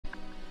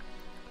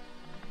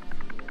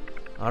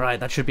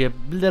Alright, that should be a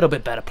little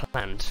bit better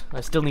planned.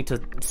 I still need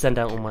to send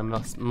out all my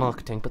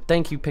marketing, but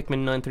thank you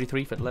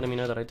Pikmin933 for letting me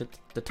know that I did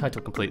the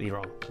title completely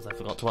wrong, because I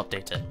forgot to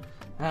update it.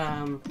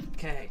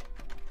 Okay.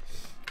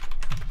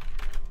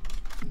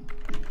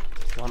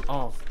 One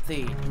of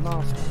the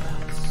last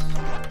rounds.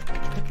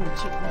 Pikmin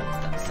 2, what's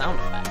that sound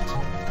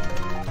effect?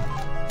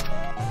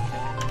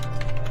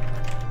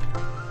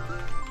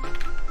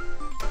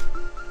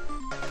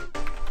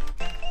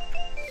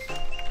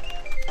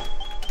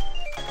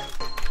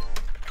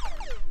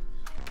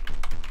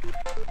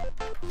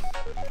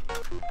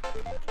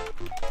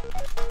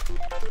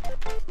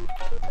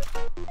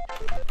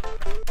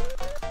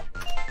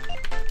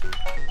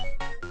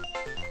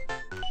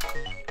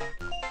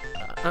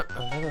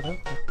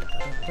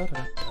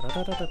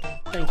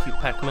 Thank you,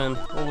 Pac-Man.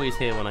 Always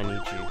here when I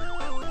need you.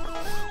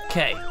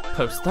 Okay,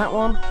 post that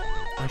one.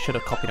 I should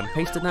have copied and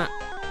pasted that.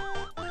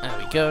 There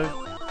we go.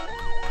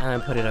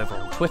 And put it over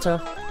on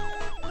Twitter.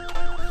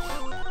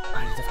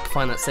 I need to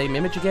find that same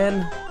image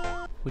again,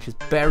 which is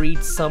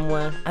buried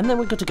somewhere. And then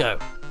we're good to go.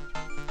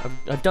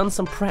 I've done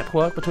some prep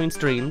work between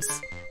streams.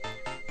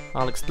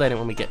 I'll explain it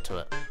when we get to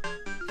it.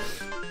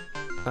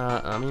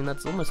 I mean,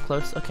 that's almost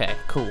close. Okay,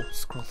 cool.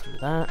 Scroll through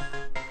that.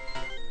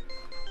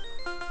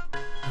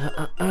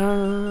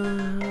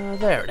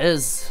 There it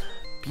is.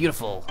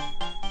 Beautiful.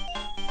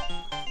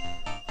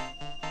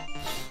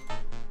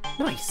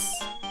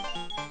 Nice.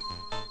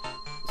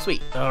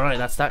 Sweet. Alright,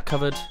 that's that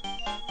covered.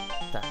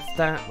 That's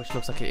that, which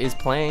looks like it is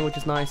playing, which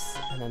is nice.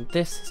 And then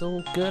this is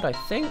all good, I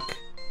think.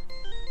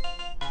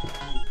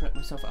 Prep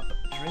myself up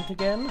a drink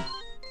again.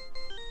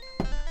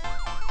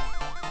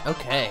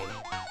 Okay.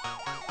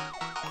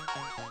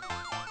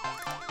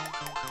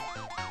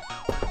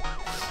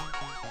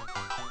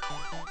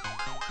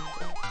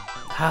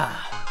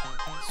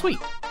 Ah, sweet.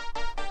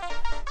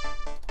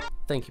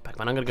 Thank you,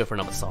 Pac-Man. I'm gonna go for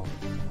another song.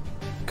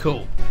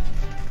 Cool.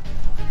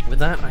 With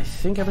that, I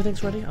think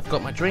everything's ready. I've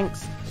got my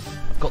drinks.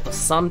 I've got the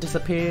sun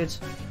disappeared.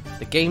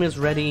 The game is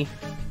ready.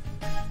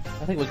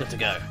 I think we're good to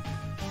go.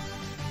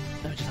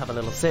 Let me just have a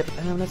little sip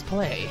and then let's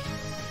play.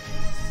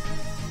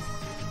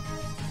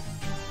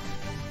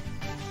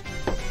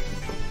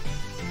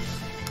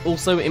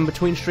 Also, in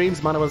between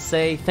streams, might I well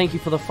say, thank you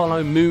for the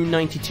follow,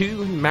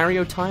 Moon92,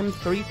 Mario Time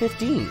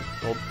 315,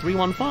 or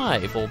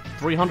 315, or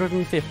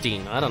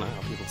 315. I don't know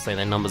how people say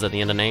their numbers at the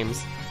end of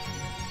names.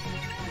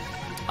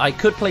 I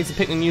could play some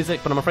Pikmin music,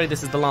 but I'm afraid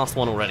this is the last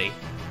one already.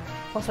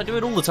 Plus, I do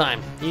it all the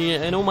time.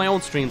 Yeah, in all my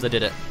old streams I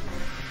did it.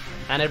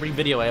 And every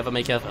video I ever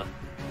make ever.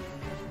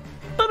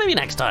 But maybe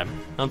next time.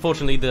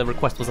 Unfortunately, the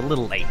request was a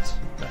little late.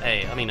 But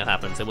hey, I mean, it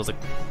happens. It was a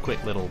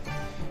quick little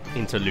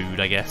interlude,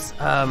 I guess.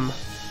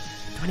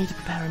 Do I need to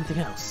prepare anything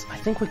else? I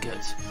think we're good.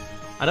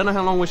 I don't know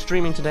how long we're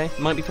streaming today. It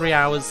might be 3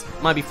 hours,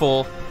 might be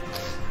 4.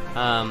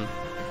 I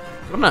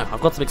don't know.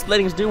 I've got some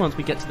explaining to do once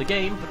we get to the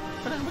game, but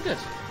for now we're good.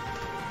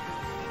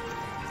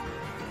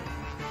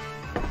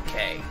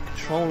 Okay,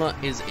 controller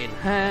is in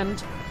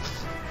hand,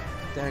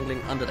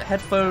 dangling under the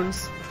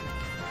headphones.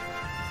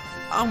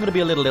 I'm gonna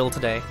be a little ill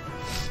today.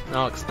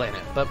 I'll explain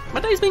it, but my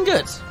day's been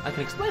good. I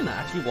can explain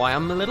that actually why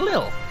I'm a little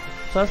ill.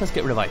 First, let's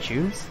get rid of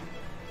iTunes.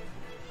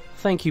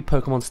 Thank you,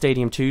 Pokemon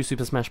Stadium 2,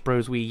 Super Smash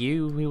Bros. Wii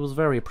U. We was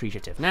very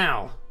appreciative.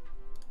 Now,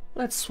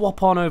 let's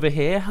swap on over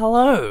here.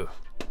 Hello.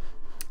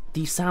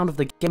 The sound of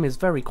the game is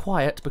very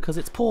quiet because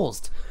it's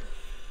paused.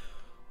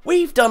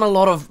 We've done a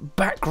lot of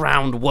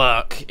background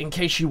work, in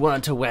case you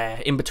weren't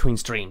aware, in between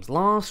streams.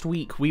 Last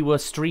week we were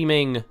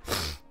streaming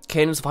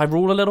Cadence of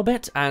Hyrule a little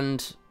bit,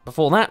 and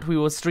before that we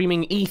were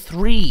streaming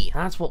E3.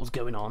 That's what was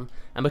going on.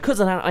 And because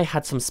of that, I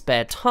had some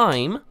spare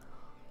time.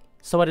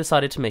 So I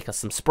decided to make us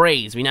some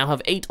sprays. We now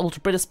have 8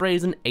 Ultra Bitter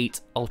sprays and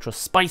 8 Ultra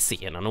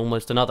Spicy, and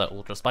almost another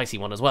Ultra Spicy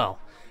one as well.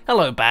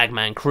 Hello,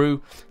 Bagman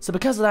crew. So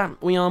because of that,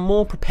 we are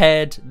more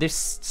prepared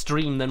this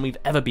stream than we've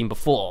ever been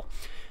before.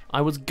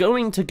 I was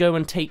going to go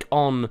and take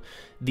on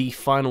the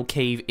final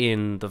cave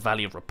in the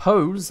Valley of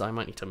Repose. I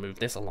might need to move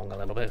this along a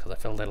little bit because I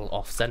feel a little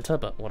off-center,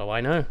 but what do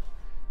I know?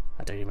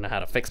 I don't even know how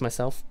to fix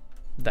myself.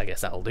 I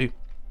guess that'll do.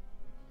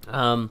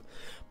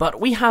 But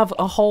we have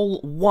a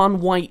whole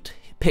 1 white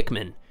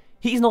Pikmin.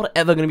 He's not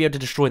ever going to be able to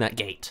destroy that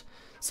gate.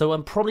 So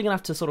I'm probably going to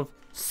have to sort of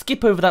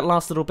skip over that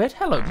last little bit.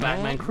 Hello,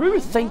 Batman crew.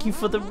 Thank you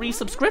for the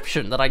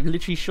resubscription that I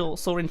literally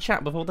saw in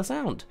chat before the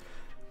sound.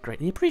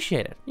 Greatly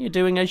appreciate it. You're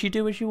doing as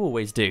you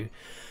always do.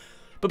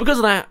 But because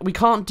of that, we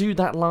can't do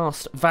that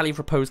last Valley of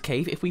Repose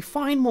cave. If we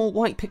find more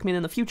white Pikmin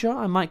in the future,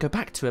 I might go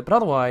back to it. But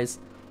otherwise,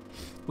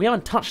 we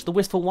haven't touched the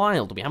Wistful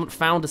Wild. We haven't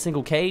found a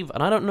single cave,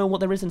 and I don't know what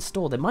there is in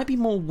store. There might be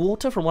more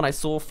water from what I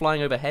saw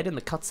flying overhead in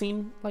the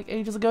cutscene like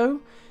ages ago.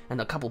 And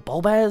a couple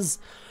Bulbairs.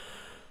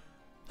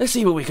 Let's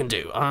see what we can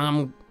do.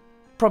 I'm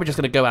probably just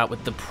going to go out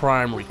with the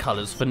primary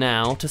colours for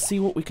now to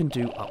see what we can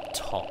do up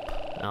top.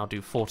 And I'll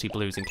do 40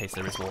 blues in case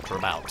there is water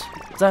about.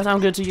 Does that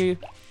sound good to you?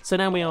 So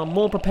now we are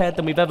more prepared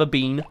than we've ever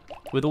been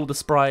with all the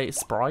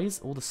sprays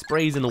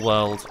in the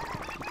world.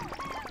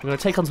 We're going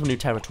to take on some new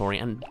territory,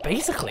 and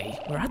basically,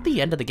 we're at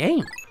the end of the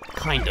game.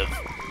 Kind of.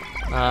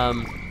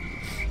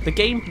 The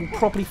game will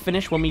probably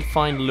finish when we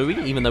find Louis,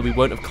 even though we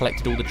won't have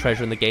collected all the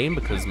treasure in the game,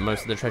 because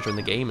most of the treasure in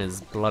the game is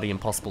bloody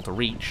impossible to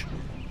reach.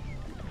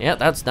 Yeah,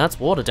 that's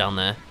water down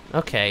there.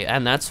 Okay,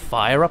 and that's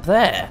fire up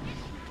there.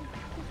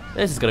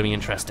 This is going to be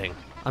interesting.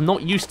 I'm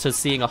not used to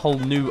seeing a whole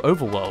new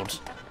overworld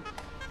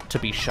to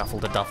be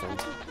shuffled and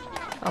duffled.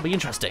 That'll be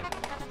interesting.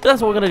 But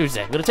that's what we're going to do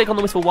today. We're going to take on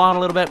the Wistful Wild a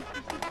little bit,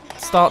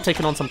 start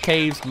taking on some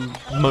caves,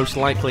 most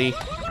likely,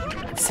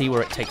 and see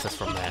where it takes us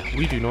from there.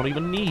 We do not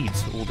even need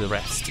all the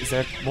rest. Is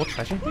there more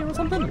treasure here or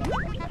something?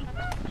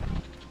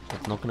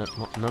 It's not gonna.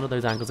 None of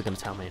those angles are gonna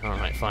tell me. All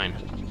right, fine.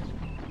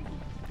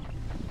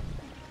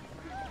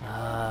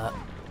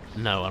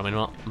 No, I mean,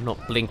 I'm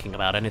not blinking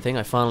about anything.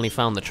 I finally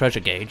found the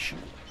treasure gauge.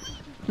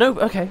 No,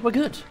 okay, we're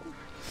good.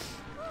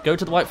 Go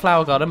to the White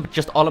Flower Garden, but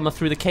just Olimar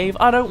through the cave.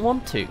 I don't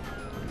want to.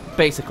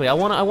 Basically, I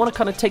wanna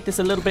kind of take this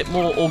a little bit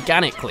more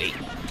organically.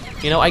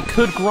 You know, I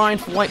could grind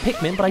for white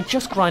Pikmin, but I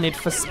just grinded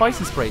for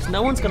spicy sprays.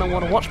 No one's going to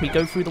want to watch me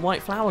go through the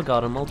White Flower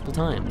Garden multiple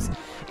times.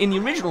 In the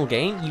original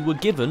game, you were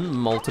given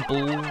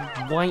multiple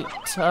white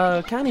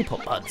candy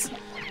pop buds.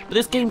 But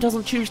this game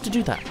doesn't choose to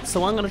do that,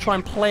 so I'm going to try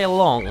and play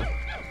along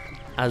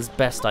as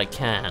best I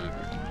can.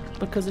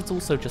 Because it's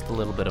also just a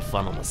little bit of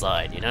fun on the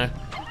side, you know?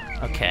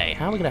 Okay,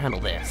 how are we going to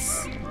handle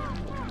this?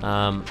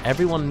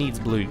 Everyone needs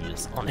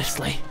blues,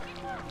 honestly.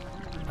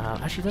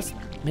 Actually, let's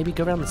maybe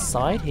go around the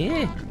side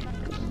here.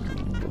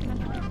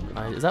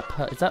 Is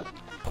that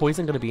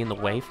poison going to be in the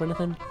way for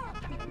anything?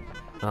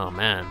 Oh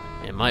man,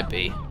 it might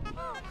be.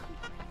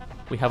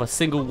 We have a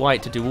single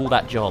white to do all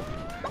that job.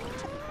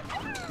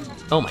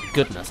 Oh my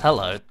goodness,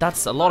 hello.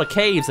 That's a lot of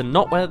caves and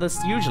not where this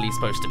usually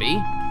supposed to be.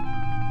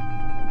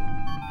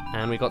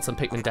 And we got some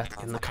Pikmin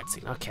death in the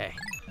cutscene, okay.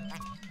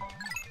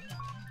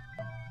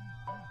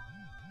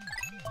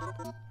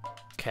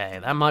 Okay,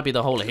 that might be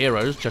the Hall of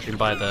Heroes, judging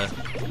by the...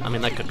 I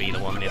mean, that could be the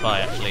one nearby,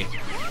 actually.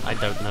 I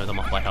don't know them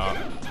off by heart,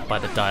 by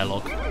the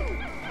dialogue.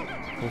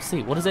 We'll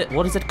see. What is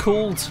it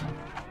called?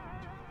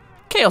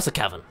 Chaos of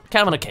Cavern.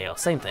 Cavern of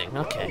Chaos. Same thing.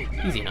 Okay.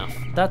 Easy enough.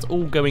 That's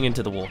all going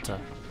into the water.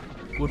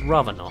 Would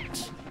rather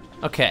not.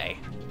 Okay.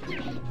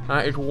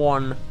 That is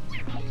one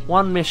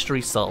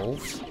mystery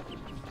solved.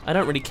 I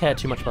don't really care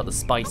too much about the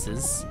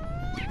spices.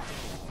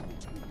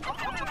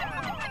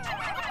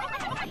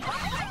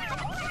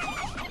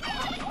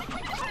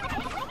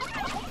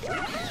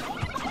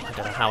 I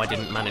don't know how I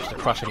didn't manage to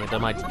crush any of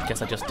them. I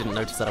guess I just didn't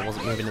notice that I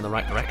wasn't moving in the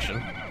right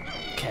direction.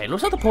 Okay,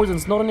 looks like the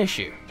poison's not an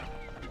issue.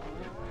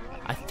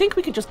 I think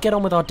we could just get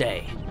on with our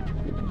day.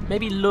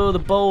 Maybe lure the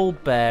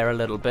bulb bear a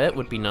little bit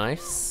would be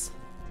nice.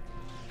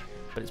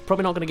 But it's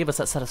probably not going to give us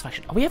that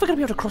satisfaction. Are we ever going to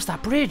be able to cross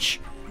that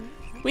bridge?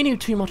 We knew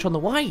too much on the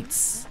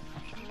whites.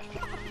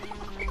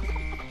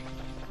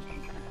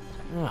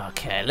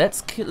 Okay,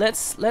 let's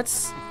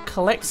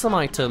collect some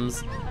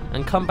items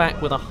and come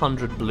back with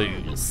 100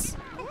 blues.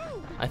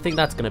 I think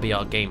that's going to be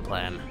our game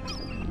plan.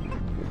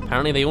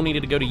 Apparently they all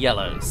needed to go to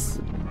yellows.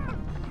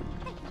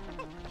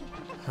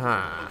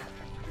 Huh.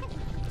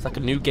 It's like a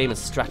new game of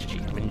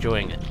strategy. I'm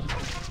enjoying it.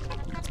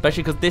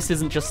 Especially because this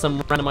isn't just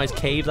some randomized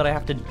cave that I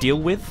have to deal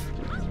with.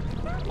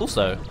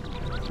 Also,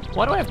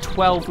 why do I have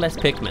 12 less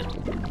Pikmin?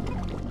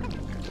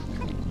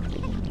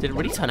 Did it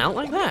really turn out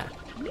like that?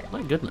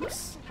 My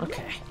goodness.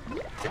 Okay.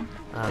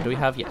 Do we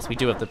have... Yes, we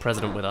do have the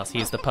president with us.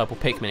 He's the purple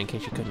Pikmin, in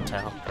case you couldn't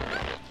tell.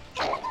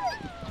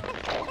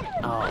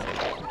 Oh.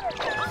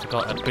 I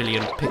forgot a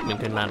billion Pikmin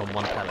can land on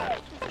one pellet.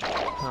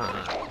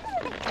 Huh.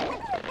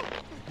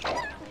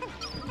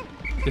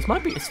 This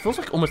might be... It feels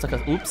like almost like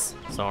a... Oops.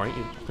 Sorry.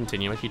 You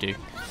continue as you do.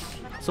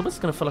 It's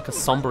almost going to feel like a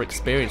somber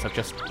experience of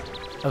just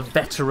a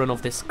veteran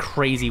of this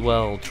crazy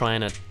world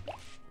trying to,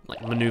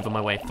 like, maneuver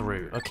my way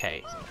through.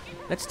 Okay.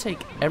 Let's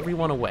take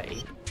everyone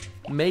away.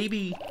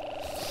 Maybe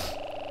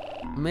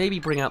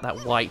bring out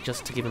that white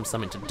just to give him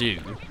something to do.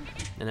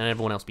 And then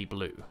everyone else be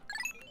blue.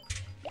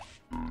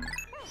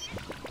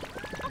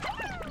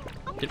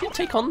 Did we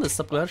take on the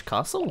submerged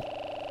castle?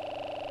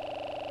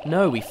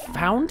 No, we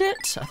found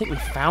it? I think we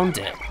found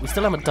it. We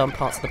still haven't done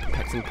parts of the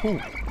perplexing pool.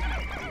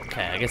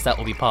 Okay, I guess that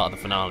will be part of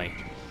the finale.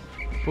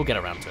 We'll get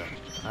around to it.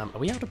 Are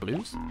we out of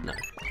blues? No.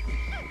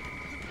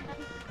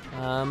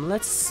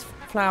 Let's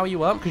flower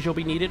you up, because you'll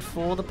be needed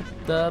for the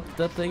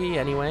thingy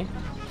anyway.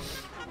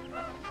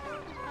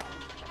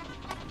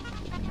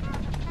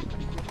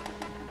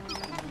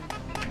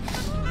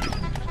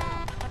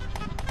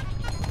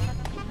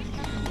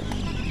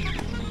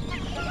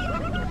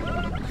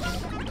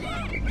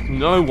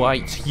 No,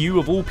 White, you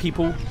of all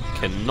people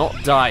cannot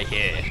die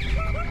here.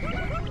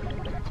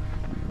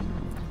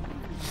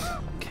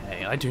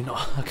 Okay, I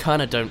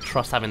kind of don't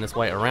trust having this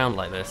White around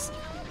like this.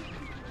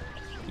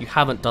 You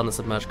haven't done the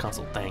submerged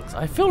castle, thanks.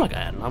 I feel like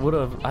I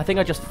hadn't. I think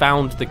I just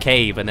found the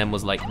cave and then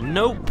was like,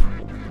 nope.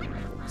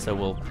 So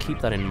we'll keep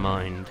that in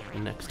mind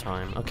next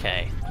time.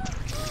 Okay.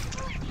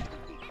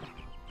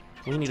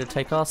 We need to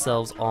take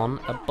ourselves on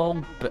a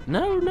bulb.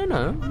 No,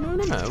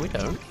 we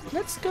don't.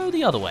 Let's go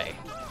the other way.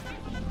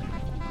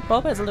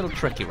 Bulbbear's a little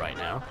tricky right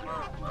now.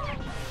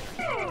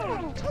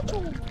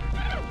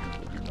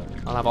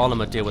 I'll have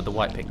Olimar deal with the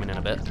white Pikmin in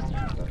a bit.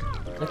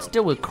 Let's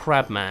deal with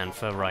Crabman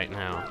for right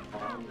now.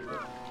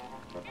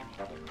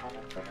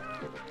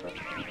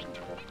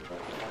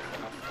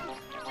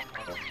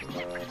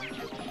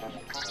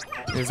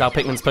 This is how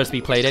Pikmin's supposed to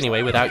be played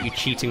anyway, without you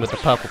cheating with the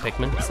purple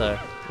Pikmin, so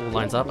all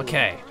lines up.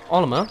 Okay,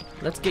 Olimar,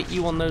 let's get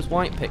you on those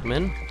white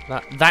Pikmin.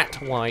 That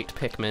white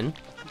Pikmin.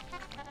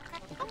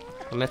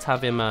 And let's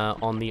have him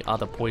on the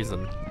other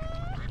poison.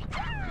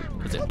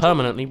 Because it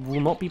permanently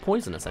will not be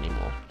poisonous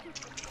anymore.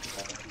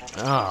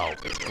 Oh,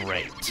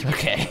 great.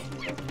 Okay.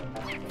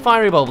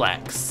 Fiery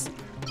Bulblax.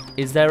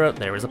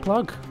 There is a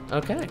plug.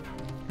 Okay.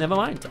 Never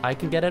mind. I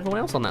can get everyone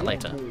else on that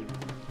later.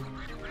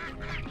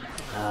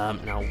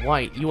 Now,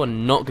 White, you are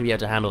not going to be able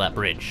to handle that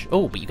bridge.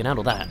 Oh, but you can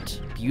handle that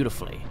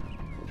beautifully.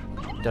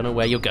 Don't know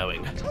where you're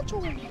going.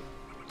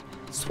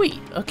 Sweet.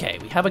 Okay,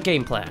 we have a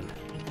game plan.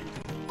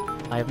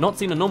 I have not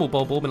seen a normal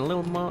Bulborb in a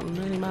little amount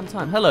of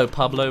time. Hello,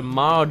 Pablo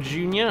Mar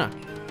Jr.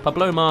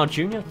 Pablo Mar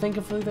Jr., thank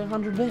you for the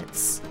 100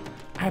 bits.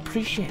 I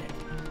appreciate it.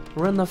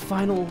 We're in the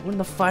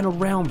final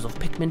realms of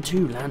Pikmin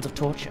 2, Lands of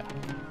Torture.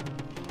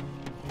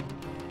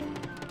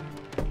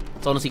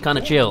 It's honestly kind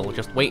of chill,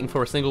 just waiting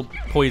for a single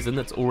poison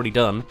that's already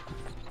done.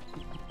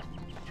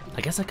 I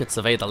guess I could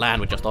survey the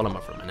land with just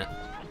Olimar for a minute.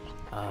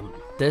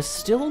 There's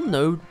still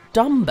no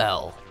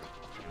dumbbell.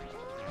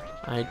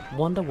 I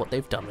wonder what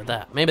they've done with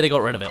that. Maybe they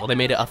got rid of it, or they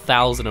made it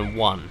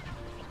 1001,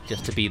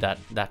 just to be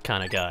that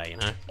kind of guy, you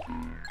know?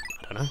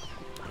 I don't know.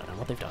 I don't know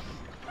what they've done.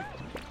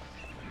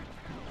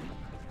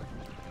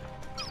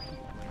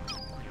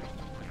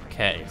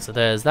 Okay, so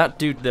there's that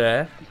dude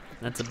there.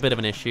 That's a bit of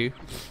an issue.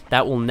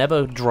 That will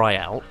never dry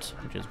out,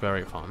 which is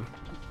very fun.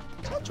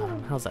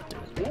 How's that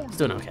doing? It's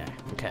doing okay.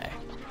 Okay.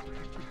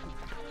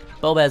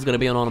 Bulbair's going to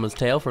be on Onimar's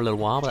tail for a little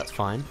while, but that's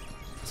fine.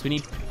 So we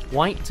need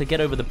White to get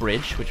over the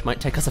bridge, which might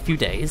take us a few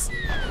days.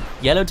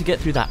 Yellow to get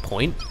through that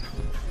point.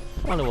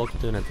 While they're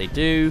doing as they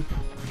do.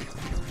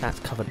 That's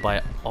covered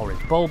by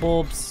orange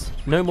Bulborbs.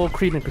 No more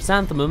cream and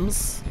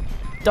chrysanthemums.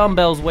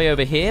 Dumbbell's way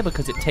over here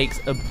because it takes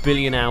a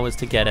billion hours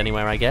to get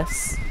anywhere, I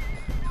guess.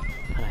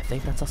 And I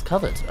think that's us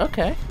covered.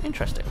 Okay,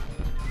 interesting.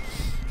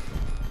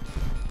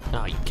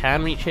 Oh, you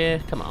can reach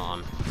here? Come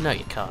on. No,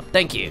 you can't.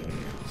 Thank you.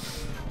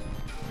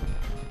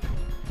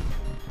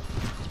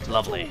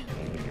 Lovely.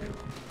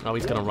 Oh,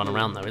 he's gonna run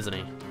around though, isn't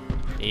he?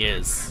 He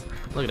is.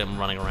 Look at him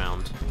running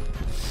around.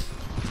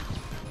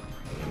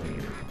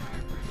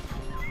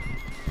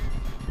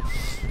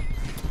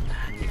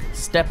 And you can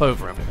step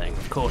over everything.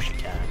 Of course you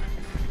can.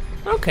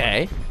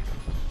 Okay.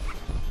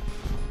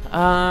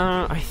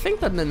 I think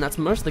that then that's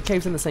most of the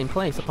caves in the same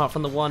place, apart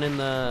from the one in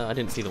the... I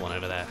didn't see the one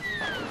over there.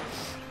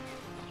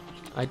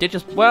 I did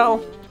just...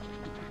 Well...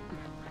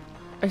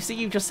 I see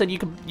you just said you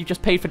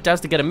just paid for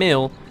Daz to get a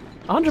meal.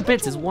 100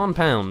 bits is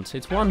 £1.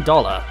 It's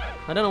 $1.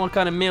 I don't know what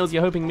kind of meals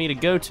you're hoping me to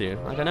go to.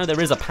 Like, I know there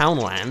is a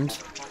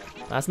Poundland.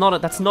 That's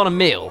not a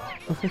meal.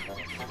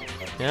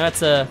 Yeah,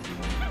 that's a...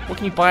 What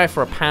can you buy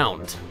for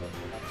 £1?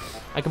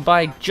 I can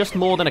buy just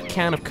more than a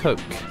can of Coke.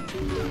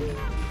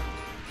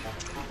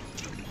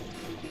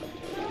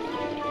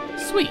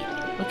 Sweet.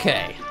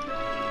 Okay.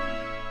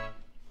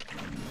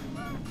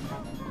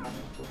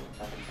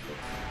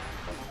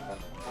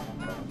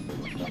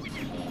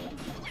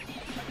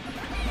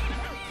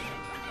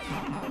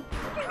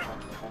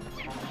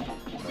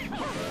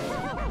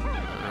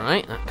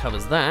 Alright, that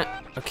covers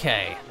that.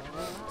 Okay.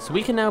 So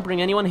we can now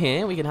bring anyone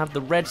here. We can have the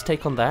reds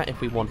take on that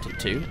if we wanted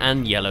to.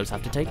 And yellows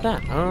have to take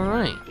that.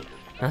 Alright.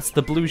 That's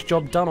the blues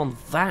job done on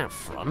that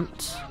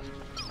front.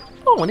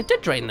 Oh, and it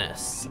did drain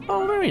this.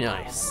 Oh, very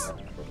nice.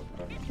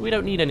 We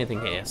don't need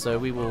anything here, so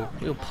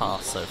we'll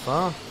pass so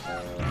far.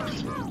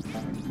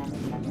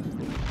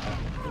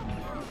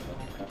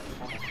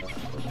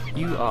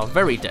 You are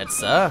very dead,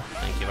 sir.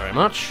 Thank you very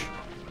much.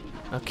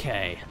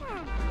 Okay.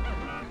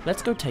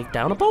 Let's go take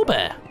down a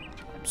Bulbair.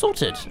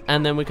 Sorted.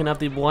 And then we can have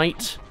the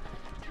White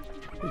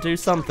do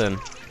something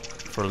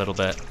for a little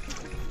bit.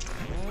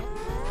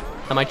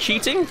 Am I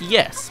cheating?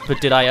 Yes.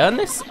 But did I earn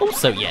this?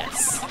 Also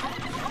yes.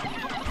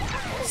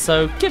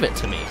 So give it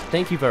to me.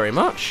 Thank you very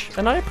much,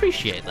 and I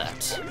appreciate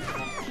that.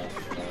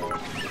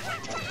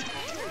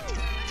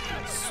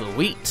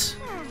 Sweet.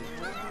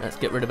 Let's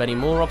get rid of any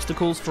more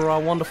obstacles for our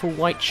wonderful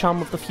white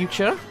chum of the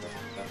future.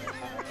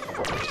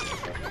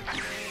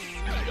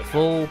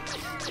 Beautiful.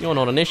 You're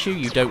not an issue.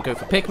 You don't go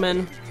for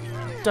Pikmin.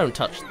 Don't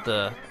touch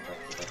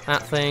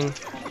that thing.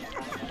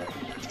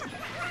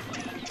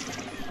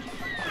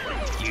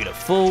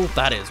 Beautiful.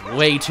 That is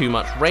way too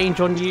much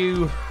range on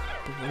you.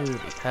 Holy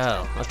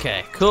hell.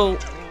 Okay, cool.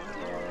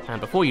 And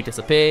before you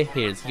disappear,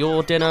 here's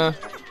your dinner.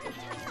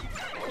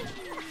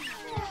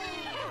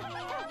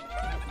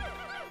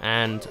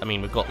 And, I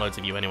mean, we've got loads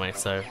of you anyway,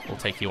 so we'll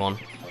take you on.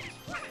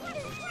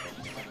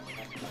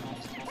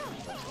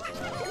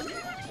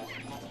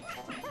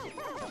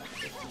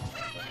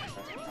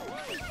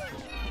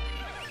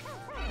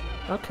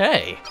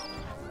 Okay.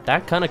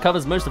 That kind of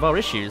covers most of our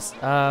issues.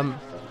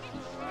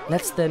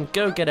 Let's then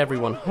go get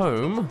everyone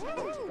home.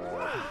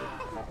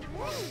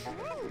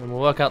 And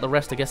we'll work out the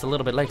rest, I guess, a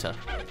little bit later.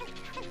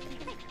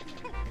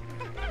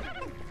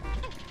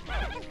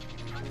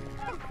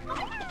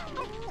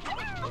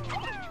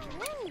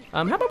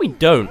 How about we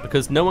don't,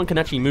 because no one can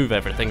actually move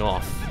everything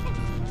off.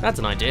 That's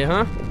an idea,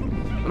 huh?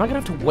 Am I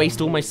gonna have to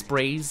waste all my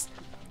sprays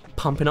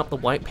pumping up the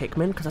white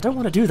Pikmin? Because I don't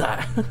want to do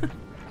that.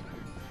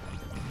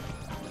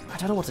 I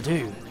don't know what to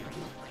do.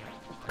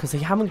 Because they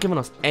haven't given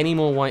us any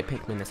more white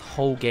Pikmin this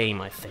whole game,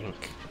 I think.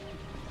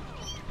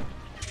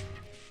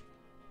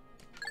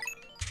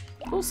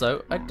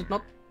 Also, I did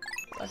not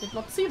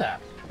see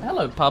that.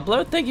 Hello,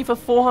 Pablo. Thank you for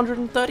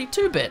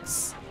 432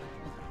 bits.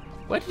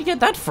 Where did you get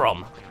that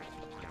from?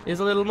 Here's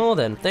a little more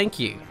then. Thank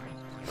you.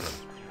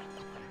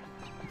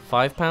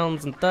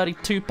 £5 and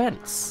 32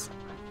 pence.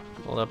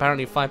 Although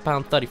apparently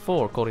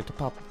 £5.34 according to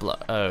Pablo.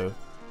 Oh.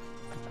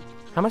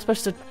 How am I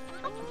supposed to...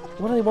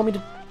 What do they want me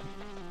to...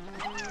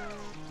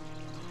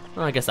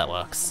 Oh, I guess that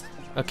works.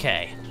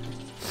 Okay.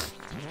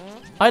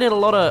 I did a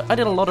lot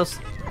of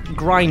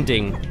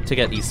grinding to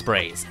get these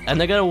sprays, and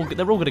they're all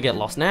gonna get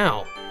lost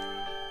now.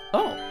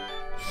 Oh.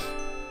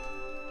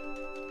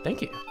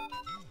 Thank you.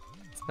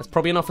 That's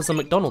probably enough for some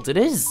McDonald's. It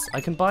is.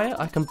 I can buy it.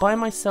 I can buy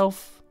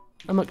myself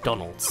a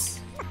McDonald's.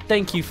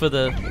 Thank you for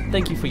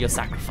your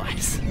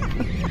sacrifice.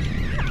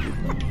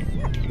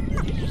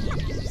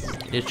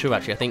 It's true,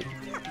 actually. I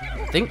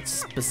think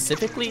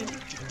specifically.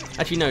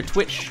 Actually, no.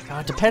 Twitch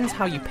depends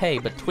how you pay,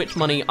 but Twitch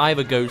money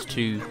either goes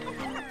to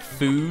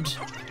food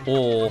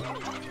or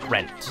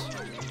rent.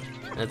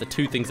 They're the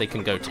two things they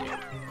can go to.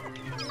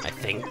 I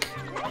think.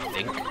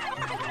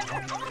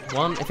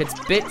 One, if it's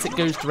bits, it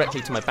goes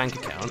directly to my bank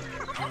account,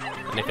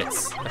 and if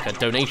it's like a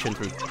donation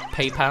through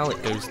PayPal,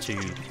 it goes to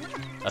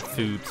a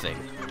food thing.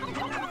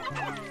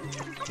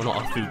 Well,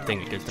 not a food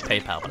thing, it goes to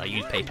PayPal, but I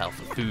use PayPal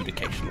for food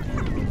occasionally,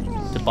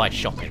 to buy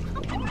shopping.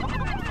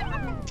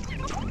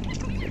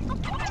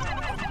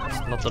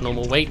 It's not the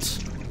normal weight.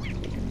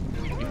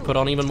 We've put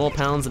on even more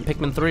pounds than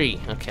Pikmin 3.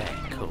 Okay,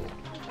 cool.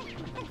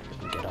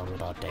 We can get on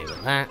with our day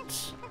with that.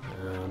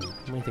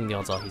 What do you think the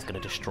odds are he's going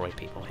to destroy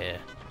people here?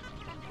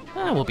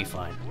 We'll be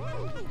fine.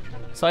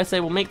 So I say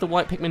we'll make the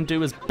white Pikmin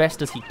do as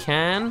best as he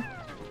can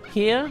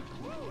here.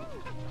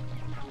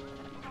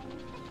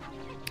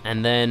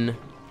 And then...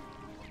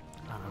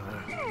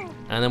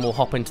 And then we'll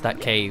hop into that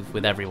cave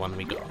with everyone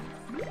we got.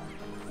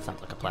 Sounds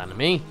like a plan to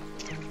me.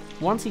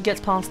 Once he gets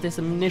past this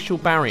initial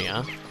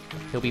barrier,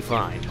 he'll be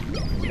fine.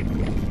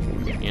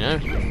 You know?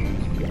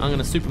 I'm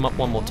gonna soup him up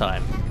one more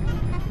time.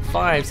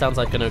 5 sounds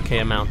like an okay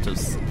amount of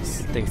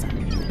things.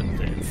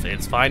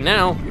 It's fine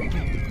now.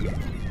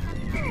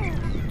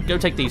 Go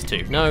take these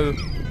two. No,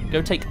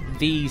 go take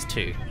these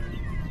two.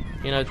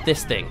 You know,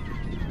 this thing.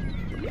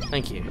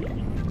 Thank you.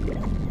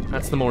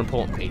 That's the more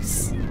important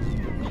piece.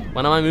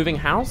 When am I moving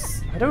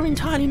house? I don't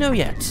entirely know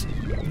yet.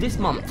 This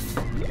month.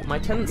 My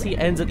tenancy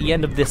ends at the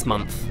end of this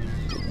month.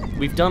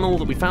 We've done all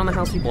that. We found the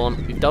house we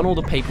want. We've done all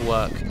the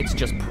paperwork. It's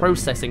just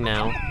processing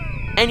now.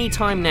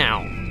 Anytime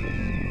now.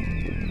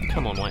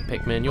 Come on, white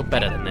Pikmin. You're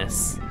better than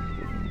this.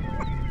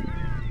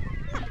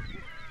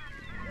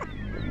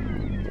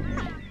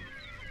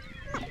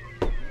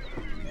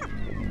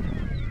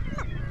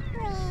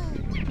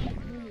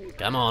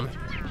 Come on.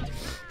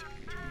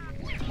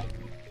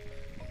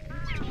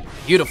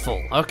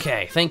 Beautiful.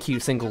 Okay, thank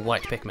you, single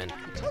white Pikmin.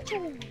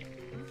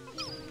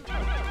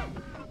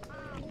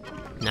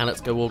 Now let's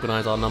go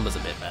organize our numbers a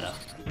bit better.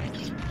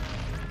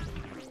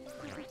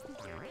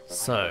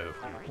 So,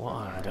 well,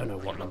 I don't know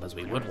what numbers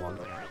we would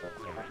want.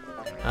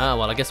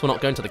 Well, I guess we're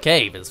not going to the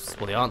cave is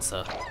well the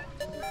answer.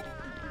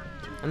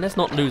 And let's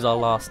not lose our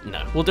last...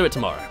 No, we'll do it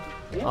tomorrow.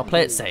 I'll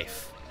play it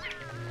safe.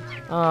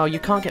 Oh, you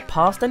can't get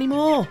past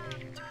anymore?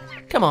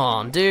 Come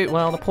on, dude.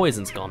 Well, the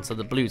poison's gone, so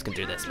the blues can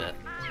do this bit.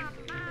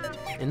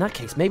 In that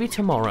case, maybe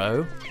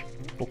tomorrow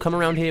we'll come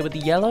around here with the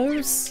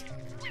yellows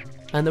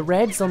and the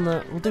reds on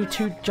the... We'll do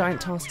 2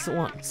 giant tasks at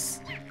once.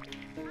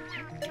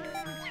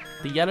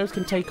 The yellows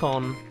can take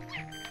on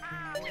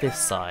this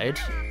side.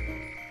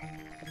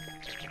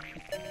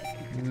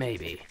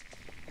 Maybe.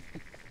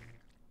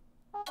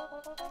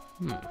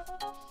 We'll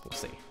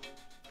see.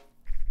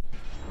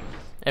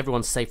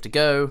 Everyone's safe to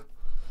go.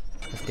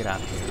 Let's get out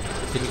of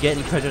here. Did we get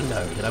any treasure?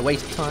 No. Did I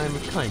waste time?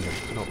 Kind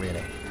of. Not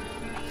really.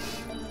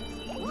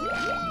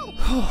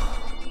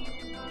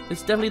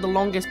 It's definitely the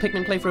longest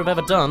Pikmin playthrough I've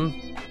ever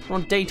done. We're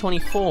on day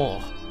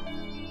 24.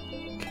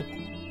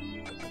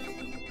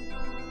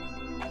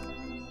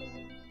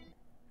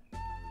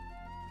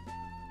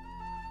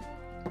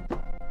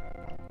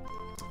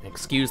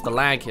 Excuse the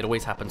lag, it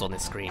always happens on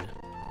this screen.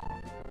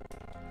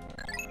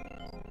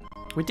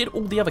 We did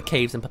all the other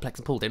caves in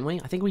Perplexing Pool, didn't we?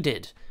 I think we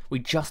did. We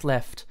just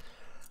left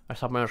a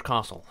submerged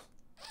castle.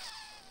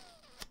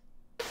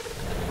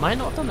 Might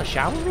not have done the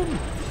shower room?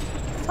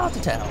 It's hard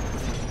to tell.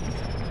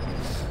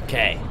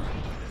 Okay.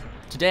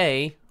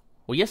 Today,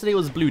 well, yesterday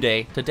was Blue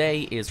Day.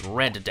 Today is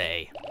Red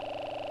Day.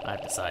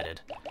 I've decided.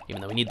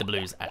 Even though we need the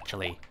blues,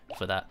 actually,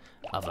 for that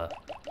other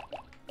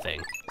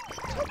thing.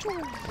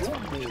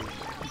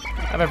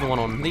 Have everyone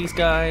on these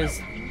guys.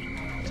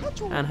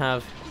 And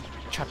have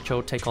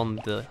Chacho take on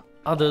the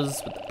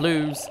others with the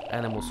blues.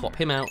 And then we'll swap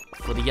him out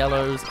for the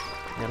yellows.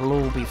 And it'll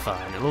all be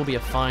fine. It'll all be a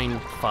fine,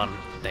 fun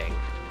thing.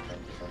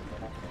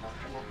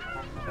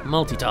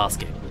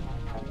 Multitasking.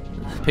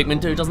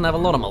 Pikmin 2 doesn't have a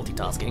lot of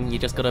multitasking. You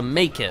just gotta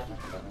make it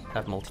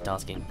have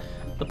multitasking.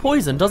 The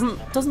poison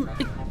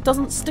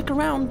doesn't stick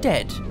around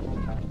dead.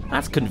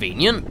 That's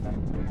convenient.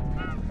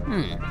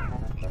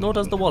 Nor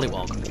does the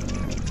Wollywog.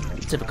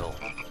 Typical.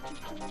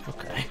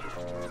 Okay.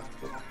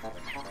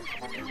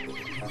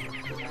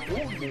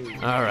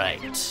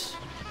 Alright.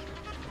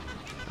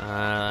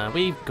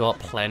 We've got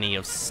plenty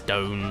of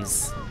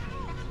stones.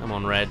 Come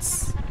on,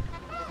 Reds.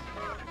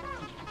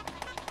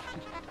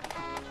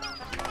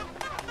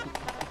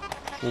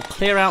 We'll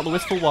clear out the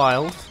Wistful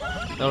Wild,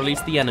 or at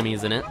least the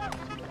enemies in it.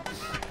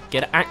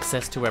 Get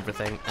access to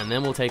everything, and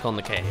then we'll take on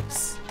the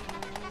caves.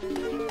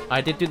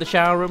 I did do the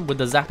shower room with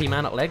the zappy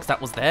man at legs.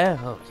 That was there?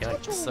 Oh,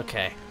 yikes.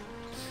 Okay.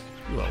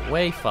 You are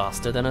way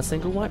faster than a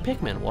single white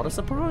Pikmin. What a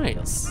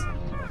surprise.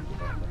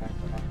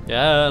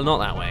 Yeah, not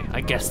that way.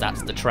 I guess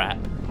that's the trap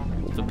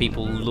for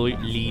people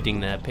leading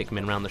their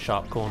Pikmin around the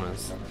sharp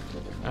corners.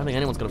 I don't think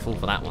anyone's going to fall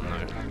for that one,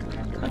 though.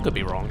 I could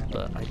be wrong,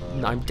 but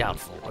I'm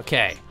doubtful.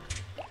 Okay.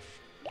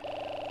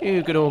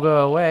 You can all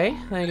go away.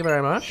 Thank you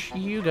very much.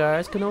 You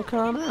guys can all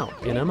come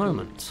out in a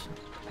moment.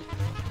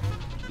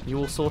 You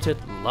all sorted?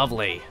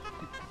 Lovely.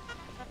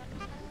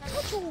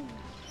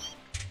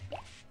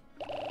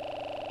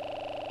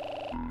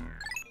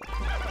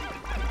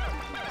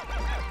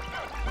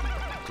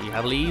 Do you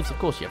have leaves? Of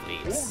course you have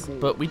leaves.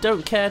 But we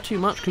don't care too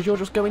much because you're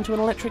just going to an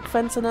electric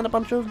fence and then a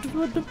bunch of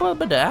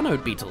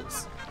anode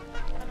beetles.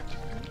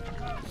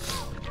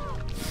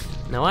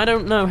 Now I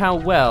don't know how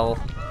well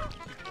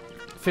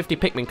 50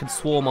 Pikmin can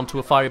swarm onto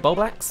a fiery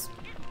Bulblax.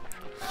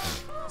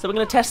 So we're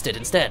going to test it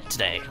instead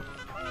today.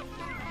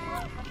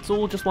 It's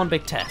all just one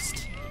big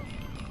test.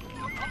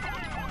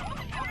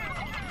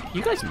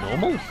 You guys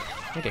normal?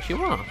 I guess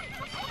you are.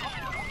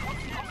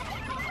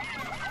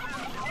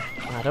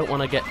 I don't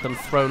want to get them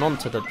thrown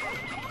onto the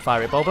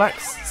fiery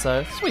Bulblax,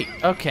 so sweet.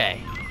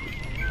 Okay.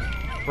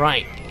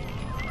 Right.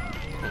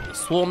 I'm going to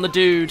swarm the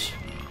dude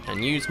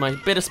and use my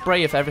bitter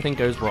spray if everything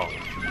goes wrong.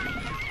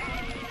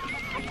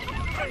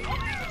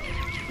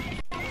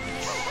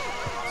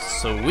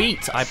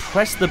 Sweet! I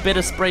pressed the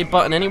bitter spray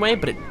button anyway,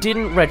 but it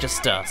didn't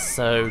register,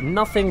 so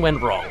nothing went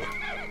wrong.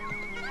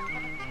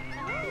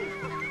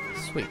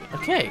 Sweet.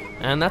 Okay,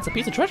 and that's a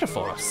piece of treasure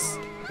for us.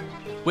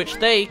 Which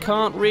they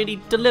can't really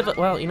deliver.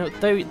 Well, you know,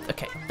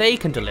 they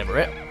can deliver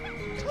it.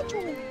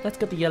 Let's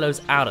get the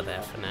yellows out of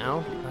there for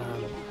now.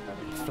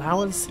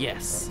 Flowers?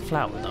 Yes,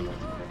 flower them.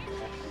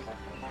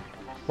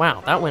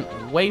 Wow, that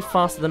went way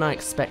faster than I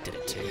expected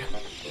it to.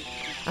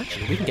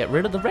 Actually, we can get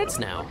rid of the reds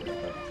now.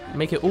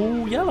 Make it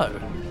all yellow.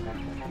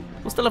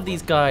 We'll still have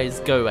these guys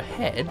go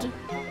ahead,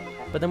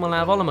 but then we'll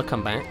have Olimar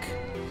come back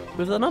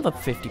with another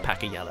 50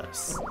 pack of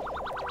yellows.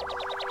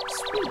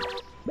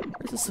 Sweet.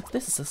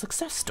 This is a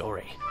success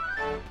story.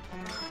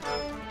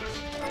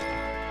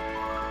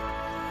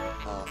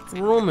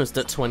 We're almost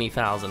at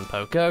 20,000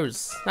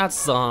 Pokos.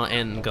 That's our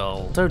end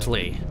goal,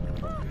 totally.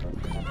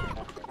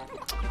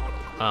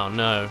 Oh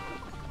no.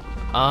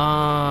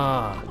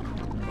 Ah,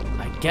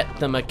 I get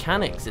the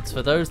mechanics. It's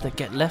for those that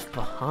get left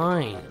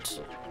behind.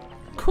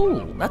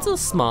 Cool, that's a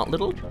smart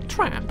little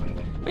trap.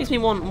 Makes me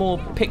want more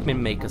Pikmin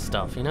Maker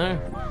stuff, you know?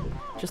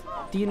 Just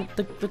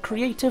the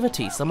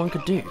creativity someone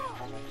could do.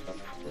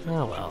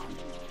 Oh well.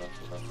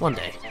 One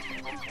day.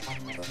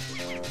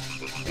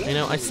 You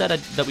know, I said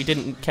that we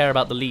didn't care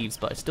about the leaves,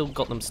 but I still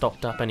got them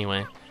stocked up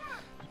anyway.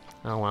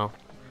 Oh well.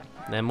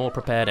 They're more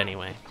prepared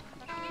anyway.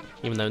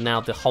 Even though now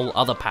the whole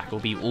other pack will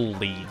be all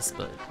leaves,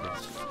 but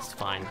it's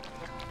fine.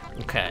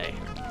 Okay.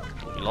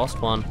 You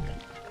lost one.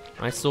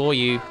 I saw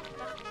you.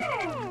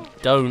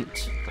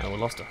 Don't. Oh, we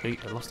lost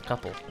a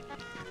couple.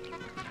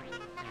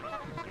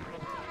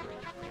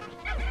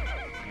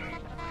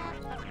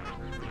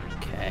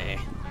 Okay.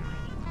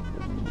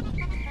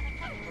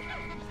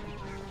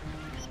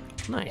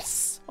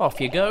 Nice.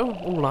 Off you go.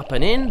 All up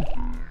and in.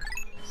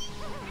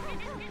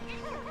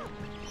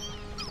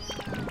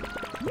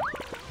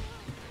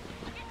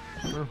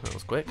 Oh, that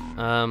was quick.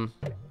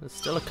 There's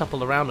still a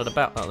couple around and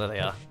about. Oh, there they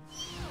are.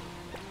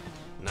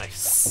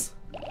 Nice.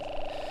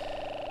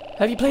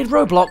 Have you played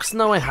Roblox?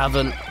 No, I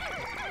haven't.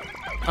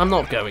 I'm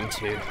not going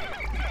to.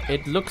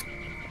 It looks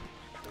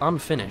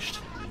unfinished.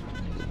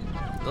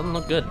 Doesn't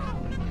look good.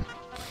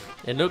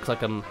 It looks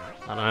like I don't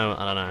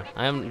know.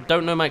 I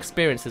don't know my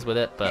experiences with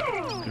it, but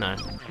no,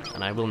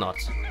 and I will not.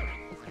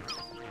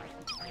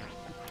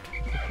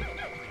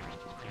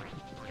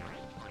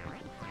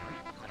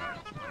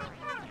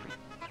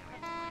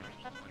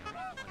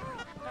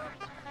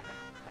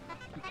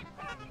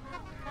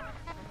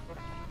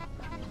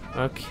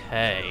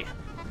 Okay.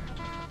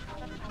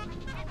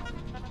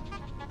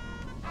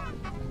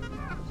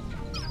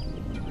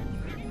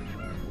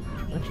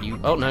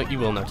 Oh no, you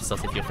will notice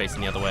us if you're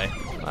facing the other way.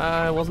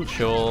 I wasn't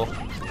sure.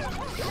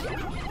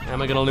 Am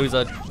I gonna lose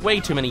way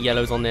too many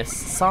yellows on this?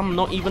 Some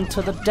not even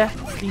to the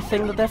deathly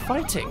thing that they're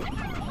fighting.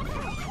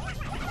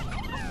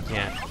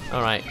 Yeah,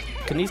 alright.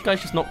 Can these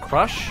guys just not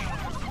crush?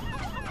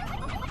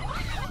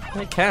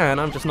 They can,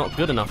 I'm just not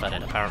good enough at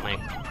it apparently.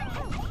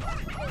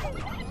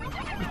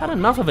 You've had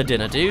enough of a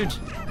dinner, dude.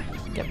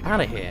 Get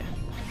out of here.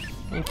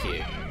 Thank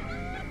you.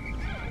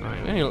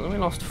 Alright, we only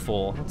lost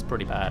 4. That's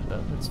pretty bad,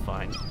 but that's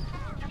fine.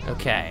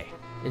 Okay.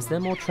 Is there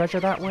more treasure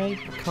that way?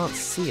 I can't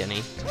see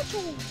any.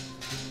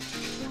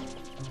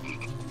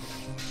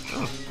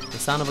 Oh, the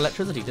sound of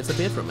electricity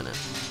disappeared for a minute.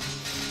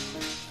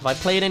 Have I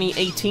played any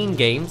 18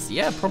 games?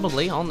 Yeah,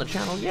 probably, on the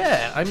channel.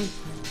 Yeah,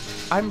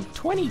 I'm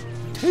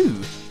 22.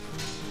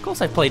 Of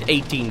course I've played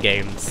 18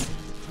 games.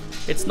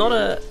 It's not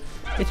a...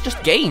 It's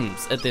just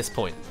games at this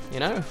point, you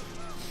know?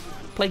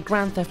 I played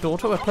Grand Theft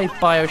Auto, I played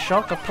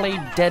Bioshock, I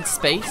played Dead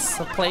Space,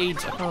 I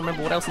can't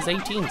remember what else is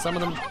 18. Some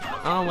of them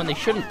are when they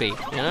shouldn't be,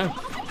 you know?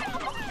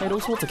 Played all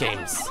sorts of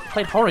games.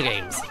 Played horror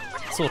games.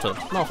 Sort of.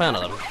 Not a fan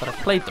of them, but I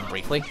played them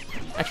briefly.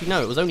 Actually,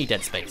 no, it was only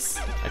Dead Space.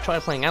 I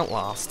tried playing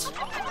Outlast.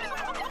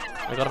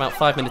 I got about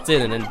 5 minutes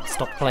in and then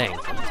stopped playing.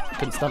 I just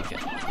couldn't stomach it,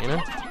 you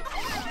know?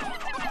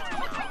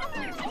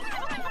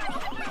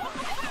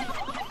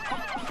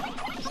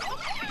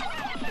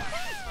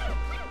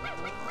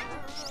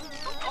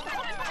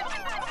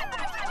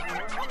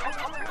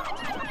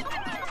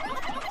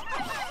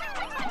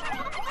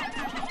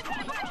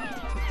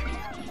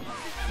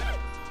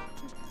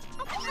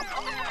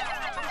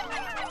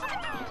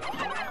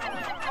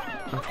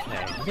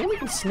 I think we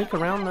can sneak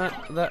around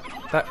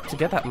that to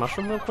get that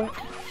mushroom real quick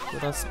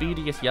with our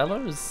speediest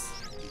yellows.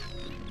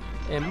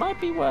 It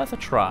might be worth a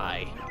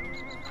try.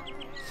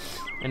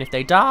 And if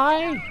they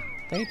die,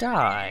 they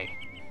die.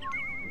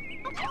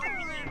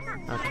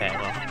 Okay,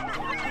 well,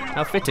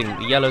 how fitting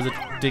the yellows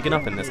are digging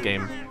up in this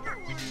game.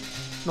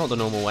 Not the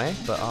normal way,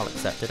 but I'll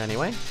accept it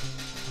anyway.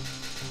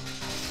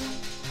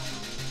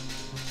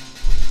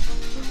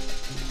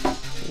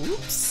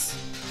 Oops.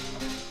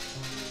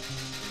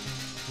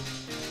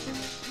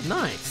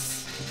 Nice.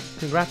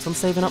 Congrats on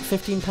saving up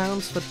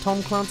 £15 for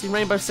Tom Clancy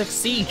Rainbow Six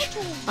Siege.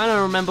 I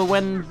don't remember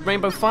when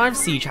Rainbow 5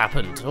 Siege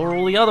happened, or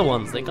all the other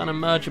ones. They kind of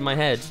merge in my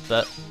head,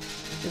 but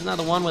isn't that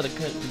the one where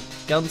the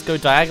guns go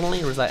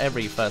diagonally, or is that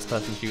every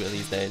first-person shooter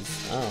these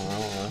days? I don't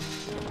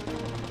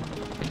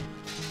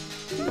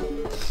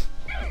know.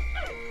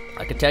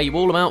 I could tell you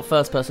all about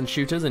first-person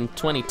shooters in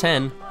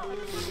 2010.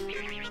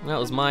 That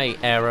was my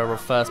era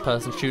of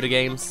first-person shooter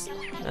games,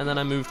 and then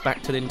I moved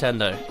back to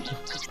Nintendo.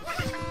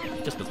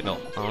 Just because I got,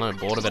 I don't know,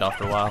 bored of it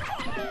after a while.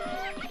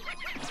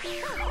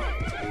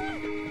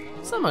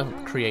 Some are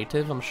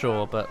creative, I'm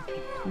sure, but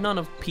none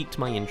have piqued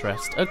my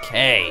interest.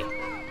 Okay.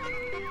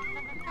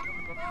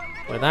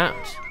 With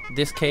that,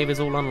 this cave is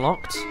all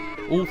unlocked.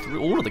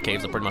 All of the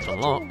caves are pretty much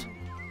unlocked.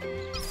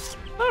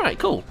 Alright,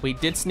 cool. We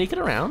did sneak it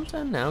around,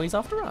 and now he's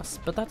after us.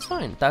 But that's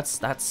fine. That's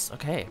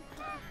okay.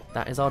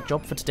 That is our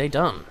job for today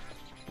done.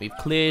 We've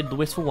cleared the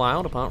Wistful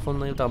Wild, apart from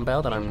the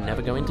dumbbell that I'm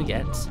never going to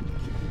get.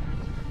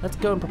 Let's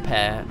go and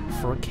prepare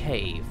for a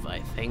cave,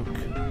 I think.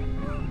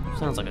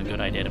 Sounds like a good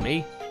idea to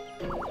me.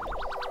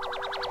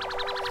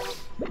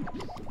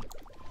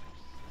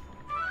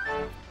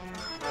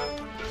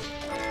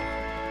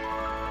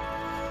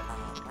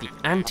 The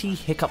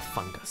anti-hiccup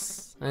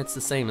fungus. It's the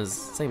same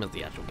as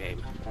the actual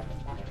game.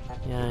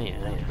 Yeah.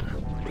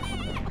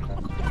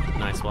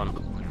 Nice one.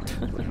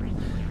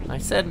 I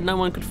said no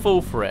one could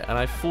fall for it, and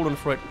I've fallen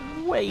for it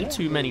way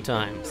too many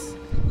times.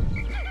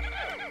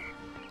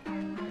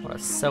 What a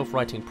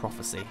self-writing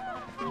prophecy.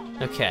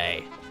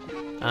 Okay.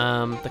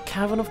 The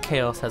Cavern of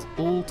Chaos has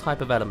all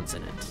type of elements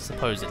in it,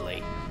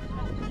 supposedly.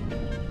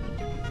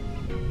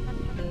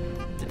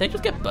 Did they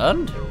just get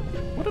burned?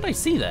 What did I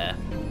see there?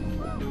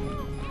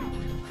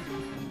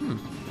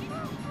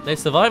 They're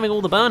surviving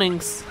all the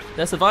burnings.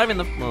 They're surviving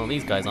the... Well,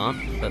 these guys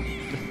aren't, but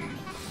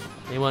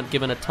they weren't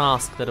given a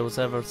task that was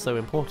ever so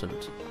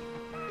important.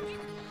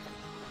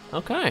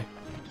 Okay.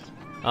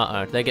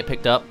 Uh-oh, they get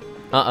picked up.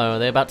 Uh-oh,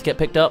 they're about to get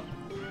picked up.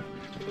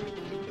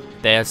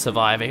 They're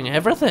surviving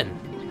everything.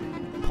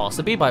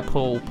 Possibly by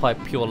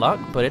pure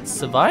luck, but it's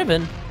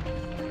surviving.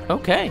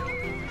 Okay.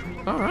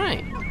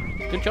 Alright.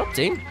 Good job,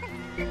 team.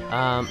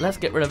 Let's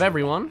get rid of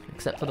everyone,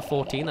 except for the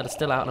 14 that are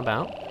still out and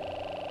about.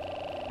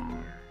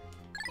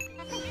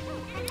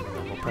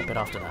 And we'll prep it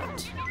after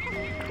that.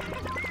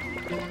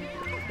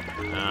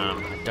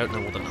 I don't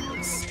know all the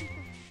numbers.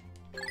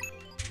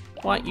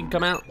 White, you can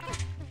come out.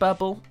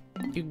 Purple,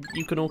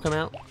 you can all come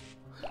out.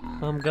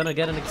 I'm gonna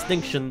get an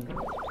extinction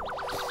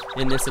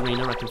in this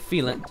arena, I can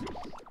feel it.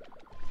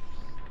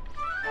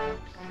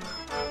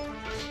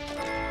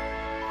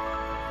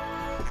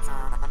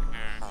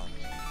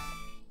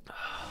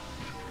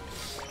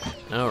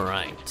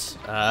 Alright.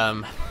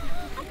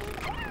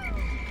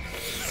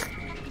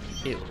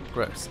 Ew,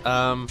 gross.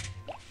 I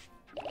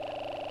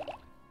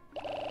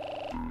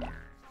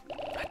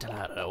don't know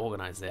how to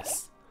organize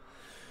this.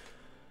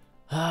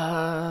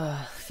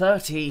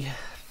 30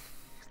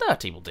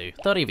 will do.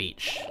 30 of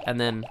each. And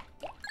then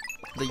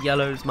the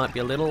yellows might be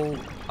a little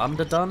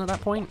underdone at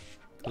that point.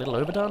 A little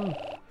overdone.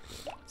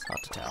 It's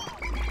hard to tell.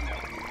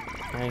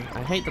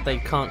 I hate that they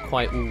can't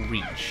quite all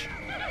reach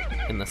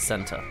in the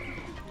center.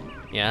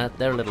 Yeah,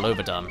 they're a little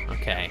overdone.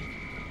 Okay.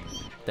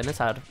 Then let's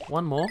add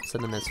one more, so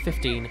then there's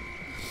 15.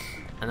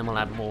 And then we'll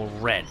add more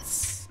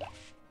reds.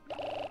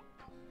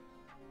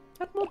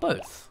 Add more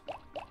both.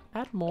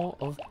 Add more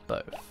of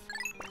both.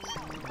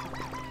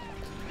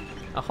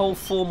 A whole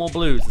 4 more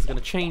blues is going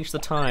to change the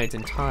tides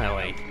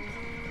entirely.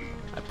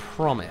 I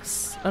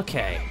promise.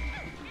 Okay.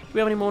 Do we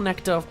have any more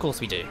nectar? Of course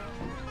we do.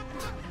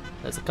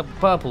 There's a couple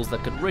purples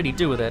that could really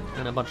do with it,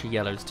 and a bunch of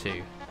yellows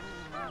too.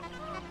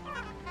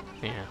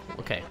 Yeah,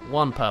 okay.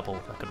 1 purple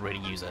that could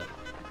really use it.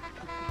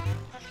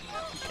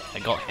 Okay, I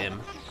got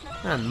him.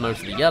 And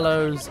most of the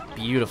yellows.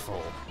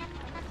 Beautiful.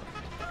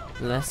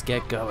 Let's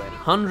get going.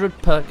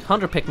 100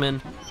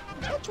 Pikmin.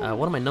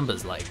 What are my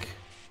numbers like?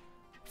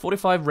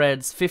 45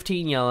 reds,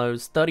 15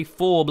 yellows,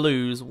 34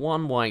 blues,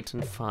 1 white,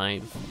 and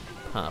 5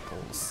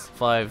 purples.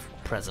 5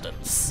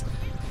 presidents.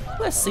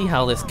 Let's see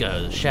how this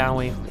goes, shall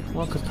we?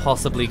 What could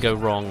possibly go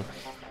wrong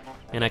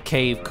in a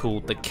cave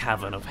called the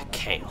Cavern of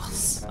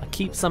Chaos? I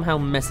keep somehow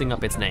messing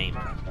up its name.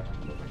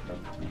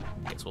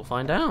 Guess we'll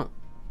find out.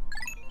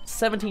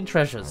 17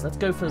 treasures. Let's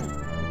go for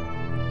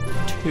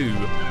 2.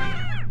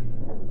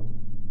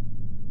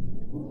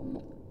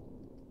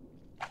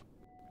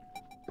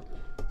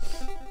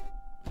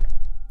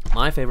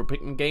 My favourite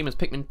Pikmin game is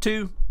Pikmin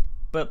 2,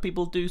 but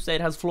people do say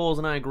it has flaws,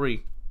 and I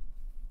agree.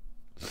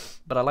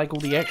 But I like all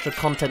the extra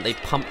content they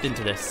pumped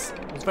into this.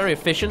 It's very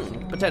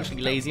efficient,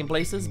 potentially lazy in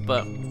places,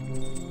 but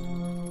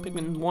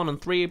Pikmin 1 and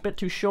 3 a bit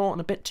too short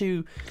and a bit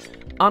too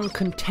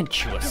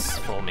uncontentious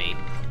for me.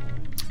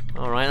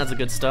 Alright, that's a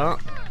good start.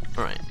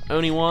 Alright,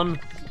 only 1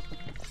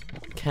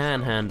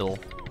 can handle.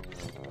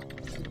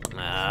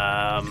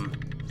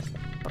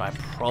 But I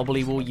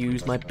probably will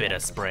use my bitter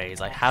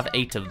sprays. I have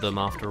 8 of them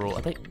after all.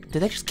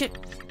 Did they just get...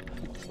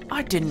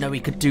 I didn't know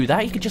he could do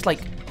that. He could just, like,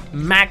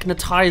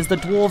 magnetize the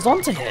dwarves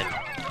onto him.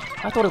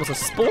 I thought it was a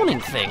spawning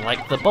thing,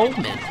 like the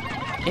Bulbmin.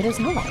 It is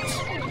not.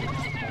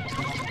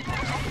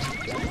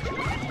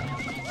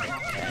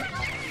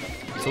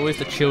 It's always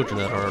the children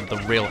that are the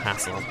real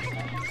hassle.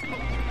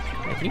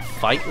 Hey, can you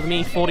fight with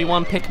me,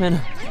 41 Pikmin?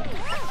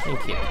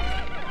 Thank you.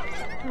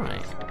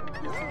 Alright.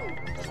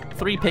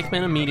 3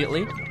 Pikmin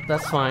immediately.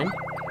 That's fine.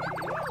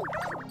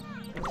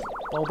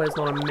 Bulbmin's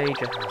not a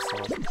major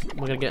hassle.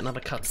 We're gonna get another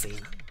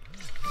cutscene.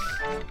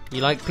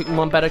 You like Pikmin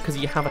 1 better because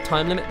you have a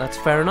time limit? That's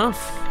fair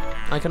enough.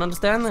 I can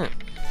understand that.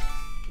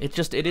 It's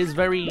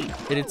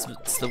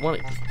the one,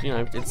 you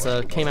know, it's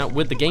came out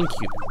with the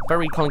GameCube.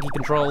 Very clunky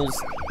controls,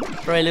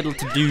 very little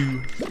to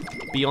do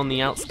beyond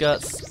the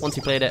outskirts. Once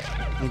you played it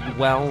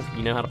well,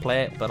 you know how to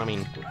play it, but I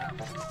mean,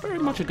 very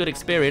much a good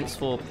experience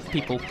for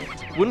people.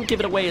 Wouldn't give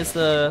it away as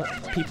the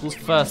people's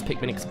first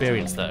Pikmin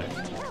experience though.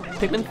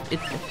 Pikmin,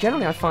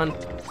 generally I find,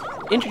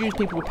 introduce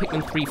people with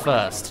Pikmin 3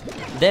 first,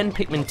 then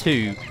Pikmin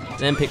 2,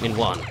 then Pikmin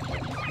 1.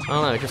 I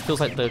don't know, it just feels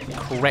like the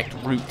correct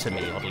route to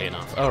me, oddly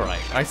enough.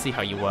 Alright, I see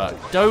how you work.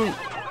 Don't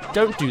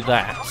do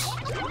that.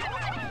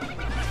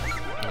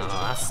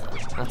 Oh,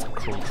 that's a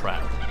cruel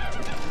trap.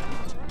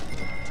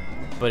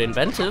 But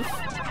inventive,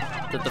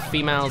 that the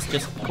females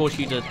just cause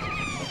you to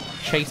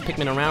chase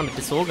Pikmin around and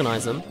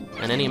disorganize them,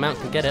 and any amount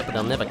can get it, but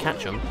they'll never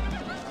catch them.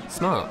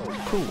 Smart,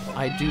 cool.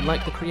 I do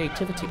like the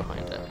creativity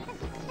behind it.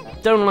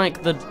 Don't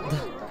like the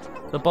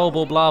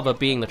Bulborb lava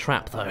being the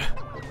trap, though.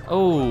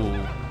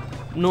 Oh.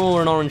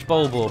 Nor an orange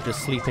Bulborb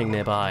just sleeping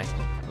nearby.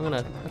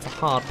 That's a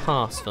hard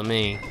pass for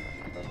me.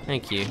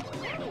 Thank you.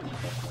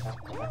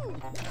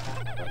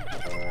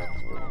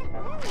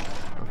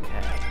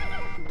 Okay.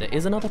 There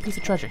is another piece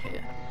of treasure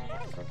here.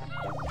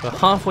 We're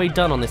halfway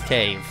done on this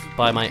cave,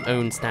 by my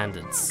own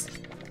standards.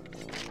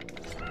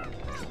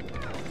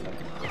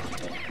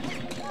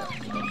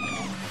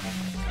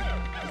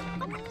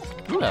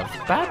 You have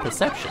bad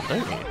perception,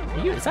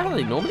 don't you? Is that how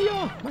they normally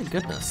are? My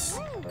goodness.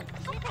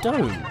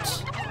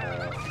 Don't.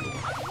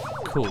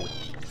 Cool.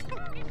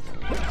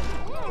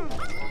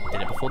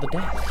 Did it before the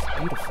death.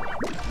 Beautiful.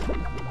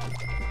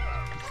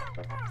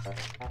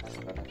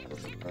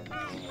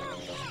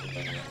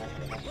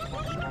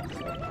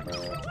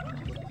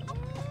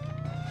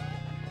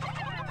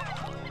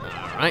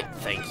 Alright,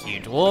 thank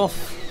you,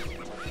 dwarf.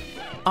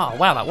 Oh,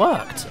 wow, that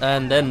worked.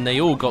 And then they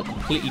all got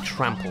completely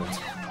trampled.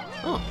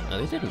 Oh,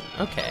 no, they didn't.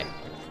 Okay.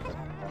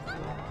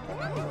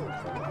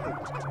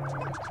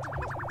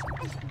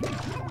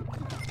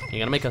 You're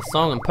gonna make a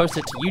song and post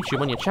it to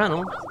YouTube on your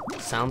channel?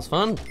 Sounds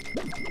fun.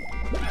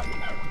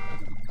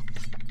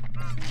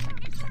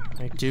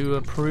 I do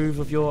approve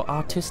of your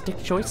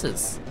artistic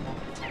choices.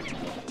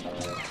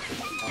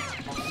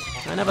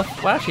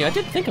 Well, actually, I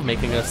did think of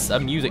making a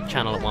music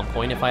channel at one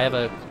point if I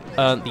ever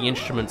earned the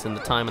instruments and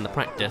the time and the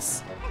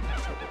practice.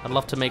 I'd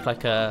love to make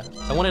like I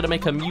wanted to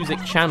make a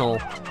music channel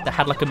that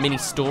had like a mini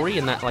story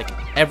and that like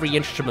every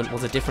instrument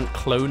was a different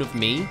clone of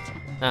me.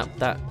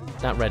 That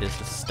red is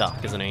just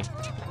stuck, isn't he?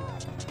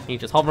 He's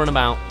just hovering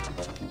about,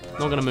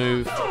 not gonna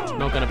move,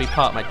 not gonna be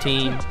part of my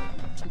team,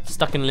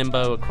 stuck in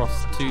limbo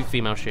across 2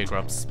 female shear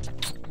grubs.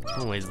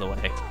 Always the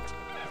way.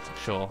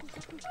 Sure.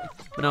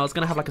 But no, I was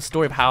gonna have like a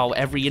story of how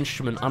every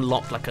instrument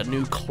unlocked like a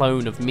new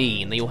clone of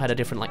me, and they all had a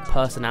different like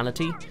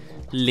personality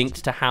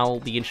linked to how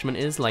the instrument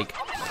is. Like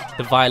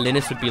the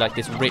violinist would be like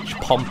this rich,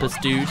 pompous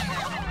dude.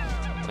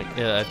 Like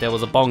if there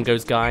was a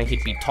bongos guy,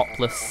 he'd be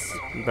topless,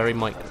 very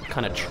like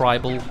kind of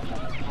tribal.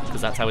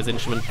 because that's how his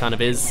instrument kind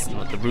of is, and,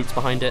 like, the roots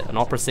behind it. An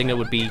opera singer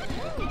would be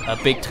a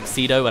big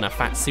tuxedo and a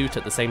fat suit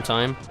at the same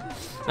time.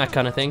 That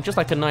kind of thing. Just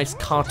like a nice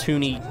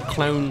cartoony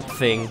clone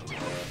thing,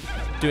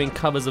 doing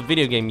covers of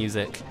video game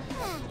music.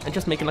 And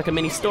just making like a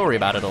mini story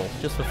about it all,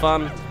 just for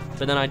fun.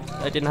 But then I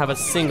didn't have a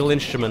single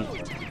instrument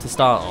to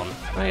start on.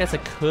 I guess I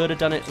could have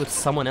done it with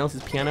someone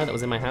else's piano that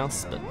was in my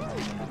house, but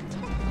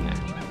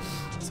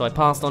nah. So I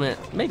passed on it.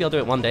 Maybe I'll do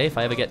it one day if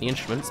I ever get the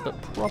instruments, but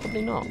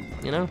probably not,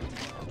 you know?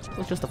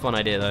 It's just a fun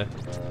idea though.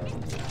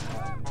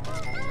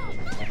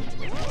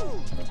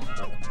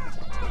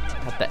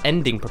 Had the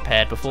ending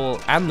prepared before,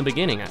 and the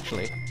beginning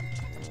actually.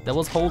 There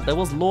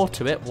was lore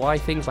to it, why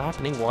things were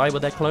happening, why were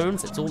there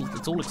clones, it's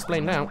all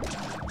explained out.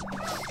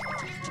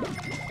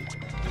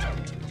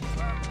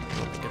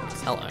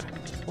 Hello.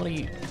 What are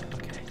you...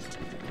 Okay.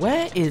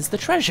 Where is the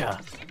treasure?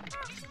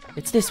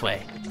 It's this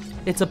way.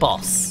 It's a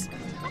boss.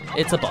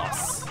 It's a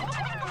boss.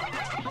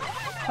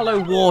 Hello,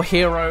 war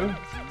hero.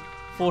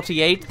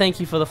 48, thank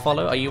you for the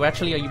follow. Are you a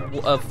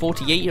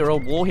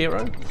 48-year-old war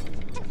hero?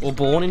 Or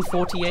born in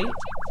 48?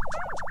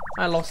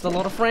 I lost a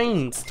lot of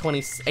frames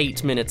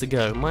 28 minutes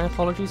ago. My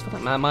apologies for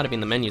that. That might have been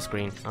the menu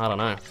screen. I don't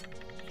know.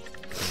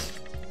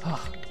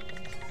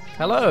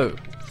 Hello.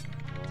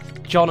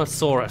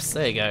 Jonosaurus,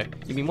 there you go.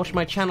 You've been watching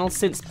my channel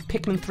since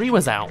Pikmin 3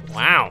 was out.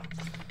 Wow.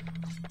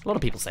 A lot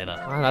of people say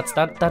that. Wow,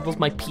 that was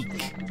my peak.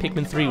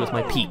 Pikmin 3 was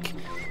my peak.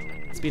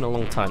 It's been a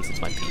long time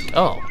since my peak.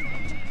 Oh.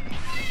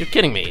 You're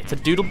kidding me. It's a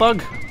doodle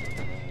bug?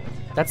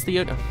 That's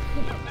the...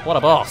 What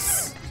a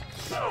boss.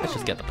 Let's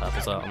just get the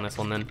purples out on this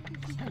one then.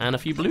 And a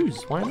few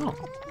blues. Why not?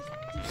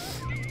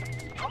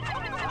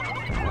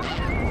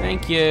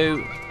 Thank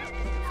you.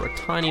 For a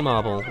tiny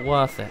marble.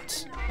 Worth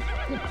it.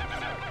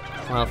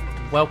 Well,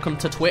 welcome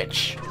to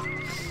Twitch.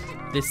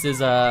 This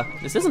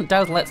isn't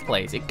Daz Let's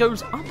Plays. It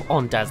goes up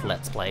on Daz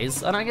Let's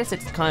Plays, and I guess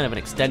it's kind of an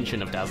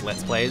extension of Daz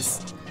Let's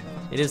Plays.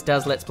 It is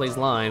Daz Let's Plays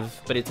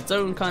Live, but it's its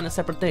own kind of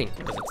separate thing,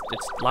 because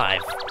it's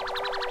live.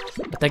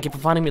 But thank you for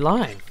finding me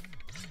live.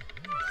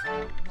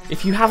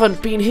 If you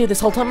haven't been here this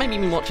whole time, maybe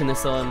you've been watching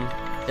this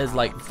as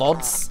like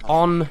VODs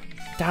on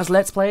Daz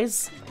Let's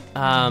Plays.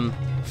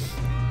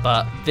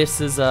 But this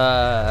is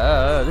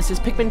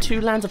Pikmin 2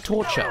 Lands of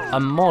Torture, a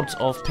mod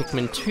of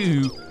Pikmin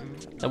 2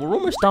 that we're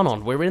almost done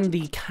on. We're in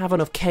the Cavern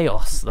of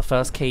Chaos, the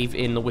first cave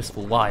in the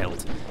Wistful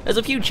Wild. There's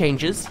a few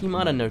changes, you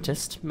might have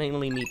noticed,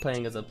 mainly me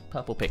playing as a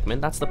purple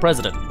Pikmin. That's the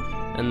President.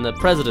 And the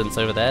Presidents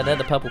over there, they're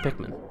the purple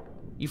Pikmin.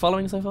 You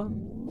following so far?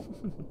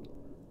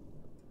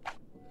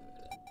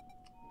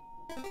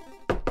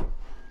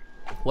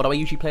 What do I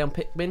usually play on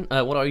Pikmin?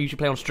 What do I usually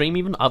play on stream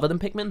even, other than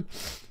Pikmin?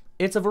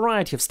 It's a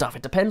variety of stuff.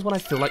 It depends what I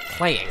feel like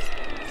playing.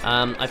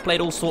 I've played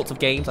all sorts of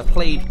games. I've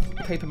played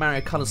Paper Mario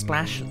Color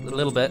Splash a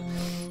little bit.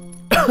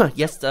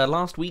 Yes,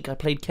 last week I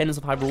played Kenners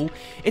of Hyrule.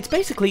 It's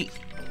basically...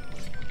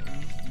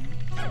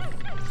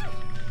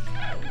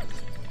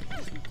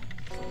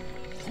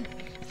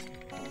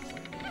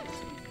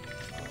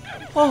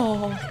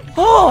 Oh!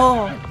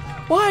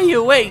 Why are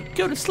you awake?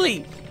 Go to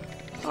sleep.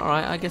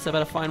 Alright, I guess I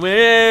better find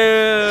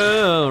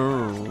where...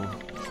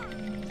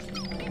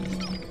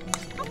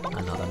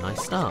 Another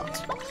nice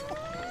start.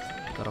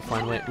 Gotta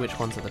find which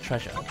ones are the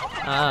treasure.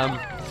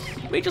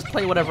 We just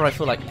play whatever I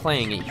feel like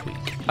playing each week.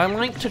 I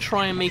like to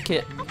try and make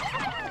it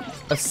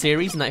a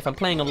series, and that if I'm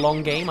playing a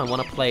long game, I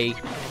want to play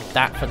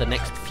that for the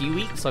next few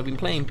weeks. So I've been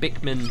playing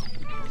Pikmin.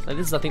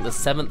 This is, I think, the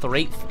 7th or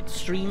 8th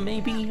stream,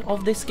 maybe,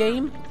 of this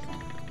game.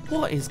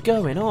 What is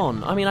going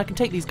on? I mean, I can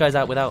take these guys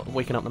out without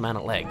waking up the man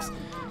at legs.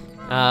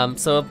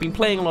 So I've been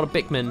playing a lot of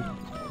Pikmin.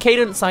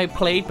 Cadence I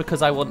played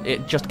because I want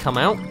it just come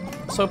out.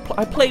 So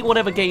I play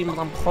whatever games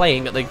I'm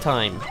playing at the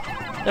time.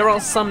 There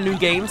are some new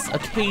games,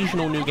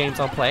 occasional new games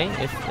I'll play,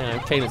 if, you know,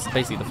 Cadence is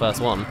basically the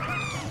first one.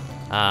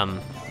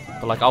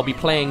 But like, I'll be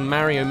playing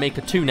Mario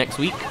Maker 2 next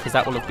week, because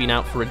that will have been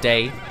out for a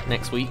day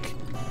next week.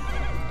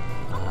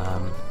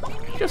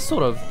 Just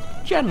sort of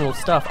general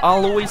stuff.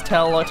 I'll always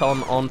tell it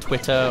on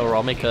Twitter, or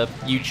I'll make a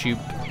YouTube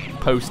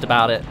post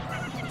about it,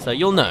 so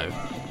you'll know,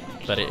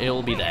 but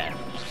it'll be there.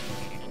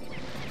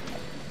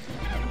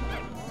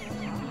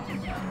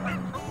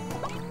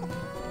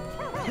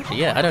 Actually,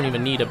 yeah, I don't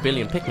even need a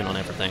billion Pikmin on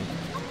everything.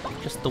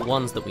 Just the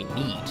ones that we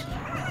need.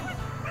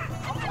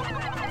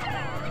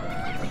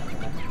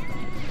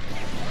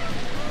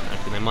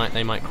 Actually,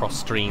 they might cross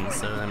streams,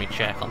 so let me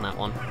check on that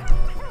one.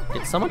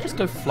 Did someone just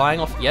go flying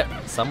off? Yep,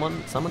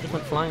 someone just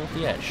went flying off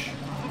the edge.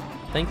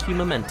 Thank you,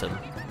 Momentum.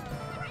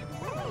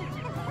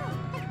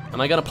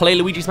 Am I gonna play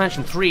Luigi's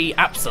Mansion 3?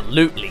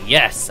 Absolutely,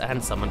 yes.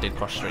 And someone did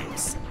cross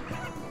streams.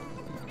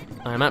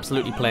 I am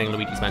absolutely playing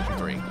Luigi's Mansion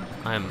 3.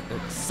 I am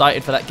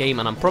excited for that game,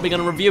 and I'm probably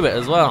going to review it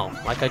as well,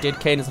 like I did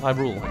Cadence of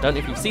Hyrule. I don't know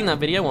if you've seen that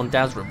video on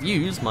Daz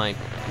Reviews, my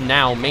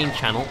now main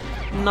channel.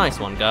 Nice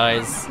one,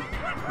 guys.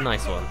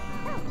 Nice one.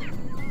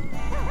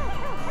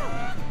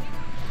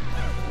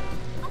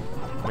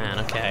 Man,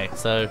 okay,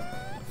 so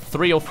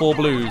 3 or 4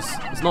 blues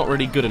is not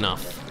really good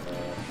enough.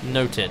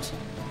 Noted.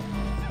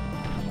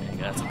 There you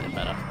go, that's a bit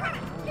better.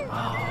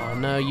 Oh,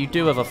 no, you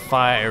do have a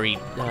fiery...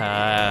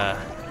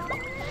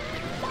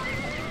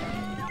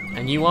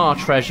 And you are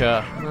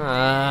treasure.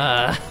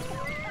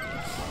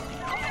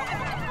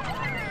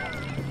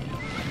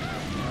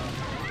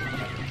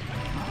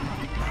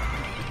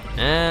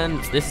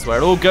 And this is where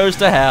it all goes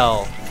to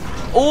hell.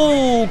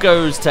 All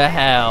goes to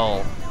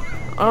hell.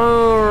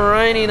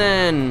 Alrighty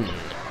then.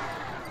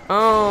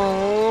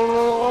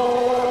 Alrighty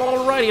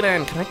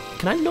then.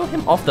 Can I lure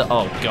him off the?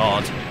 Oh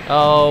god.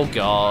 Oh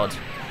god.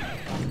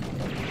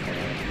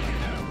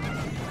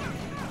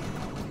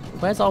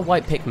 Where's our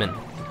white Pikmin?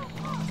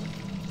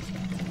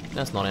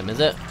 That's not him, is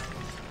it?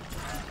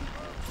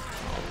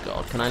 Oh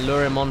god. Can I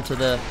lure him onto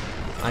the?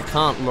 I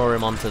can't lure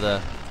him onto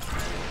the.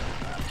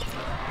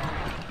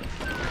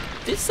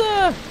 This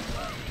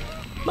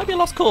might be a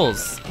lost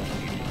cause.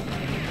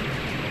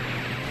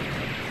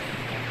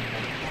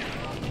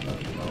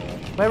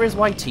 Where is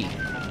Whitey?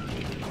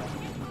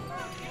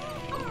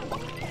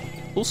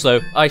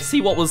 Also, I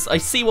see what was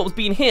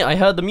being hit. I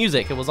heard the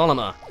music. It was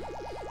Onima.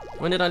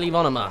 When did I leave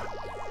Onima?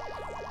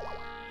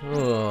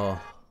 Oh.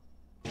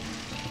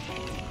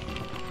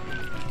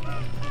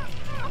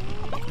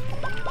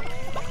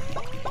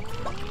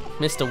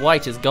 Mr.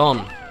 White is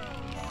gone.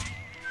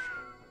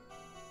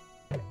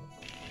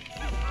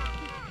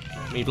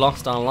 We've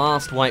lost our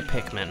last white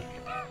Pikmin.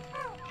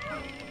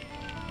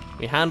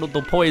 We handled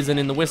the poison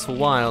in the Wistful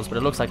Wilds, but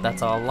it looks like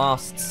that's our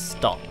last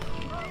stop.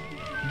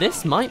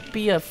 This might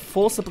be a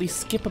forcibly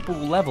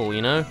skippable level,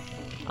 you know?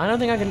 I don't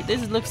think I can.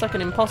 This looks like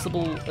an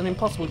impossible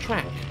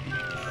track.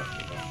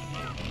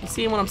 You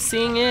see what I'm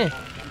seeing here?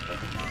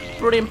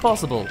 Pretty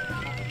impossible.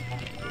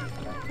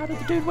 How did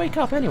the dude wake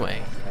up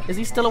anyway? Is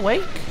he still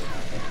awake?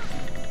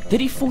 Did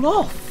he fall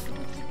off?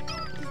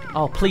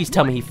 Oh, please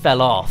tell me he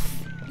fell off.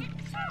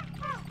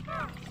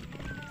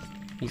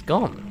 He's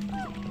gone.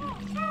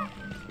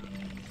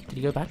 Did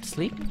he go back to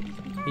sleep?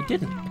 He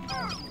didn't.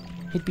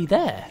 He'd be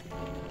there.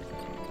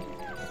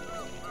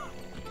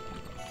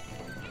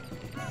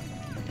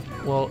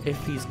 Well,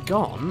 if he's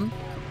gone,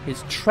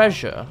 his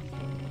treasure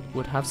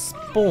would have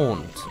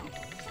spawned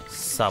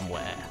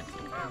somewhere.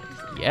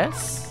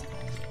 Yes?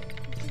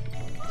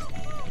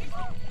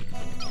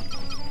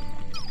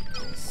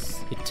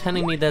 You're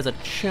telling me there's a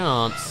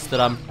chance that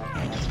I'm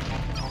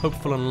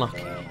hopeful and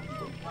lucky.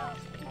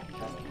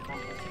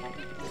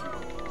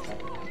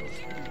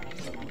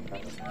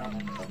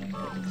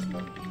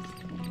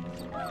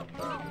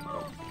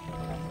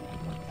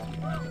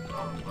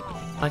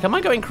 Like, am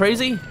I going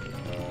crazy?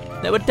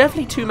 There were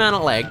definitely 2 man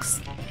at legs.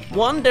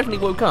 One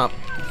definitely woke up.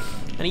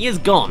 And he is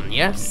gone,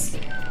 yes?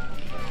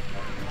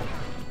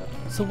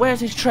 So where's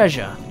his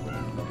treasure?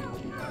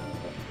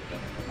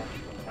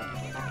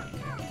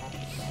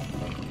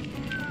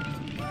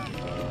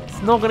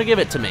 It's not gonna give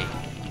it to me.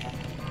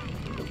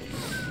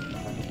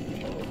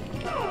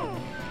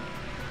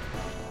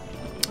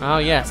 Oh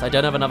yes, I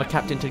don't have another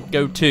captain to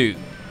go to.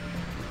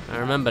 I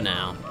remember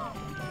now.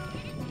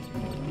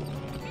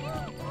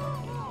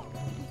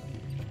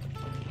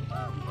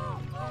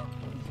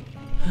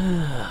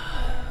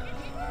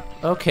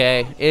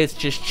 Okay, it's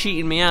just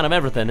cheating me out of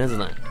everything, isn't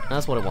it?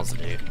 That's what it wants to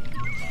do.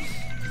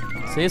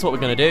 So here's what we're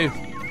gonna do.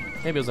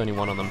 Maybe it was only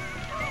one of them.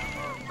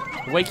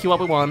 We'll wake you up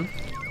with one,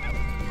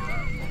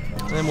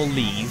 and then we'll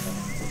leave,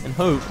 and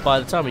hope by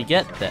the time we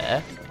get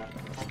there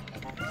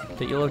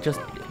that you'll have just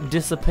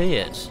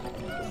disappeared.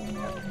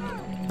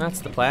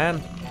 That's the plan.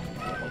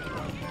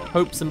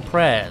 Hopes and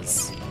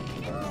prayers.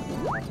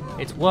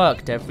 It's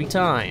worked every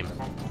time.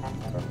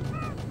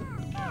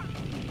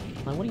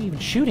 Like, what are you even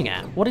shooting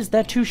at? What is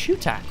there to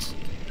shoot at?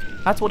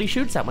 That's what he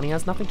shoots at when he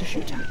has nothing to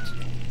shoot at.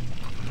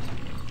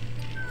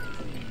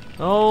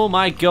 Oh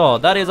my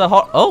god, that is a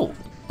hot. Oh!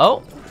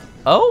 Oh!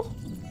 Oh!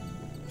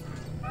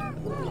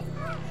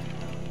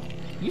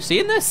 You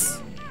seeing this?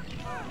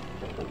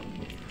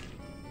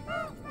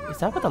 Is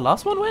that where the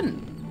last one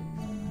went?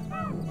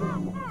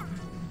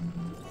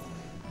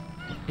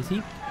 Is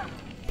he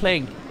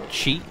playing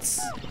cheats?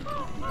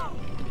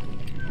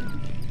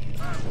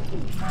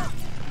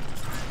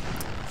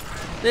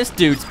 This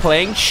dude's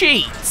playing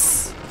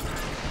cheats!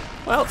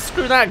 Well,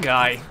 screw that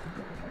guy.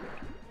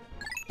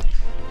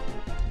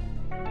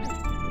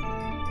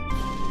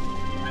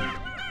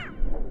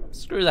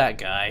 Screw that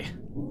guy.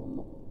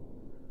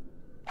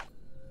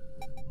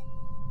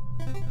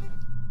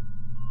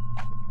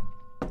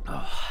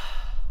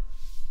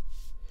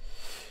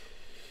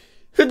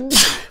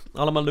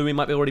 Oliver Louie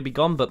might already be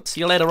gone, but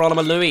see you later,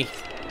 Oliver Louie.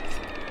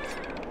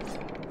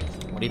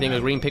 What do you think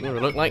a green Pikmin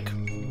would look like?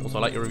 Also,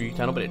 I like your review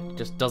channel, but it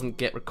just doesn't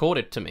get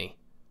recorded to me.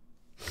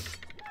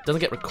 It doesn't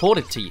get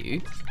recorded to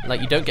you. Like,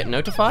 you don't get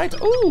notified.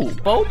 Ooh,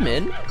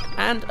 Boldmin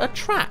and a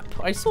trap.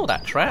 I saw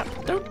that trap.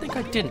 Don't think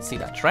I didn't see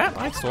that trap.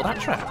 I saw that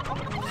trap.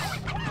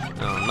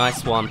 Oh,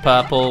 nice one,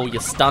 Purple. You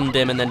stunned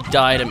him and then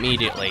died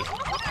immediately.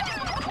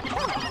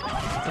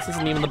 This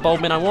isn't even the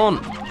Boldmin I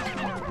want.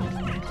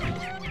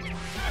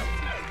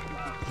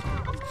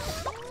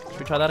 Should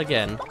we try that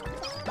again?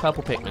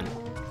 Purple Pikmin.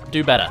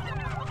 Do better.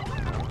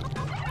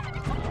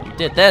 You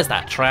did. There's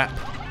that trap.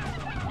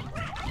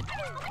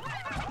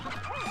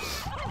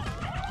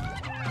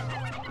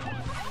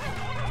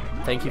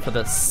 Thank you for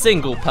the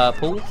single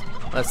purple.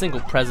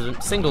 single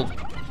president, single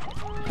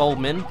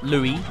Baldwin,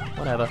 Louis,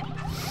 whatever.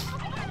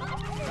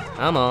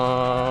 Come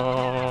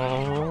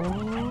on.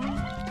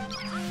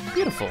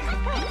 Beautiful.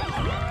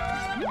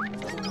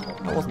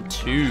 That wasn't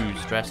too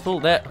stressful.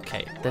 There.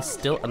 Okay, there's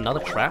still another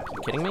trap. Are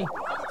you kidding me?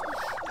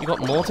 You got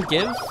more to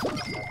give?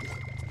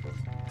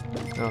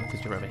 Oh,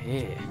 because you're over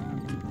here.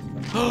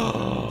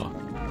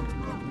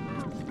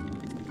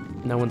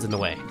 No one's in the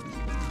way.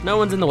 No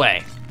one's in the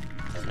way.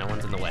 No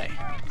one's in the way.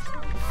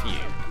 Phew.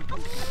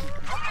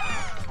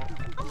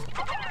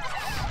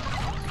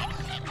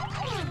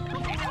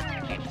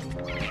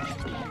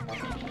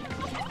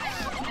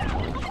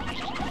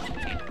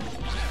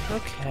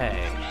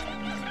 Okay.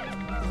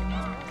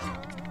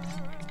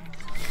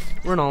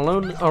 We're in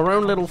our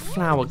own little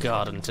flower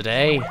garden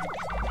today.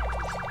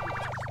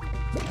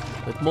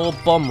 With more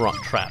bomb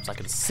rock traps. I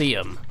can see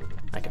them.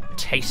 I can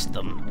taste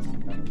them.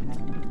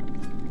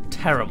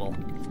 Terrible.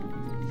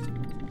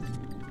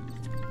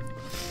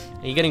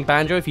 Are you getting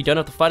Banjo if you don't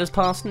have the Fighters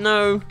Pass?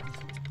 No.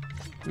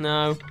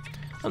 No.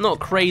 I'm not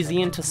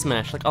crazy into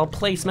Smash. Like, I'll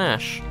play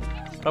Smash.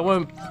 But I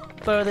won't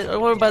buy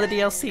the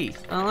DLC.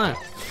 I don't know.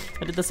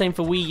 I did the same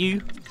for Wii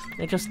U.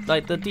 It just,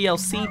 like, the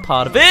DLC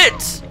part of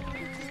it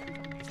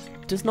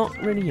does not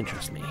really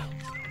interest me.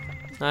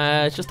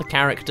 It's just a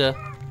character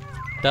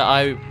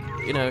that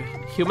you know,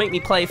 he'll make me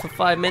play for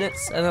 5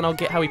 minutes and then I'll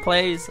get how he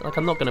plays. Like,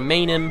 I'm not gonna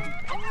main him.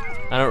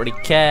 I don't really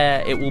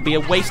care. It will be a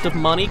waste of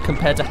money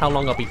compared to how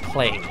long I'll be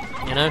playing,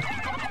 you know?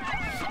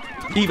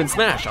 Even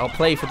Smash, I'll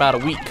play for about a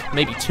week,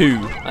 maybe 2.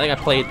 I think I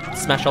played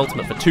Smash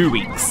Ultimate for 2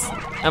 weeks.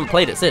 I haven't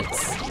played it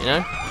since, you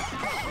know?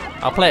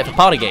 I'll play it for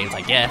party games,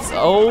 I guess.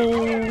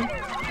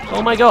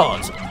 Oh my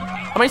god.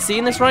 Am I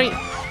seeing this right?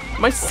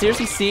 Am I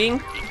seriously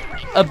seeing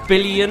a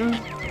billion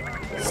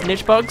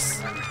snitch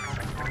bugs?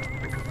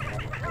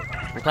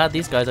 I'm glad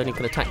these guys only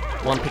can attack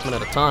one Pikmin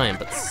at a time,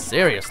 but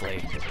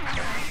seriously.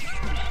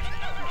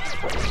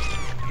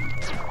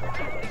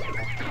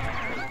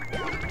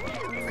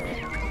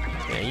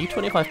 Yeah,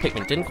 U25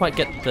 Pikmin didn't quite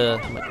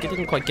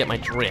get my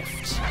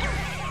drift.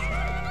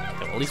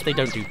 Okay, well, at least they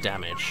don't do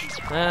damage.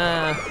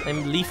 They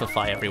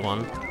leafify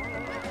everyone.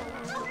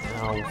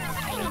 Oh,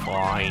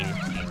 fine.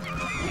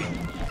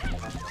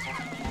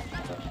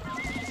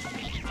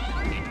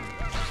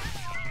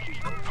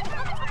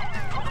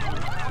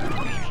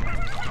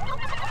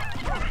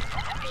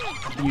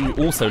 You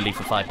also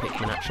leafify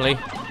Pikmin, actually.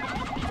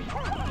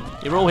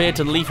 You're all here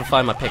to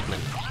leafify my Pikmin.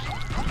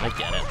 I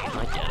get it,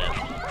 I get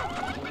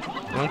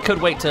it. I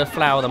could wait to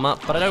flower them up,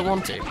 but I don't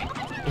want to.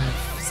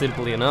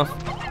 Simply enough.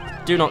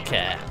 Do not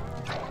care.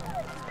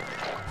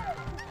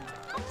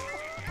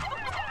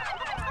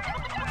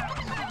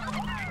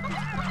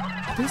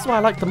 This is why I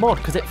like the mod,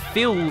 because it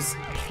feels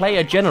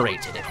player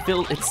generated.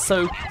 It's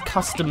so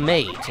custom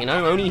made, you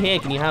know? Only here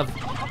can you have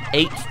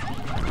 8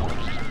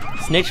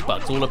 snitch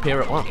bugs all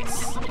appear at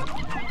once.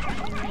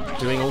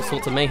 Doing all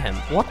sorts of mayhem.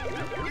 What?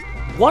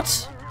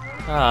 What?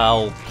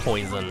 Oh,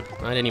 poison.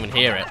 I didn't even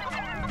hear it.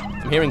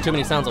 I'm hearing too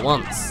many sounds at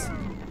once.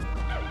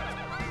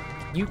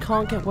 You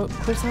can't get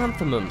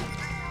chrysanthemum.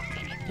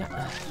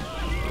 Yeah.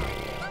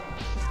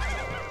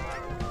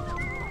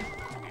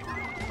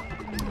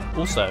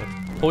 Also,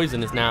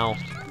 poison is now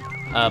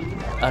a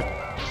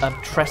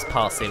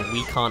trespassing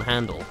we can't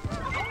handle.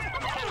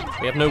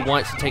 We have no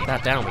whites to take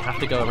that down. We have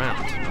to go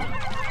around.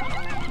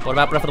 What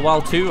about Breath of the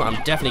Wild 2?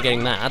 I'm definitely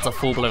getting that. That's a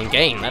full-blown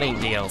game. That ain't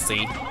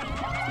DLC.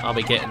 I'll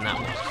be getting that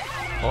one.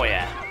 Oh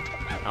yeah.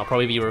 I'll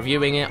probably be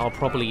reviewing it. I'll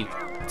probably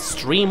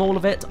stream all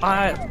of it.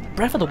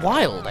 Breath of the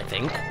Wild, I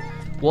think,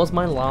 was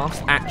my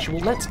last actual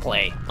Let's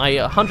Play. I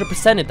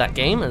 100%ed that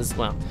game as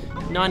well.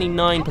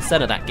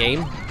 99% of that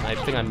game. I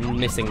think I'm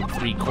missing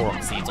 3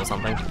 Korok seeds or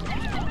something.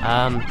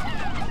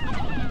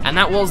 And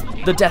that was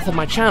the death of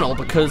my channel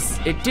because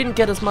it didn't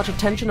get as much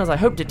attention as I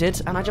hoped it did,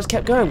 and I just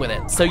kept going with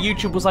it. So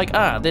YouTube was like,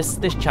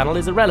 this channel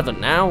is irrelevant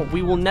now.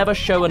 We will never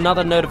show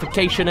another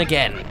notification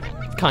again.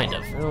 Kind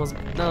of.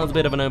 That was a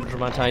bit of an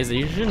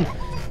over-dramatization.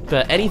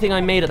 But anything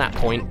I made at that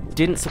point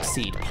didn't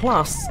succeed.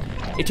 Plus,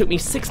 it took me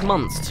 6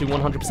 months to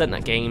 100%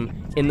 that game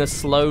in the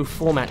slow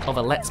format of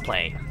a Let's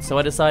Play. So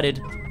I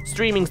decided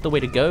streaming's the way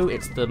to go.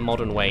 It's the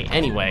modern way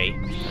anyway.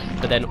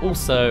 But then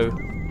also,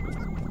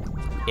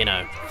 you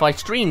know, if I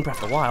stream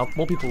Breath of the Wild,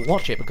 more people will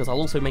watch it because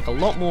I'll also make a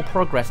lot more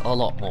progress a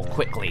lot more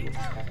quickly.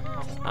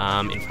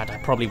 In fact, I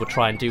probably would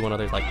try and do one of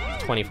those like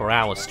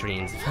 24-hour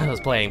streams if I was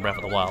playing Breath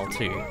of the Wild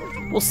too.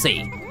 We'll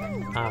see.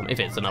 If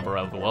it's another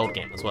overworld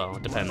game as well,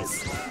 it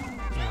depends.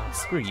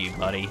 Screw you,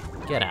 buddy.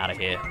 Get out of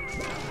here.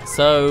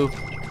 So,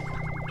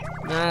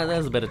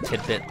 there's a bit of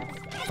tidbit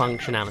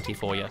functionality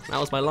for you. That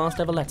was my last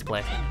ever Let's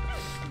Play.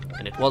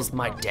 And it was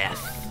my death.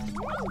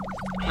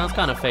 I was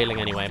kind of failing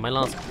anyway. My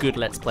last good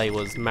Let's Play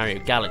was Mario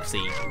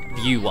Galaxy,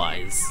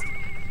 view-wise.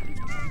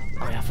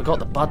 Oh yeah, I forgot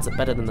the buds are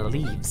better than the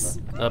leaves.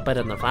 Better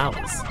than the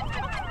flowers.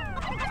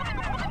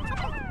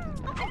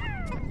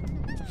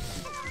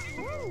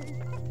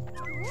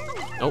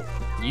 Oh,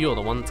 you're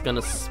the one that's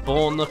gonna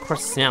spawn the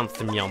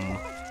chrysanthemum.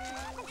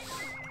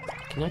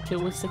 Can I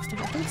kill with 60?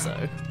 I think so.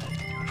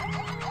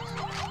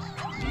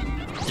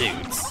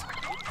 Dudes.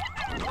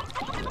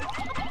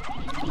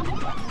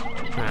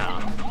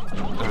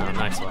 Oh,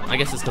 nice one. I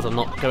guess it's because I'm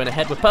not going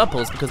ahead with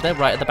purples because they're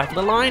right at the back of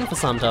the line for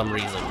some dumb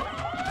reason.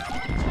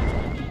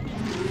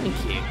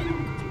 Thank you.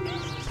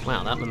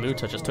 Wow, that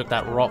Mamuta just took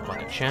that rock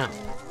like a champ.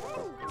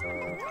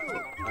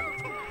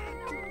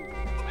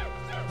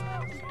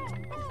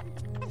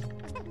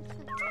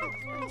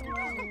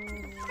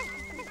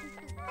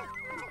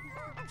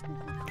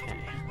 Okay.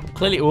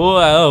 Clearly,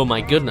 oh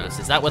my goodness,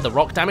 is that where the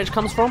rock damage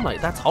comes from?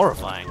 Like, that's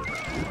horrifying.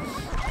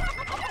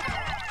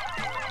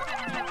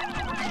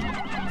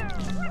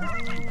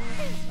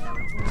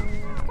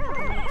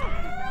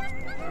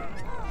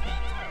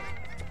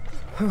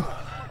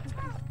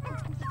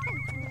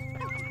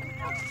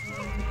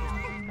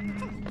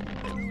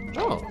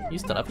 Oh, you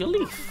still have your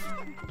leaf.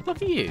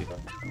 Look at you.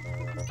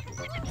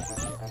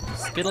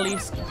 Skittle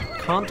leaves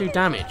can't do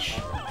damage,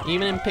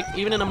 even in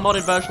a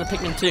modded version of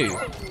Pikmin 2.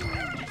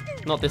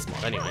 Not this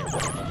mod, anyway.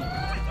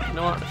 You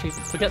know what? Actually,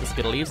 forget the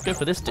Skittle leaves. Go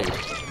for this dude.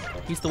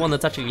 He's the one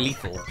that's actually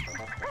lethal.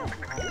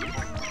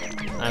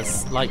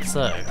 As like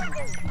so.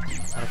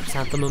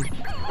 Chrysanthemum.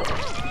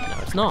 No,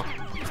 it's not.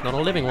 It's not a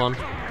living one.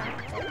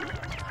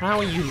 How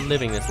are you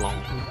living this long?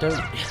 You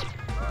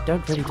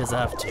don't really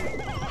deserve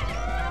to.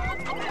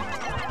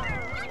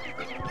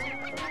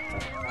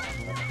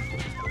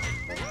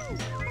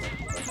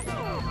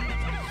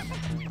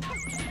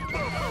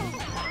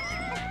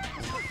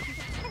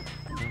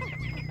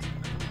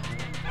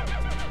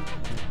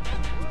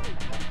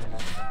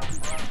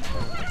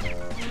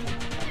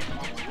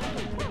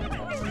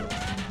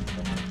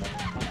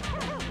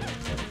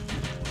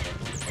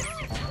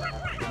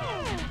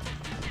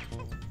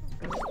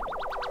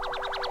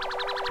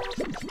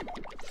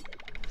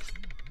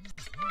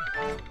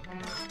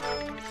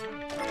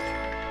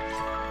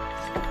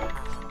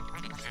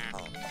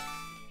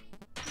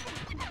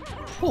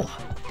 Oh,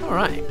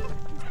 alright.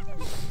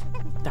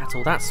 That's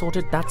all that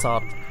sorted. That's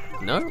our...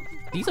 No?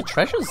 These are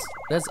treasures?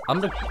 Is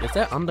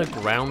there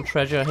underground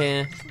treasure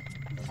here?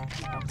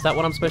 Is that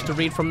what I'm supposed to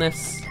read from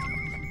this?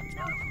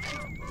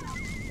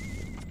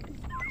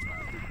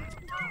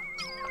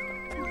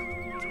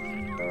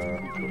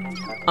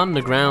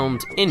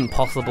 Underground,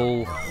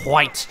 impossible,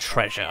 white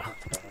treasure.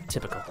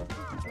 Typical.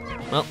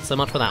 Well, so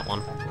much for that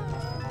one.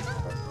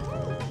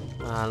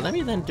 Let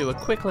me then do a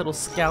quick little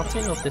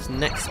scouting of this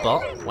next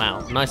spot.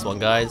 Wow, nice one,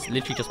 guys.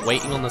 Literally just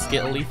waiting on the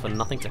Skittle leaf for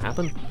nothing to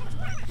happen.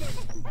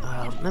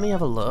 Let me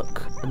have a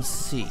look and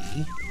see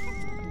if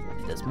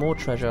there's more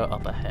treasure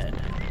up ahead.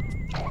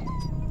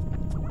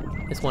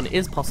 This one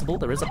is possible.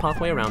 There is a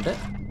pathway around it.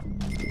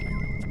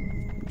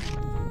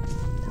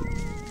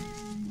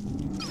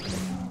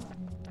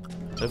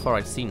 So far,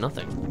 I see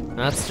nothing.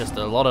 That's just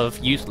a lot of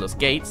useless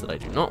gates that I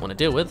do not want to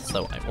deal with,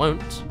 so I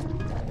won't.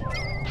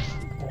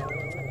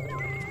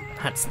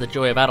 That's the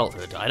joy of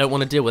adulthood. I don't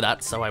want to deal with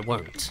that, so I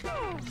won't.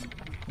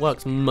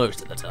 Works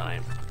most of the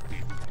time.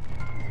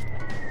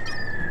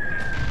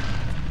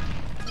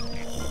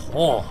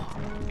 Oh,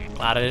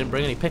 glad I didn't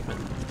bring any Pikmin.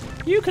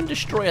 You can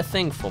destroy a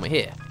thing for me.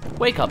 Here,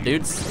 wake up,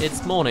 dudes.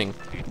 It's morning.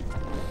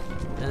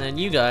 And then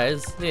you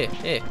guys,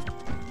 here.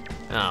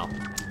 Oh,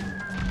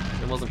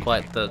 it wasn't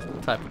quite the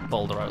type of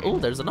boulder. Oh,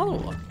 there's another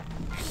one.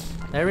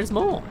 There is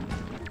more.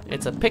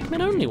 It's a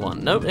Pikmin only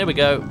one. Nope, there we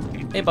go.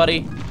 Hey,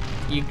 buddy.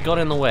 You got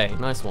in the way.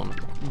 Nice one.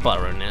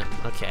 Buttering it.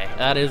 Okay,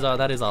 that is our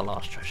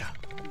last treasure.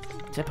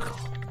 Typical.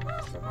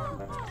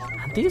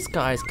 And these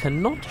guys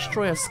cannot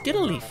destroy a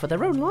Skittle leaf for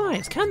their own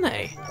lives, can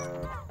they?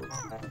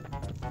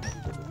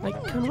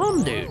 Like, come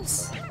on,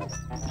 dudes.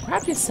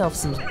 Grab yourself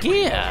some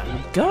gear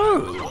and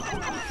go.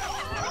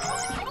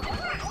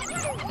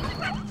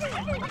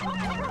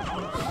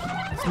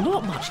 There's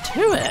not much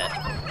to it.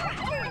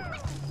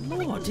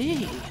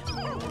 Lordy.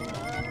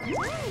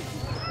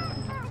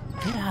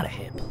 Get out of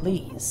here,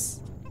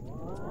 please.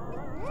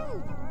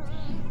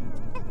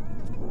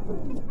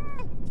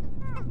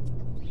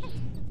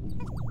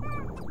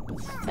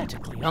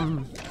 Pathetically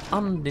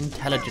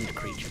unintelligent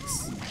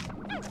creatures.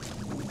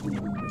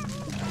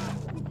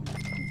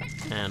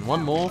 And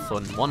one more for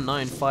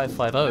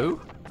 19550.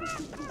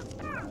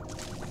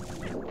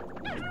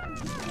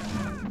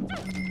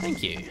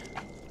 Thank you.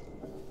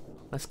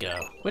 Let's go.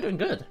 We're doing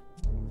good.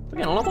 We're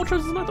getting a lot more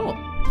treasures than I thought.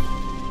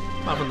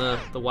 Apart from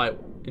the white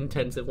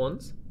intensive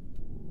ones.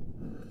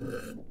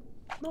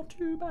 Not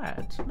too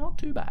bad, not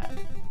too bad.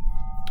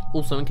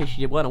 Also, in case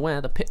you weren't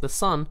aware, the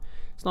sun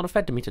is not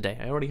affecting me today.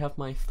 I already have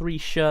my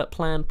 3-shirt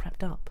plan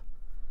prepped up.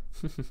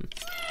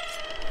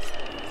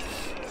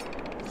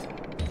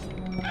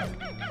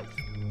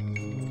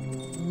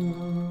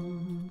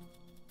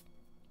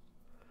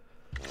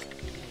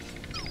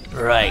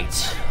 Right,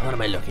 what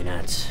am I looking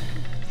at?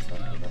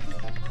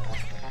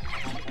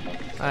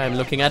 I'm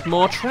looking at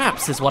more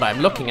traps is what I'm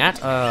looking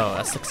at. Oh,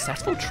 a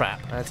successful trap.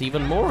 That's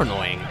even more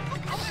annoying.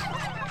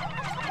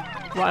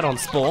 Right on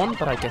spawn,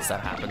 but I guess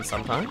that happens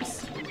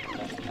sometimes.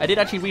 I did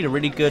actually read a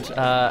really good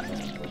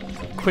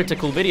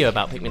critical video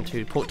about Pikmin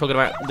 2, talking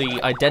about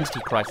the identity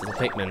crisis of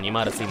Pikmin. You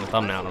might have seen the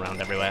thumbnail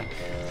around everywhere.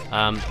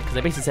 Because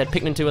they basically said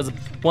Pikmin 2 as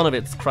one of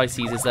its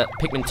crises is that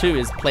Pikmin 2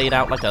 is played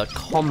out like a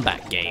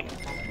combat game.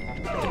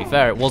 To be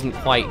fair, it wasn't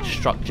quite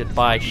structured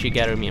by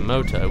Shigeru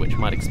Miyamoto, which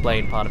might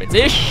explain part of its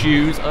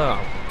issues.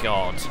 Oh,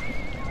 God.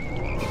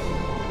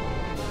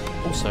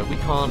 Also, we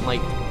can't,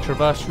 like,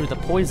 traverse through the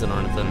poison or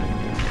anything.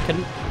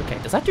 Okay,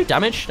 does that do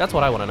damage? That's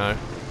what I want to know.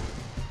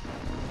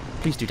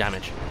 Please do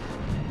damage.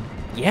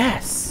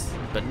 Yes!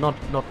 But not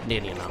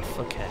nearly enough.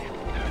 Okay.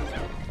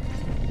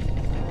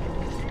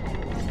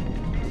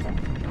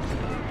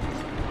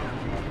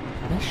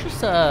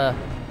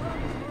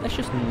 Let's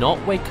just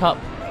not wake up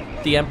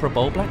the Emperor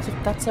Bulblax,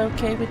 if that's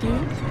okay with you.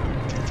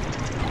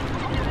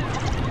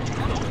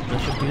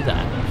 Let's just do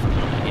that.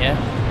 Yeah.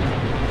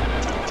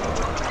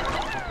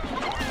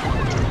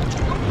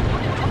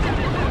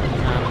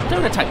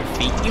 Don't attack your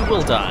feet, you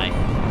will die.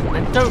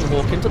 And don't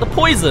walk into the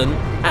poison.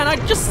 And I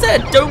just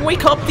said, don't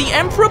wake up the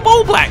Emperor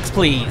Bulblax,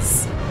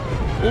 please.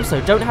 Also,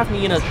 don't have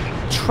me in a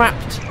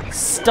trapped,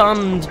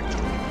 stunned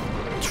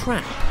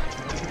trap.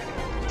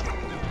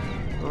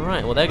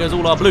 Alright, well there goes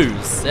all our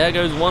blues. There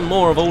goes one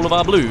more of all of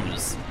our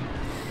blues.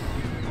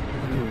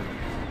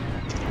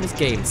 This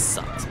game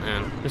sucks,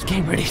 man. This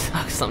game really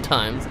sucks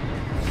sometimes.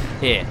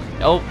 Here.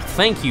 Oh,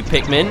 thank you,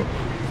 Pikmin.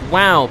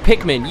 Wow,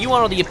 Pikmin, you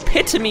are the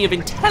epitome of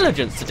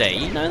intelligence today.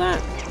 You know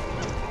that?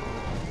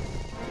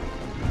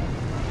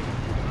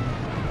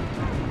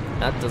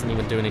 That doesn't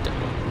even do any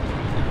damage.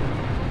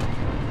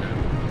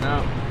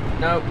 No.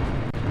 No.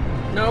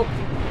 No.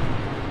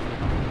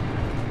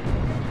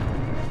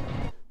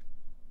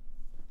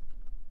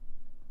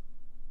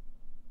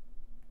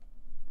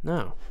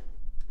 No.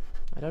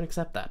 I don't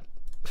accept that.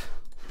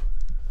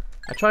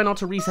 I try not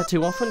to reset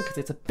too often because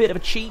it's a bit of a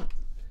cheat.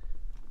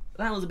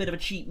 That was a bit of a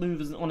cheat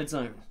move on its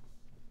own.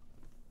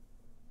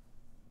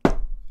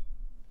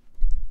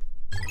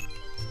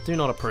 Do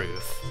not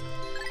approve.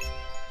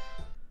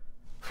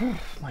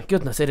 My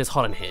goodness, it is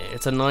hot in here.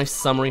 It's a nice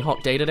summery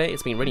hot day today.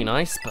 It's been really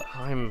nice, but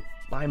I'm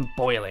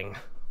boiling.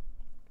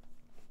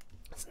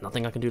 There's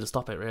nothing I can do to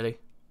stop it, really.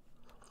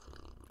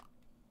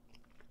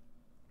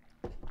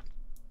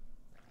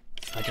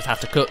 I just have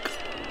to cook.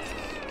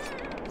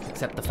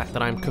 Except the fact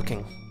that I'm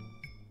cooking.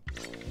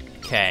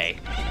 Okay.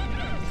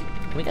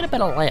 Can we get a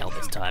better layout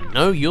this time?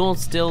 No, you're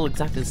still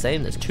exactly the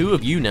same. There's two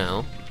of you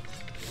now.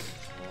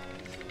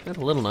 That's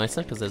a little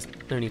nicer, because there's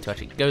no need to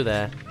actually go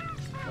there.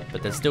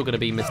 But there's still going to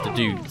be Mr.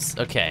 Dudes.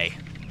 Okay.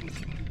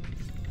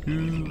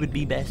 Who would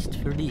be best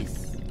for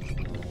this?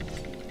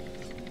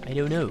 I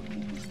don't know.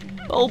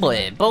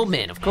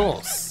 Bulbmin, of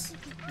course.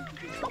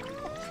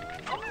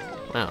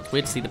 Wow, it's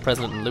weird to see the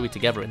President and Louis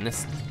together in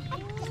this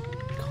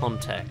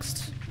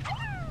context.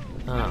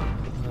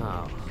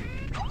 Oh.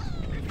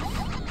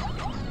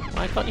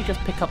 Why can't you just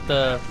pick up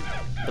the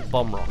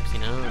bomb rocks, you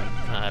know?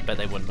 I bet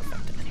they wouldn't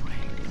affect it anyway.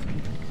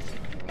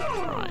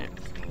 Right.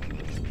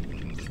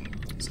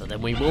 So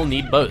then we will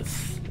need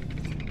both.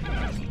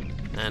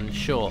 And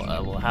sure,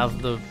 we'll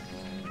have the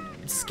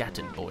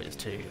scattered boys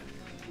too.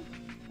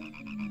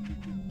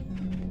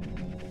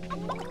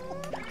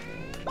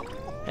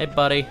 Hey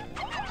buddy.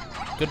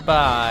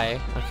 Goodbye.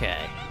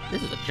 Okay.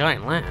 This is a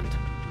giant land.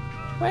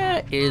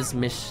 Where is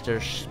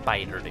Mr.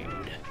 Spider Dude?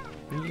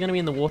 Are you gonna be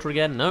in the water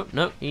again? No,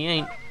 he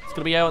ain't. It's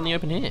gonna be out in the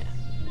open here.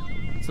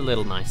 It's a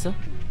little nicer.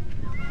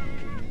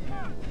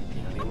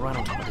 You're gonna be right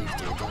on top of these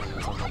dudes.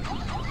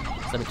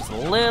 So it's just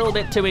a little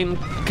bit too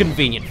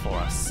inconvenient for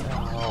us.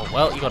 Oh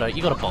well, you got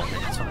a bolt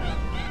in. It's fine.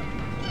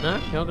 No,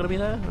 you're not gonna be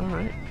there. All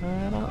right.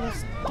 How about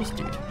this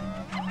dude?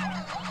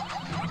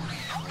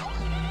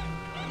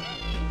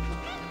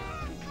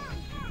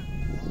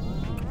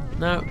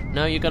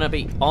 No, you're gonna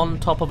be on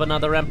top of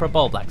another Emperor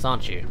Bulblax,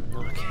 aren't you?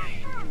 Okay.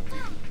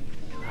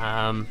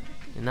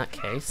 In that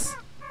case,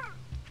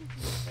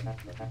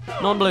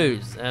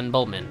 non-blues and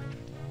Bulbmin.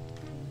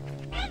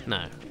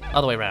 No,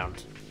 other way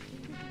around.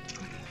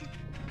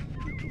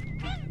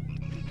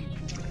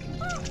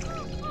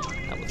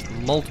 That was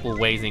multiple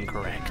ways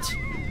incorrect.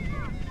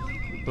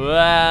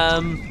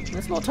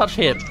 Let's not touch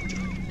him.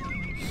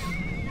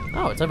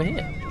 Oh, it's over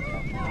here.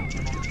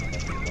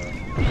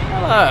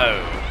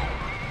 Hello.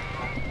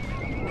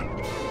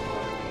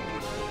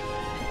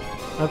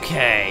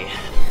 Okay.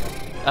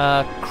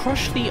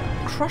 Crush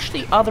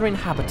the other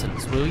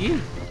inhabitants, will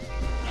you?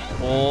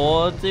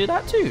 Or do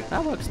that too.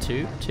 That works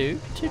too. Two.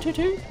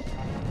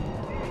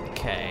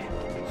 Okay.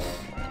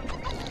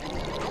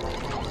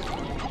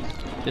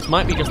 This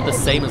might be just the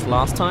same as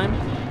last time,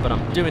 but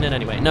I'm doing it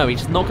anyway. No,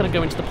 he's not going to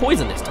go into the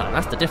poison this time.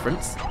 That's the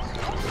difference.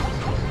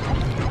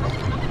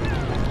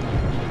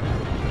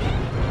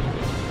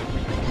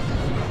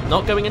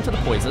 Not going into the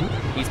poison.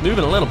 He's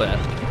moving a little bit.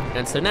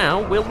 And so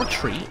now we'll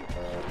retreat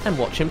and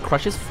watch him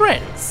crush his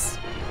friends.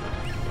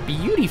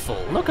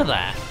 Beautiful, look at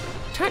that.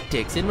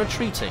 Tactics in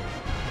retreating.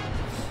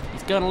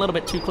 He's going a little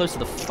bit too close to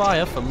the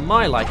fire for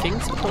my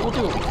likings, but we'll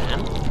do what we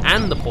can.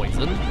 And the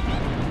poison.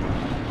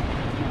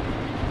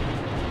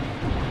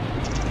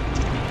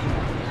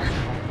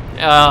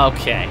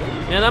 Okay.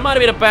 Yeah, that might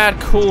have been a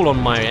bad call on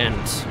my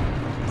end.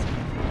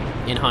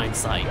 In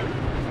hindsight.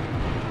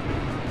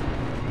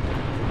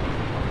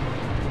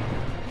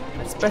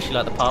 especially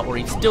like the part where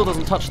he still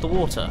doesn't touch the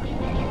water.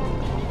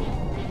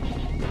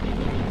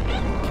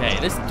 Okay,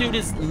 this dude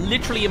is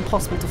literally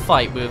impossible to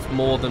fight with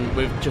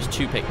just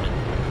 2 Pikmin.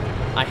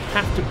 I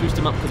have to boost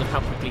him up because of how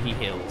quickly he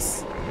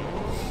heals.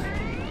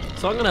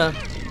 So I'm gonna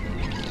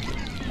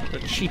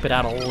cheap it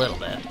out a little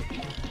bit.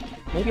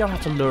 Maybe I'll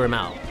have to lure him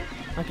out.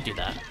 I could do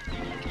that.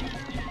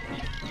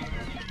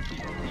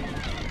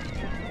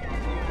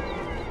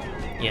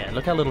 Yeah,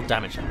 look how little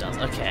damage that does.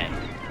 Okay.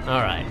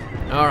 Alright.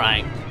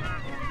 Alright.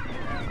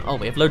 Oh,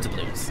 we have loads of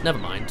blues. Never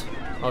mind.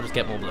 I'll just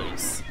get more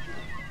blues.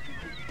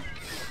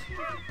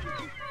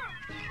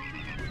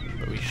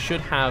 But we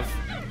should have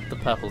the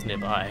purples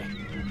nearby.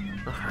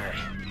 Okay.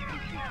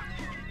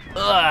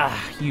 Ugh,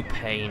 you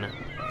pain.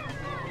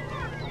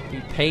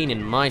 You pain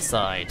in my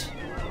side.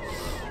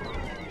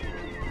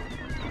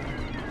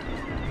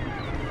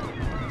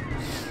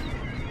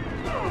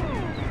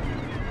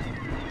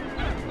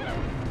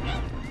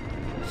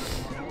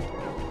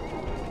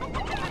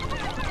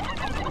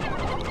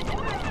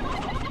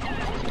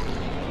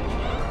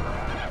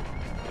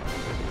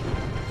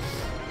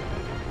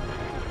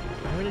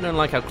 I don't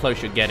like how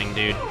close you're getting,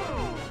 dude.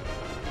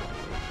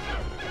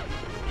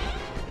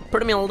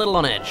 Putting me a little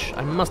on edge,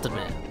 I must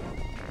admit.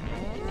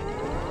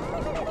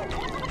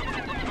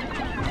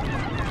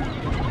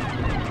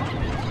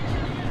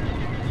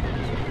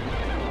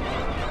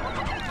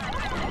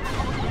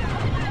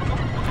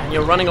 And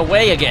you're running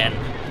away again.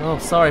 Oh,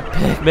 sorry,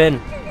 Pikmin.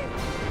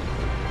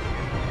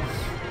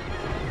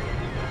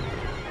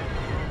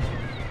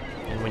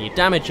 And when you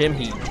damage him,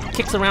 he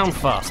kicks around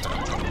faster.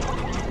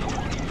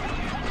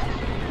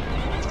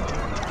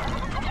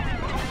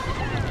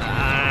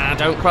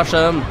 Don't crush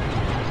him!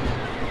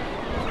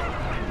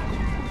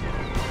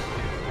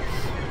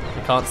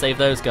 I can't save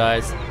those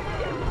guys.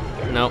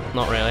 Nope,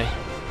 not really.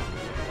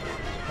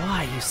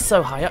 Why are you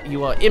so high up?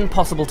 You are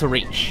impossible to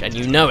reach, and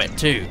you know it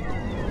too.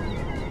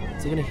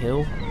 Is he gonna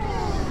heal?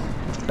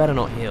 Better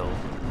not heal.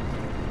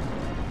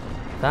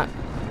 That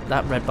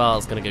red bar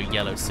is gonna go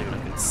yellow soon. I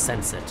can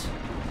sense it.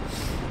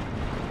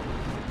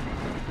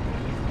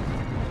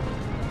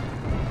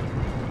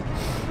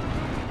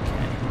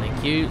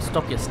 You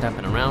stop your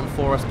stamping around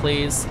for us,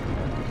 please.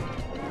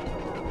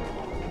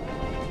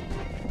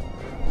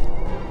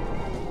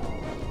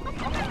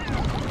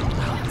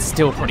 Oh, it's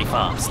still pretty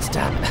fast,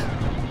 damn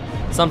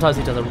it. Sometimes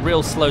he does a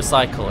real slow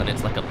cycle and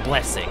it's like a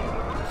blessing.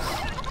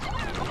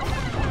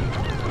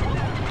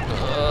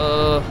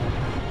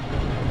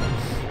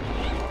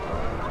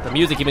 The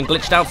music even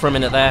glitched out for a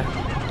minute there.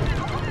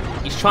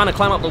 He's trying to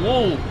climb up the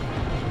wall.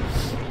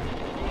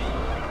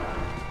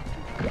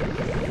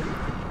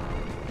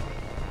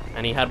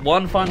 And he had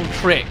one final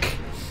trick.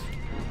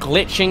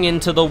 Glitching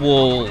into the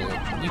wall.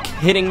 Are you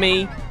kidding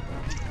me?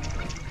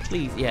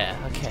 Please, yeah,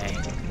 okay.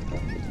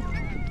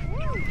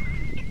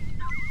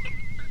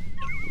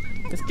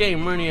 This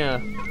game really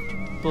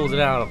pulls it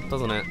out,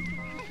 doesn't it?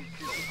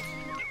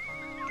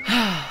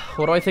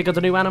 What do I think of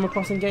the new Animal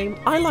Crossing game?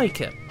 I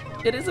like it.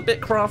 It is a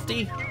bit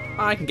crafty.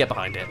 I can get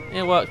behind it.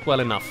 It worked well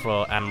enough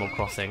for Animal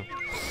Crossing.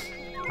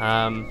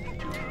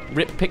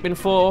 Rip Pikmin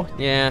 4?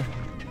 Yeah.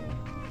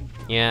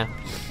 Yeah.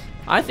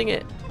 I think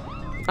it...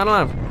 I don't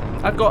know.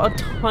 I've got a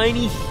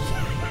tiny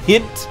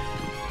hint...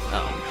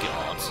 Oh,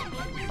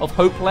 God. Of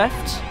hope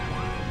left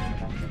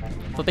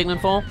for Pikmin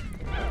 4.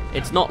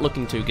 It's not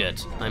looking too good,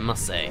 I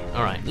must say.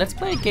 Alright, let's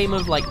play a game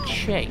of, like,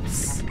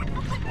 chase.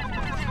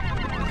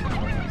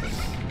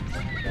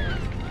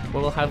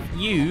 Where we'll have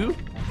you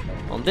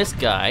on this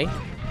guy,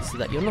 so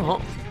that you're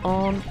not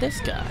on this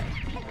guy.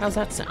 How's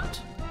that sound?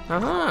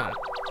 Aha!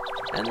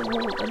 And then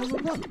we'll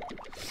run.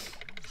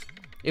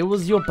 It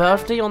was your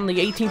birthday on the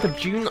 18th of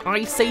June,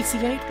 I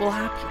satiate? Well,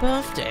 happy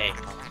birthday.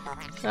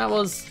 That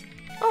was...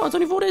 Oh, it's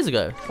only 4 days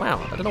ago. Wow,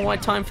 I don't know why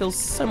time feels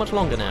so much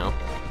longer now.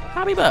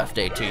 Happy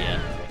birthday to you.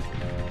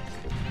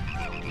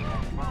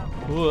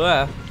 Ooh,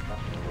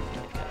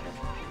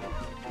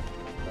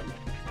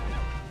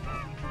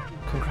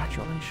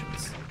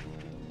 Congratulations.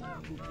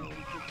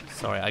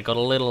 Sorry, I got a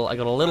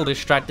little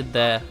distracted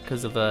there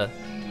because of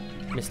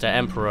Mr.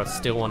 Emperor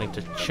still wanting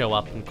to show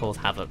up and cause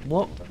havoc.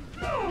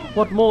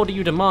 What more do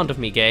you demand of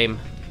me, game?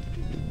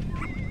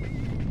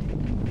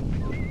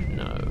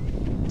 No.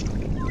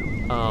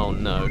 Oh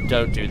no,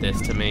 don't do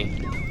this to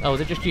me. Oh,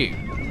 is it just you?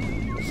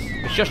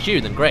 If it's just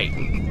you, then great.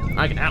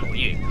 I can handle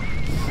you.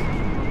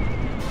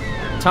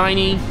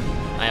 Tiny,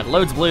 I have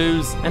loads of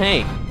blues, and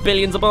hey,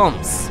 billions of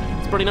bombs.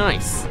 It's pretty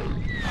nice.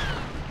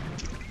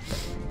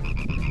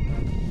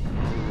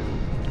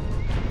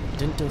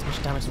 Didn't do as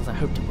much damage as I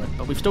hoped it would,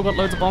 but we've still got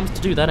loads of bombs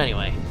to do that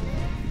anyway.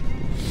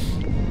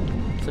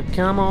 So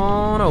come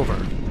on over.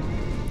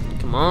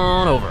 Come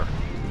on over.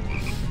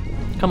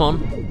 Come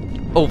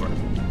on. Over.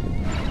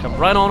 Come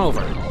right on over.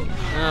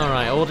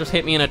 Alright, it will just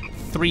hit me in a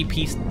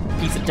 3-piece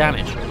of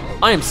damage.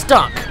 I am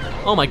stuck!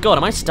 Oh my god,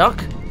 am I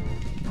stuck?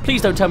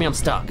 Please don't tell me I'm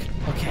stuck.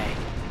 Okay.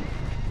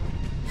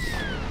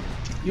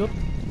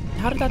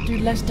 How did that do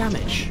less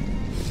damage?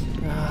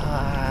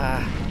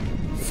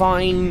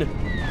 Fine.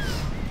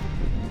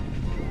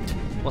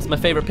 What's my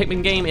favorite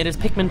Pikmin game? It is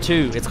Pikmin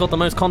 2. It's got the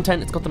most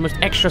content, it's got the most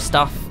extra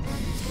stuff.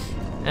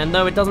 And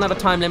though it doesn't have a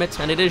time limit,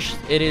 and it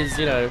is,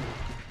 you know,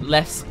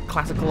 less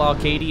classical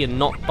arcadey and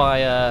not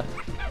by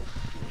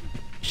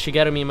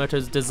Shigeru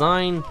Miyamoto's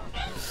design,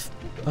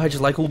 I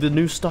just like all the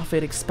new stuff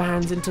it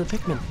expands into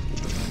Pikmin.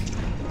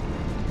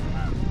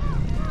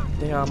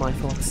 They are my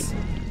thoughts.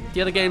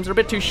 The other games are a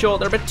bit too short,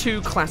 they're a bit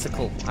too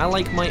classical. I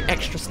like my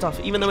extra stuff,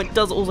 even though it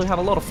does also have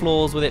a lot of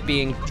flaws with it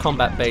being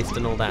combat-based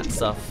and all that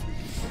stuff.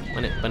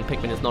 When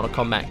Pikmin is not a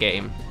combat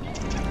game,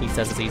 he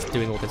says as he's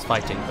doing all this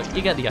fighting, but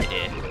you get the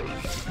idea.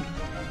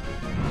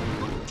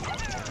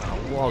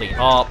 Wally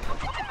hop.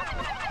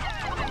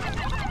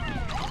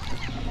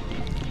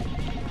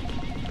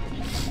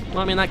 Well,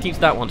 I mean, that keeps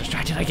that one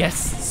distracted, I guess.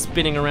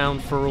 Spinning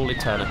around for all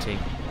eternity.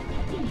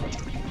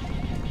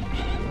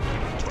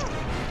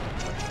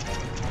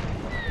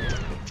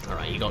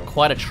 Alright, you got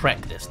quite a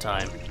trek this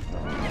time.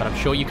 But I'm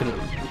sure you can...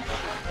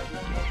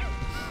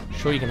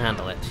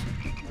 handle it.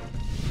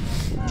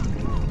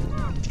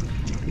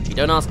 We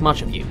don't ask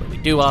much of you, but we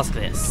do ask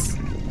this.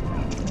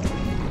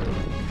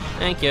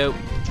 Thank you.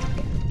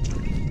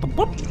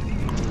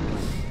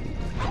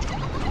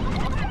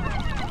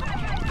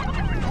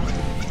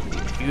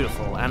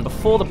 Beautiful. And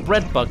before the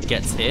bread bug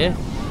gets here,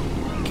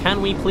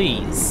 can we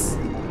please?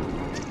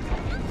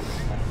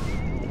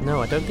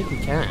 No, I don't think we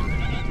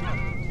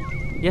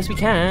can. Yes, we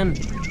can.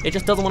 It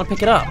just doesn't want to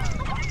pick it up.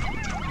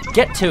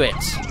 Get to it.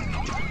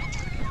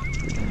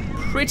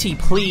 Pretty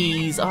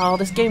please. Oh,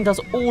 this game does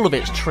all of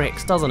its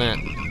tricks, doesn't it?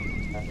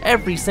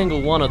 Every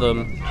single one of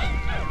them.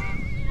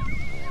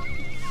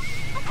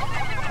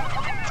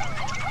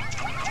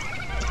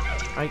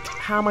 Like,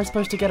 how am I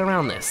supposed to get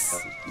around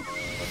this?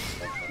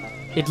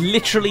 It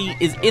literally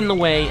is in the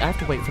way. I have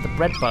to wait for the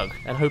bread bug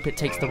and hope it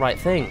takes the right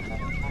thing.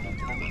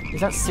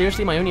 Is that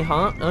seriously my only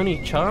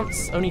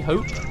chance? Only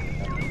hope?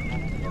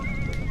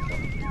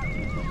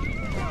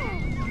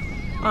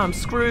 I'm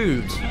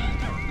screwed.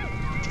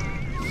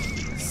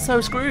 So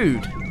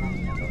screwed.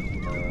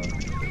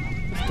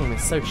 This game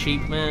is so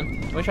cheap, man.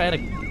 I wish I had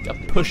a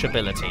push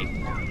ability.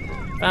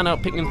 Found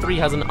out Pikmin 3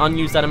 has an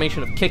unused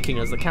animation of kicking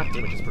as the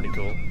captain, which is pretty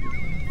cool.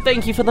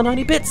 Thank you for the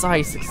 90 bits,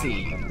 I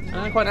succeed. I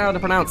don't quite know how to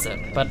pronounce it,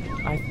 but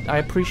I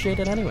appreciate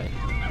it anyway.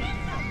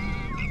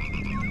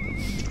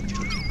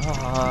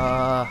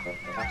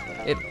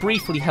 It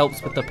briefly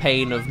helps with the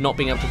pain of not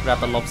being able to grab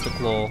the lobster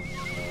claw.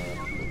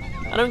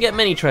 I don't get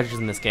many treasures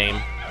in this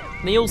game.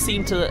 They all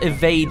seem to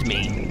evade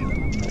me.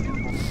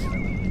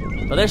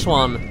 But this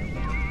one's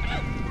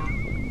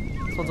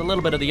a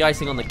little bit of the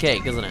icing on the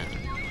cake, isn't it?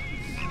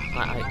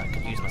 I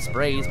could use my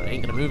sprays, but I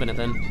ain't gonna move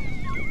anything.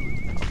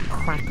 I'll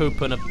crack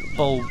open a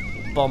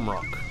bomb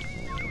rock.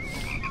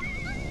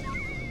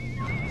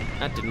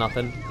 That did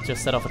nothing.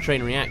 Just set off a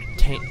chain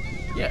reaction,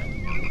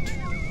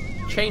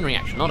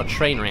 not a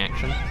train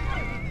reaction.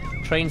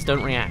 Trains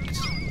don't react.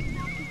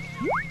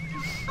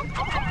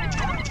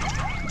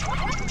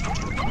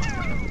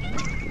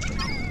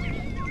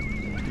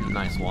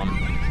 Nice one.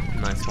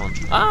 Nice one.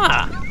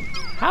 Ah!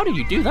 How did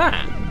you do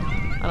that?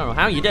 I don't know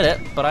how you did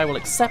it, but I will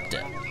accept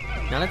it.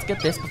 Now let's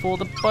get this before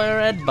the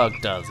bread bug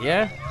does,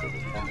 yeah?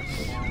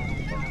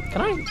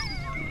 Can I?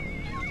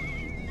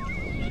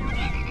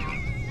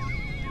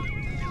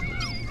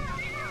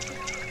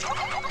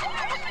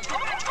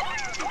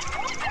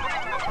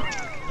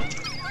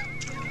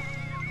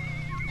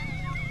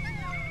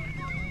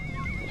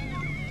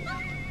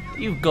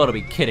 You've got to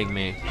be kidding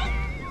me.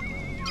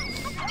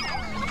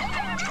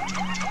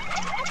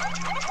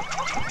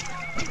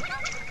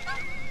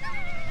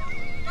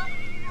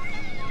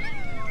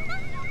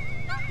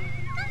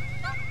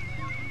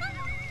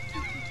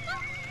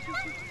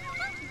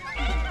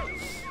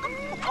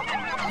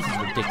 This is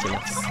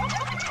ridiculous.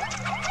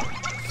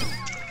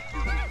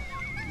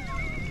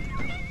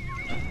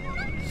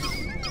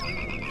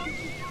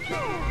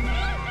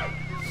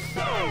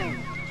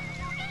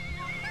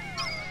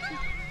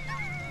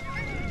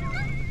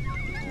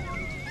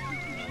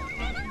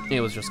 It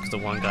was just because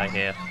of one guy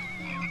here.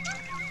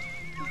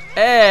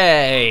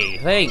 Hey!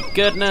 Thank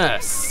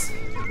goodness!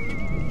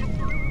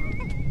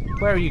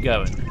 Where are you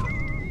going?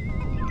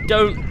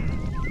 Don't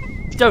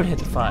hit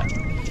the fire.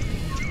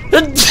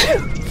 Don't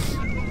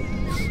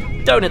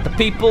hit the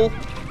people!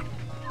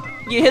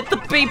 You hit the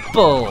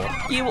people!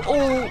 You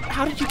all...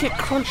 How did you get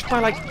crunched by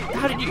like...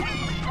 How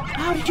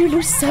did you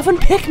lose 7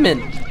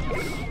 Pikmin?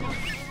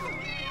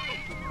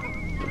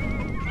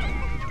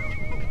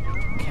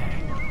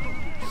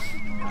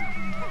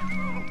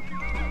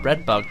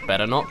 Bread bug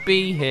better not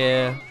be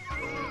here.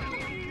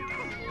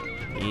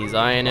 He's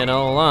eyeing it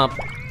all up.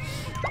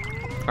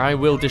 I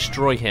will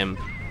destroy him.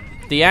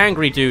 The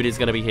angry dude is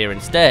gonna be here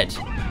instead.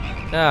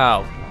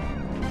 Oh,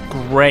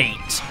 great.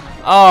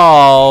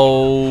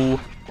 Oh,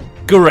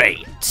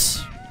 great.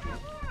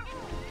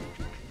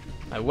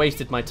 I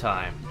wasted my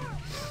time.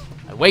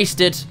 I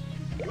wasted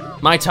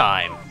my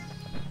time.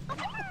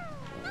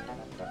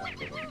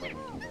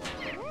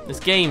 This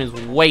game is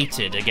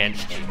weighted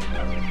against you.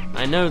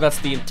 I know that's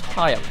the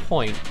entire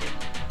point,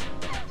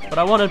 but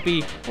I want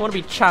to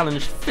be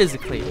challenged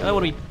physically. I don't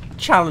want to be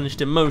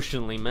challenged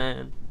emotionally,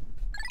 man.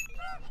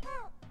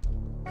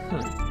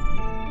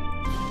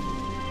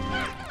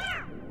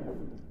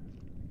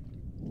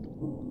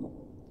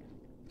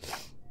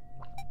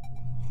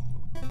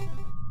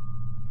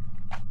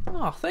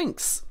 Oh,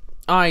 thanks,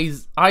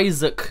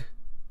 Isaac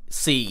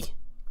C.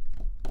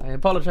 I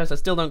apologize, I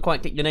still don't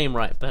quite get your name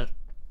right, but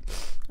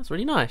that's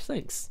really nice,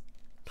 thanks.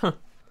 Huh.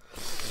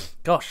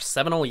 Gosh,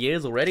 7 whole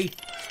years already?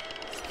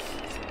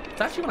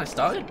 That's actually when I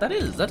started? That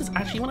is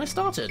actually when I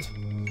started.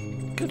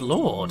 Good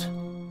lord.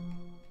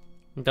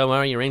 Don't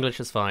worry, your English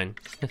is fine.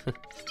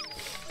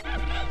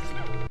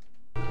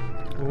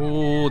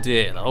 Oh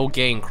dear, the whole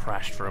game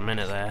crashed for a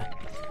minute there.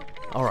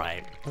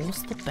 Alright,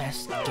 what's the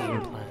best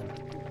game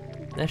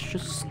plan? Let's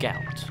just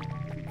scout.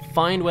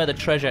 Find where the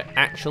treasure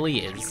actually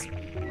is,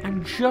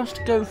 and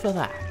just go for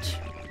that.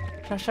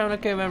 Does that sound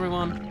okay with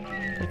everyone?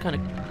 I kind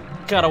of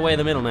cut away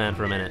the middleman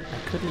for a minute.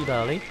 I could leave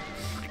early.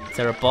 Is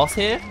there a boss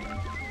here?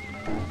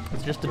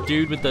 It's just a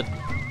dude with the...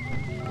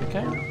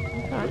 Okay,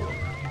 alright.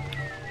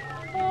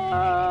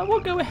 We'll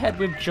go ahead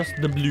with just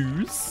the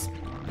blues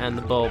and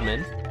the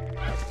baldmen.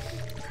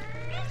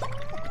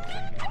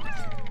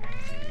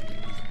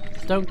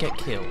 Don't get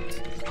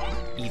killed,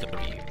 either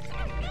of you.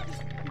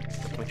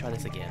 Can we try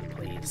this again,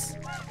 please?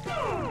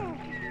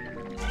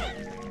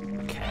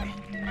 Okay,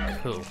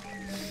 cool.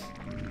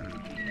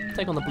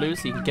 Take on the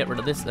blues so you can get rid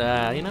of this.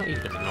 You know, you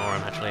can ignore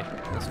him actually.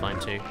 That's fine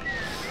too.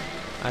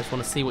 I just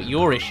want to see what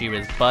your issue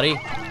is, buddy.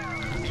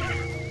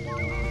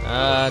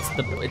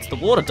 It's the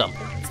water dump.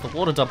 It's the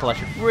water dump I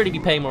should really be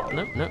paying more.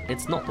 No,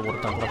 it's not the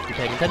water dump I should be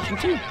paying attention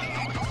to.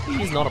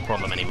 He's not a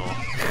problem anymore.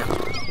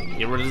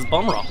 Get rid of this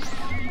bomb rock.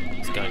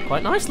 It's going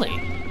quite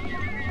nicely.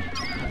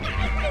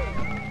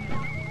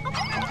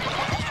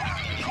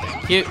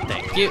 Thank you,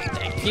 thank you,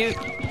 thank you.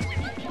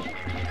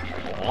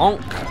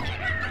 Bonk.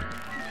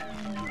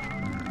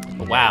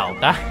 Wow,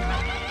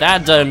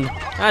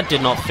 that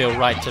did not feel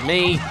right to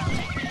me.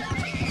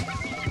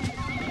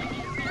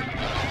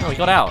 Oh, he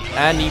got out,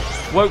 and he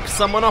woke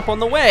someone up on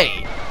the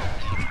way.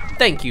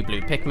 Thank you, Blue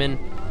Pikmin.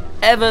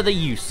 Ever the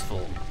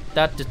useful.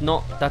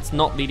 That's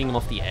not leading him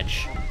off the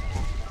edge.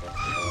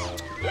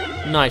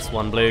 Nice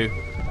one, Blue.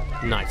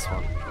 Nice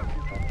one.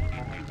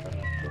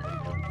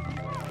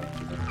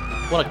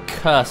 What a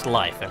cursed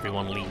life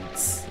everyone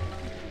leads.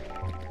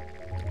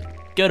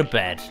 Go to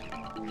bed.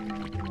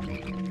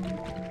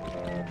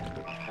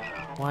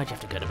 Why'd you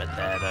have to go to bed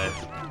there, though?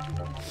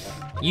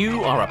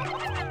 You are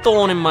a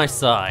thorn in my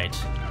side,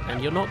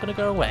 and you're not gonna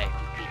go away.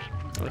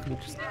 We can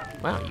just...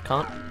 Wow, you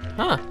can't...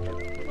 Huh.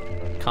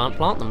 Can't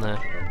plant them there.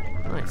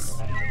 Nice.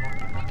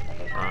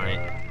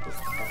 Alright.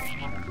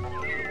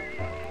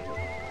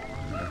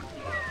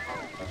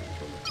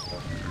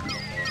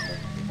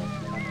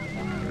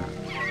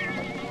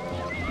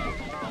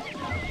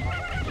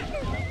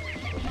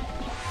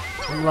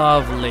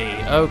 Lovely,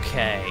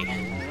 okay.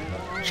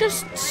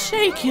 Just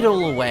take it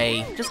all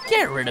away. Just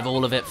get rid of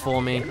all of it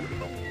for me.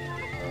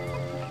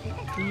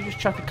 Can you just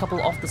chuck a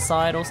couple off the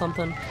side or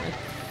something?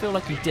 I feel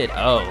like you did.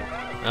 Oh,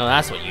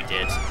 that's what you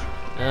did.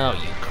 Oh,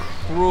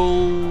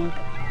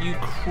 you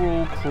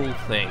cruel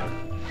thing.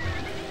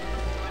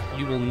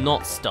 You will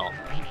not stop.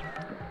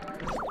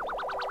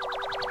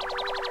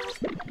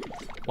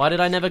 Why did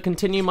I never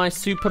continue my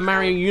Super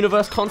Mario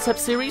Universe concept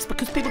series?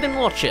 Because people didn't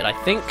watch it, I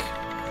think.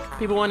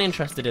 People weren't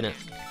interested in it.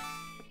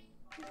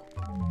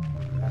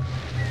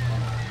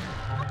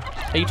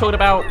 Are you talking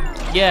about,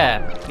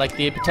 yeah, like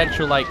the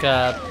potential like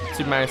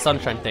Super Mario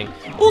Sunshine thing?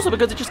 Also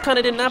because it just kind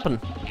of didn't happen,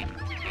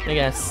 I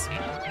guess.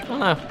 I don't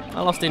know,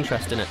 I lost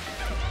interest in it.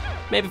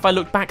 Maybe if I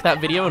looked back that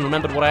video and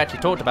remembered what I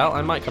actually talked about,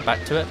 I might come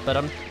back to it, but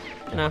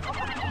you know.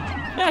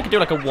 Yeah, I could do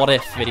like a what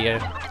if video,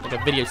 like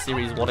a video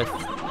series what if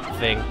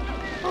thing.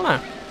 I don't know,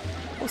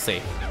 we'll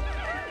see.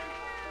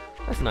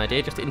 That's an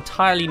idea, just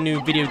entirely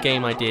new video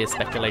game idea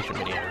speculation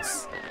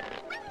videos.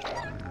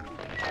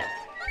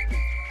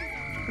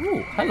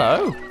 Ooh,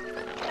 hello.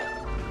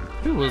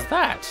 Who was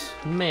that?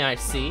 May I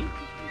see?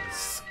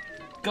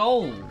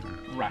 Skull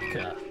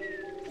Racker.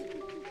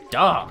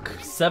 Dark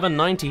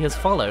 790 has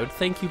followed.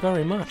 Thank you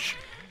very much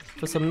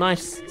for some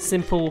nice,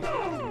 simple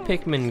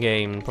Pikmin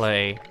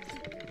gameplay.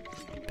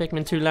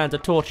 Pikmin 2 Lands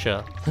of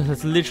Torture.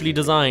 It's literally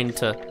designed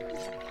to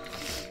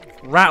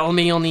rattle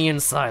me on the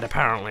inside,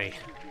 apparently.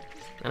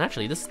 And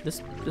actually, this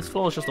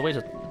floor is just the way to.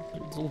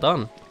 It's all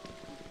done.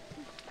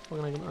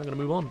 I'm gonna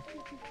move on.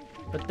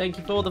 But thank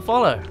you for the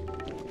follow.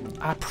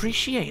 I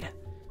appreciate it.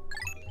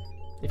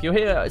 If you're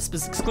here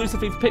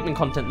exclusively for Pikmin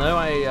content, though,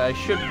 I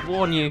should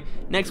warn you,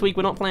 next week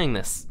we're not playing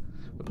this.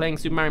 We're playing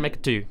Super Mario Maker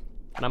 2.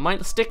 And I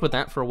might stick with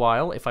that for a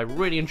while. If I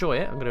really enjoy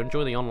it, I'm going to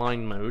enjoy the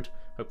online mode,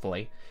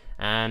 hopefully.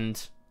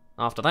 And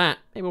after that,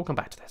 maybe we'll come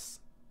back to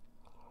this.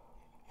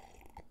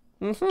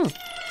 We'll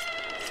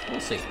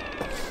see.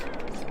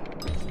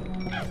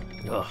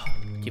 Ugh,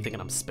 keep thinking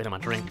I'm spilling my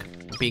drink.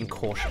 I'm being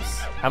cautious.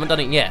 Haven't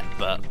done it yet,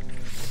 but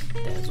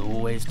there's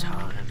always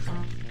time.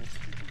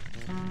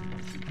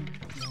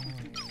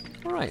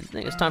 Alright, I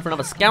think it's time for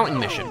another scouting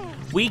mission.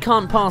 We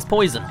can't pass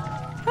poison.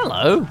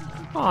 Hello.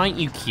 Oh, ain't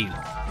you cute?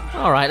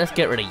 Alright, let's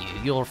get rid of you.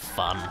 You're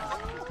fun.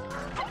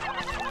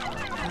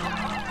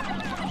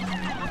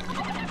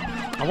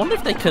 I wonder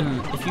if you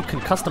can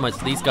customize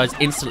these guys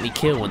instantly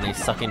kill when they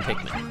suck in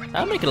Pikmin.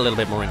 That'll make it a little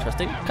bit more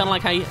interesting. Kind of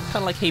like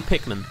Hey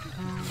Pikmin.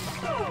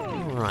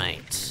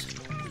 Right.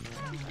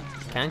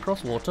 We can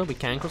cross water, we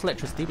can cross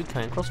electricity, we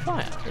can cross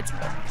fire. It's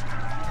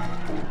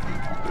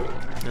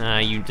ah,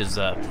 you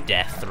deserve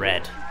death,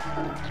 Red.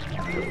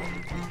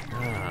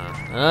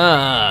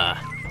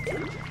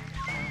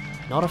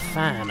 Not a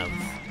fan of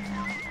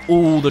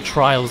all the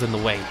trials in the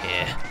way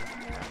here.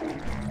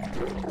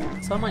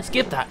 So I might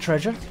skip that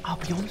treasure. I'll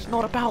be honest,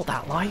 not about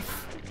that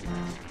life.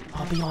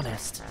 I'll be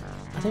honest.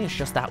 I think it's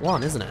just that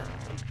one, isn't it?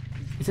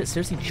 Is it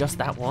seriously just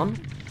that one?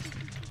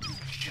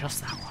 It's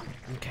just that one.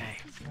 Okay.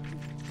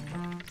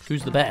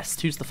 Who's the best?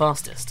 Who's the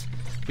fastest?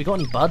 We got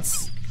any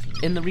buds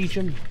in the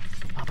region?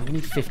 Oh, but we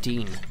need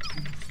 15.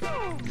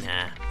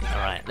 Nah.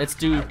 Alright, let's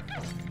do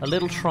a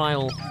little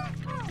trial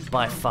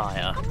by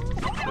fire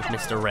with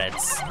Mr.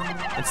 Reds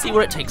and see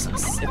where it takes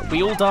us. If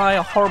we all die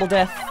a horrible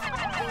death,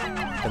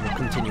 then we'll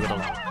continue it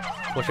along.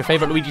 What's your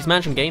favourite Luigi's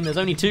Mansion game? There's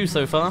only 2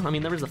 so far. I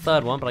mean, there is a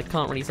 3rd one, but I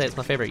can't really say it's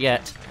my favourite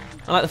yet.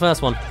 I like the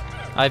first one.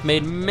 I've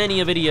made many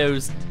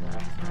videos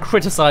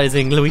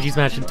criticising Luigi's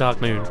Mansion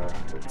Dark Moon.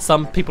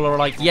 Some people are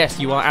like, yes,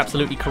 you are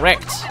absolutely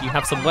correct. You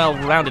have some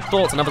well-rounded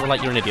thoughts, and others are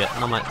like, you're an idiot.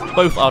 And I'm like,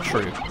 both are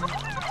true.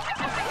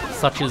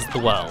 Such is the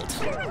world.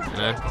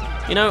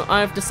 You know,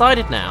 I've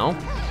decided now,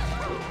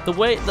 the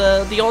way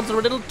the odds are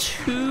a little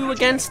too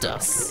against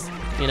us.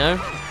 You know,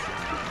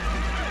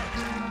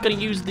 I'm gonna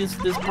use this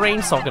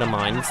brain socket of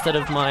mine instead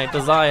of my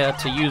desire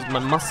to use my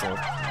muscle,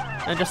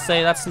 and just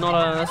say that's not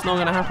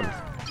gonna happen.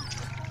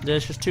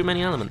 There's just too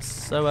many elements.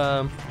 So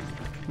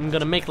I'm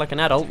gonna make like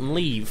an adult and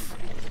leave.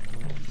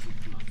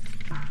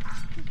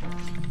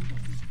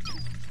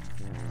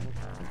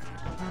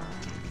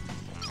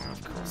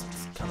 Of course,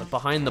 it's covered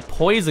behind the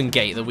poison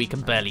gate that we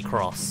can barely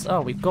cross. Oh,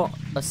 we've got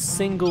a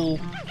single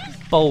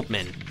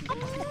Bulbmin.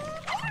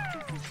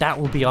 That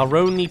will be our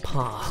only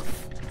path.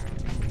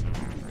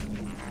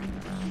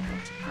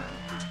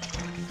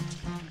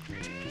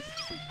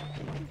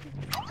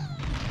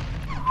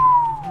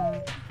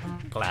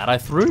 Glad I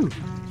threw.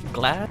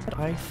 Glad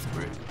I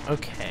threw.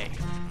 Okay.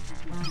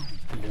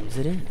 News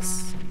it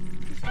is.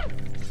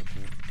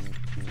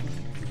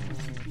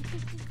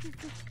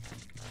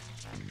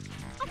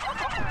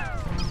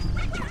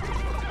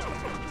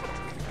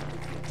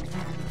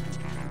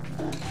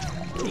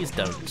 Please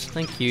don't.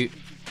 Thank you.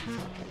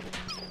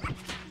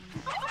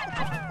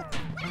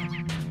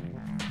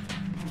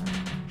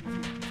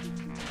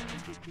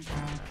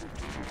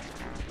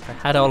 If I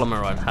had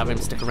Olimar, I'd have him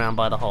stick around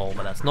by the hole,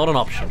 but that's not an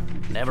option.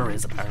 Never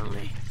is,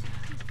 apparently.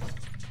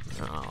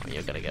 Oh,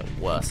 you're gonna get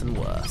worse and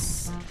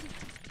worse.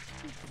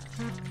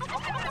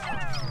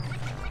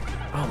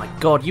 Oh my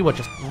god, you were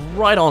just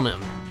right on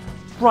him.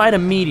 Right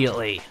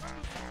immediately.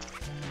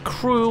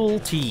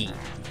 Cruelty.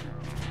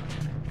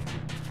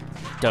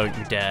 Don't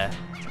you dare.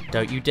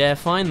 Don't you dare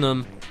find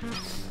them.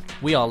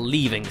 We are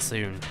leaving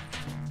soon.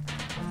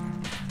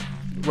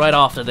 Right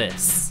after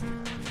this.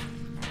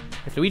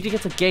 If Luigi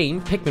gets a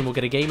game, Pikmin will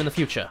get a game in the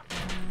future.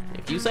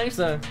 If you say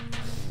so.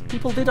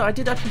 I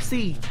did actually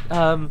see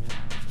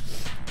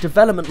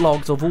development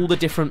logs of all the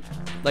different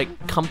like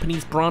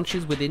companies,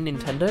 branches within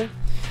Nintendo.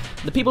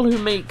 The people who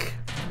make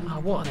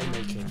what are they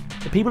making?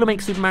 The people who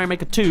make Super Mario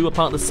Maker 2 are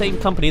part of the same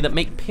company that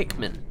make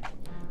Pikmin.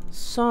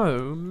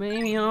 So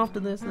maybe after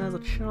this there's a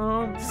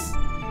chance.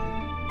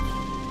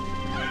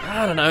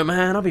 I don't know,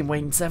 man. I've been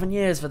waiting 7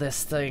 years for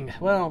this thing.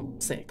 Well,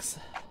 6.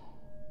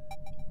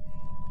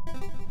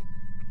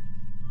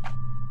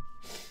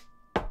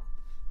 I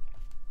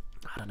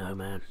don't know,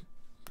 man.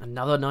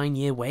 Another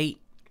 9-year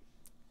wait.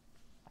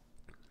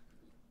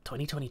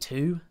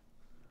 2022?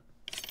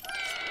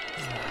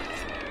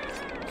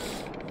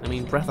 I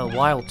mean, Breath of the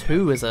Wild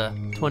 2 is a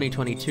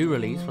 2022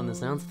 release from the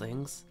sounds of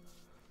things.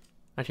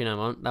 Actually, no, it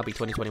won't. That'll be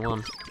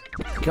 2021.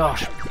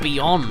 Gosh,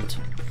 beyond!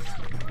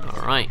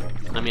 Alright.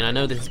 I mean, I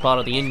know this is part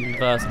of the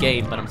inverse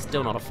game, but I'm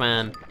still not a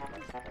fan.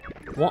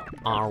 What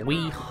are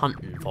we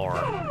hunting for?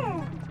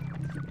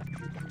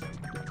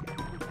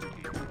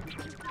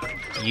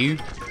 You.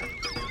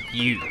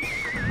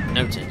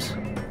 Noted.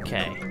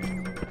 Okay.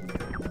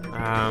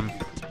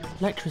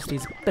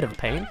 Electricity's a bit of a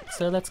pain,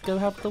 so let's go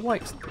have the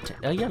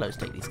yellows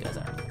take these guys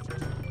out.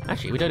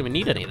 Actually, we don't even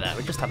need any of that.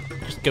 We just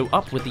go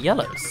up with the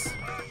yellows.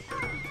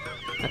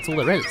 That's all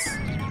there is,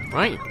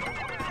 right?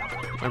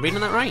 Am I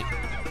reading that right?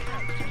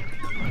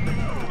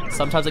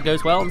 Sometimes it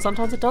goes well, and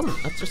sometimes it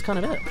doesn't. That's just kind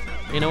of it.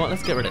 You know what?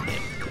 Let's get rid of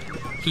him.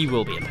 He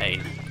will be a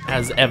pain,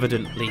 as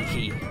evidently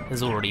he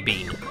has already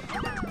been.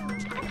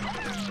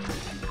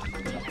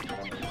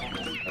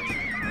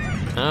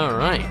 All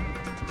right.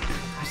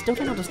 I still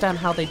don't understand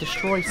how they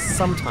destroy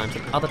sometimes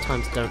and other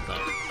times don't though.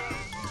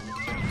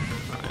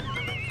 Alright.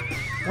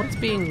 What is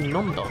being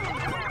nommed on?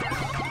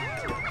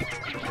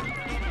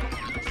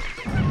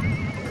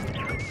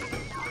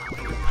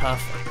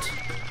 Perfect.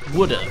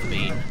 Would have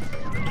been.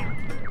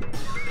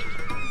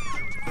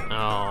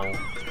 Oh.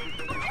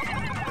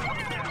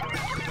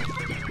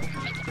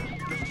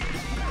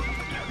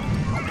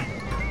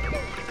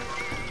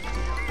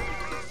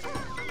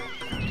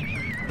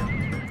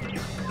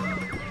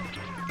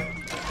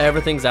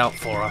 Everything's out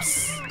for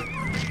us.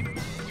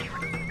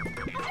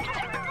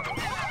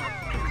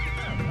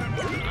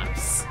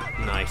 Nice.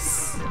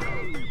 Nice.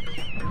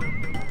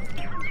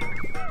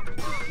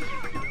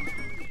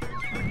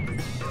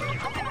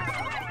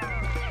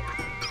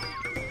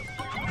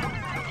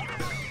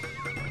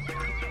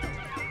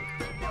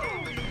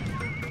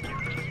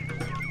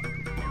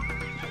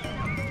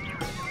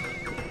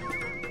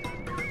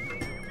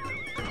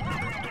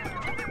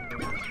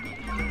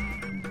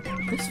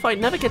 This fight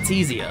never gets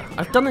easier.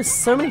 I've done this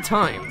so many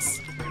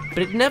times,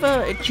 but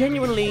it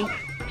genuinely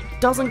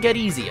doesn't get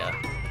easier.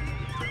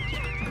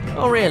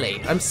 Oh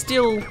really, I'm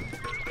still,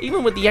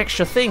 even with the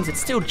extra things, it's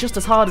still just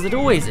as hard as it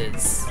always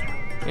is.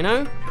 You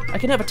know? I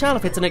can never tell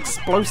if it's an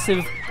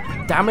explosive,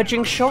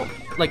 damaging shot,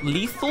 like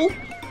lethal,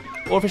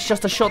 or if it's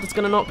just a shot that's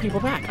gonna knock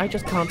people back. I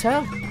just can't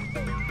tell.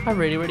 I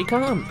really, really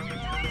can't.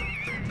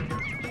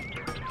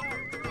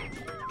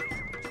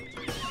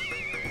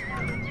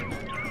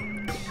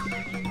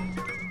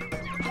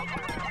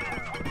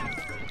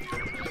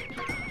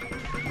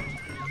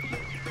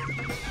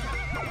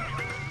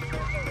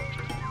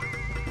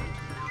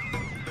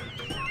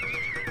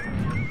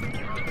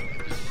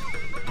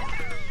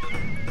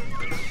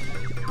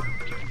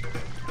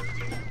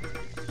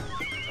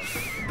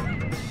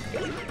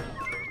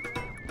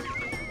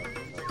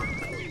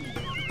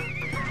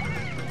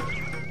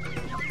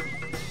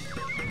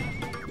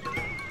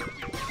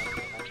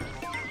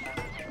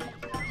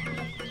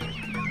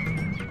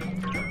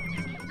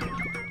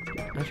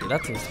 Actually,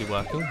 that seems to be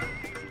working.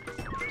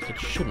 It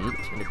shouldn't,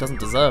 and it doesn't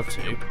deserve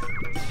to.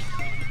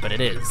 But it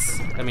is.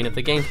 I mean, if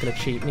the game's gonna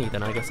cheat me,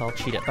 then I guess I'll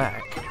cheat it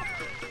back.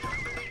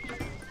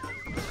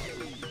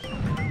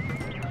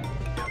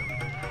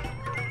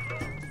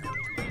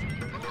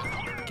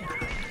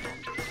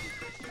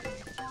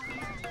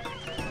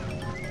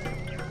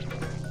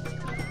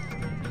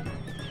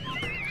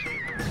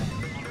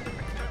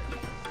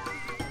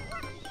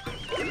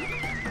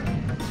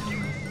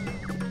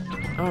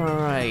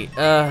 Alright,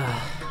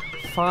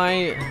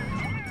 5...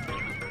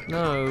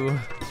 No.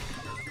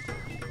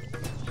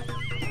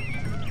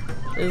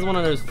 This is one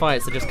of those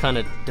fights that just kind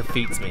of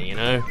defeats me, you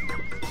know?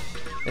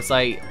 It's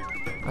like,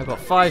 I've got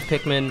 5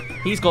 Pikmin,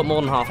 he's got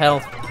more than half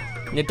health,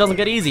 and it doesn't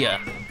get easier.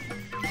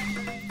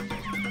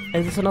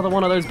 Is this another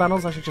one of those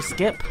battles I should just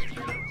skip?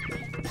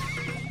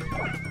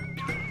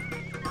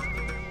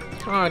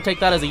 Oh, I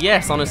take that as a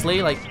yes,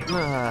 honestly, like,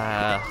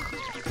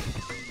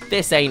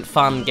 this ain't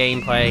fun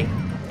gameplay.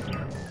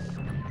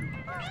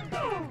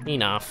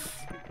 Enough.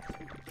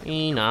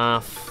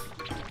 Enough.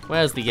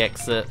 Where's the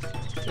exit?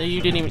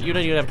 You don't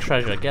even have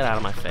treasure. Get out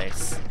of my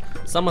face.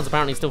 Someone's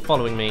apparently still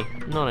following me.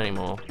 Not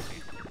anymore.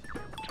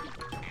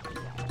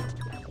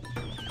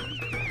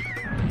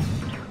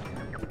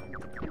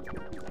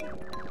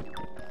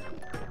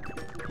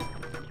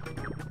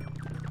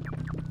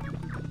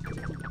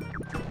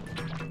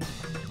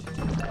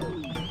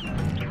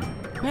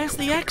 Where's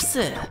the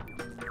exit?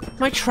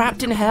 Am I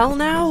trapped in hell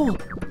now?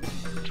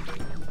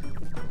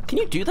 Can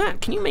you do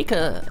that? Can you make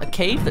a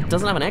cave that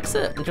doesn't have an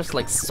exit and just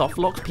like soft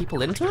locks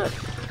people into it?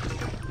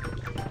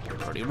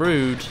 Pretty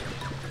rude.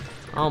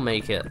 I'll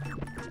make it.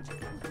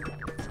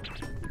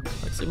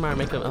 Like Super Mario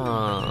Maker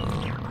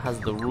has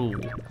the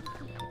rule.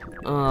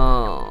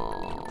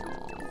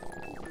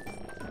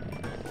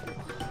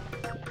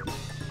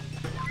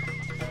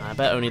 I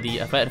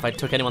bet if I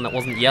took anyone that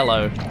wasn't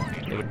yellow,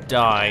 they would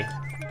die.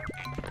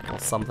 Or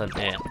something.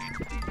 Yeah.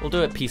 We'll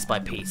do it piece by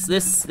piece.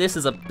 This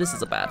is a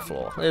bad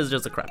floor. This is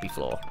just a crappy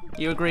floor.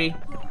 You agree?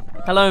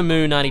 Hello,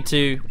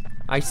 Moo92.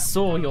 I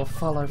saw your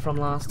follow from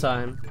last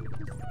time.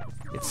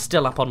 It's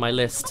still up on my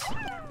list.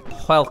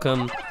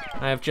 Welcome.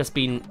 I have just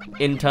been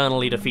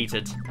internally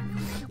defeated.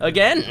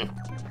 Again!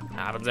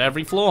 Happens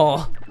every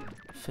floor.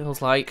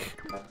 Feels like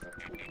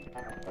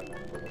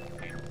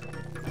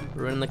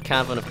we're in the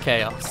cavern of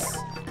chaos.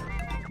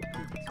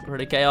 It's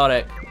pretty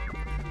chaotic.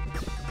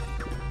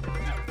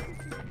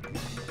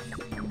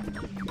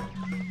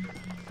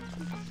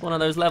 One of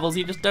those levels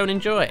you just don't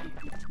enjoy.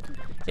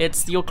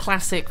 It's your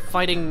classic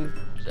fighting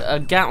a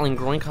Gatling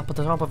groink up at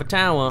the top of a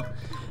tower,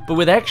 but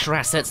with extra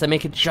assets that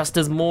make it just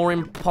as more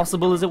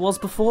impossible as it was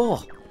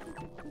before.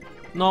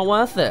 Not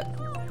worth it,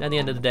 at the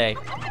end of the day.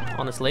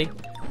 Honestly,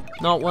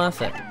 not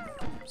worth it.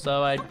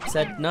 So I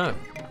said no.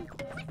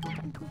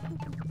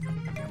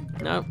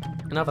 No,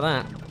 enough of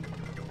that.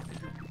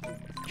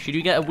 Should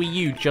you get a Wii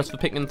U just for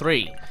Pikmin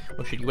 3?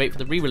 Or should you wait for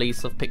the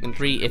re-release of Pikmin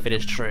 3 if it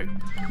is true?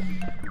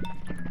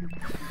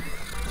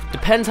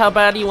 Depends how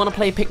badly you want to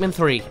play Pikmin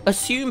 3.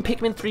 Assume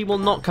Pikmin 3 will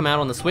not come out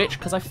on the Switch,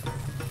 because I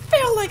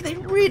feel like they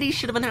really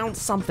should have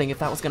announced something if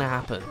that was going to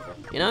happen.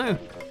 You know?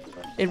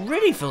 It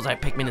really feels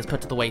like Pikmin is put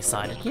to the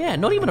wayside. Yeah,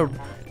 not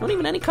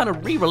even any kind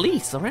of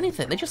re-release or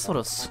anything. They just sort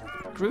of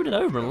screwed it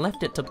over and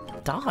left it to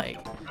die.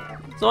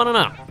 So I don't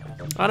know.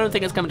 I don't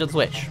think it's coming to the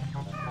Switch.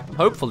 I'm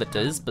hopeful it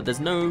does, but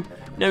there's no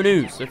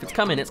news. So if it's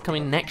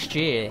coming next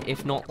year,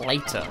 if not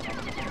later.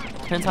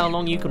 Depends how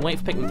long you can wait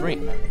for Pikmin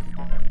 3.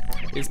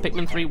 Is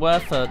Pikmin 3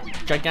 worth a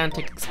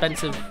gigantic,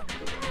 expensive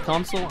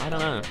console? I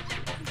don't know.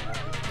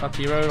 Up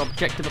to your own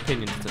objective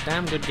opinion. It's a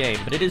damn good game,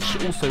 but it is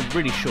also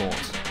really short.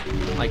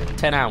 Like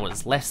 10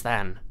 hours, less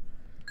than.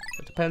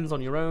 It depends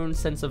on your own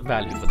sense of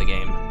value for the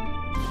game.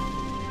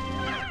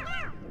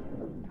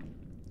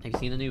 Have you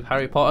seen the new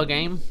Harry Potter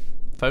game?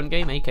 Phone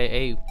game,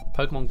 aka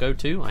Pokemon Go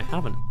 2? I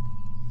haven't.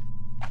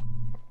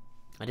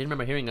 I did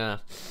remember hearing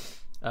a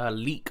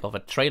leak of a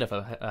trailer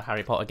for a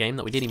Harry Potter game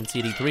that we didn't even see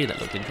at E3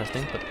 that looked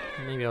interesting, but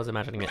maybe I was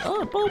imagining it.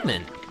 Oh,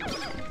 Baldman!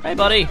 Hey,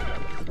 buddy!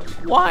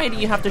 Why do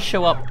you have to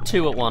show up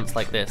two at once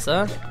like this,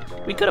 huh?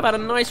 We could have had a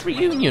nice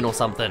reunion or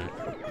something.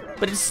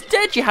 But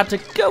instead you had to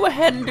go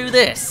ahead and do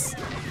this.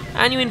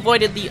 And you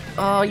invited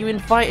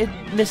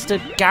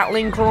Mr.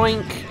 Gatling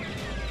Groink.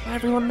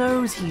 Everyone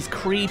knows he's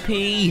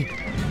creepy.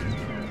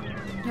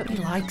 Nobody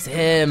likes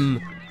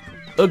him.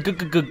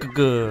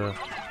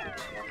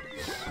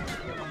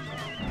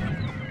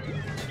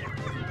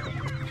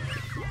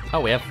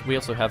 Oh, we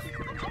also have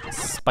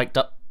spiked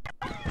up.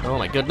 Oh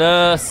my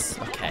goodness.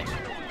 Okay.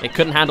 It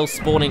couldn't handle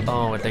spawning.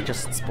 Oh, they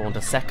just spawned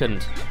a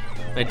second.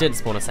 It did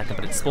spawn a second,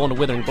 but it spawned a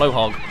withering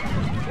blowhog.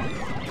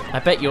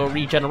 I bet your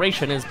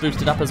regeneration is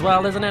boosted up as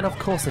well, isn't it? Of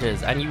course it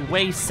is. And you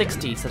weigh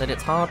 60, so that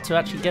it's hard to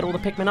actually get all the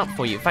Pikmin up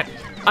for you. In fact,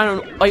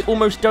 I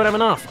almost don't have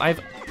enough. I've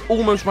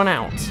almost run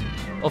out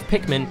of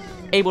Pikmin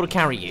able to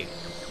carry you.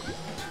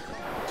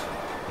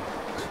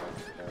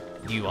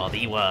 You are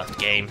the worst,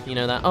 game. You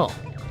know that? Oh,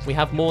 we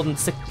have more than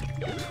 6.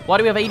 Why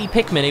do we have 80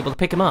 Pikmin able to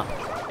pick him up?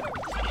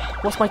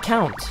 What's my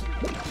count?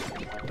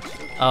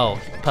 Oh,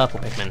 purple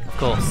Pikmin, of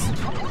course.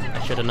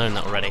 I should have known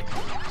that already.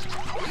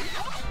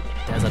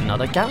 There's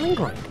another Gatling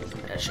Groink.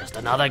 There's just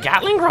another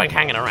Gatling Groink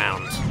hanging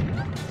around.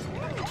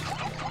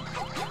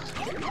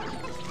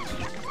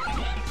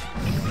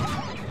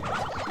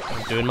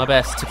 I'm doing my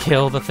best to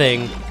kill the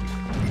thing,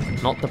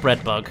 not the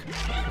bread bug.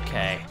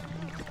 Okay,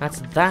 that's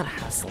that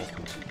hassle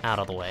out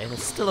of the way.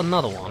 There's still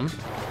another one.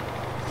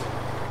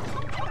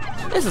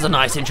 This is a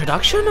nice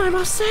introduction, I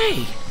must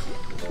say.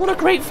 What a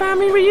great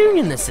family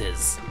reunion this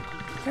is.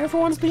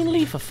 Everyone's been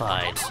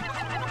leafified.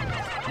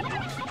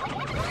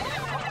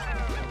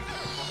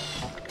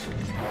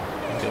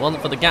 If it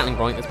wasn't for the Gatling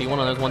Groink, this would be one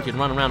of those ones you'd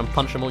run around and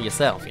punch them all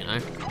yourself, you know?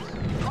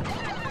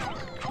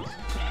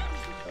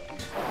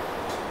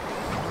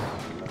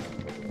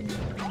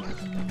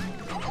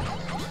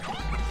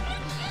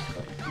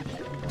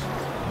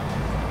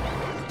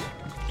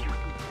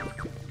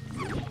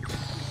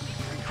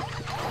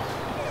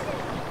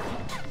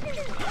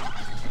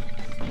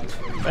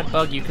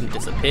 Redbug, you can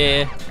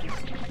disappear.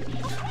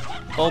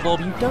 Bulb,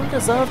 you don't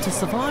deserve to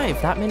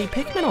survive that many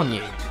Pikmin on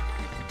you.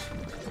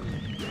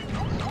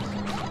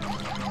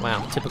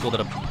 Wow, typical that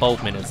a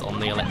Bulbmin is on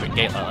the electric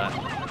gate like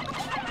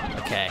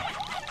that. Okay.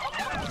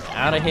 Get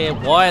out of here.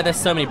 Why are there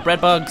so many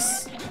bread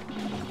bugs?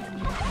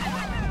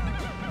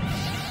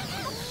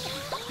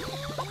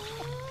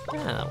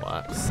 Yeah, that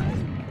works.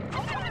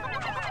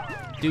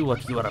 Do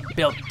what you are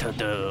built to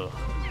do.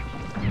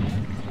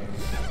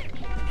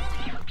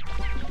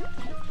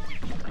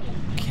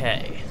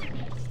 Okay.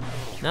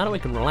 Now that we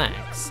can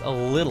relax a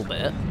little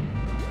bit,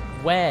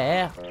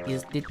 where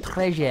is the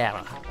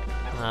treasure?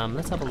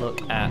 Let's have a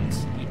look at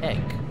the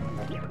egg.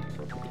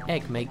 The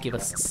egg may give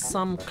us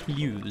some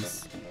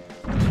clues.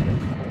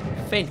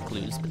 Faint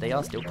clues, but they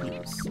are still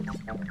clues.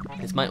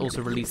 This might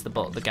also release the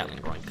Gatling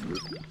Groink.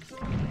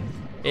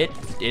 It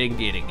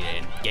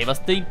gave us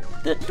the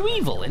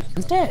Dweevil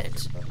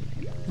instead.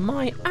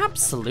 My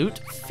absolute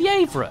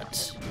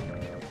favourite.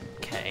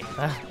 Okay,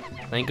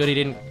 thank God he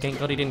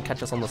didn't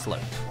catch us on the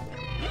slope.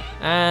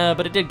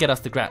 But it did get us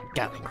the Gatling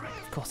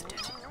Groink. Of course it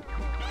did.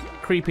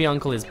 Creepy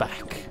uncle is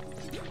back.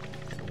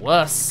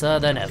 Worse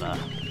than ever.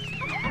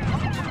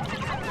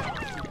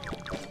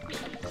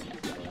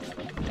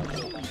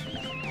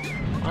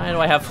 Why do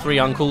I have 3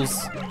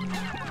 uncles?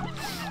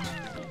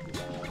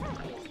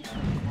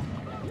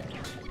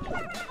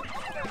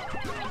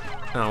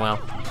 Oh well.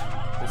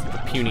 This is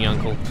the puny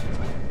uncle.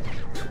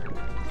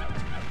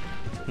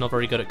 Not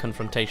very good at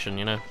confrontation,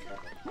 you know.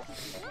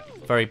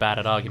 Very bad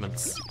at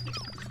arguments.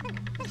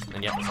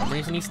 And yet, for some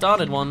reason, he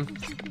started one.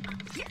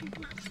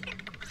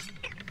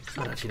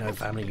 I don't actually know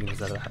family units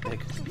that are that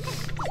big.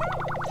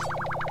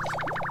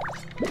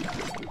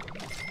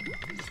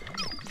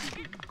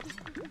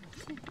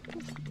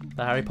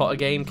 The Harry Potter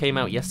game came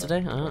out yesterday.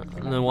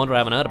 No wonder I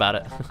haven't heard about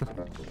it.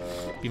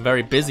 Been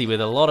very busy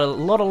with a lot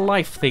of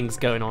life things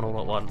going on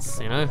all at once,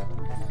 you know?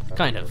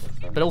 Kind of.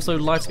 But also,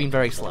 life's been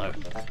very slow.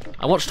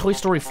 I watched Toy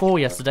Story 4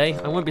 yesterday.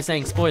 I won't be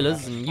saying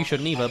spoilers, and you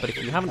shouldn't either, but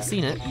if you haven't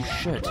seen it, you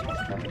should.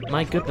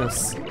 My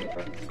goodness.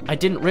 I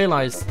didn't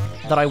realize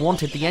that I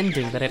wanted the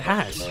ending that it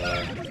had.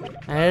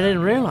 And I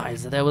didn't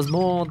realize that there was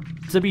more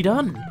to be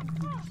done.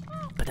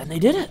 But then they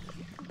did it.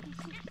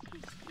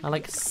 I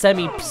like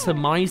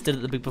semi-surmised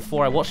it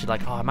before I watched it,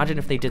 like, oh, imagine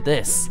if they did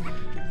this.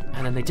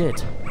 And then they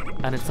did.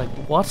 And it's like,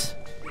 what?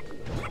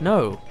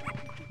 No.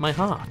 My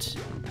heart.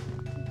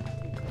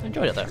 I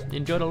enjoyed it though.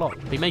 Enjoyed it a lot.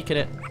 Be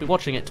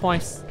watching it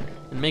twice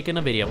and making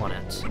a video on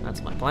it.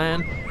 That's my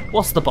plan.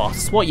 What's the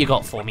boss? What you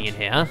got for me in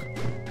here?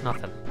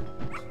 Nothing.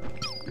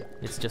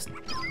 It's just,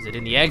 is it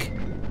in the egg?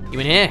 You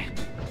in here?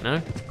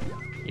 No?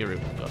 You're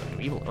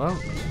evil. Well,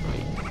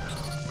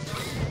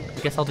 I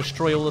guess I'll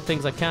destroy all the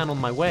things I can on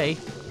my way.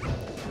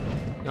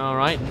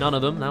 Alright, none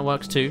of them. That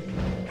works too.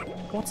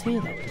 What's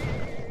here then?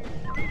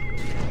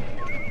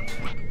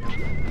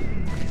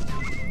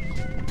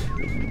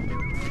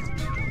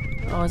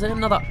 Oh, is it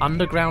another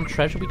underground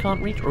treasure we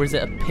can't reach? Or is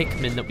it a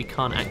Pikmin that we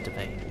can't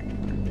activate?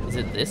 Is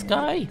it this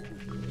guy?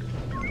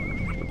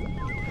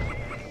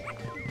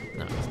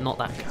 No, it's not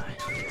that guy.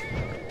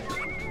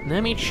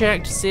 Let me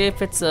check to see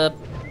if it's a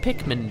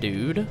Pikmin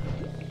dude.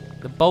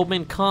 The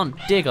Bulbmin can't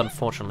dig,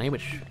 unfortunately,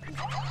 which...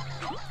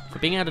 For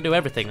being able to do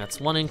everything, that's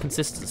one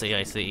inconsistency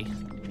I see.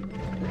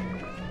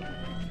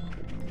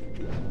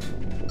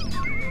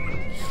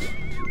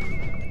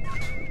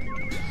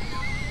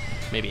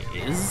 Maybe it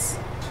is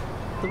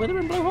the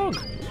Withering Blowhog.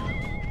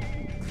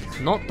 It's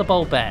not the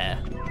Bulbear.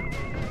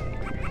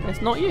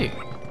 It's not you.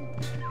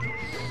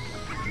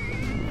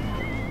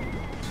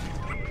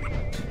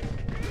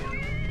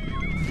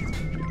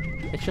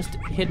 It's just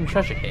hidden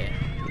treasure here.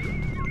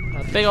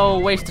 A big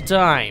old waste of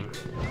time.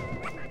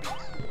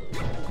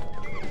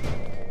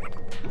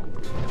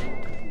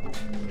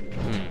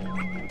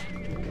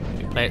 Do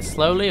we play it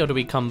slowly or do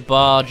we come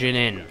barging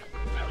in?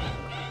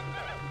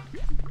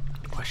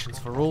 Questions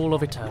for all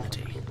of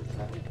eternity.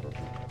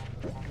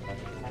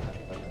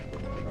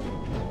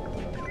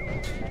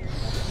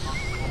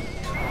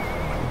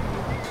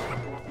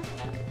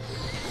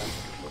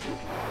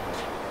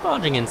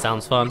 Barging in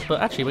sounds fun,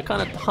 but actually we're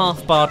kind of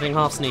half barging,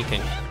 half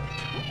sneaking.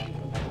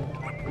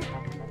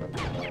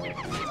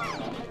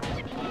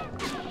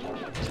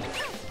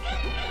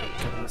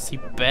 Goodness, you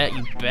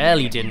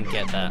barely didn't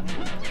get that.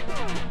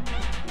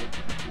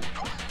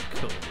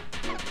 Cool.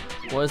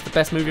 What is the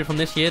best movie from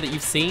this year that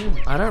you've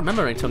seen? I don't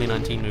remember any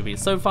 2019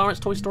 movies. So far it's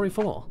Toy Story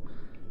 4.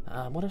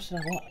 What else did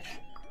I watch?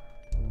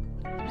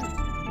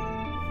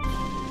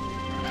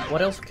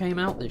 What else came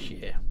out this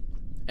year?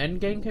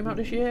 Endgame came out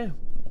this year?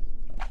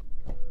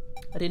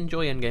 I did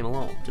enjoy Endgame a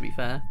lot, to be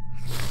fair.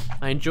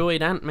 I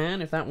enjoyed Ant-Man,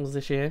 if that was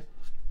this year.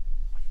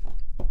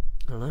 I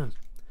don't know.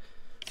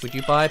 Would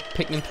you buy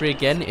Pikmin 3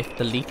 again if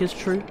the leak is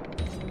true?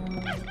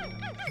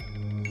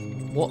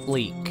 What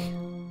leak?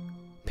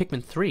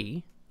 Pikmin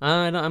 3?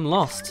 I'm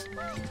lost.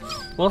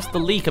 What's the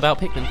leak about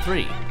Pikmin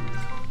 3?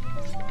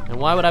 And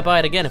why would I buy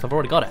it again if I've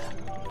already got it?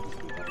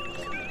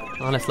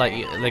 Unless, like,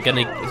 they're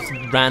gonna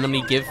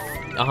randomly give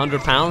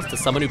 £100 to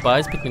someone who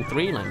buys Pikmin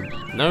 3?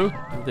 Like, no,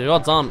 the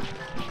odds aren't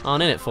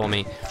in it for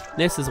me.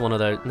 This is one of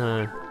those,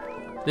 no.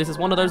 This is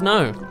one of those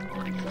no.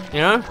 You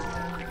know?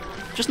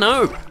 Just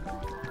no.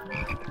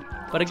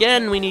 But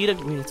again, we need it,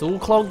 it's all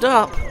clogged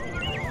up.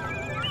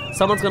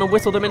 Someone's gonna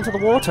whistle them into the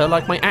water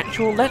like my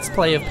actual Let's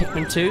Play of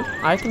Pikmin 2.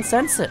 I can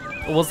sense it.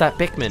 Or was that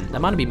Pikmin?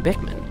 That might have been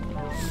Pikmin.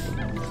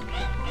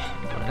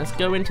 Right, let's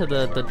go into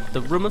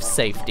the room of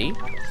safety.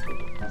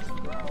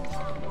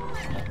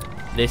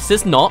 This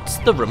is not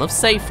the room of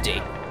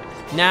safety.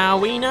 Now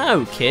we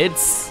know,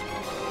 kids.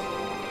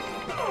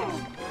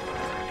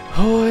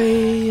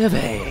 Hoi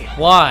vey.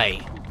 Why?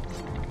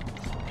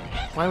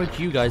 Why would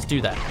you guys do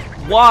that?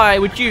 Why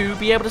would you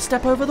be able to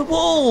step over the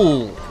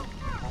wall?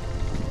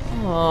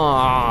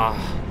 Ah,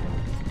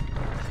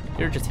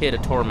 you're just here to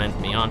torment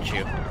me, aren't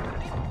you?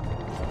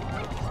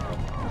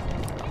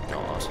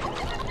 Oh,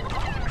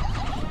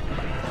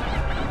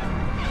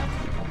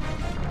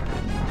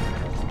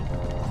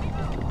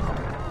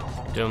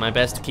 God. Doing my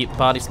best to keep the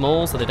party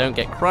small so they don't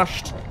get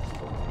crushed.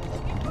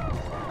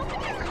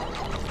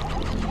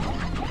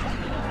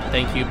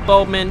 Thank you,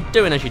 Bulbmin.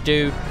 Doing as you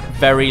do.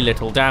 Very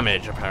little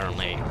damage,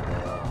 apparently.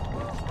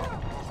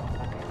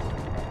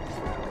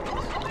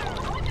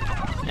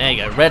 There you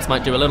go. Reds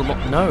might do a little more.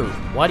 No.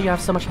 Why do you have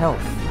so much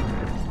health?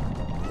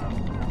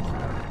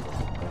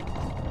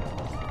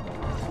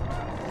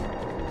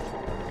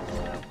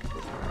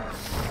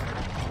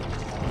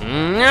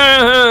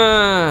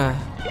 No.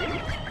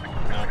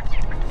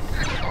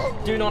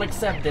 Do not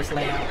accept this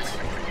layout.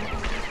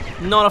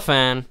 Not a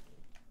fan.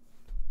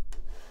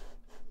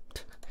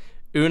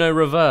 Uno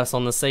reverse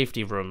on the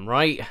safety room,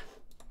 right?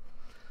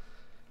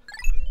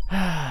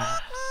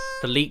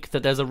 The leak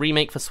that there's a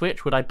remake for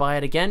Switch, would I buy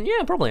it again?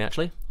 Yeah, probably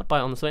actually. I'd buy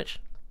it on the Switch.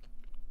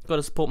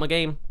 Gotta support my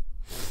game.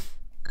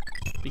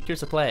 Be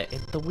curious to play it.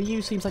 The Wii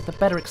U seems like the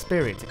better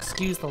experience.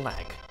 Excuse the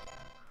lag.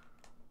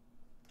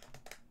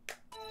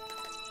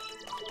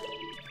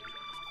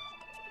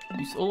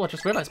 Oh, I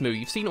just realised, Moo,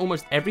 you've seen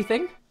almost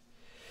everything?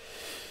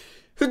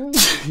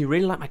 You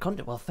really like my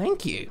content? Well,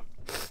 thank you.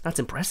 That's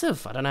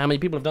impressive. I don't know how many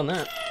people have done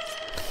that.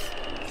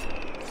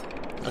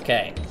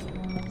 Okay.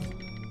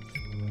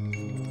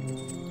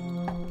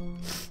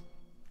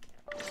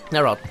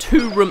 There are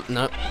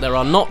there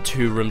are not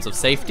 2 rooms of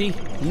safety.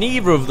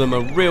 Neither of them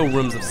are real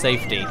rooms of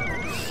safety.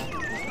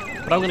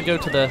 But I'm gonna go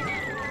to the...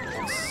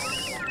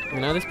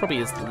 You know, this probably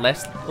is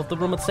less of the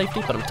room of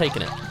safety, but I'm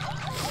taking it.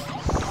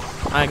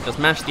 I can just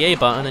mash the A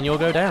button and you'll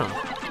go down.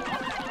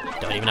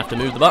 Don't even have to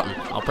move the button.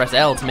 I'll press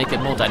L to make it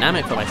more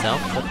dynamic for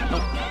myself, but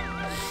nope.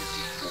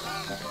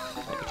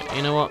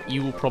 You know what?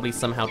 You will probably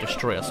somehow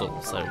destroy us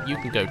all, so you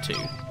can go too.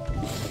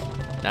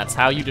 That's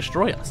how you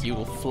destroy us. You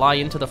will fly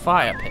into the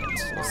fire pit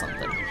or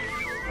something.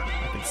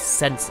 I can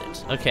sense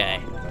it. Okay.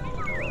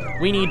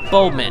 We need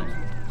Bulbmin.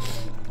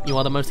 You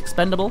are the most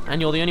expendable,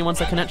 and you're the only ones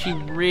that can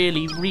actually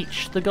really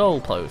reach the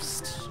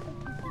goalpost.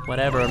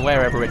 Whatever and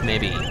wherever it may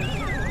be.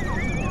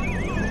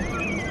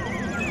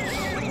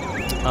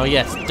 Oh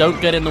yes,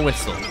 don't get in the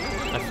whistle.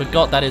 I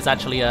forgot that is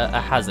actually a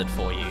hazard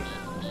for you.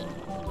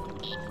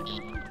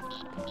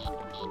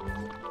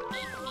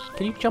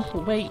 Can you jump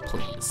away,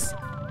 please?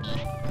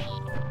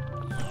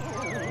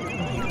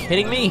 Are you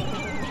kidding me?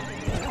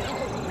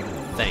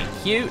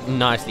 Thank you.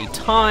 Nicely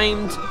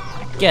timed.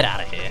 Get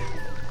out of here.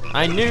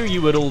 I knew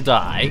you would all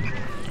die.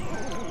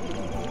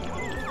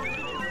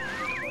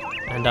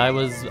 And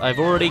I've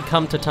already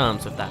come to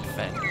terms with that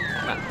fate.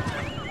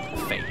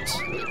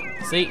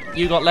 See,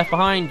 you got left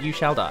behind, you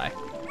shall die.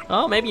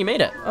 Oh, maybe you made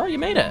it. Oh, you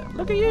made it.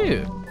 Look at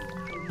you.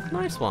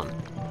 Nice one.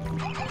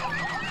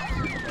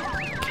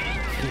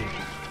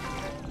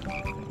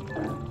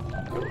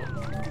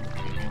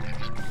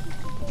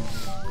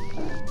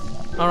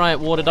 Alright,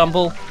 Water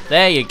Dumple.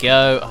 There you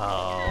go.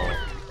 Oh.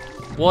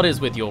 What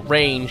is with your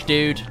range,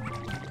 dude?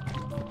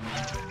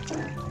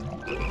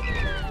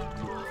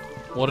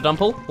 Water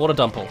Dumple? Water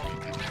Dumple.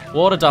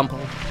 Water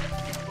Dumple.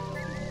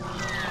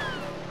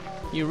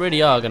 You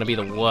really are going to be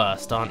the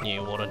worst, aren't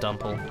you, Water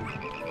Dumple?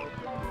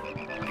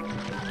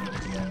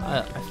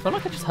 I feel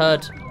like I just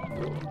heard...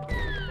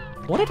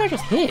 What did I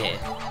just hear?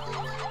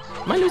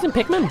 Am I losing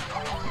Pikmin?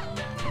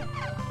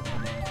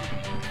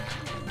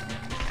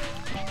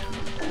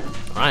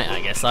 Right,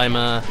 I guess I'm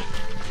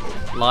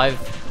live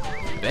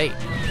bait.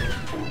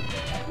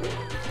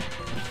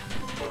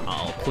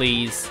 Oh,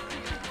 please.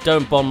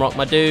 Don't bomb rock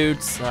my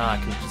dudes.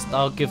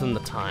 I'll give them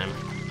the time.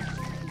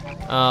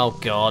 Oh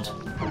god.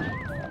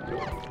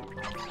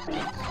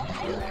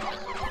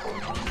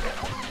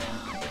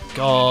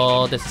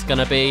 God, this is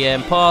gonna be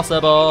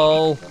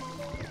impossible.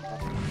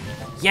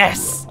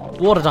 Yes!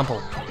 Water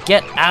Dumple,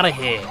 get out of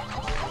here.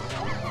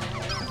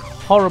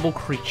 Horrible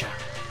creature.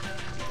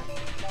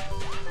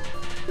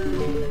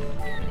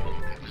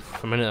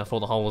 For a minute I thought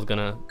the hole was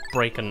gonna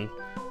break and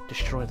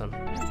destroy them.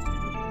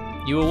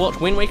 You will watch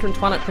Wind Waker and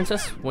Twilight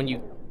Princess when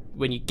you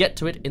get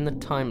to it in the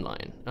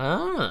timeline.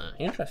 Ah,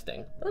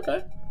 interesting.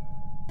 Okay.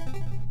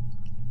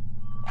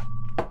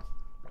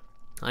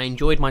 I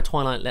enjoyed my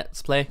Twilight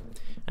Let's Play,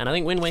 and I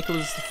think Wind Waker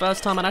was the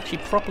first time I'd actually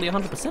properly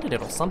 100%ed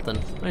it or something.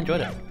 I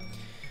enjoyed it.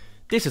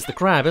 This is the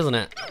crab, isn't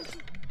it?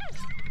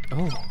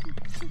 Oh.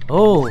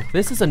 Oh,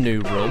 this is a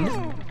new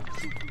room.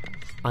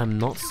 I'm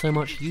not so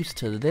much used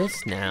to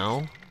this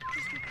now.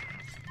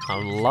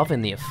 I'm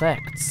loving the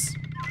effects.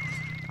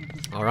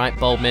 Alright,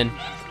 Bulbmin.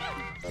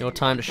 Your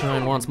time to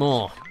shine once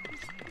more.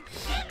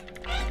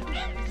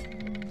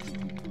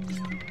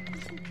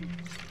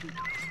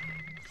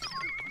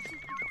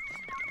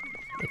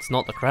 It's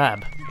not the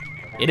crab.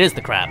 It is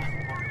the crab.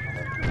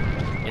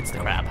 It's the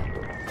crab.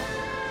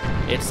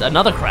 It's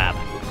another crab.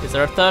 Is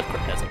there a third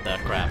crab? There's a third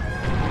crab.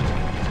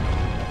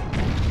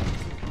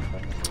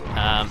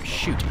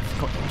 Shoot, I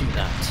forgot to do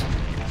that.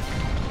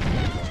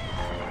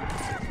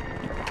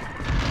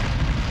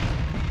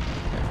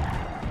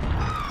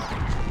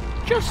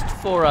 Just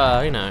for,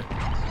 you know,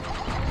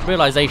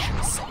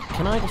 realizations.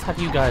 Can I just have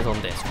you guys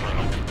on this for a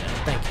moment there?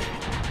 Thank you.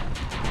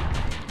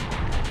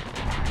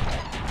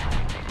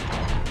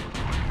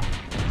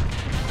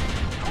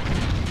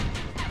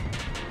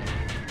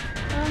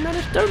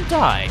 Don't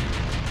die.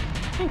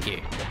 Thank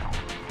you.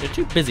 You're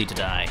too busy to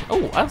die.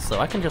 Oh, also,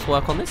 I can just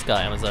work on this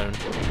guy on his own.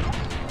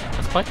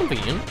 That's quite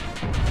convenient.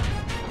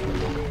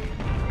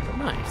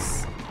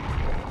 Nice.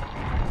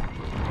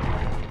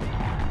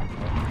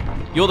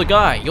 You're the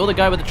guy. You're the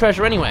guy with the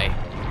treasure anyway.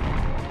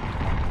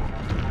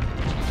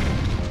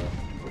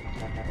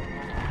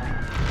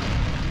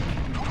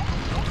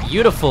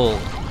 Beautiful.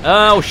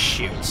 Oh,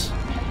 shoot.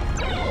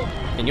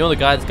 And you're the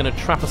guy that's going to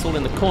trap us all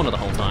in the corner the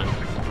whole time.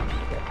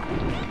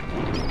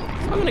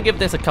 I'm going to give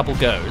this a couple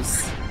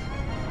goes.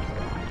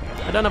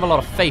 I don't have a lot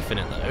of faith in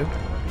it though,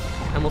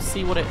 and we'll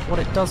see what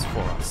it does for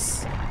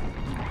us.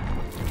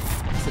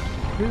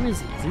 Who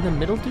is he? Is he the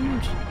middle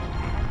dude?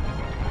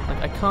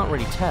 Like, I can't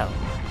really tell.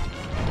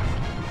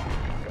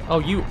 Oh,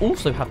 you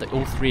also have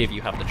all three of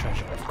you have the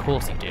treasure. Of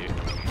course you do.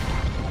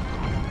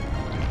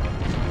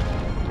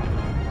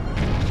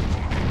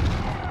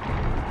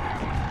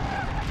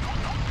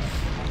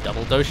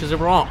 Double doses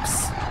of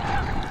rocks.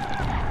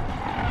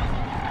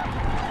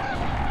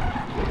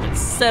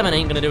 7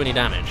 ain't gonna do any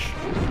damage.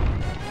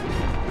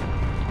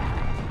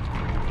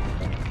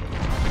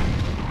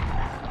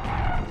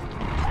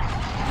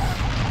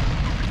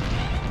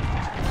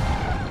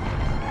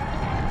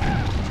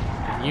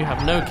 You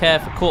have no care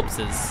for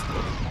corpses.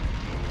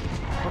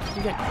 What did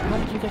you get? How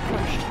did you get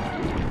crushed?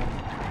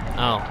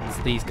 Oh, it's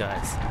these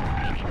guys.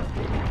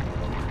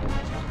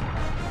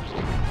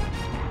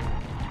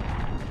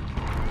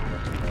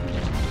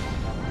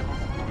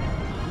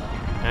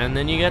 And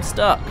then you get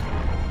stuck.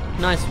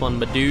 Nice one,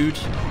 my dude.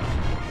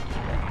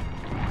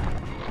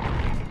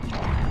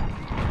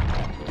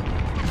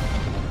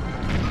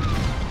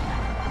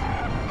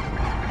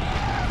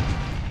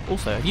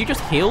 Also, have you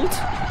just healed?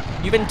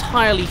 You've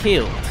entirely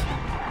healed.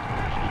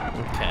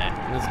 Okay,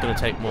 this is gonna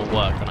take more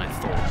work than I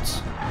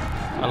thought.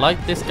 I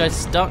like this guy's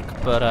stuck,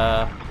 but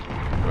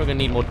we're gonna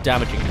need more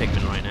damaging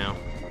Pikmin right now.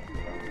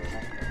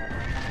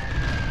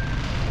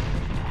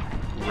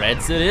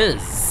 Reds it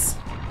is.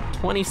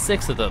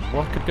 26 of them.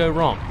 What could go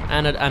wrong?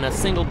 And a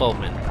single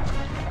Bulbmin.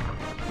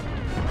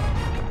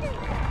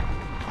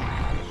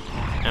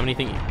 How many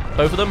think?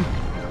 Both of them?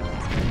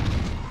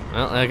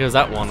 Well, there goes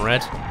that one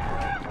red.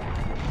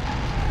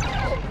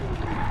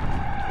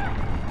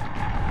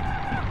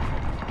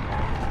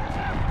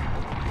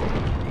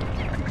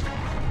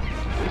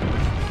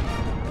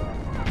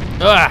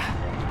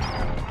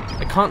 Ah!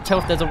 I can't tell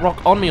if there's a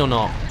rock on me or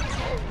not.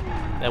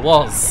 There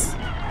was.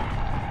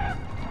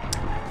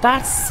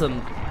 That's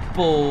some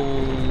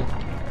bull.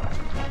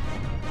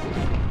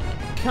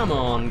 Come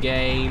on,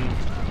 game.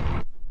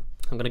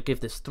 I'm gonna give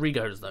this 3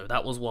 goes though.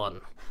 That was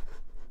 1.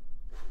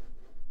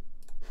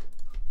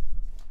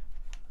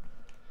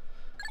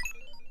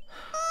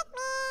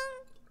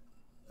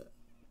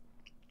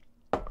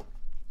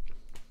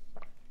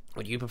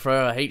 Would you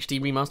prefer a HD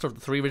remaster of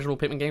the 3 original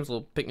Pikmin games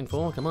or Pikmin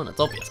 4? Come on,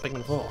 it's obvious,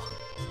 Pikmin 4.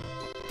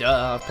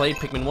 Duh, I've played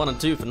Pikmin 1 and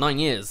 2 for 9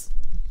 years.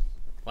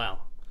 Wow.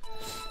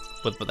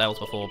 But that was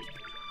before,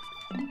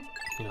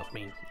 you know what I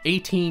mean.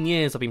 18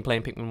 years I've been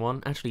playing Pikmin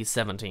 1. Actually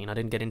 17, I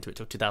didn't get into it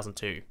till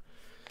 2002.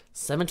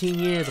 17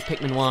 years of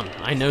Pikmin 1,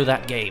 I know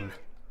that game.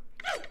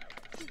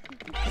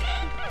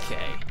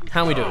 Okay,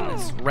 how are we doing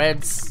this?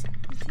 Reds,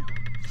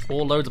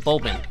 or loads of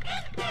Bulbmin.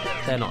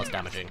 They're not as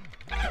damaging.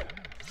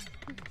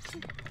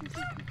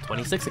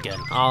 26 again,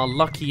 our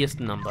luckiest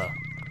number.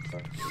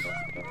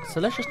 So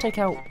let's just take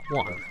out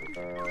 1.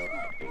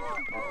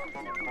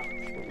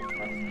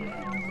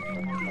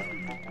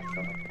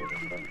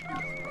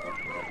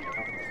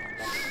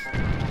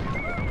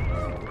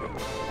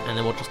 And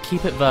then we'll just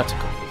keep it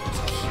vertical.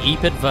 Just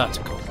keep it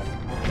vertical.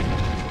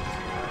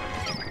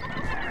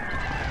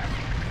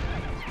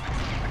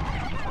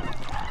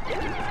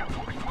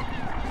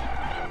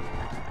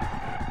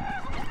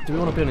 Do we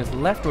want to be on his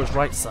left or his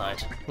right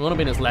side? We want to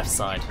be on his left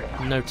side.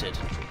 Noted.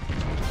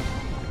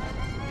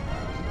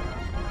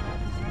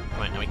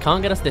 Right, now he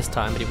can't get us this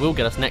time, but he will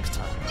get us next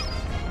time.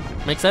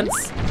 Make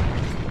sense?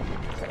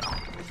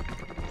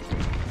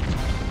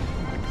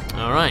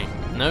 Alright.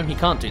 No, he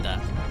can't do that.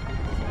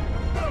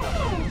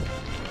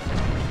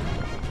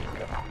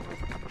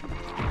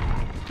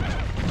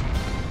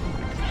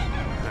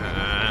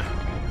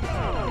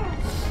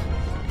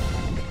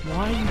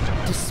 Why are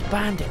you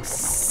disbanding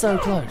so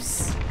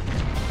close?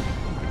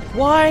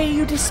 Why are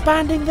you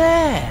disbanding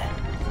there?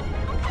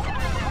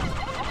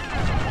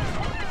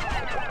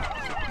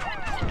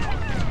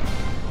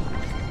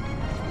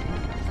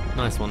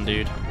 Nice one,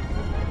 dude.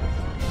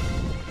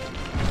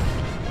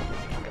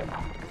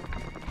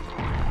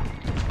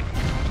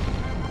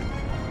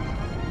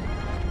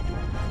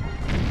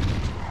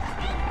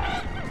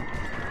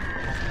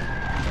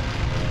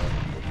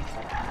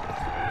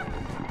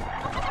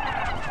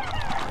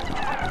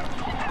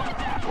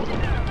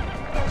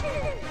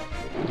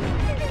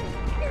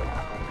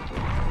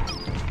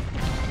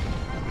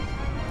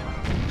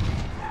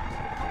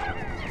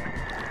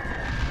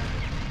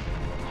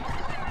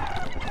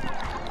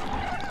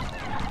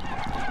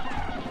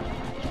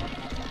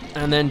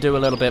 And then do a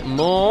little bit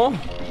more.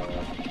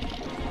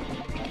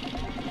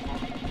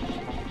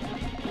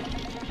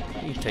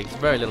 He takes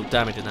very little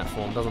damage in that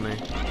form, doesn't he?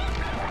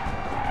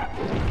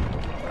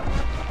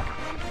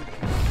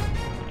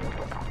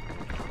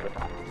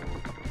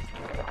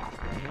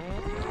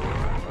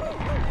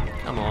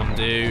 Come on,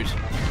 dude.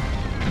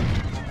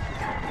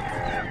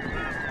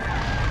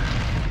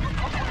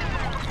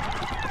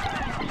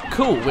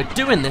 Cool, we're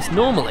doing this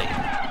normally.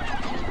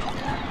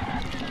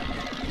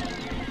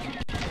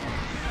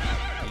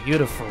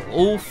 Beautiful.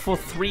 All for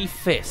 3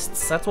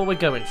 fists. That's what we're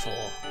going for.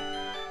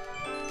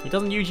 He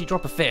doesn't usually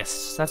drop a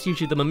fist. That's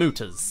usually the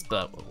Mamutas,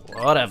 but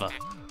whatever.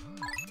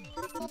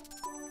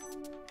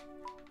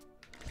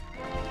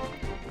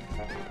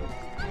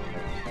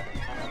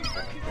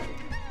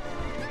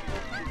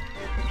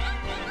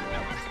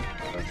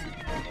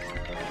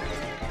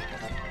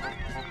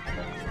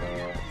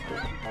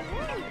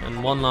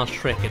 And one last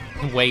trick.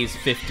 It weighs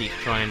 50 to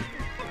try and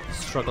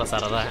struggle us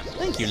out of that.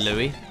 Thank you,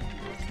 Louie.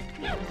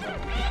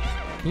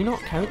 Can you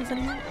not carry this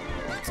anymore?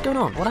 What's going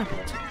on? What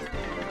happened?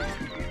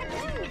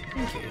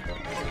 Thank you.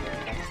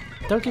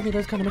 Don't give me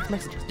those kind of mixed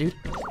messages, dude.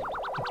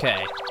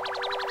 Okay.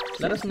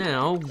 Let us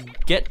now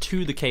get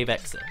to the cave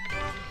exit.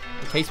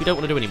 In case we don't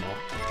want to do anymore.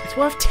 It's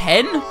worth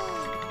 10? Is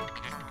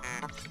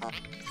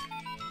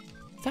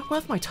that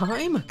worth my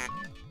time?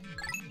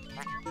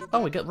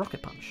 Oh, we get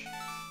Rocket Punch.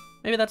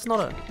 Maybe that's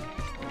not a...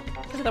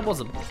 Maybe that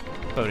was a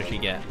bonus you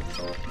get.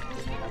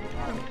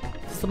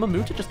 Does the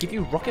Mamuta just give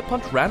you Rocket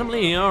Punch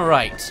randomly?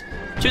 Alright.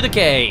 To the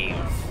cave.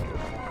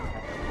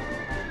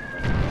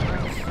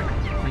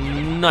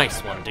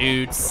 Nice one,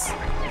 dudes.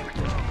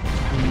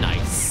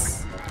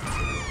 Nice.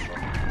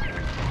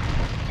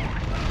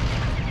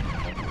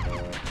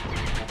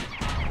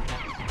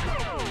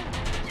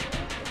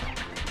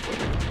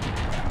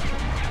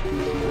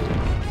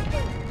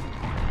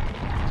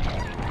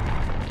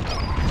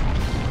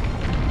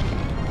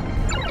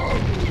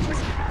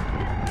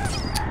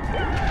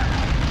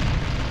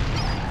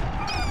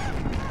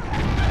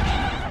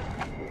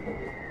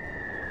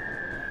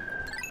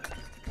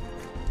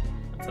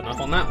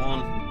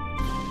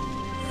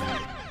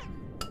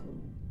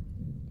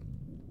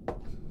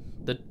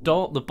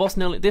 The boss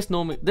normally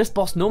this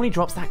boss normally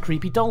drops that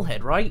creepy doll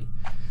head, right?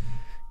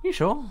 You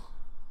sure?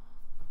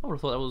 I would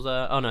have thought that was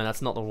oh no,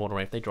 that's not the water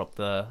wave. They dropped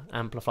the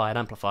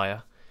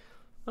amplifier.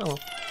 Oh well.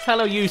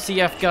 Hello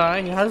UCF guy.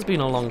 It has been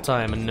a long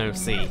time and no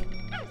see.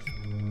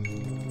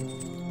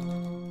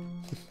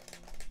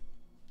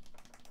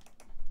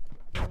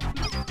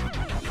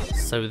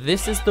 So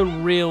this is the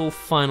real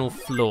final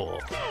floor.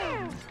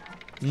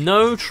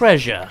 No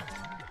treasure.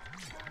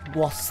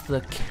 What's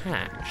the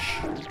catch?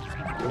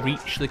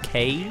 Reach the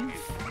cave?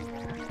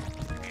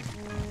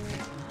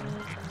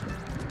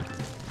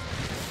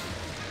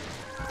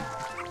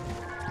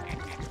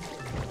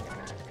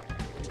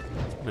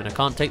 I mean, I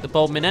can't take the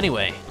bulb in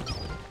anyway.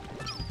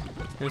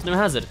 There's no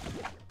hazard.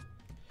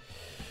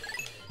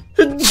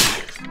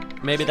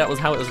 Maybe that was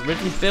how it was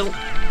originally built.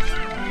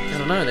 I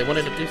don't know, they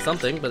wanted to do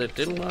something, but it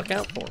didn't work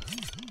out for them.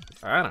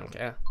 I don't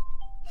care.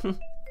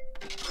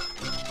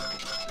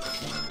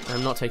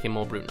 I'm not taking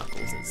more Brute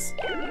Knuckles. It's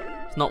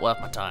not worth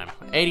my time.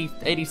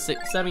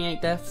 86,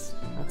 78 deaths,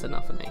 that's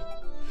enough for me.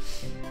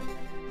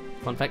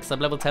 Fun fact,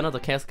 sub-level 10 of the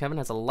Chaos Cavern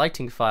has a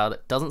lighting file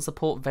that doesn't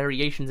support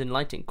variations in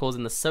lighting,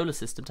 causing the solar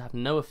system to have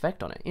no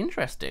effect on it.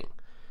 Interesting.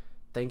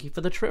 Thank you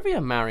for the trivia,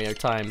 Mario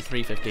Time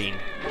 315.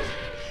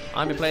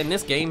 I've been playing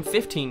this game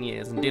 15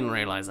 years and didn't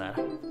realise that.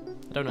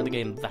 I don't know the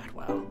game that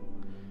well.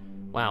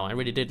 Wow, I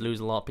really did lose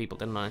a lot of people,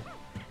 didn't I?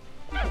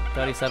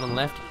 37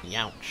 left,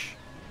 youch.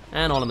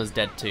 And Oliver's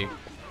dead too.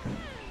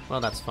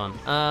 Well, that's fun.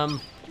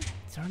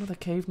 Is there another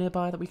cave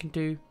nearby that we can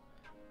do?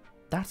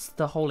 That's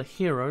the Hall of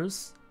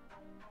Heroes.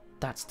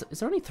 Is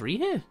there only 3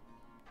 here?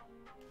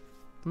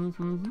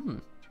 Oh.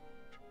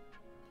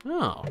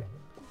 Well,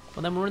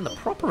 then we're in the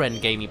proper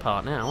endgamey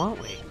part now,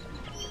 aren't we?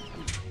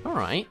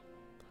 Alright.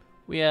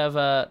 We have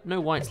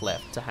no whites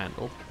left to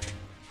handle.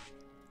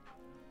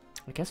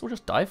 I guess we'll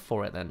just dive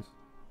for it then.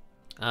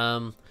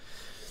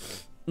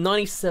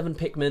 97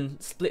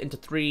 Pikmin split into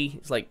 3.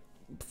 It's like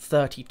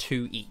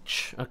 32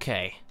 each.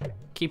 Okay.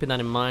 Keeping that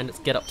in mind, let's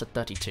get up to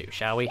 32,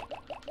 shall we?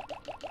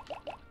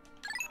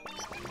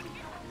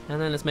 And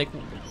then let's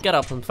get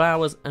up some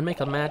flowers and make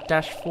a mad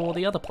dash for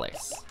the other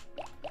place.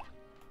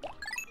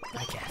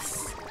 I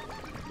guess.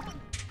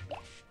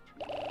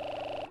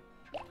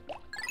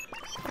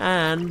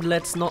 And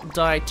let's not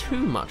die too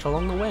much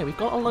along the way. We've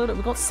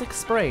got 6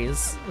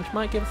 sprays, which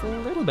might give us a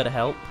little bit of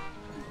help.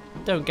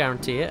 Don't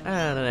guarantee it,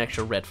 and an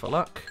extra red for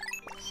luck.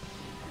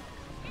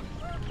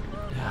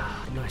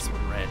 Ah, nice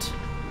one, red.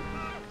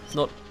 It's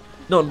not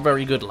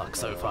very good luck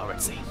so far,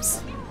 it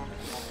seems.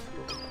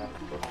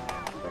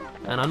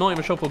 And I'm not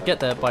even sure if we'll get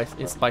there by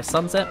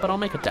sunset, but I'll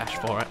make a dash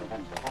for it.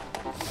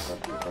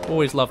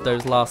 Always love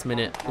those last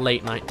minute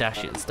late night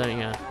dashes, don't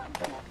you?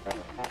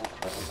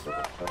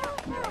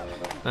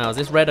 Now, is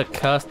this red a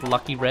cursed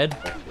lucky red?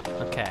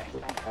 Okay.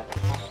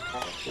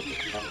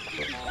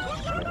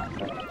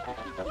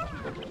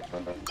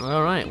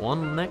 Alright,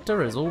 1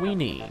 nectar is all we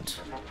need.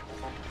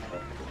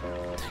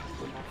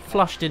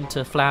 Flushed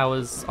into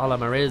flowers,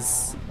 Oliver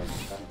is.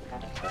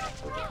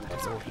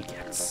 That's all he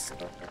gets.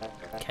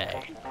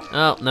 Okay.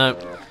 Oh, no.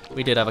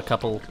 We did have a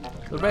couple.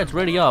 The reds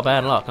really are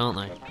bad luck, aren't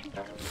they?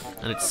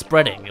 And it's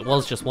spreading. It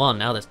was just 1,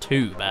 now there's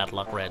 2 bad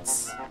luck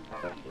reds.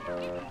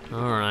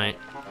 Alright.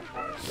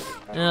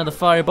 Now the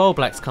fiery bulb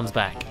blacks comes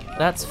back.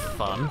 That's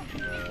fun.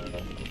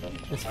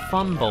 It's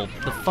fun bulb.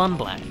 The fun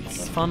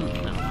blacks. Fun.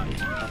 No, mind.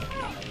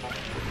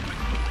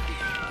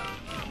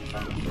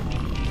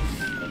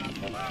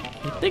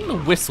 You'd think the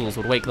whistles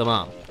would wake them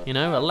up. You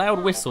know, a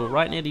loud whistle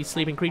right near these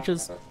sleeping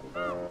creatures.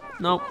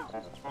 Nope.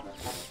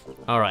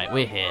 Alright,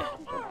 we're here.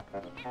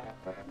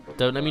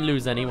 Don't let me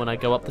lose any when I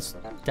go up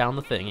down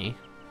the thingy.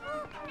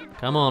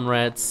 Come on,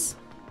 Reds.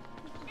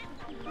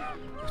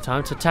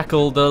 Time to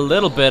tackle the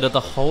little bit of the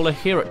Hole of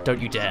Hero.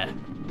 Don't you dare.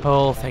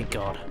 Oh, thank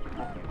God.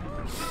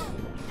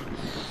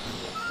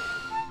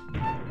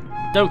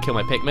 Don't kill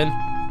my Pikmin.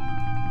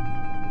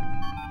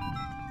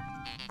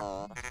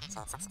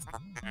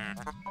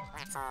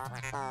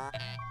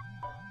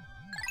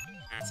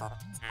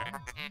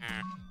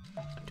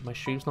 Do my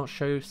streams not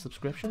show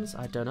subscriptions?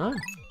 I don't know.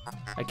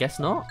 I guess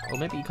not. Or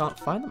maybe you can't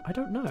find them? I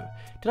don't know.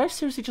 Did I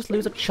seriously just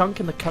lose a chunk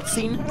in the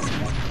cutscene?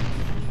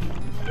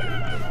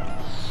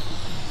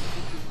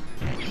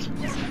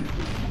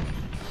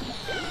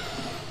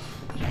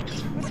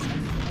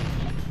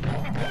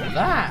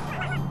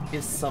 That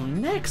is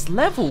some next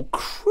level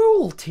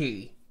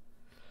cruelty.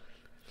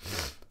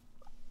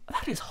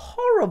 That is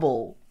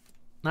horrible.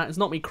 That is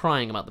not me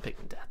crying about the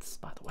Pikmin deaths,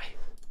 by the way.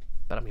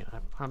 But I mean,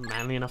 I'm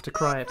manly enough to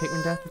cry at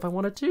Pikmin death if I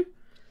wanted to.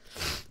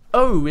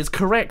 Oh is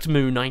correct,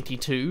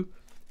 Moo92.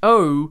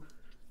 Oh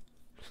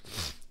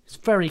is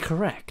very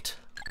correct.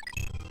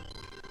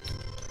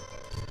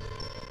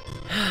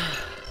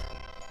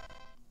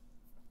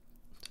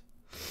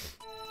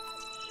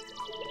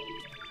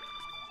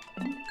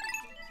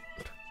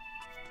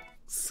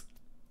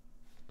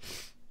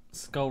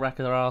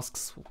 Skullracker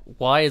asks,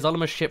 why is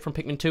Oliver's ship from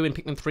Pikmin 2 and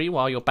Pikmin 3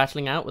 while you're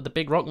battling out with the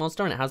big rock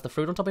monster and it has the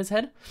fruit on top of his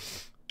head?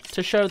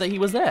 To show that he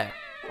was there.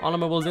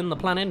 Oliver was in the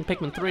planet in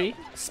Pikmin 3.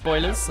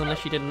 Spoilers,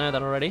 unless you didn't know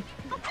that already.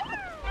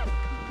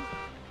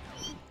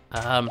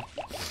 And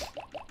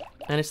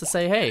it's to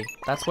say, hey,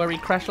 that's where he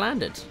crash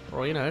landed,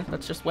 or you know,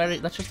 that's just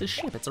his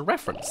ship. It's a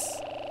reference,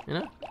 you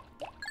know.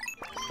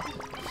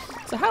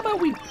 So how about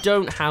we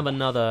don't have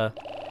another?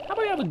 How about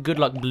we have a good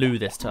luck blue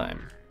this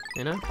time?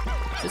 You know,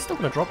 is it still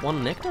gonna drop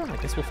one nectar? I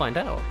guess we'll find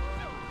out.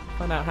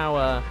 Find out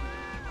how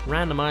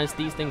randomized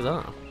these things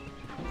are.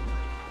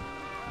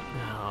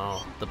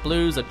 Oh, the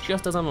blues are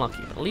just as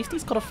unlucky, but at least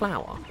he's got a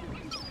flower.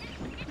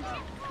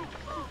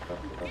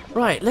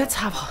 Right, let's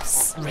have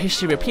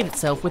history repeat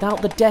itself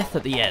without the death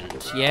at the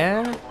end.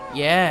 Yeah?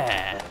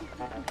 Yeah.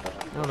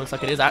 Oh, looks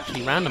like it is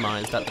actually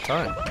randomized at the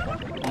time.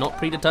 Not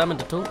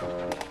predetermined at all.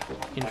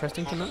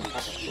 Interesting to know.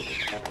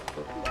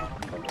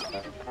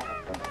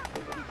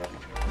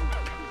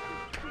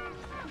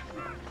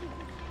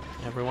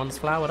 Everyone's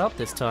flowered up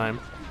this time.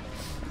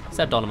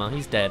 Except Donima,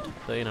 he's dead.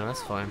 But you know,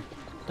 that's fine.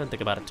 Don't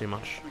think about it too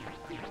much.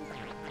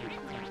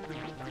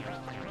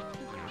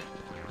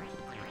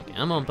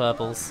 Come on,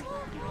 purples.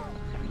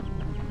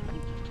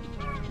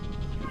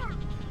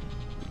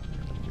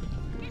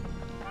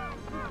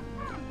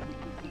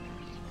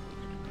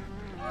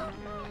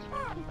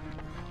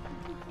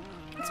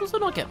 Let's also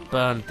not get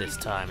burned this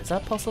time. Is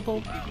that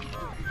possible?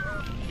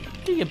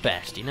 Do your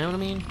best, you know what I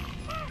mean?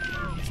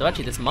 So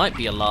actually this might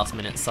be a last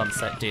minute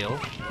sunset deal.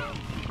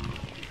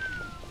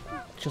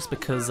 Just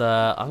because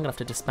I'm gonna have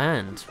to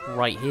disband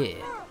right here.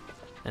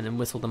 And then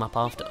whistle them up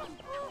after,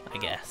 I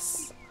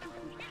guess.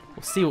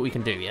 We'll see what we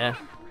can do, yeah?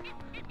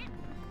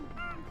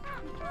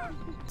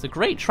 It's a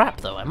great trap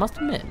though, I must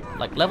admit.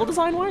 Like level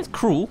design wise,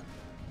 cruel,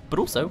 but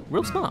also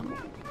real smart.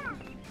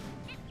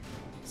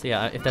 So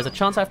yeah, if there's a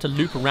chance I have to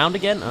loop around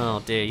again,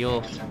 oh dear,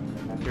 you're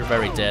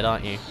very dead,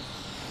 aren't you?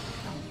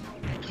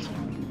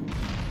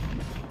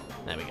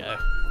 There we go.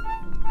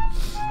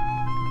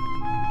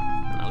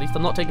 At least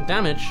I'm not taking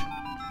damage.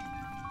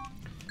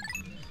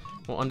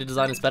 What under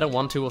design is better,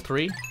 1, 2, or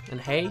 3? And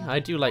hey, I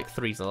do like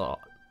 3s a lot.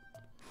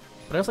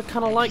 But I also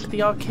kind of like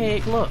the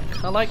archaic look.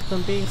 I like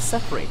them being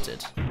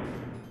separated.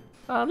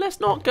 Let's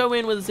not go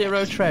in with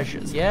 0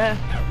 treasures, yeah?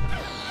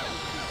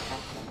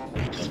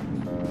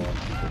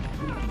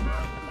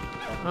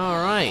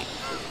 Alright.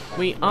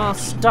 We are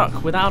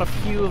stuck without a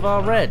few of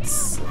our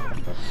reds.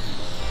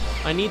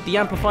 I need the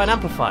amplified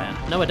amplifier.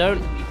 No, I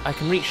don't. I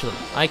can reach them.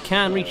 I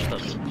can reach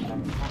them.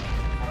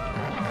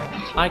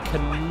 I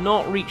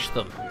cannot reach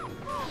them.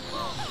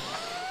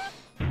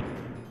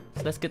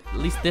 So let's get at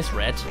least this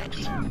red.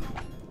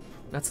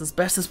 That's as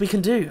best as we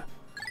can do.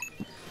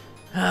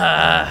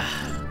 I'm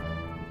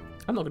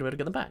not going to be able to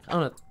get them back. Oh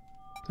no.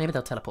 Maybe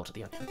they'll teleport at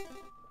the end.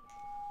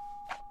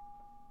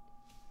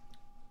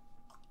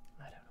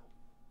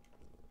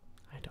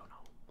 I don't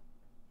know.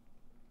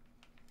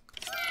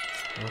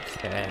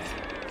 Okay.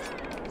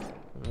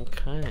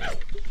 Okay.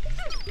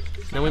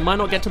 Now we might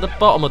not get to the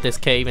bottom of this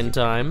cave in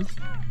time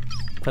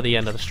for the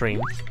end of the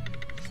stream.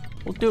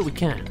 We'll do what we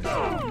can.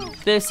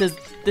 This is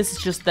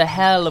just the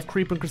hell of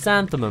creeping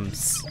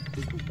chrysanthemums.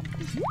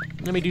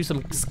 Let me do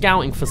some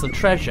scouting for some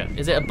treasure.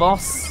 Is it a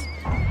boss?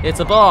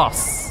 It's a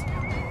boss.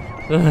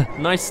 Ugh,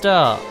 nice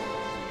start.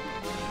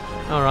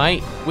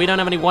 Alright, we don't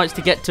have any whites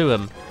to get to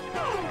him.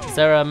 Is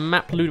there a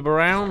map loop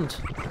around?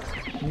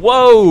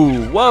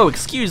 Whoa, whoa,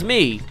 excuse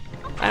me.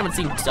 I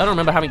don't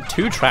remember having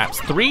 2 traps,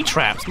 3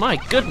 traps, my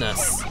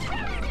goodness.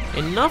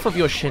 Enough of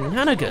your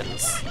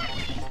shenanigans.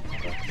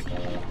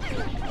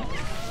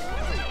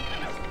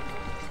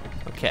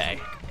 Okay.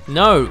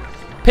 No!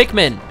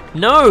 Pikmin!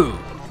 No!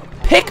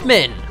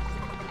 Pikmin!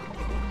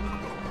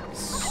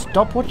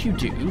 Stop what you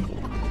do.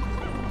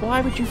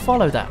 Why would you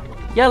follow that?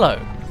 Yellow,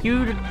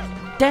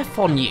 death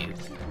on you.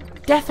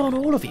 Death on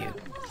all of you.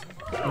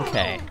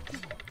 Okay.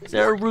 Is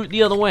there a route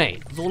the other way?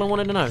 That's all I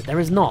wanted to know. There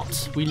is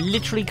not. We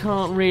literally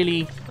can't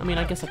really... I mean,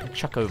 I guess I can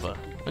chuck over.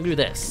 I'll do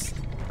this.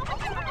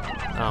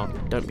 Oh,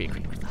 don't be a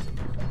creep with that.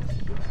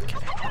 Okay.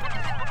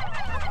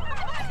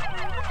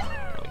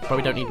 We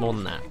probably don't need more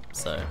than that,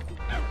 so...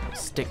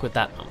 stick with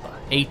that number.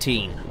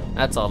 18.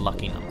 That's our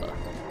lucky number.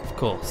 Of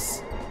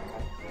course.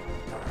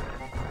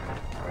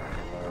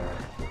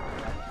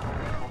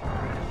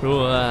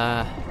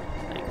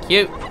 Thank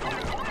you.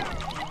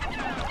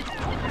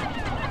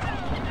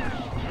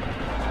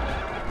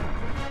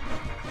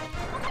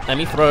 Let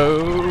me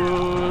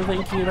throw.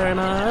 Thank you very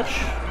much.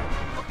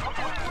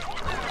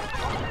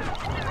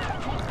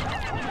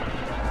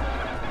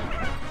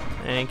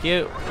 Thank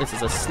you. This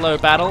is a slow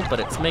battle, but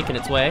it's making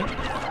its way.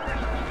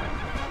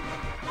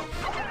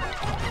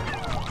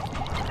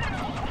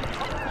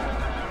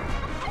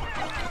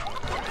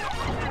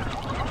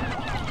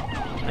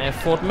 I have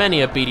fought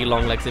many a beady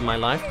long legs in my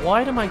life.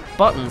 Why do my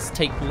buttons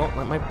take long?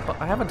 Like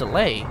I have a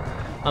delay.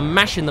 I'm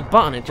mashing the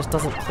button, it just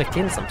doesn't click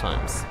in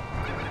sometimes.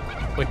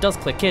 Well, it does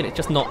click in, it's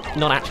just not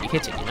actually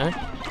hitting, you know?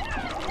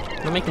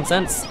 Am I making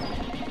sense?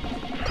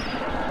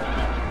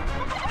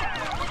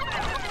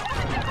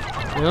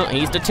 Oh,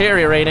 he's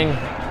deteriorating.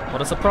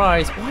 What a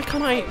surprise. Why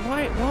can't I?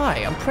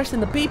 Why? I'm pressing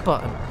the B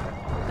button.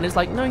 And it's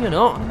like, no, you're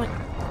not. And I'm like,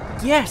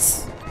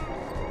 yes.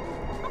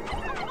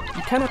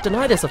 You cannot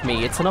deny this of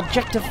me. It's an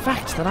objective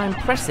fact that I'm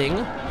pressing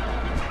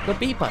the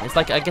B button. It's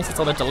like, I guess it's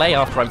on a delay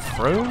after I'm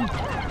thrown.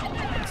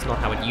 That's not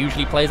how it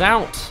usually plays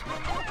out.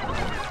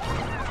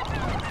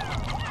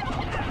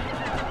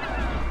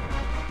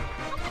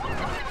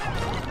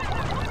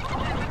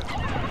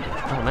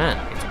 Oh man,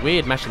 it's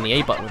weird mashing the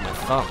A button with my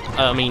thumb.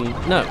 I mean,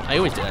 no, I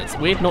always do that. It's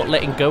weird not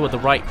letting go of the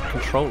right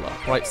controller,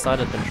 right side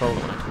of the controller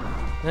when I do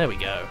that. There we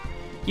go.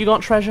 You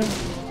got treasure?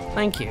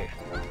 Thank you.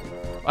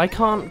 I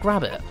can't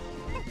grab it.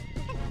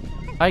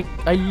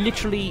 I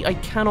literally, I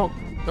cannot.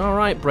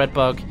 Alright,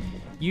 Breadbug.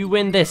 You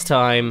win this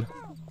time.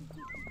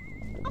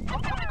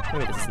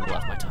 Maybe this isn't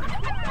worth my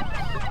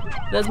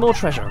time. There's more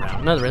treasure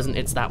around. No, there isn't.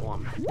 It's that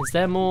one. Is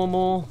there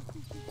more?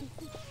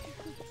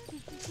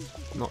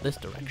 Not this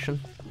direction.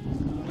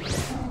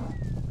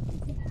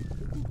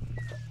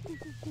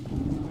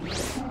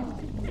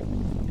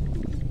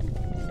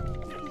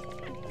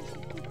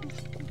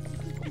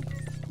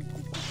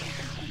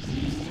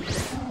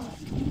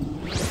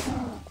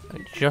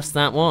 Just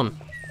that one.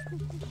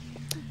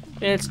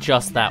 It's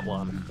just that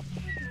one.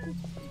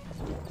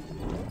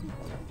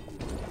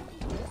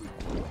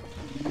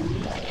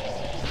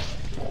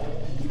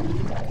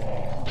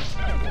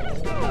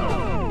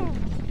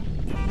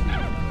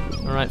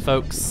 Alright,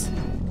 folks.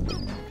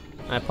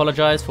 I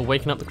apologize for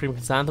waking up the creepy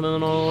chrysanthemum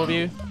on all of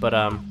you, but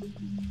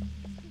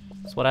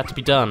it's what had to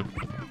be done.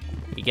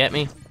 You get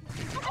me?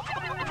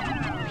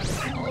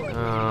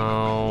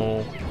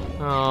 Oh.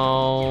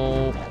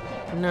 Oh.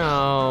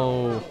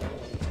 No.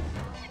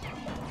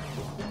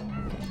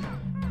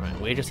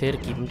 Right, we're just here to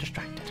keep him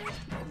distracted.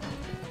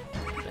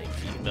 Thank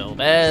you, Bill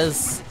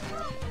Bears.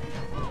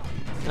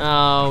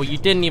 Oh, you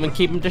didn't even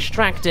keep him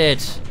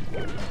distracted.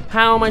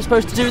 How am I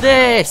supposed to do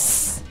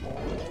this?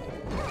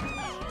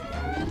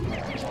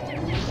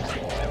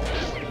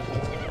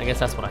 I guess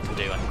that's what I can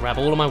do. I can grab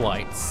all of my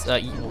whites.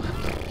 I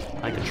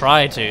could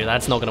try to.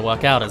 That's not going to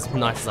work out as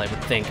nice as I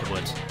would think it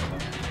would.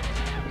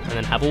 And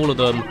then have all of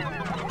them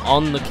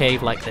on the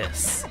cave like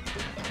this.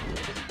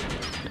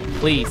 And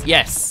please,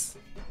 yes!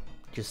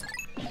 Just...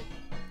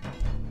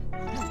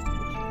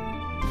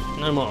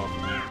 no more.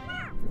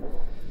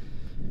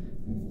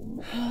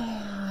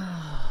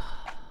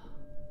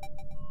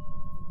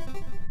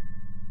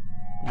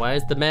 Why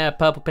is the mayor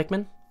purple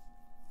Pikmin?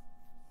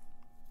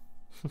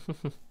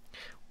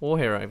 War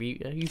Hero, have you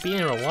been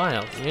here a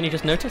while? You only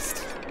just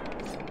noticed?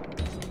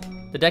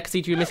 The deck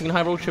seed you missing in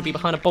Hyrule should be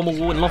behind a bomber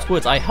wall in Lost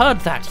Woods. I heard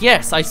that,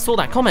 yes, I saw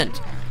that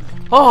comment.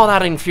 Oh,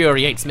 that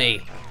infuriates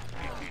me.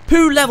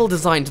 Who level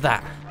designed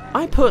that?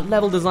 I put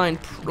level design,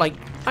 like,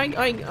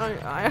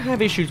 I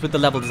have issues with the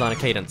level design of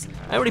Cadence.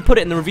 I already put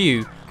it in the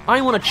review.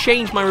 I want to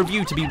change my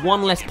review to be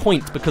 1 less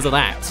point because of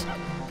that.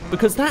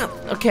 Because that,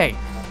 okay,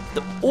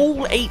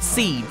 all 8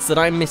 seeds that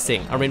I'm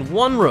missing are in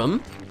one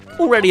room,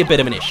 already a bit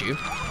of an issue.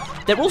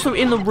 They're also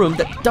in the room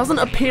that doesn't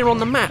appear on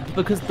the map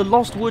because the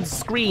Lost Woods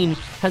screen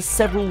has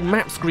several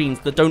map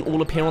screens that don't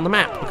all appear on the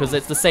map because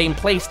it's the same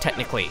place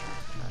technically.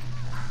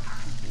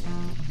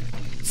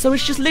 So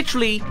it's just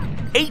literally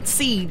 8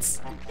 seeds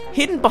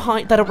hidden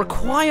behind that are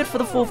required for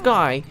the 4th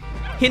guy,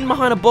 hidden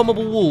behind a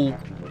bombable wall.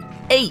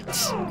 8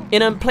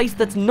 in a place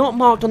that's not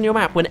marked on your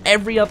map when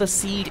every other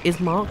seed is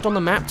marked on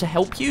the map to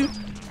help you.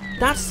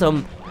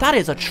 That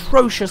is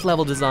atrocious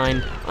level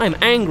design. I'm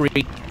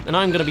angry, and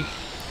I'm gonna be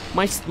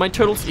my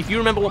total. If you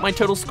remember what my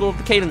total score of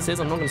the Cadence is,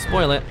 I'm not gonna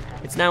spoil it.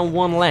 It's now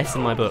 1 less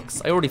in my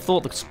books. I already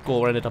thought the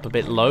score ended up a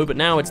bit low, but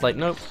now it's like,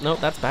 nope,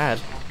 that's bad.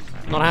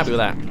 Not happy with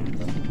that.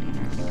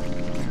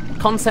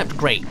 Concept,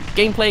 great.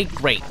 Gameplay,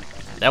 great.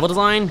 Level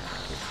design,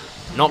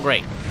 not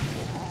great.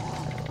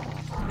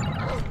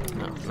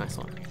 No, nice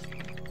one.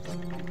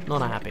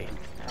 Not a happy.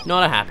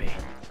 Not a happy.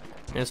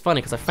 And it's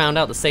funny because I found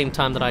out the same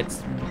time that I'd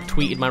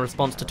tweeted my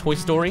response to Toy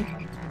Story.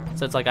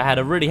 So it's like I had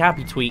a really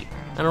happy tweet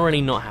and a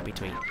really not happy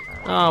tweet.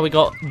 Oh, we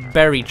got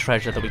buried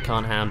treasure that we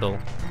can't handle.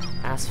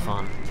 That's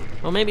fun.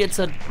 Or maybe it's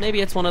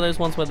one of those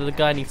ones where the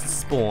guy needs to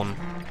spawn.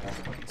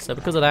 So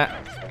because of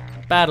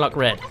that, bad luck,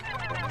 Red.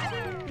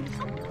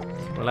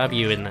 We'll have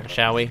you in there,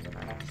 shall we?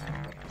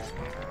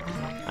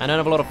 I don't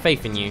have a lot of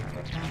faith in you.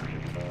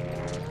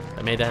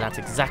 But maybe that's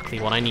exactly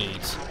what I need.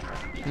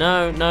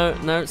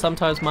 No,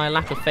 sometimes my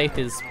lack of faith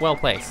is well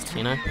placed,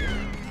 you know?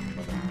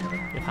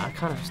 I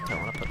kind of just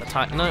don't want to put the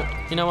time. No,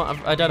 you know what?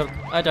 I don't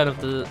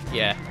have the.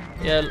 Yeah,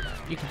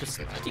 you can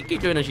just keep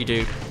doing as you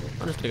do.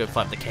 I'm just gonna go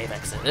fight the cave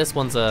exit. This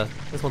one's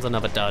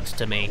another dud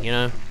to me, you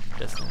know?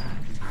 Just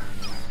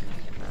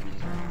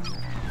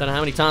don't know how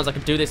many times I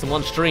can do this in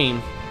one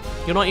stream.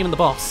 You're not even the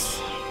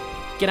boss.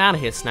 Get out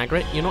of here,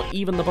 Snagrit. You're not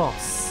even the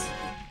boss.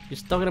 You're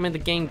still gonna make the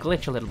game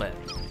glitch a little bit.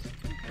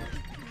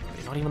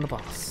 You're not even the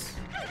boss.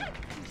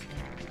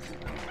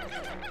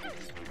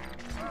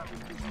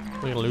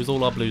 We're gonna lose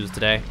all our blues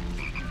today.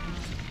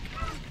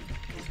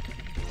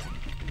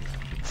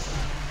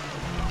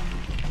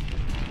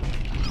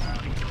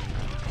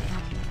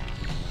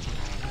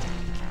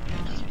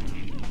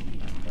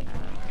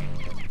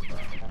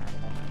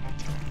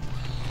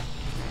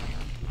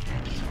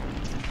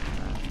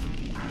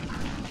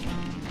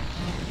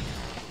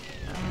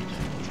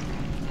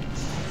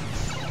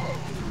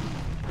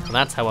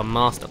 That's how a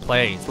master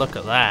plays. Look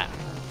at that.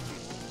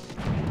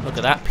 Look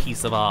at that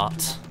piece of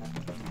art.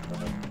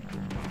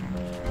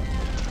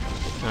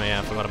 Oh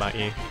yeah, I forgot about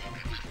you.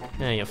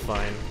 Yeah, you're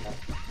fine.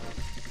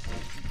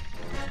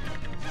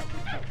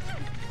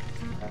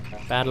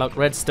 Bad Luck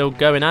Red's still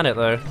going at it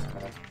though.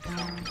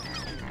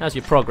 How's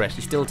your progress?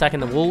 You still attacking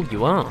the wall?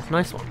 You are.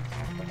 Nice one.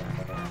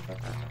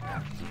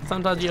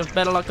 Sometimes you have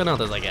better luck than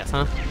others, I guess,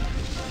 huh?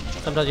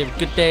 Sometimes you have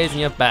good days and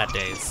you have bad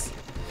days.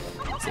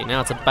 See,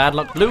 now it's a Bad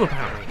Luck Blue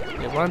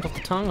apparently. It rhymes off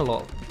the tongue a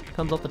lot.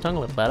 Comes off the tongue a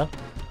little better.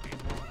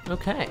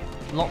 Okay,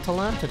 a lot to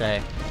learn today.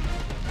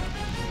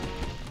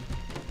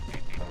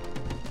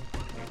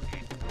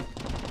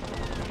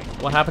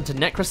 What happened to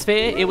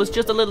Necrosphere? It was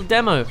just a little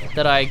demo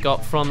that I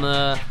got from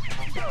the...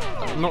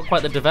 not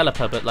quite the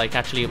developer, but like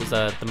actually it was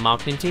the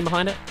marketing team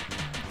behind it.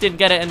 Didn't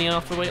get it in the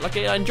afterwait. Like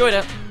I enjoyed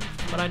it,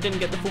 but I didn't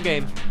get the full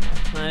game.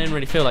 I didn't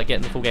really feel like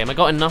getting the full game. I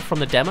got enough from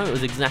the demo. It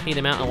was exactly the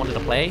amount I wanted to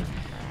play.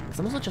 Because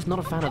I'm also just not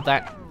a fan of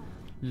that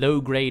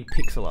low-grade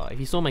pixel art. If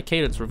you saw my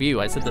Cadence review,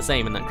 I said the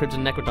same, and that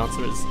Crimson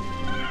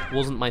Necrodancer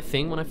wasn't my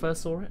thing when I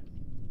first saw it.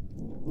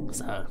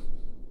 So,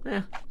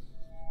 yeah.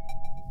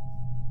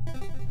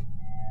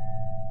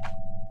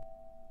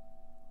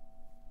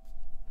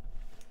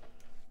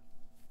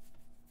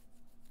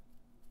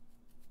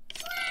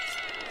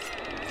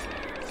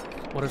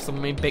 What if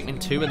someone made Pikmin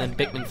 2 and then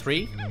Pikmin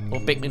 3? Or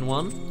Pikmin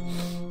 1?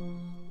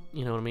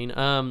 You know what I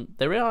mean?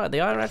 They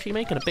are actually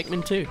making a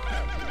Pikmin 2.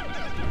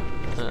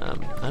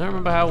 I don't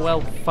remember how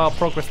far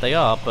progress they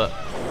are, but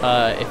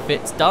if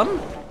it's done,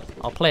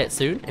 I'll play it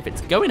soon. If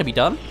it's going to be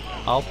done,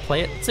 I'll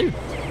play it soon.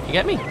 You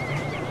get me?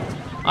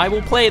 I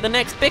will play the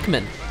next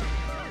Pikmin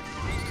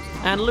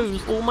and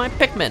lose all my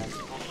Pikmin.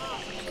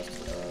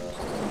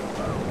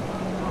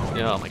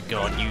 Oh my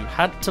god, you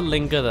had to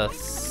linger the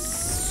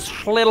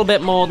little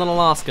bit more than the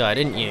last guy,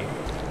 didn't you?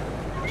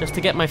 Just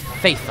to get my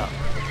faith up.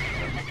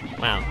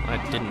 Wow, I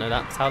didn't know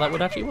that's how that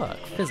would actually work.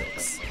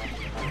 Physics.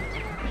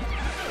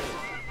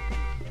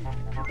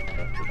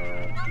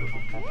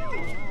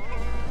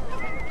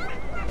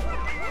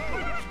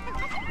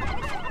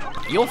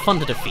 You're fun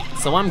to defeat,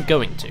 so I'm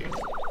going to.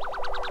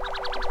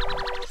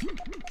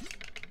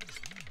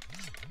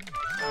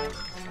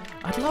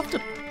 I'd love to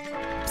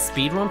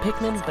speedrun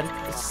Pikmin, but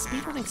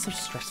speedrunning's so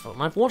stressful.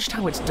 And I've watched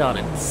how it's done,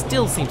 and it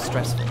still seems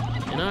stressful,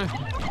 you know?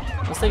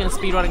 I was thinking of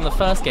speedrunning the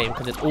first game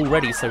because it's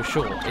already so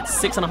short. It's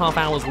 6.5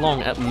 hours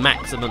long at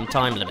maximum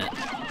time limit,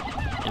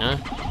 you know?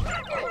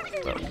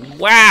 But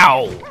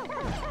wow!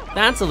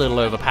 That's a little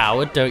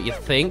overpowered, don't you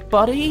think,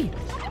 buddy?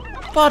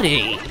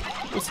 Buddy!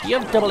 Also, you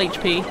have double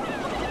HP.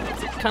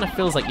 It kind of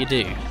feels like you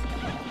do.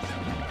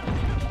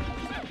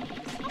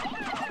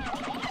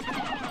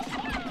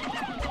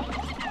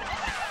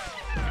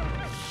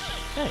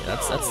 Okay,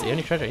 that's the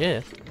only treasure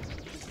here.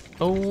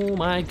 Oh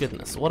my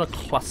goodness, what a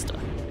cluster.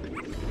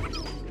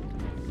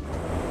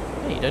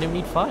 Hey, you don't even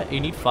need fire.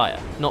 You need fire,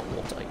 not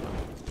water.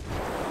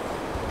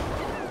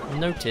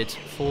 Noted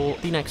for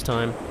the next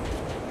time.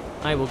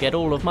 I will get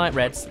all of my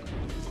reds.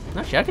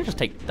 Actually, I can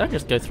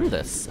just go through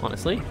this,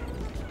 honestly.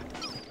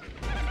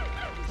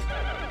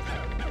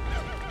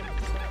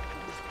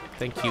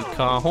 Thank you,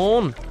 car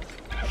horn.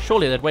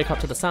 Surely they'd wake up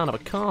to the sound of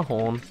a car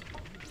horn.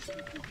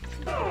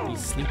 These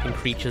sleeping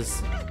creatures,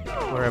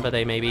 wherever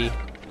they may be.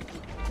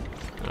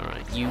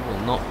 Alright, you will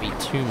not be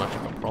too much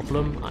of a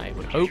problem, I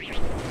would hope.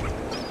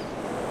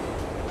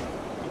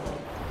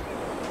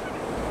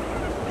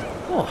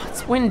 Oh,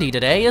 it's windy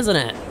today, isn't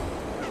it?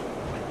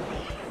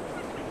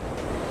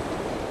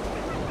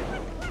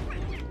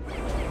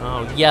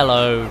 Oh,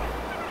 yellow.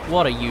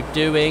 What are you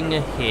doing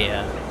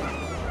here?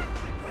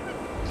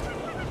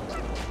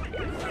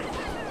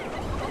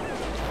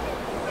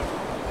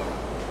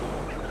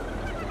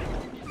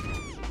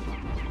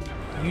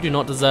 You do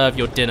not deserve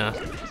your dinner.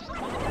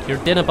 Your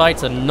dinner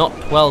bites are not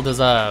well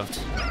deserved.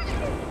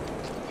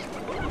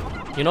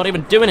 You're not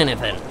even doing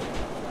anything.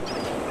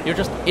 You're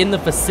just in the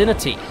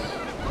vicinity.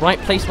 Right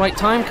place, right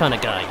time kind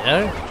of guy, you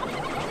know?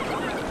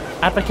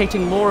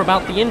 Advocating more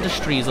about the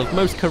industries of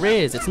most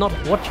careers. It's not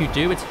what you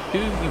do, it's who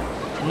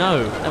you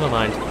know. Never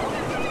mind.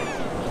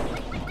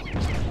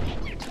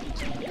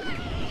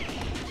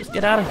 Just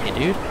get out of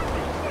here,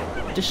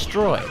 dude.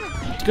 Destroy.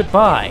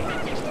 Goodbye.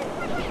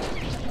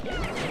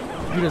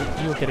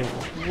 You're getting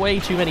way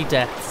too many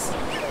deaths.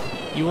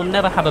 You will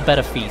never have a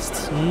better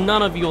feast.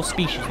 None of your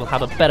species will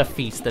have a better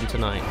feast than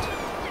tonight.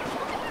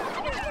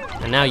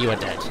 And now you are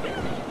dead.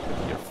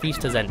 Your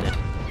feast has ended.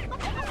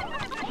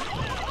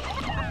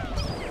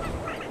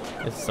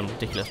 This is some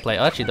ridiculous play.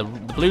 Actually, the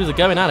blues are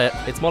going at it.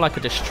 It's more like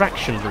a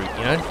distraction route,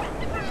 you know?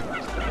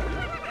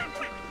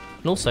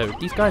 And also,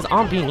 these guys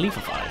aren't being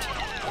leafified.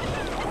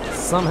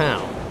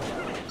 Somehow.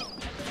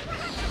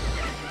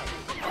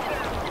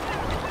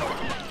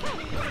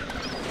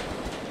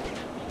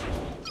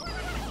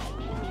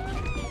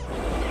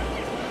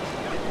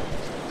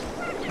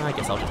 I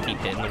guess I'll just keep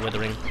hitting the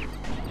withering.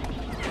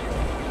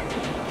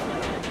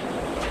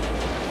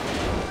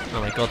 Oh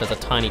my god, there's a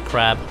tiny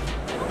crab.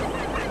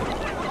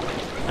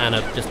 And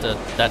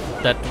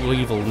that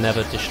weevil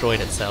never destroyed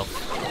itself.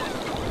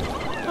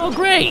 Oh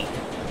great!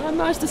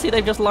 Nice to see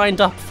they've just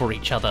lined up for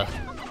each other.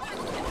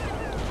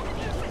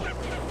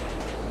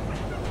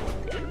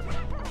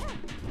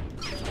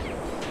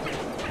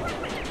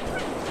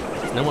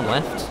 There's no one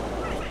left.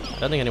 I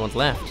don't think anyone's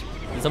left.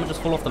 Did someone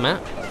just fall off the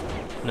map?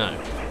 No.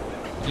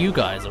 You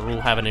guys are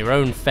all having your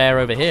own fare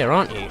over here,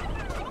 aren't you?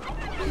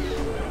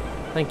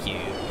 Thank you.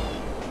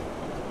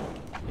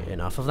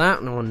 Enough of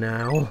that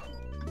now.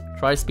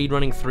 Try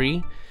speedrunning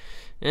 3.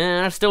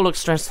 Yeah, it still looks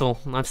stressful.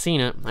 I've seen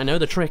it. I know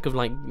the trick of,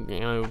 like, you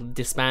know,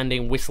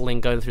 disbanding,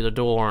 whistling, going through the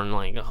door, and,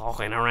 like,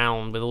 hawking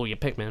around with all your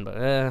Pikmin, but,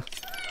 are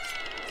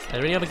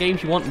there any other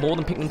games you want more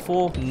than Pikmin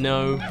 4?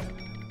 No.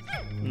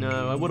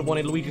 No, I would have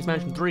wanted Luigi's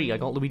Mansion 3. I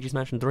got Luigi's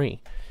Mansion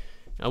 3.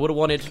 I would have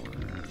wanted,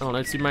 I don't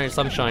know, Super Mario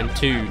Sunshine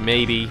 2,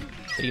 maybe.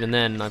 But even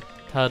then, I've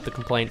heard the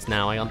complaints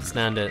now. I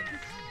understand it.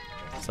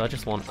 So I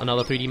just want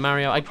another 3D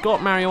Mario. I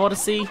got Mario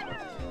Odyssey,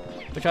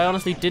 which I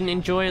honestly didn't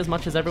enjoy as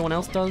much as everyone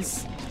else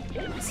does.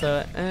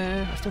 So,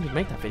 I still need to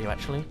make that video,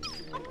 actually.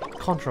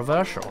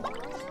 Controversial.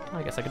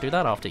 I guess I could do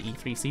that after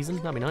E3 season.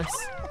 That'd be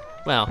nice.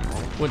 Well, I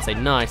wouldn't say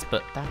nice,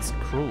 but that's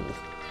cruel.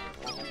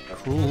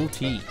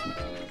 Cruelty.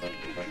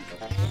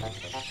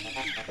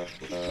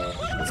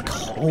 It's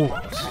cold.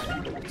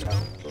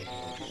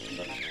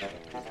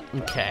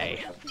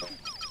 Okay.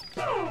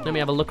 Let me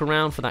have a look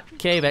around for that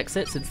cave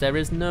exit, since there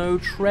is no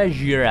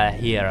treasure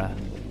here. I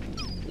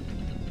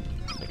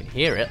can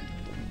hear it.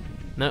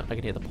 No, I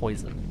can hear the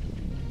poison.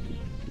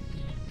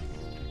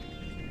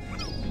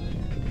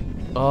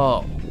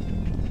 Oh.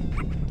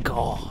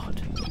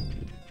 God.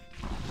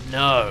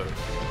 No.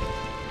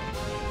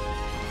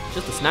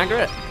 Just a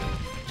snagret?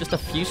 Just a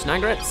few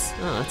snagrets?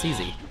 Oh, that's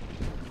easy.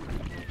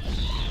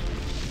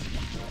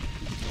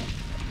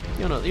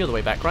 You're the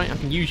way back, right? I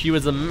can use you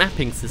as a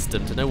mapping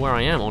system to know where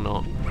I am or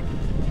not.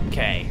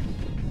 Okay.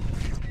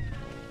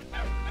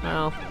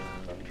 Well.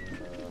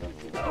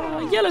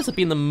 Yellows have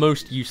been the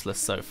most useless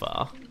so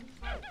far.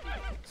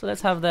 So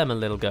let's have them a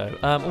little go.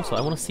 Also,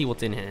 I want to see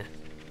what's in here.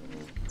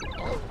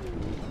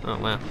 Oh,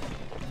 wow.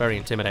 Very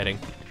intimidating.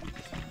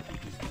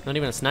 Not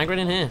even a snagret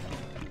in here.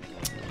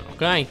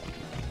 Okay.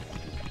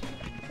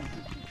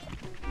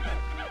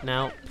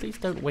 Now, please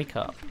don't wake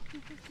up.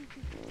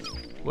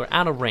 We're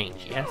out of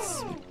range,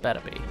 yes? We better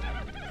be.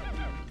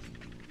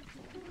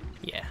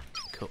 Yeah,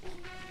 cool.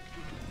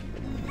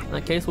 In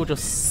that case, we'll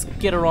just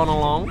skitter on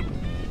along.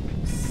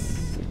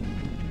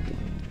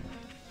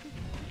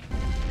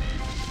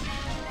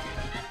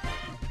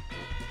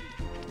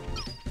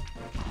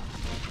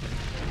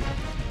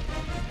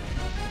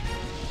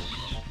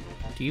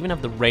 Do you even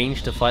have the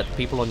range to fight the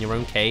people on your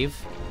own cave?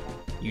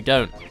 You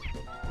don't.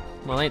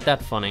 Well, ain't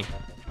that funny.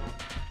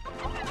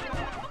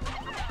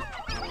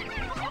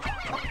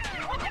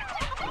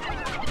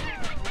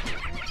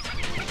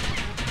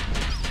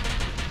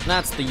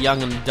 That's the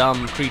young and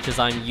dumb creatures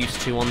I'm used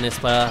to on this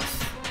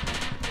earth.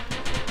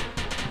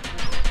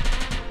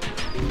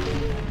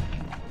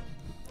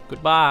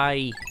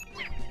 Goodbye.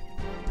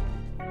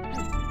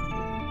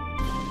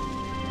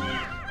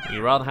 Would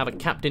you rather have a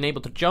captain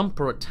able to jump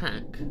or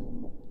attack?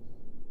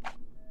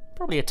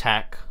 Probably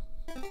attack.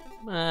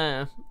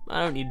 I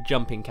don't need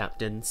jumping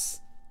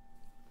captains.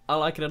 I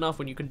like it enough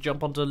when you can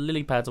jump onto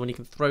lily pads or when you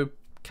can throw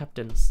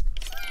captains.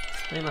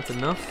 I think that's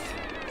enough.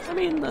 I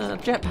mean, the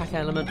jetpack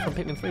element from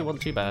Pikmin 3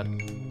 wasn't too bad.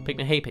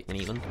 Pikmin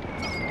even.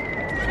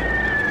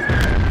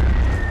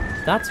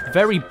 That's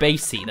very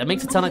bassy. That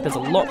makes it sound like there's a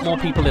lot more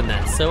people in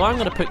there. So I'm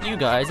gonna put you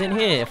guys in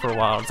here for a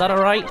while. Is that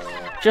alright?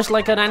 Just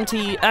like an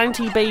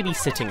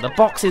anti-babysitting. The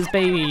box is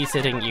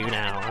babysitting you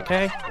now,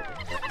 okay?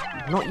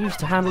 I'm not used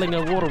to handling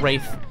a water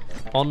wraith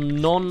on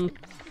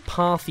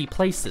non-pathy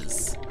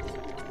places.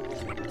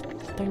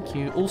 Thank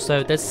you.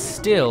 Also, there's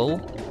still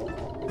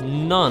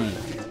none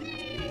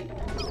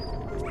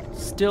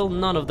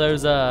of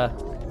those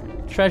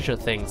treasure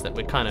things that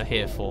we're kind of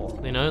here for.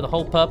 You know, the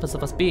whole purpose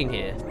of us being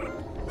here.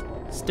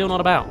 Still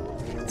not about.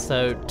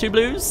 So, 2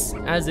 blues,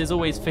 as is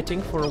always fitting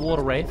for a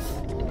water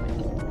wraith.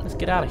 Let's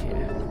get out of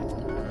here.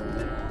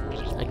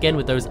 Again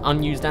with those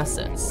unused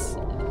assets.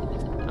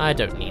 I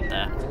don't need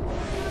that.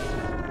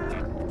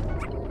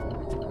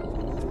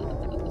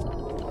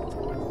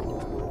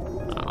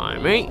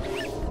 Alright, mate.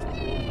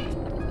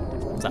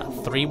 Is that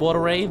 3 water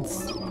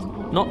wraiths?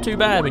 Not too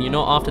bad when you're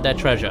not after their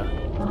treasure.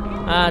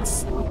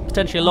 That's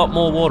potentially a lot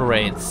more water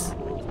wraiths.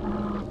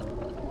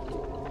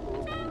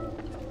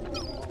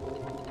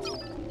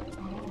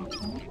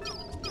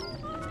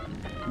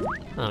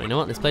 Oh, you know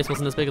what? This place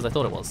wasn't as big as I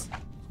thought it was.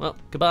 Well,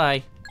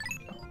 goodbye.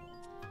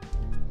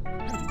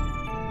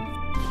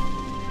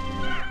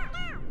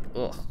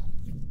 Ugh.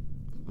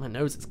 My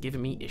nose is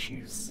giving me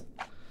issues.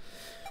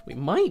 We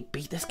might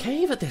beat this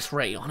cave at this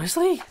rate,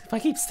 honestly. If I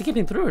keep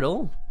skipping through it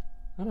all.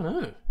 I don't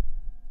know.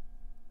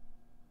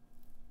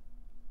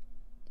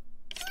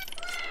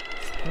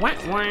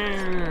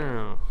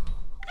 Wow.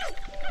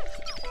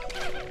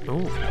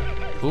 Ooh.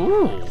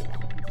 Ooh.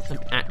 An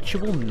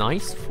actual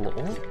nice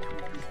floor?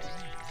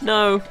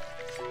 No.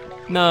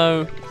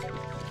 No.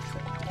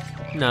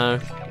 No.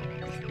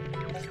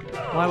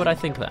 Why would I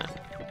think that?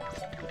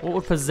 What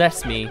would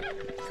possess me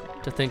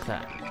to think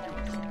that?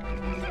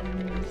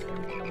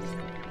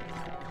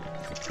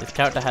 This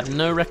character had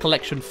no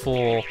recollection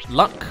for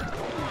luck.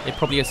 They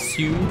probably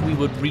assumed we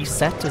would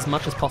reset as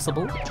much as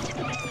possible.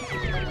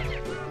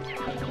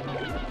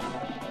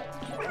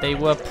 They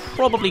were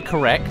probably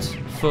correct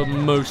for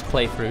most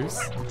playthroughs.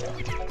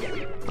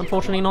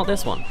 Unfortunately, not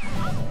this one.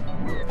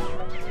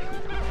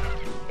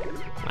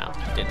 Well,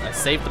 I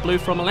saved the blue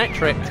from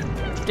electric.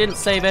 Didn't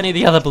save any of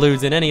the other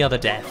blues in any other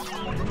death.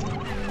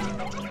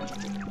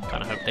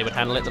 Kinda hoped they would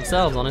handle it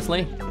themselves,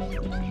 honestly.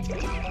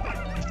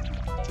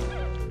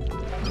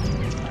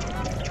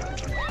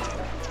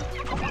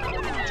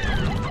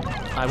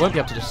 I won't be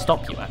able to just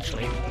stop you,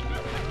 actually.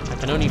 I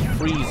can only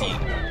freeze you.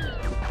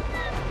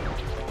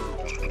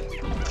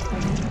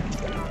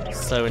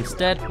 So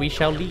instead, we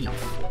shall leave.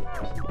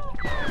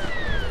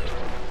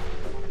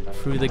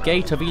 Through the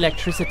gate of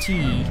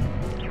electricity.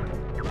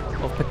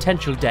 Of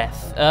potential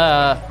death.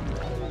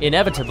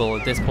 Inevitable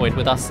at this point,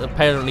 with us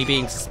apparently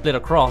being split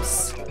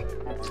across.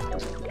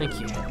 Thank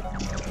you.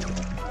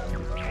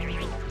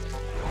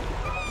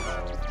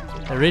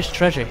 There is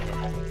treasure here.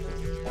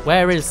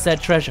 Where is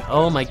said treasure?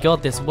 Oh my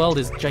god, this world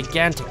is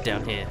gigantic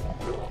down here.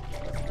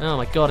 Oh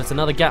my god, it's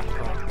another gap.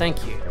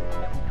 Thank you.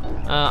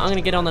 I'm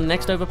gonna get on the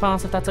next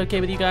overpass if that's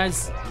okay with you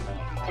guys.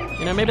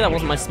 You know, maybe that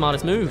wasn't my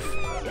smartest move.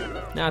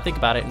 Now I think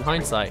about it in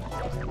hindsight.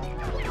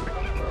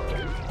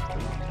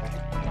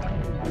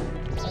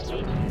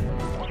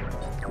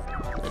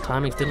 The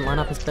timings didn't line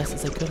up as best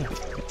as they could have.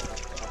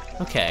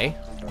 Okay.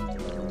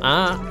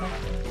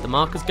 The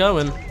marker's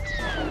going.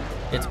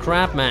 It's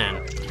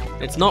Crabman.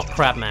 It's not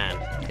Crabman.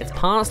 It's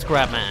past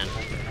Crabman.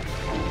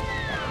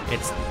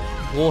 It's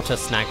water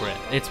Snagret.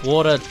 It's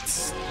water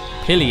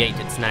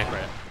pileated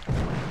Snagret.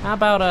 How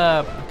about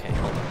okay,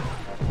 hold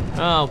on.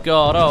 Oh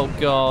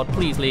god,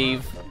 please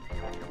leave.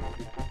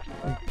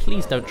 And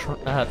please don't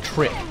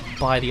trip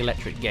by the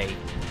electric gate.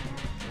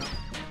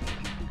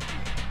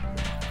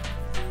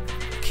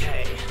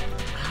 Okay,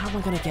 how am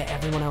I gonna get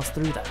everyone else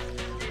through that?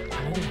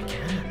 I don't think I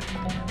can.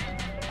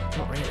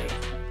 Not really.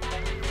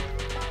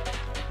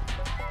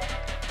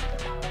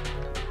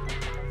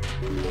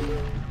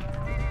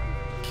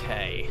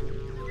 Okay.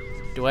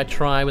 Do I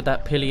try with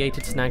that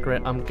pileated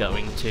Snagret? I'm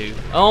going to.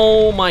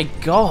 Oh my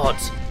god!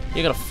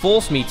 You're gonna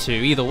force me to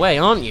either way,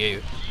 aren't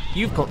you?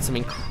 You've got some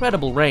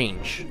incredible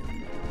range.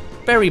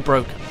 Very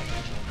broken.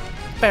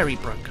 Very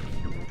broken.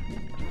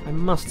 I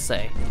must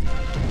say.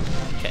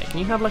 Okay, can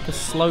you have like a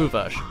slow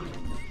version?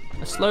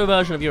 A slow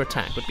version of your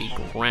attack would be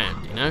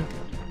grand, you know?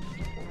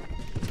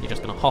 You're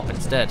just gonna hop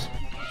instead.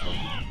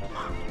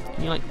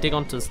 Can you like dig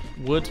onto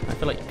wood? I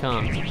feel like you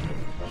can't.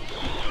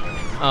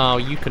 Oh,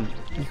 you can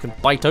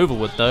bite over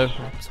wood though.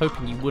 I was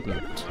hoping you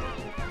wouldn't.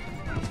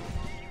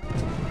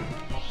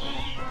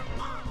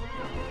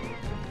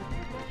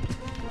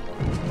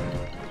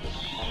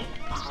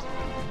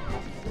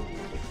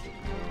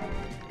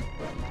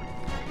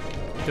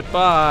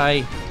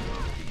 Goodbye.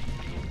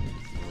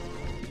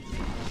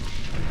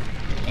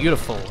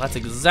 Beautiful. That's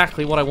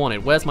exactly what I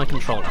wanted. Where's my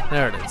controller?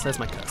 There it is. There's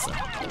my cursor.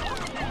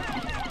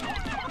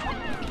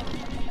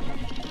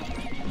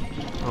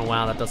 Oh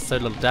wow, that does so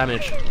little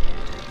damage.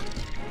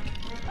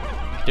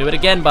 Do it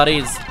again,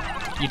 buddies.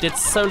 You did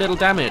so little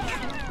damage.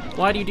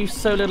 Why do you do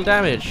so little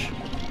damage?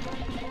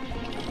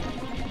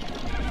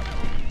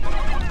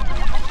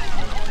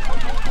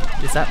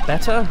 Is that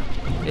better?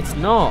 It's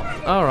not.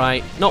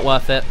 Alright, not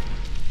worth it.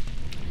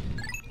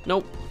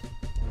 Nope.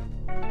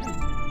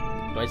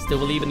 Do I still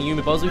believe in the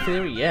Yumibozu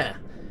theory? Yeah.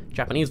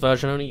 Japanese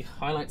version only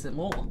highlights it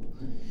more.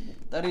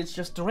 That is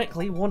just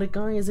directly what a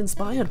guy is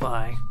inspired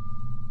by.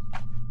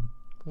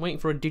 I'm waiting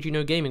for a Did You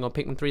Know Gaming on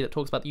Pikmin 3 that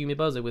talks about the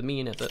Yumibozu with me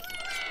in it, but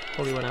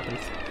probably won't happen.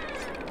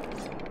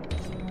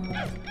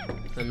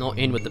 I'm not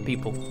in with the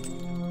people.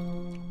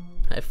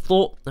 I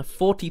thought a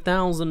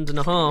 40,000 and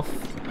a half.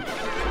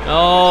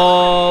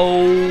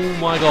 Oh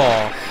my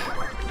gosh.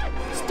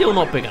 Still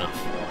not big enough.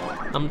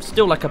 I'm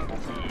still like a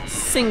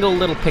single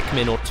little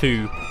Pikmin or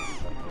two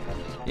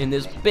in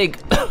this big,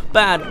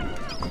 bad,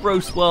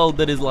 gross world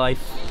that is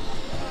life.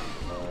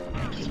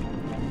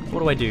 What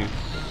do I do?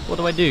 What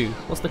do I do?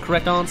 What's the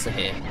correct answer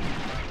here?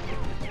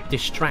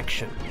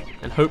 Distraction.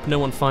 And hope no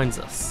one finds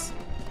us.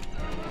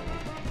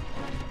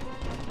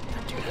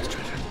 That dude has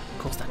treasure. Of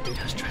course that dude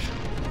has treasure.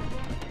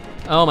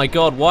 Oh my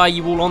god, why are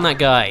you all on that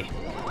guy?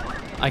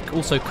 I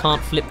also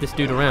can't flip this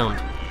dude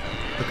around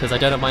because I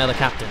don't have my other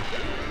captain.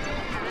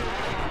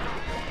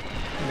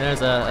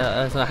 There's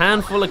a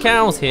handful of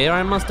cows here,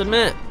 I must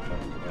admit.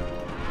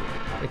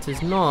 It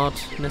is not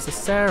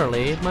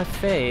necessarily my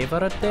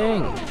favorite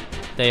thing.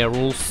 They are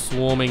all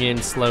swarming in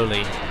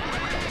slowly.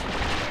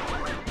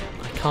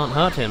 I can't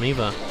hurt him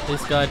either.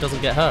 This guy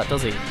doesn't get hurt,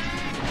 does he?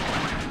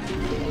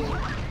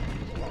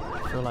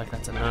 I feel like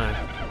that's a no.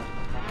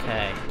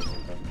 Okay.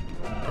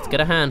 Let's get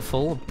a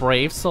handful of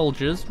brave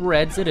soldiers.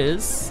 Reds it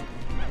is.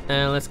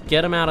 And let's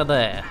get them out of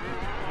there.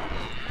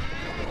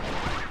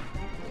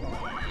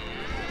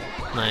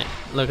 Right,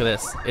 look at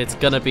this. It's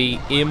gonna be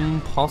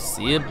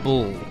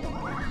impossible.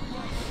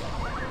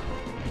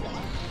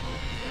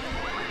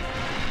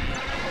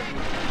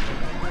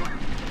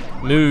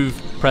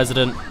 Move,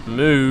 President,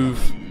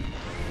 move.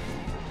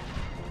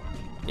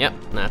 Yep,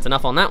 that's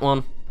enough on that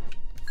one.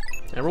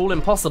 They're all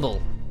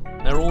impossible.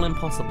 They're all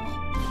impossible.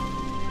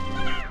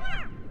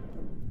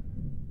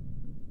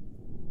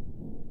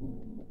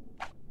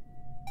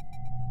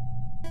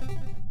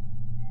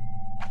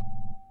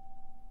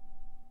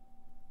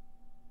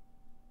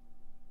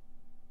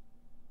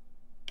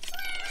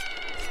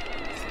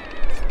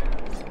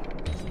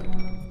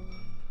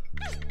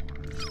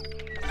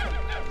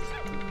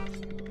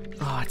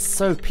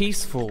 so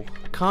peaceful.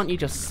 Can't you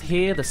just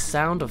hear the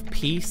sound of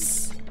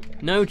peace?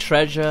 No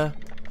treasure,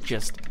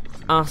 just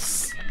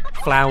us,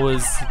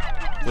 flowers,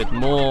 with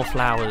more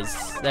flowers.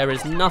 There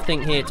is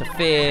nothing here to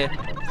fear.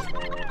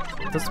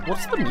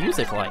 What's the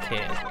music like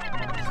here?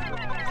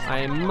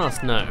 I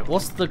must know.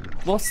 What's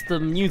the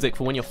music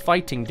for when you're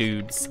fighting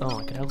dudes? Oh,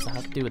 I could also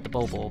have to do with the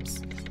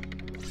bulbs.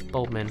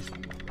 Bulbmen.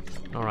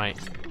 Alright.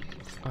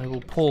 I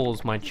will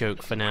pause my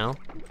joke for now.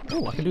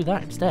 Oh, I can do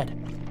that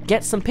instead.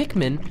 Get some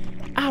Pikmin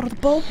out of the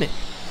bulbmin.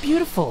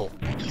 Beautiful.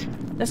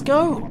 Let's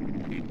go.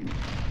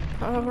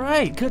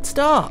 Alright, good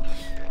start.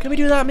 Can we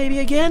do that maybe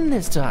again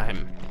this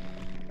time?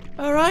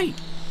 Alright,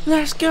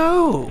 let's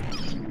go.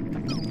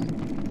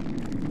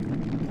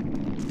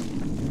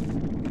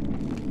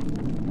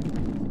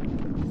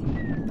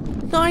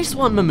 Nice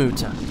one,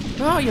 Mamuta.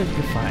 Oh, you're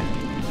fine.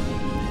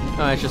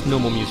 Oh, it's just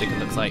normal music, it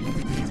looks like.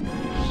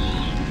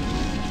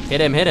 Hit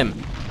him, hit him.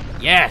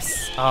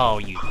 Yes! Oh,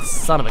 you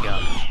son of a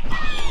gun.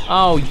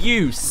 Oh,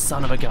 you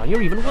son of a gun.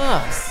 You're even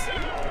worse.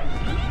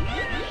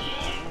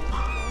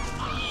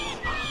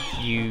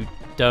 You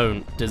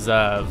don't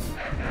deserve.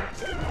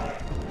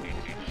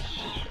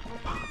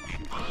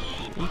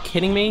 Are you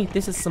kidding me?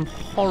 This is some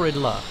horrid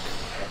luck.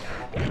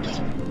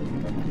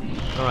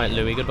 Alright,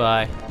 Louie,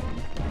 goodbye.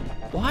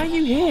 Why are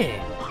you here?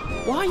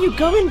 Why are you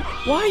going?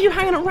 Why are you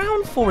hanging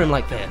around for him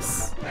like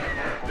this?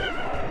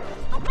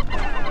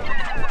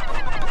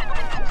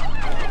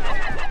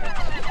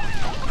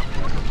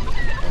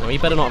 No, you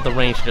better not have the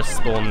range to just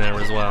spawn there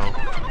as well.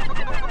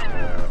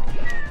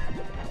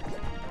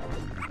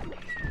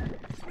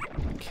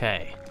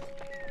 Okay.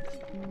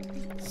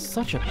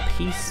 Such a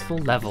peaceful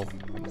level.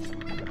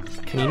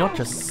 Can you not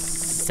just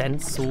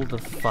sense all the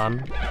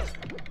fun?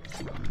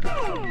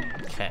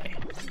 Okay.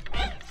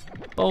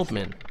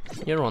 Bulbmin,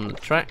 you're on the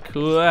track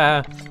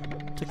to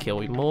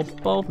kill more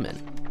Bulbmin.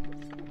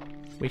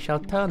 We shall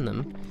turn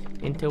them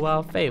into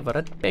our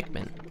favorite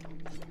Pikmin.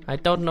 I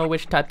don't know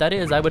which type that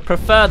is. I would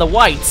prefer the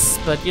whites,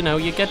 but you know,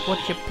 you get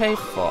what you pay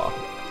for.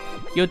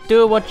 You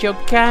do what you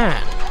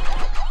can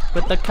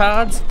with the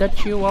cards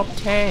that you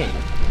obtain.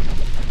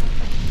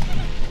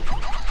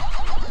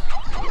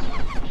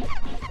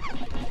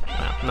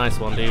 Wow, nice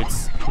one,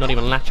 dudes. Not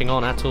even latching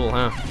on at all,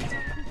 huh?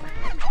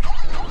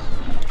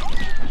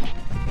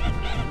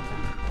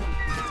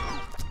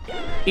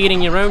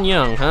 Eating your own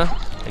young, huh?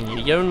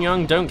 And your own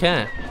young don't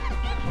care.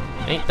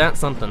 Ain't that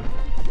something?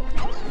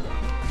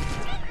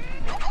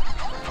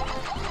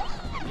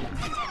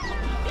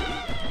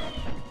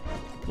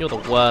 You're the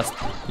worst.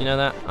 You know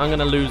that? I'm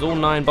gonna lose all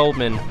 9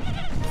 Bulbmin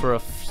for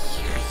a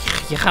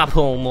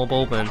couple more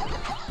Bulbmin.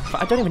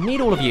 But I don't even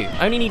need all of you.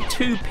 I only need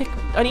 2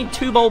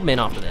 Bulbmin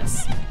after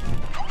this.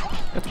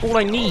 That's all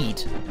I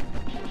need.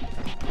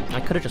 I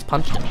could have just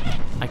punched him.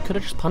 I could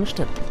have just punched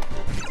him.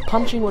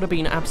 Punching would have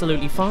been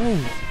absolutely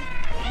fine.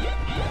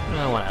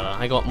 Oh, whatever.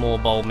 I got more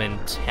Bulbmin,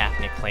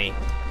 technically.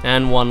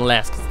 And 1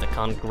 less, because I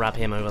can't grab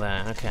him over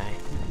there. Okay.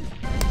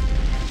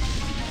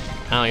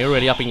 Oh, you're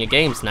really upping your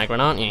game, Snagrin,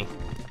 aren't you?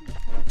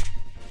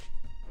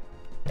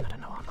 I don't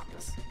know our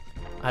numbers.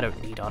 I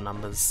don't need our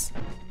numbers.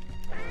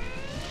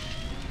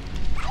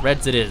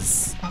 Reds it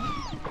is.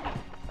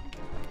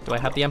 Do I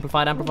have the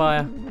amplified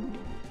amplifier?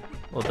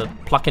 Or the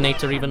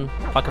pluckinator even?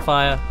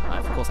 Pluckifier?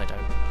 Of course I don't.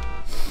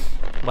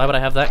 Why would I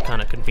have that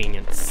kind of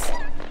convenience?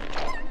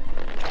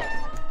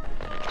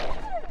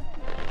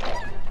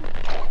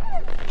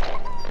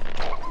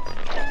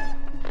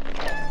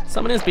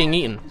 Someone is being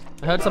eaten.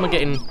 I heard someone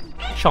getting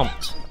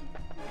chomped.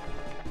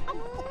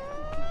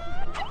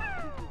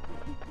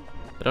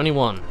 But only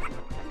one.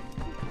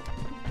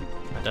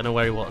 I don't know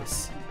where he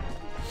was.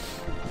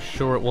 I'm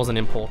sure it wasn't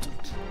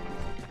important.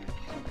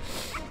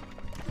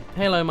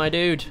 Hello, my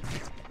dude.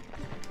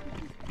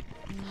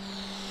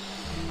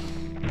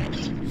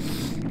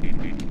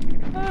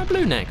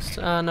 Blue next.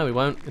 No we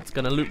won't. It's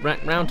gonna loop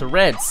back round to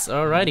reds.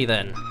 Alrighty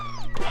then.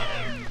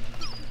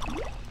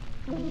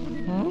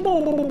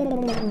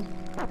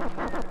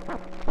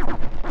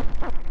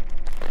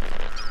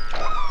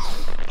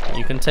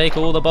 You can take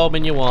all the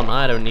Bulbmin you want.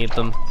 I don't need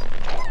them.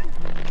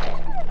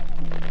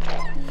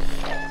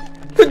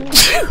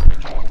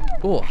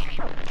 Oh.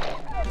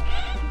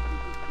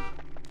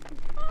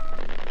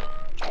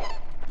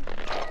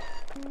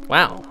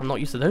 Wow, I'm not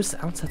used to those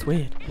sounds. That's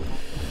weird.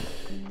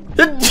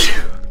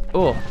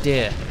 Oh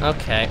dear.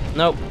 Okay.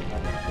 Nope.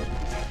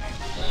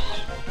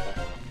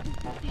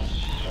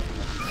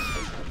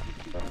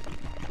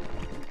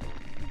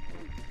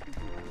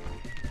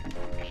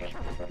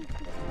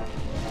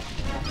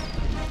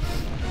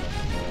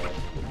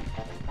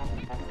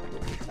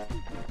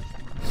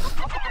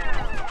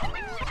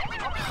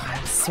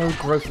 I'm so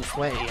gross and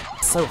sweaty.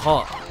 It's so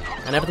hot.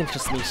 And everything's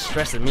just me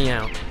stressing me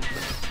out.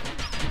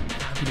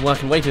 I've been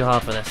working way too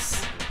hard for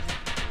this.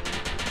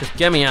 Just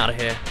get me out of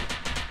here.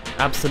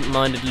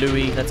 Absent-minded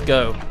Louis, let's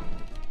go.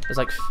 There's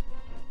like...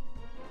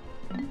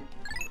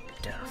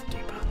 Delve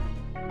deeper.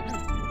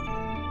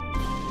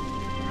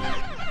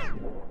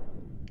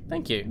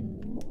 Thank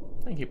you.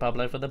 Thank you,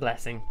 Pablo, for the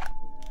blessing.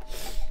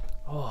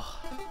 Oh.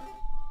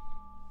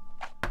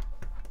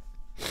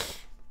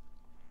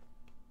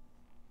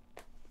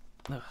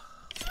 Ugh.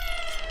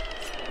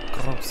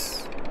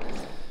 Gross.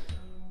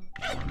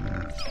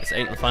 This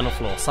ain't the final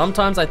floor.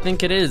 Sometimes I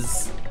think it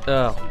is.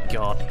 Oh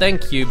god.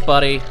 Thank you,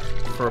 buddy,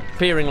 for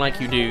appearing like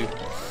you do.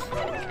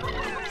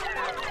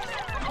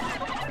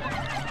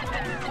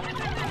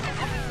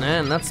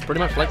 Man, that's pretty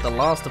much like the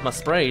last of my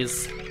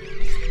sprays.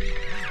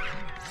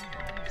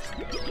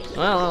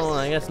 Well,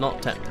 I guess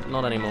not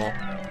anymore.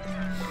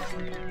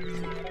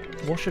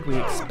 What should we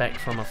expect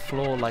from a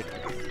floor like this?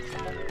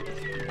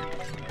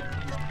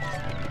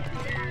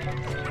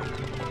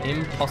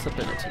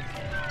 Impossibility.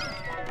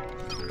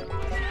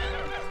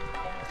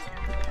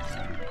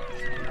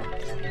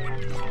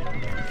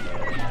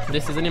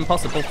 This is an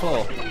impossible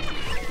floor.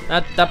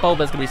 That bulb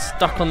is going to be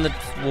stuck on the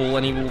wall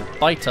and he will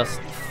bite us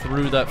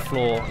through that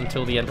floor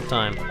until the end of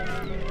time.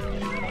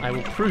 I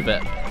will prove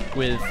it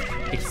with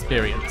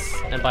experience.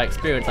 And by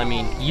experience I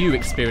mean you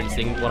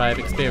experiencing what I have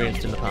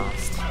experienced in the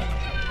past.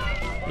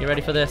 You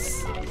ready for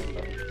this?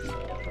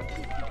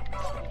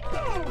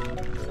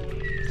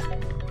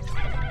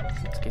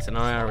 Worst case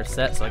scenario, I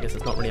reset, so I guess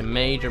it's not really a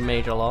major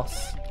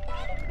loss.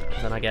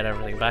 And then I get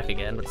everything back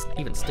again, but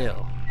even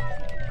still.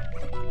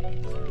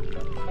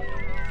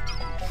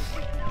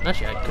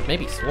 Actually, I could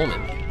maybe swarm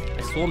him.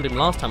 I swarmed him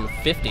last time with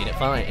 50 and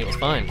it was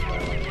fine.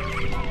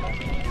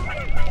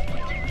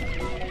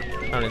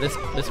 Apparently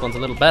this one's a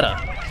little better.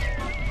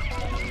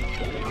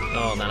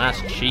 Oh man,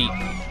 that's cheap.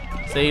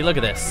 See, look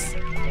at this.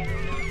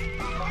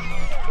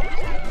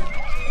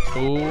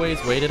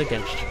 Always weighted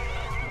against you.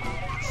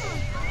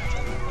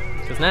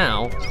 Because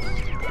now,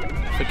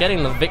 for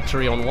getting the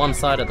victory on one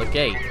side of the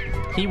gate,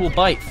 he will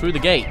bite through the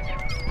gate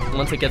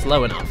once it gets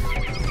low enough.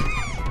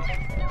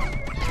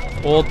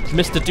 Or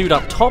Mr. Dude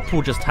up top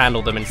will just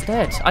handle them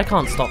instead. I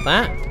can't stop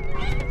that.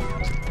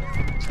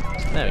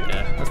 There we go.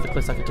 That's the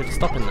quickest I could do to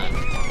stopping that.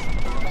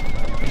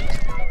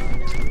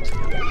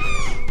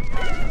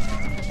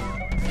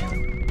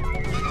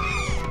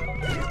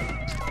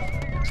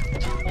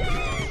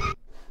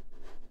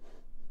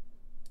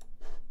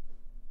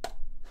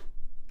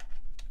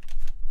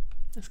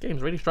 This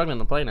game's really struggling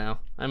to play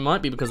now. It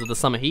might be because of the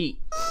summer heat.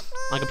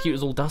 My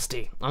computer's all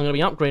dusty. I'm going to be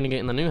upgrading it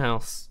in the new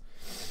house.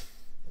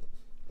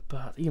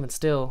 But even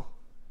still,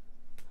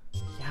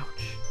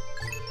 ouch.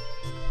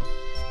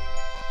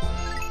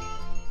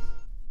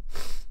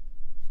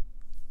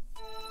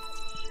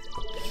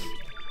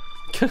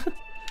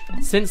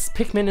 Since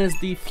Pikmin is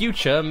the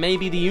future,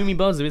 maybe the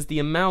Umibozu is the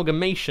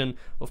amalgamation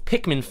of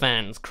Pikmin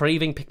fans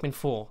craving Pikmin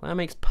 4. That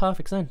makes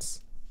perfect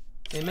sense.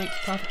 It makes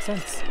perfect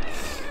sense.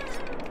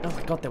 Oh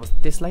my god, there was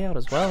this layout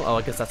as well? Oh,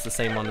 I guess that's the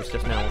same one as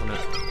just now, wasn't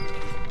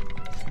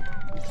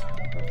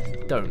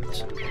it?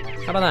 Don't.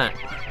 How about that?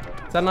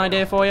 Is that an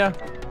idea for you?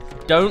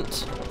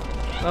 Don't?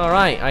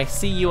 Alright, I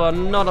see you are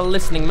not a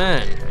listening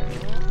man.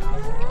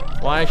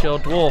 Why is your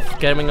dwarf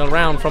coming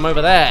around from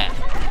over there?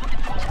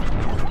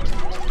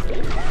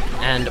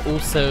 And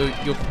also,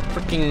 your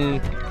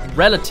freaking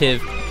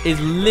relative is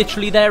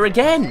literally there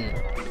again.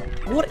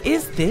 What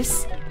is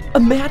this? A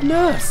mad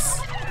nurse?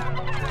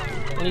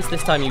 At least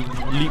this time you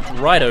leaped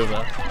right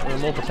over. We're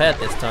more prepared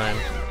this time.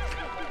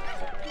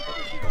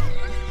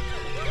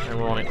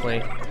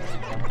 Ironically.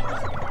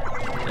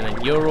 And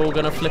then you're all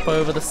gonna flip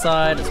over the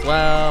side as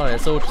well.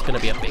 It's all just gonna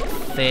be a big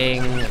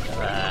thing.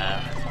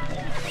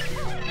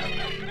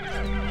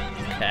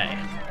 Okay.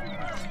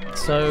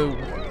 So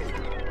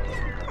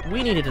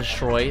we need to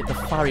destroy the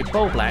fiery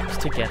Bulblax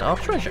to get our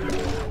treasure.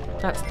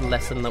 That's the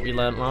lesson that we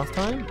learned last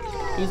time.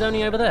 He's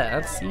only over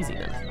there. That's easy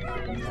then.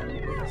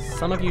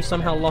 Some of you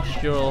somehow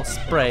lost your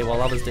spray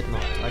while others did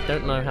not. I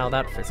don't know how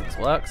that physics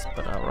works,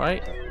 but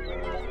alright.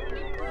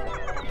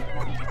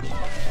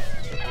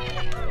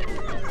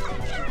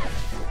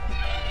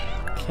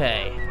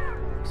 Okay,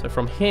 so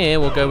from here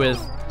we'll go with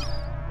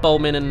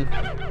Bulmin and...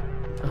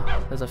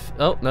 Oh, there's a...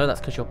 Oh, no, that's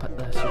because you're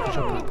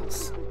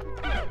purples.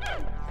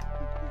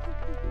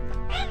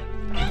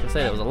 I can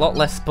say there was a lot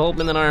less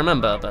Bulmin than I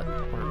remember, but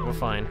we're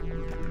fine.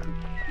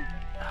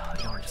 Oh,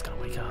 the orange is gonna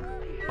wake up.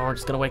 Orange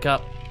is gonna wake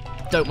up.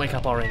 Don't wake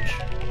up, Orange.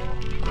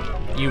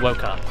 You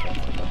woke up.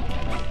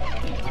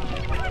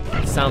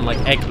 You sound like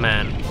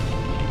Eggman.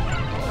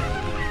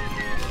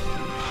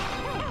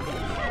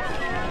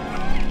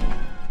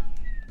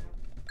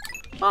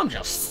 I'm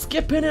just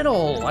skipping it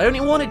all. I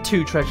only wanted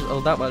 2 treasures. Oh,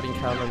 that might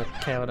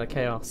have been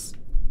chaos.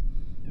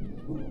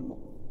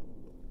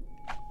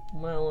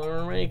 Well,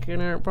 we're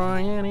making it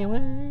by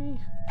anyway.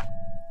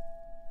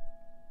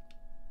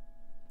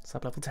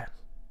 Sub-level 10.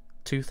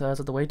 2/3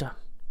 of the way done.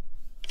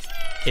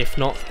 If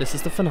not, this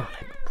is the finale,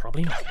 but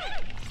probably not.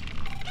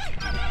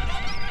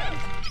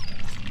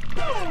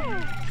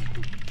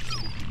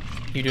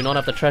 You do not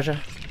have the treasure,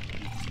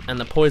 and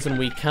the poison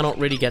we cannot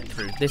really get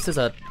through. This is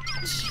a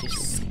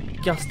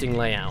disgusting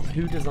layout.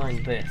 Who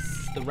designed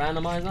this? The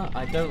randomizer?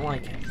 I don't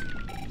like it.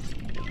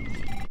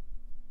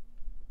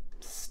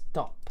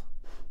 Stop.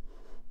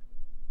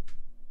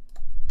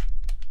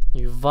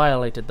 You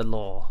violated the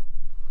law.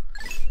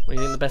 What do you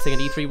think the best thing at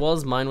E3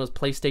 was? Mine was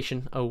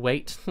PlayStation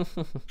 08.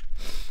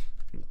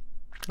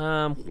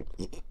 Breath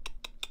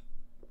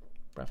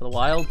of the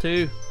Wild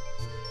too.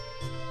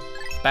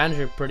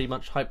 Banjo pretty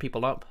much hyped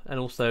people up, and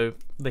also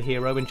the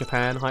hero in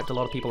Japan hyped a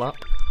lot of people up.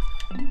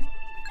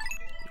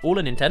 All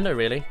a Nintendo,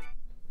 really.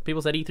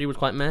 People said E3 was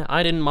quite meh.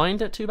 I didn't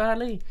mind it too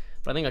badly,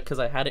 but I think because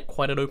I had it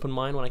quite an open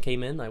mind when I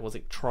came in, I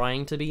wasn't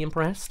trying to be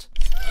impressed.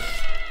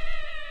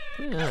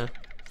 Yeah.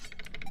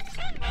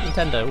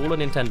 Nintendo, all a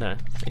Nintendo.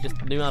 They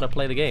just knew how to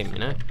play the game, you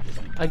know?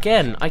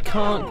 Again, I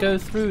can't go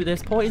through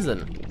this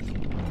poison.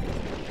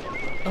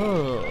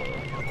 Oh.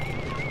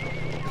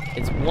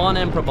 It's one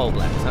Emperor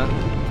Bulblax,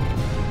 huh?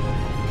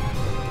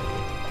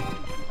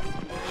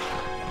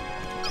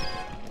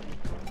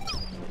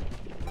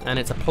 And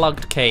it's a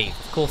plugged cave.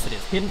 Of course it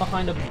is. Hidden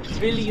behind a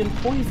billion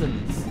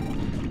poisons.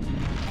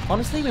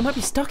 Honestly, we might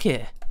be stuck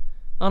here.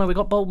 Oh no, we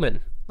got Bulbmin.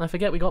 I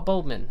forget we got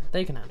Bulbmin.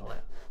 They can handle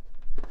it.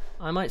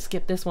 I might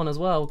skip this one as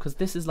well, because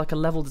this is like a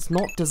level that's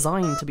not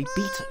designed to be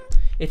beaten.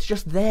 It's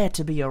just there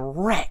to be a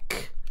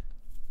wreck.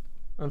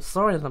 I'm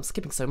sorry that I'm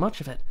skipping so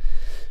much of it,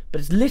 but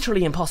it's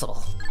literally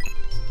impossible.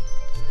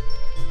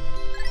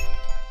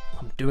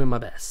 I'm doing my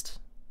best.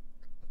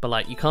 But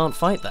like, you can't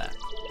fight that.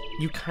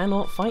 You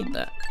cannot fight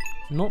that.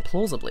 Not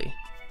plausibly.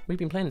 We've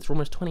been playing this for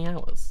almost 20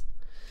 hours.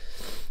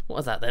 What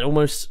is that? They're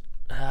almost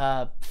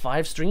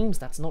 5 streams?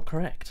 That's not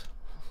correct.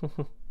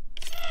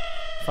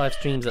 5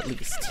 streams at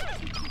least.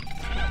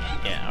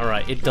 Yeah,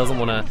 alright, it doesn't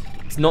want to...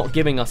 It's not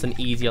giving us an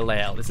easier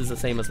layout. This is the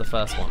same as the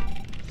first one.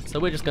 So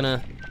we're just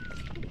gonna...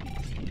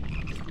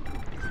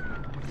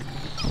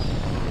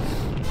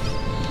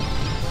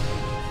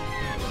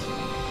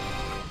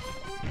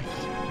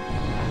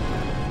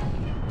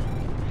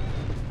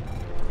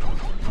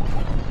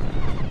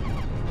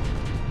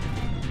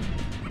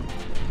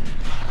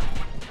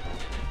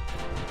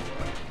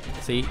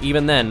 See,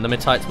 even then, the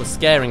Mitites were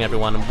scaring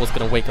everyone and was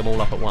going to wake them all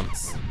up at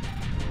once.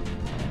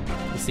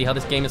 You see how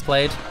this game is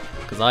played?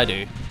 Because I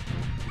do.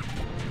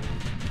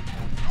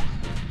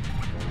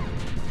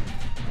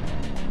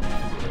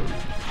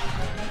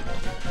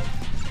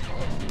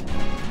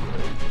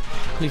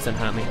 Please don't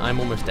hurt me, I'm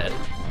almost dead.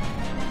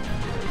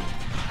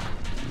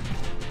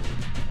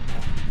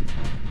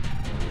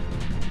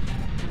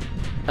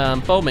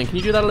 Bulbmin, can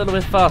you do that a little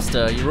bit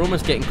faster? You're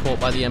almost getting caught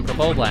by the Emperor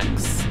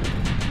Bulblax.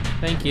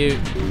 Thank you.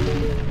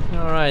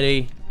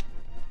 Alrighty.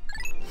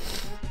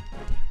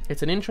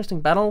 It's an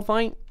interesting battle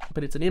fight,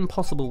 but it's an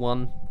impossible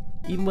one.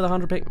 Even with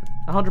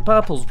 100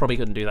 purples probably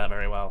couldn't do that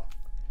very well.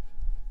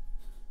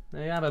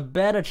 They have a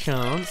better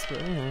chance,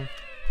 but yeah.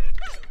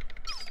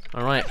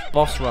 Alright,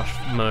 boss rush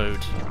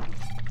mode.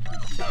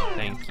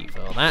 Thank you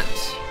for that.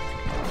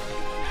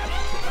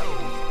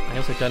 I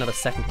also don't have a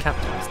second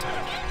captain this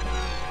time,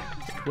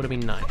 which would have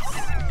been nice.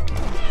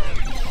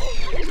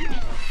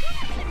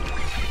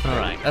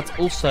 Alright, that's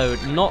also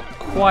not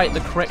quite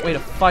the correct way to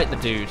fight the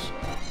dude.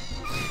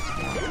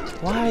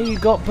 Why you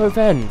got both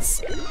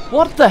ends?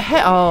 What the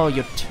heck? Oh,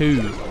 you're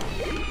 2.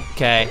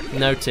 Okay,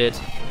 noted.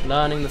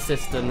 Learning the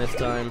system this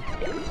time.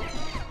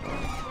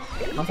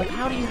 I was like,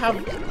 how do you have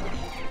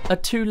a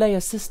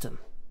 2-layer system?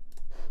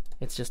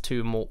 It's just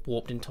 2 more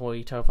warped into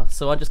each other.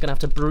 So I'm just gonna have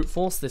to brute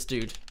force this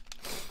dude.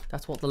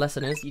 That's what the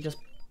lesson is. You just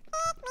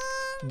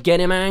get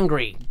him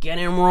angry, get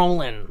him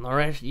rolling. The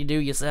rest you do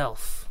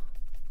yourself.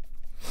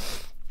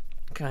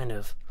 Kind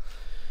of.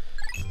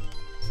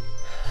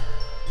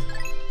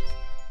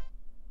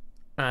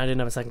 I didn't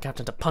have a second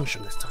captain to punch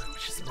him this time,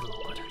 which is a little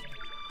awkward.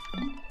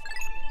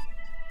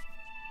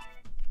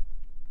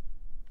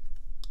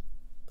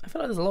 I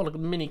feel like there's a lot of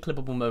mini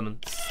clippable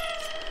moments.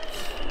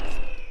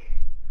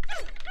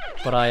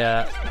 But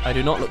I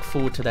do not look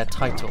forward to their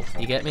title.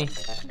 You get me?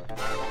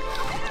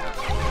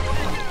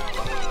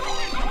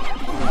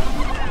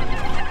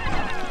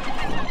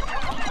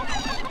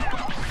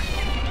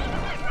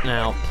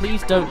 Now,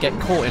 please don't get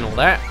caught in all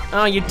that.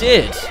 Ah, you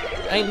did!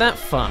 Ain't that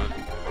fun?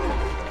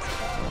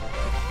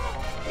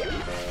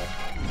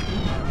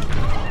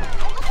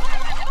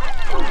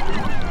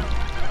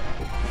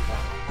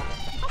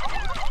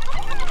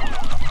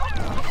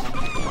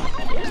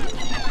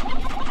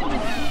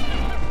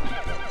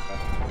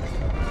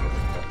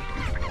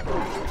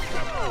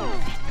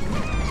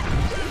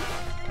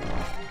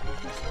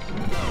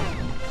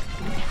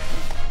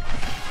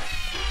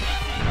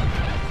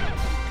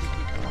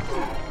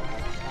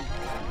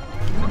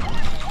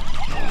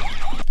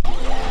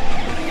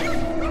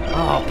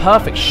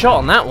 Perfect shot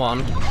on that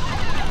one.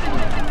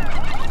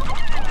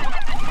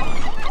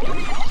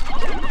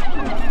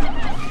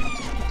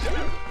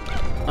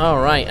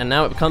 Alright, and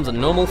now it becomes a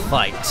normal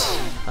fight.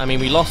 I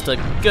mean, we lost a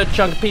good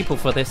chunk of people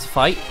for this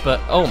fight,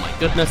 but oh my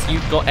goodness,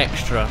 you've got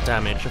extra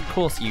damage. Of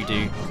course you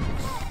do.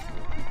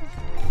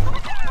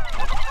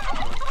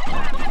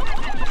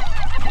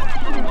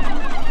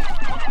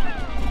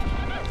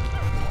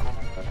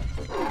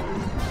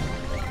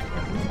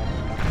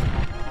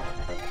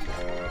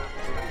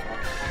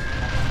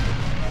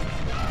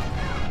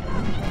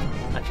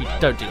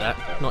 Don't do that.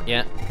 Not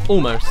yet.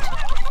 Almost.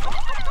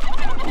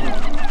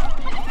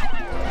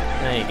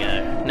 There you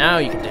go. Now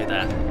you can do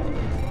that.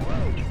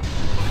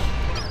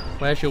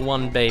 Where's your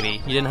one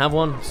baby? You didn't have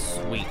one?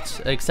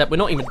 Sweet. Except we're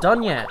not even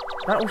done yet.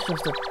 That was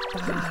just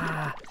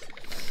a...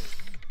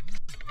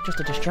 just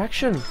a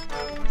distraction.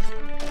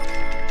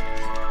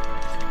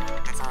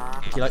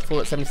 Do you like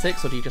Fallout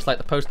 76, or do you just like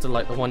the poster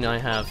like the one I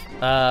have?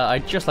 I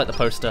just like the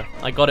poster.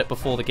 I got it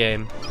before the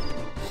game.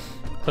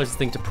 Closest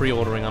thing to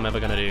pre-ordering I'm ever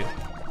going to do.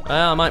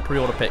 I might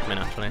pre-order Pikmin,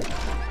 actually.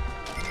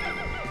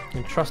 You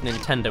can trust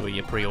Nintendo with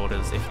your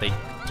pre-orders if they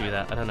do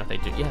that. I don't know if they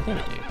do. Yeah, I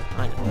think they do.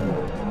 I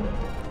know.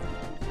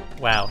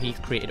 Wow, he's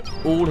created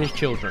all his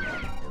children.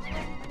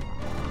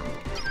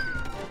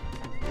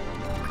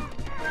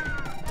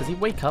 Does he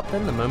wake up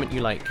then the moment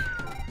you, like...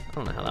 I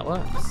don't know how that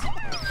works.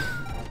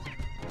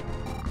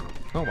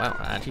 Oh wow,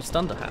 I actually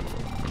stunned a handful.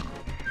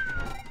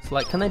 So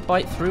like, can they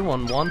bite through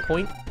on one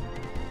point?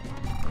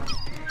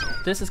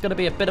 This is going to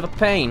be a bit of a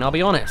pain, I'll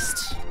be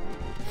honest.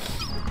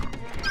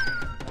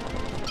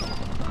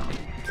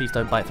 Please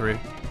don't bite through.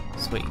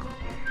 Sweet.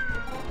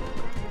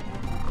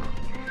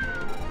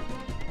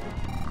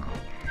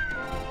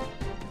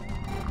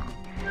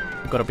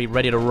 We've got to be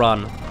ready to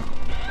run.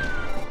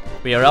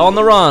 We are on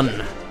the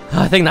run!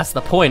 I think that's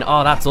the point.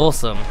 Oh, that's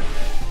awesome.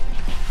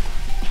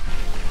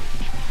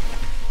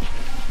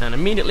 And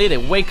immediately they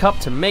wake up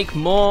to make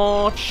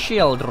more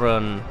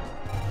children.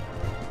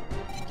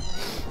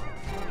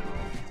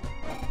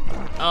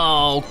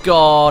 Oh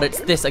god, it's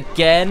this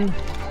again?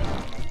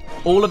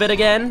 All of it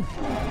again?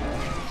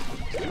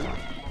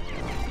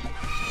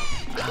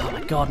 Oh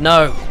my god,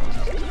 no.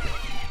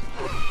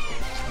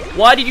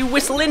 Why did you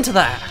whistle into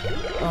that?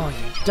 Oh,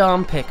 you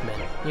dumb Pikmin.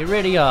 You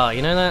really are,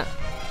 you know that?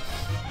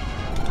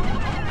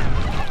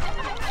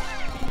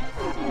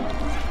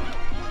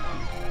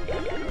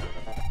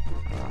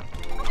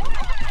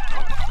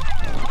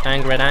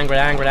 Angry it, angry it,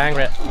 angry it,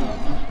 angry it.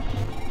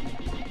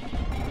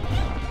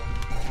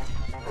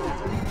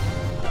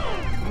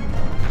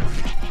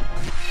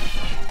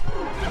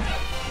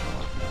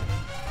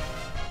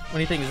 What do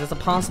you think? Is this a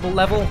passable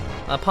level?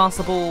 A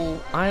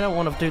passable... I don't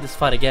want to do this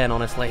fight again,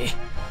 honestly.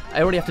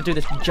 I already have to do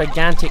this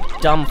gigantic,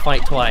 dumb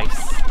fight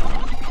twice.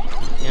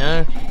 You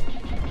know?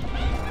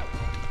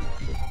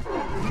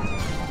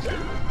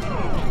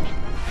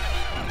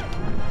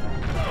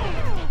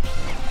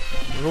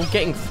 You're all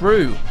getting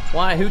through.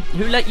 Why?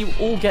 Who let you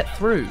all get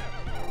through?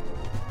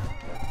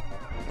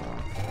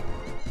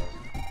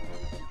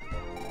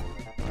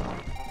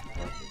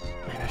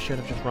 Maybe I should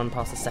have just run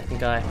past the second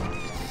guy.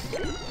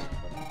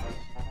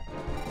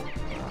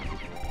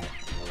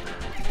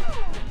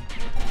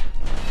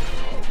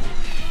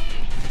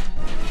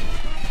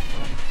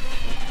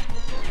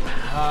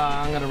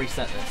 I'm gonna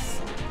reset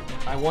this.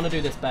 I want to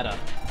do this better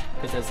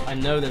because I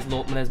know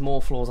there's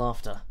more floors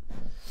after.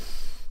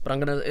 But I'm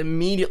gonna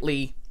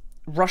immediately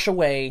rush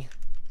away,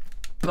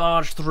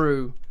 barge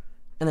through,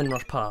 and then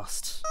rush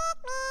past.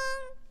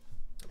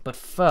 But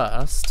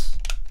first,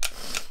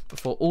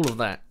 before all of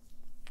that,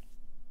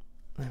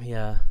 let me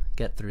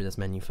get through this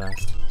menu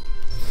first.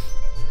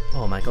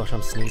 Oh my gosh,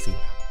 I'm sneezy.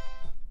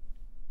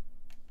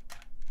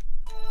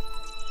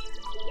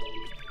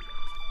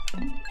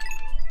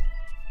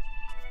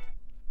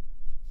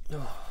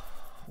 Oh,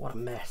 what a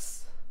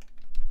mess.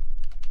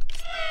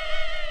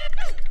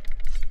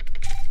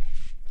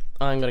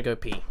 I'm gonna go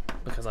pee,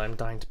 because I'm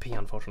dying to pee,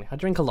 unfortunately. I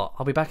drink a lot.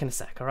 I'll be back in a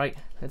sec, alright?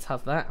 Let's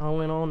have that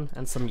going on,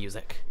 and some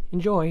music.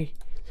 Enjoy!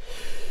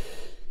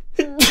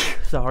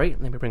 Sorry,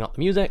 let me bring up the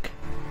music.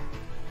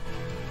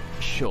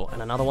 Sure,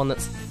 and another one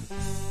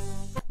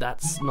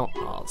that's not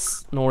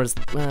ours. Nor is...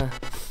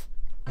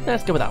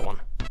 let's go with that one.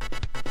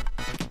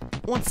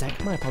 One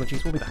sec, my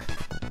apologies, we'll be back.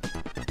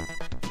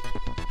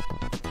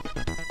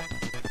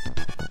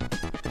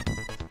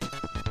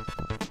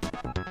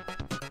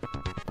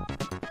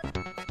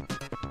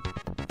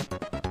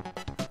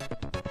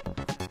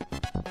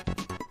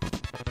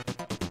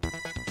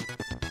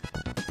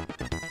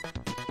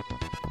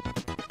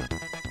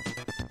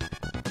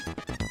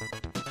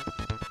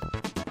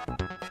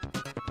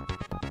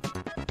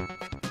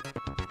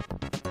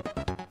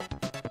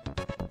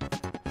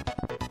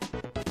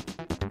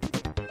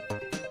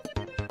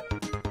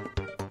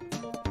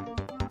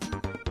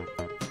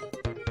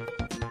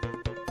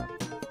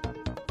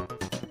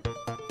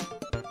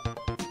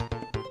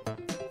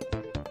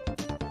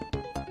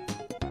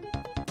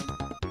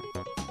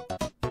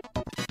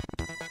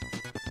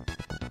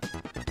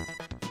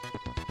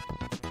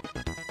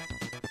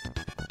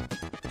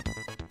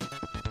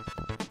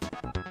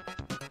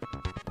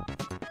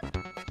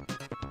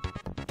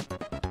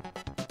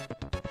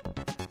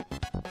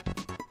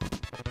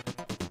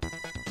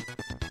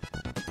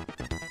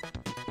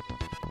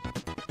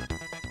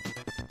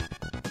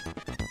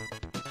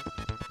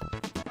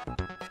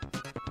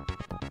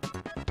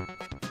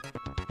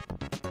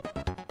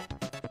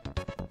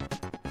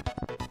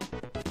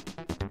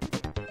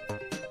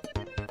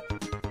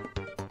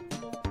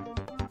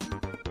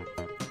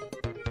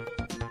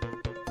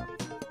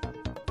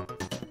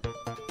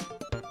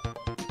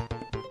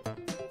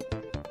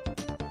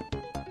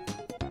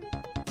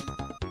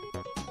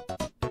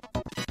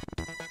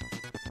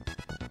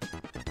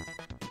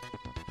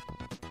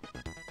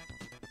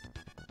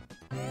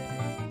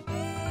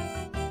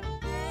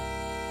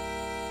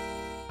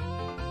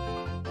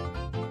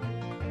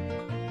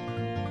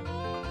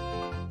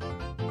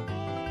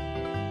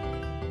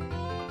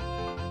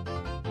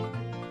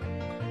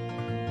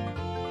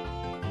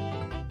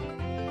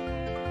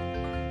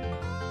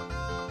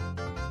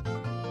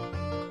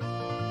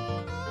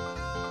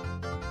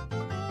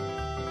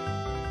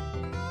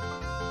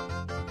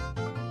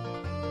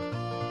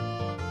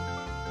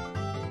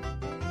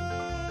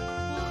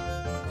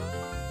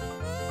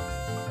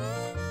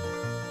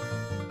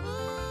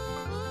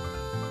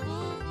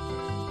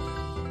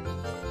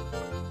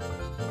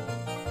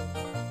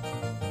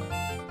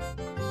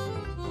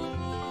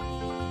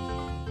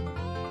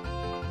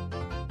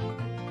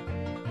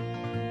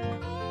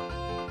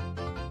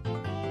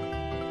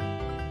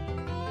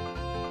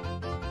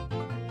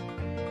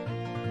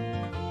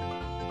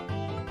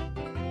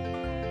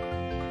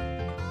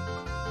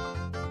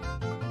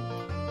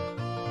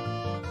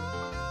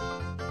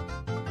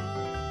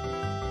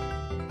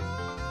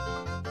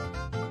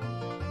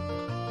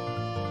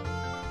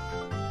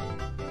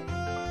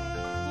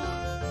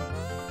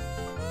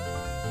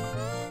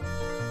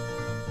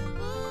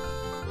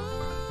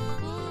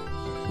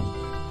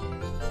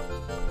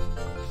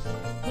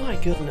 My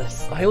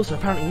goodness. I also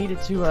apparently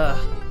needed to,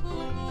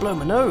 blow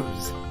my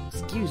nose.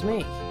 Excuse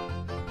me.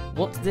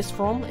 What's this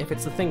from? If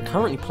it's the thing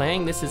currently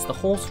playing, this is the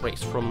horse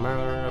race from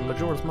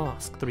Majora's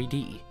Mask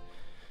 3D.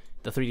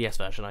 The 3DS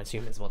version, I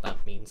assume, is what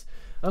that means.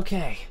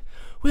 Okay,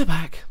 we're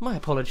back. My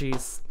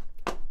apologies.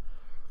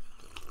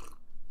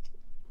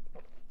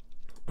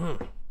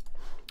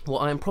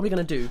 What I'm probably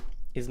going to do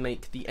is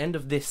make the end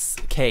of this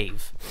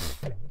cave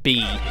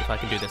be, if I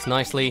can do this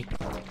nicely,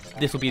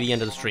 this will be the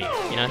end of the stream,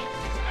 you know?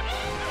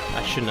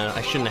 I shouldn't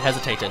have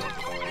hesitated.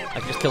 I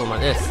could just kill him like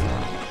this.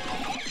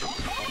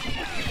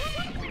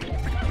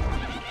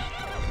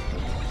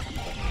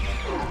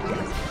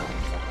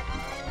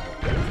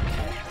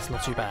 It's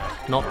not too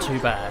bad. Not too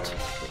bad.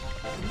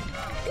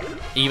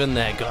 Even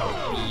there go.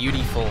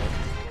 Beautiful.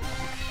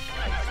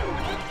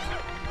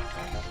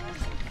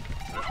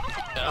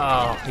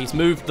 Oh, he's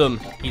moved them.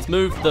 He's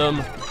moved them.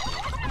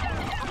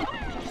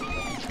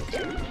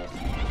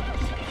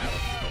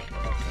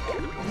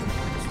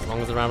 As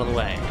long as they're out of the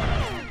way.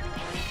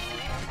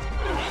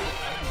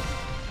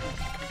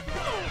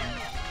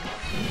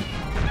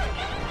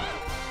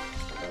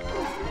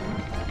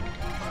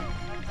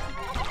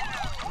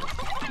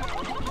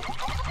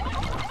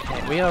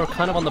 Okay, we are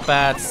kind of on the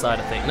bad side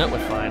of things. No, we're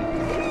fine.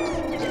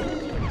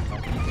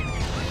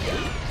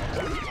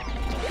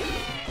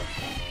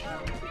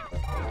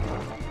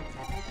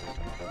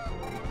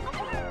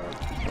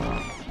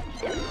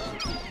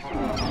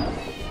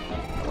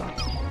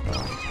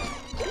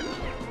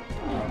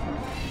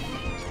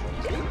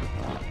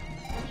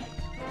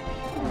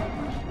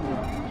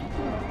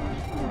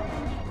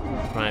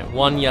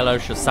 One yellow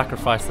should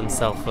sacrifice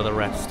themselves for the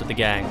rest of the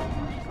gang.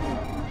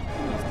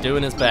 He's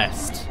doing his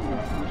best.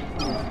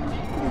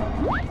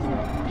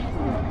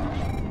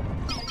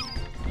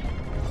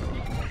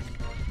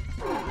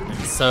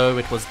 And so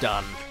it was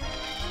done.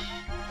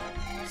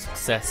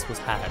 Success was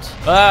had.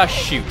 Ah,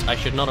 shoot! I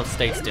should not have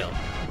stayed still.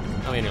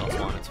 Oh, we only lost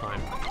one, it's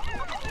fine.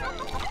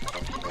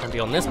 And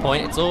beyond this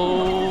point, it's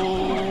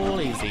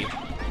all easy.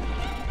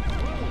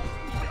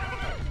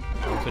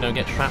 If we don't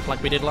get trapped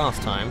like we did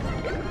last time.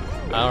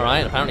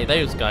 Alright, apparently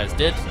those guys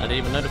did. I didn't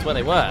even notice where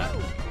they were.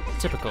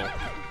 Typical.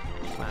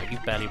 Wow, you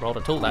barely rolled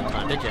at all that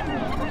time, did you?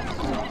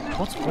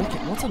 What's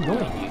breaking? What's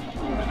annoying you?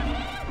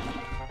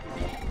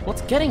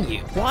 What's getting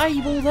you? Why are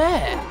you all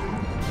there?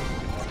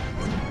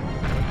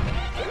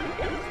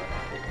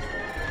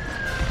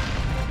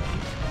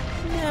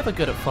 Never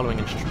good at following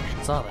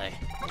instructions, are they?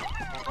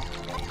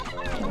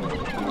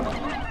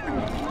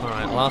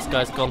 Alright, the last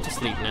guy's gone to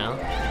sleep now.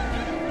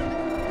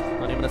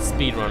 Not even a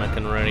speedrunner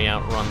can really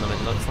outrun them,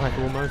 it looks like,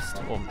 almost.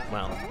 Or,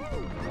 well,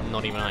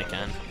 not even I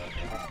can.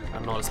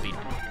 I'm not a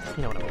speedrunner.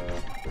 You know what I mean.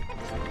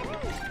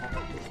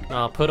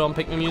 Oh, put on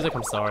Pikmin music?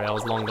 I'm sorry, I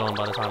was long gone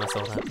by the time I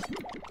saw that.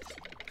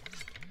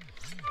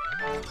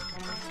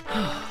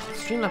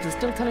 Streamlabs is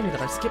still telling me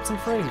that I skipped some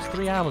frames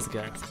 3 hours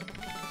ago.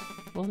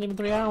 It wasn't even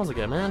 3 hours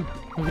ago, man.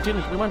 We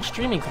weren't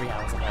streaming 3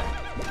 hours ago.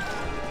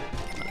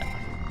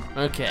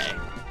 Okay.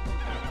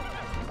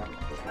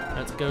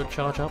 Let's go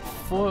charge up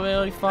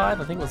 45.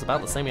 I think it was about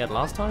the same we had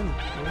last time.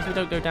 As long as we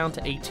don't go down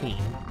to 18.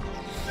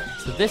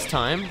 So this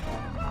time,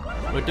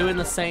 we're doing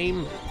the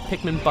same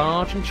Pikmin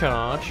barge and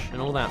charge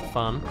and all that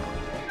fun.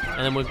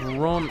 And then we're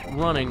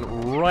running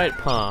right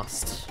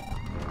past.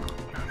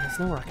 There's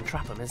nowhere I can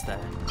trap them, is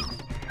there?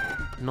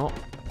 Not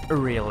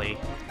really.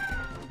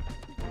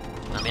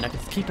 I mean, I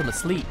could keep them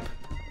asleep.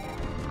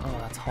 Oh,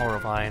 that's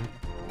horrifying.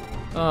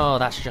 Oh,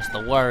 that's just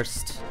the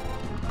worst.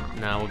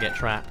 Now we'll get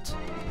trapped.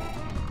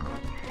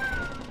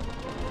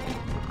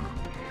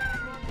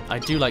 I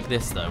do like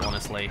this though,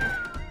 honestly.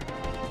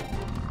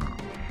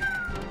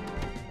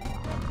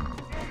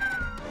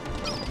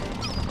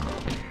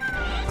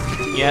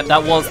 Yeah,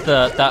 that was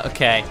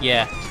okay,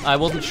 yeah. I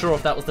wasn't sure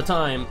if that was the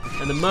time,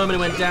 and the moment it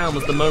went down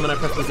was the moment I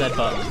pressed the Z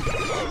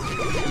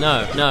button.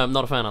 No, I'm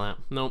not a fan of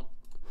that. Nope.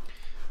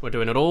 We're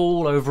doing it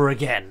all over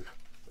again,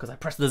 because I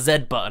pressed the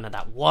Z button at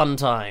that one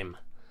time.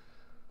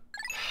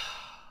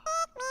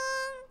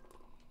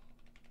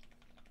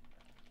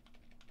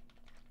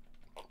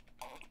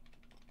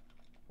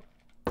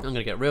 I'm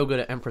gonna get real good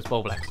at Empress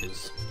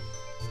Boblexes.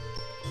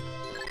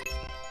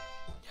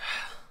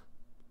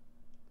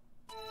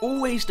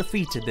 Always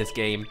defeated this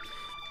game.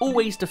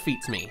 Always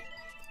defeats me.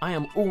 I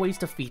am always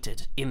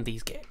defeated in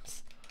these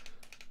games.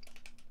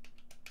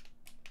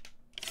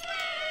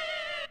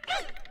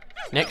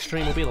 Next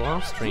stream will be the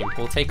last stream.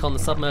 We'll take on the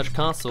submerged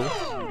castle.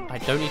 I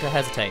don't need to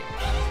hesitate.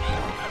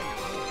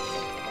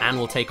 And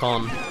we'll take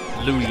on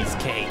Louis'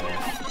 cave.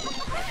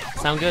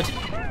 Sound good?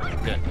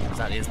 Good, because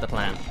that is the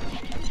plan.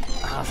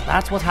 Ah, so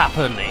that's what's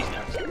happening.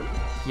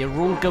 You're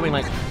all going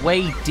like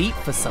way deep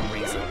for some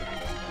reason.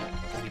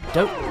 You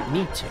don't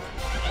need to.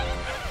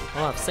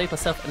 Oh, I've saved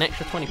myself an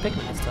extra 20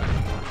 Pikmin this time.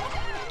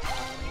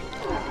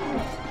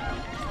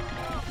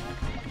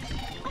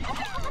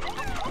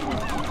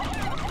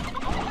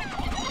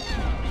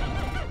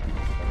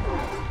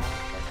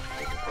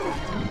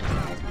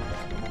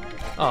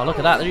 Oh, look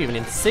at that, they're even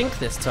in sync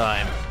this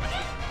time.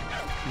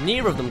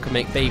 Neither of them can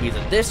make babies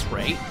at this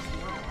rate.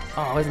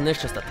 Oh, isn't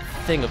this just a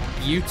thing of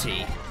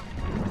beauty?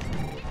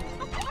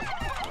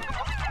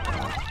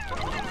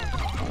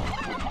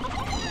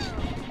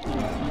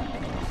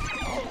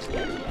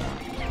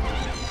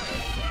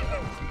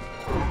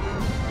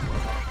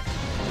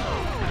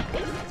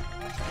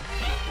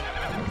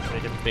 The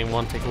difference being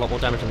one takes a lot more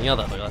damage than the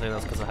other, but I think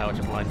that's because of how it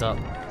just lines up.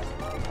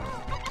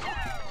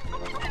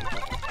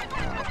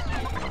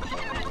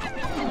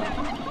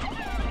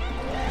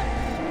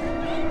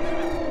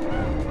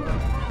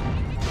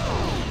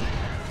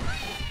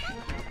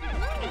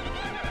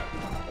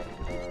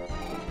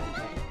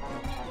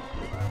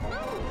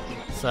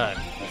 So,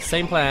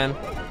 same plan,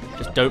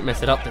 just don't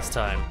mess it up this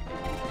time.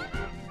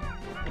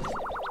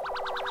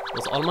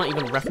 Was Olimar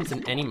even referenced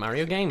in any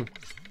Mario game?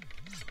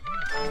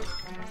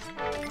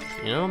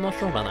 You know, I'm not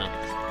sure about that.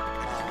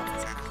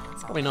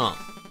 Probably not.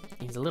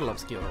 He's a little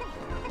obscure.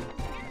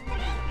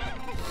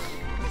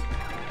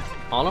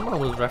 Olimar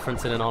was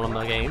referenced in an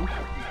Olimar game.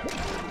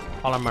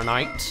 Olimar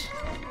Knight.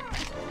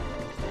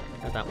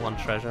 Had that one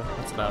treasure,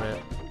 that's about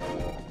it.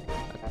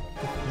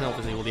 And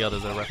obviously all the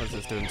others are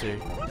references to him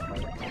too.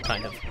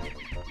 Kind of.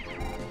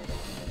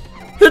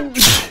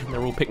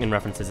 They're all Pikmin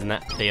references in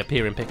that they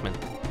appear in Pikmin.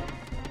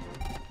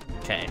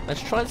 Okay,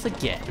 let's try this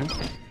again.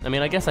 I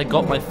mean, I guess I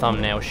got my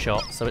thumbnail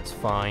shot, so it's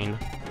fine.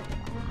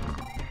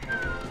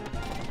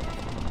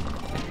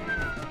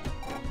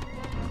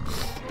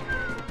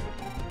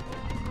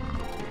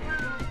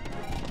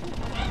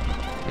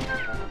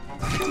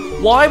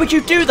 Why would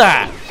you do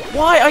that?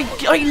 Why?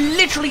 I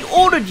literally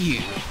ordered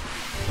you!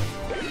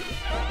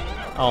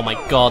 Oh my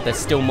god, there's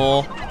still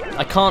more.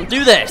 I can't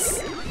do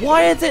this!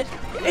 Why is it?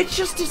 It's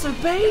just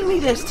disobeying me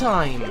this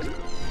time!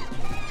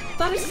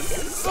 That is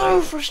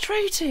so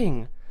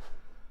frustrating!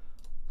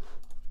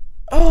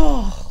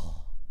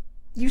 Oh!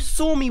 You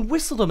saw me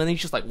whistle them and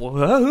he's just like,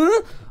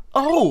 what?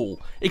 Oh!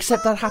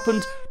 Except that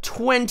happened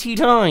 20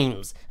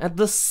 times at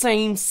the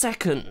same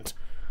second.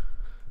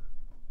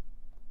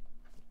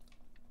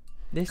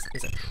 This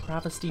is a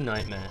travesty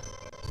nightmare.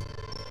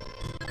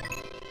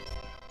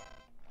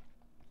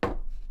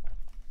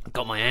 I've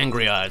got my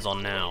angry eyes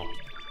on now.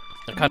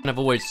 I kind of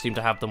always seem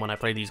to have them when I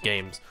play these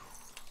games.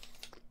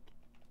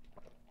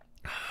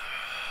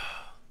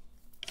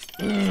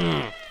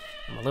 I'm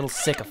a little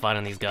sick of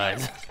fighting these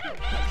guys.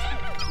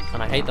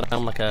 And I hate that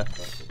I'm like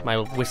my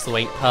whistle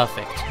ain't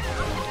perfect.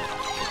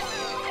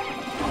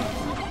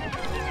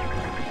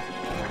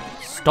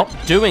 Stop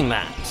doing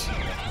that!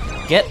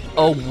 Get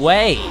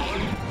away!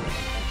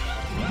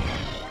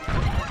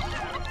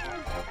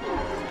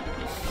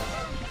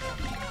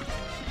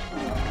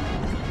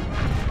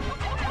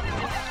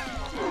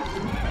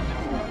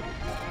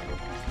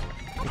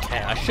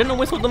 I shouldn't have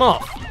whistled them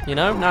off, you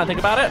know, now I think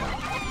about it.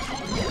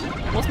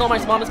 What's not my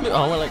smartest move?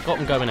 Oh, well, it got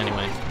them going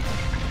anyway.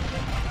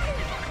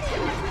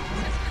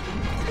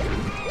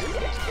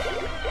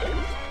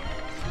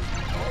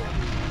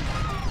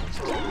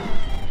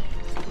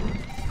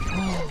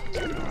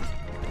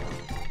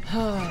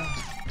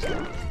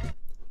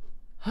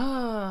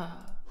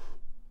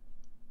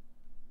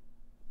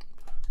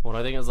 What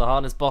I think is the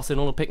hardest boss in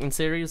all the Pikmin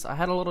series, I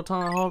had a lot of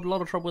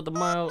trouble with the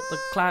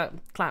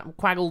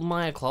Quaggled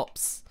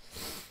Myoclops.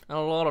 I had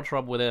a lot of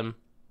trouble with him.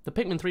 The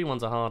Pikmin 3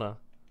 ones are harder.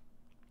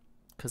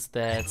 Because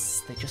they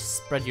just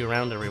spread you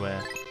around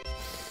everywhere.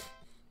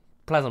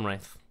 Plasm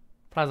Wraith.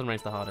 Plasm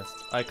Wraith's the hardest.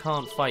 I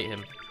can't fight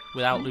him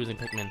without losing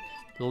Pikmin.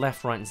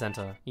 Left, right, and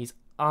center. He's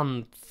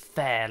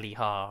unfairly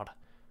hard.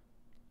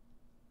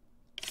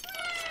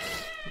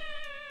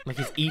 Like,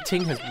 his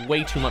eating has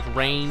way too much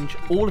range.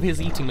 All of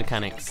his eating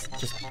mechanics,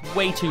 just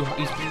way too,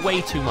 he's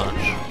way too much.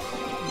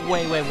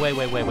 Way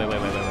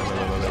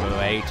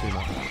too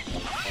much.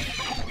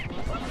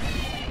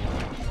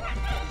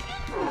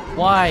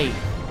 Why?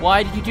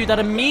 Why did you do that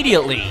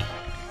immediately?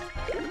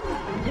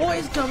 What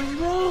is going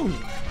wrong?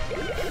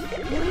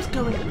 What is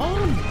going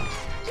on?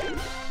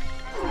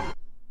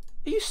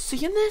 Are you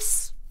seeing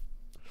this?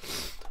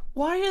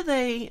 Why are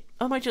they...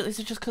 Oh my god, is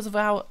it just because of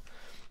our...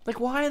 Like,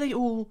 why are they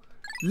all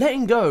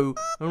letting go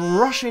and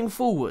rushing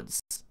forwards?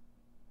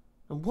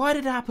 And why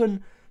did it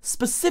happen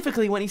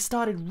specifically when he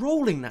started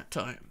rolling that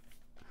time?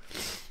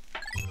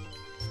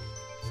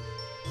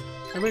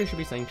 I really should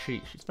be saying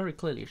she. She's very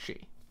clearly a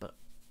she, but...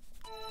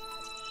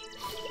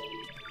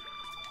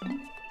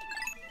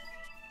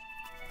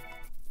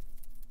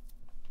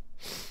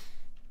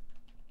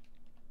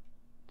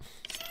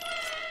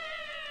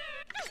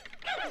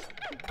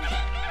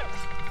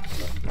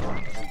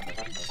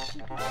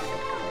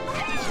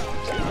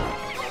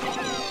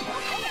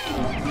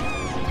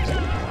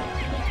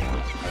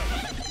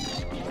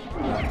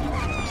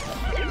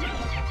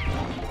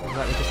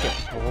 Like they just get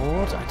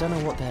bored. I don't know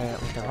what they're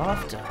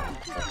after.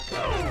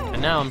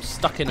 And now I'm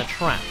stuck in a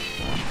trap.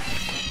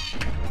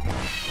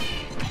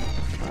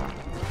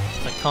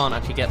 I can't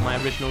actually get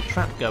my original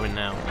trap going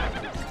now.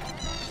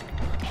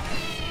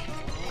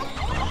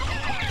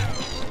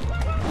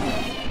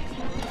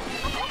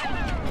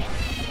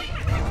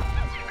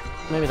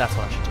 Maybe that's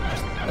what I should do.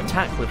 Just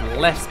attack with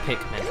less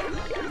Pikmin.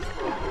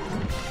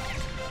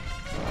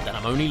 Then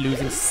I'm only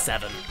losing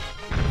 7.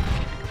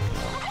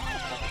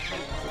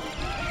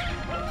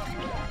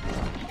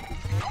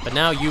 But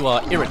now you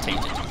are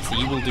irritated, so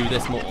you will do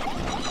this more.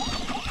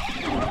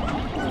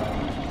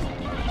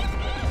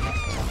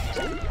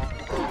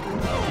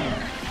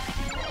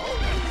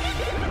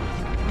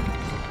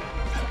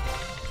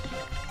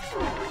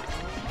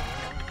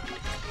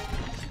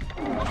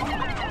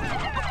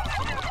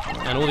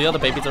 And all the other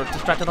babies are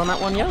distracted on that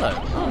one yellow.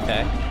 Oh,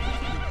 okay.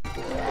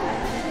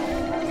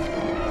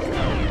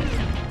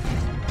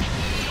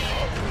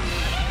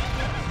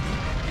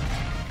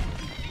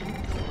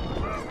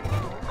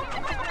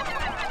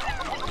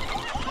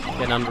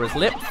 Get under his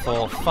lip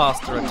for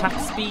faster attack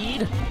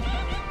speed.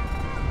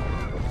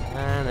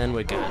 And then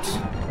we're good.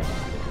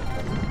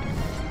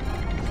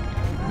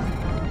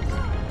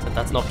 So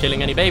that's not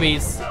killing any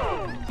babies.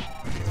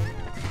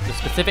 The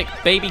specific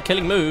baby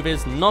killing move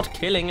is not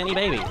killing any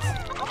babies.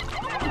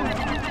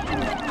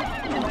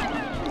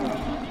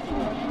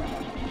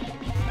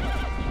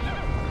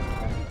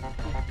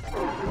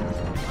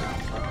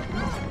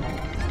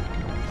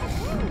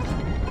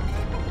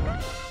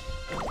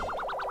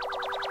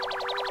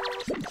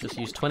 Just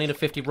use 20 to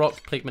 50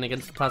 rock Pikmin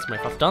against the plasma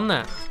if I've done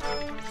that.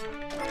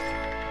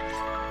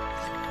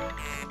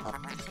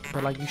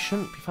 But like, you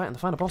shouldn't be fighting the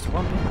final boss with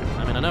one Pikmin.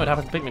 I mean, I know it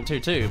happens to Pikmin 2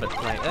 too, but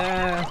like,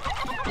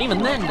 and even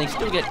then, they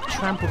still get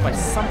trampled by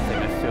something,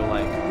 I feel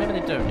like. Maybe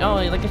they don't. Oh,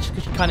 like, it's just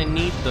because you kind of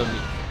need them.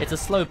 It's a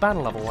slow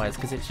battle otherwise,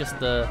 because it's just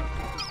the...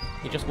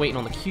 You're just waiting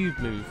on the cube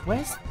move.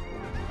 Where's...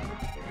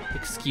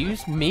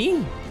 Excuse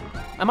me?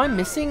 Am I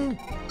missing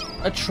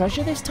a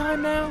treasure this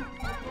time now?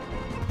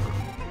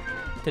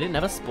 Did it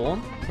never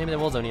spawn? Maybe there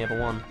was only ever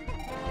one.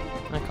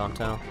 I can't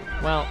tell.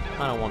 Well,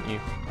 I don't want you.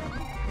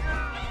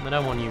 I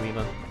don't want you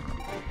either.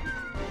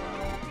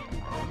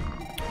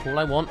 All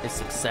I want is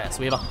success.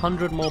 We have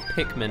 100 more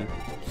Pikmin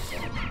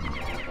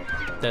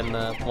than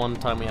the one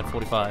time we had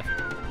 45.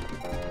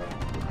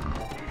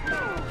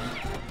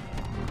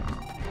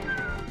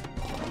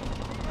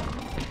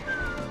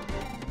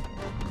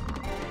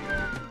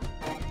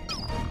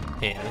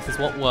 Here, this is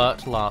what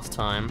worked last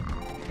time.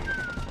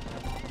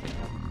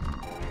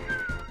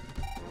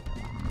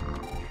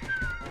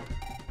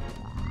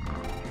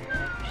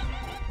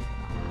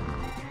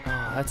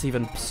 Oh, that's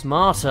even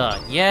smarter.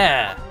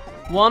 Yeah!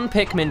 One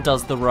Pikmin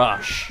does the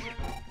rush.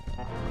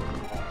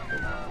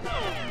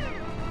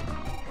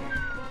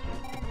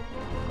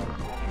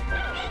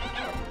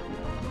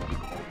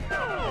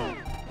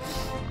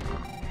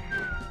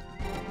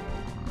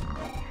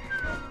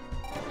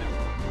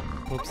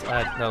 Oops,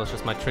 that was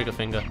just my trigger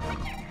finger.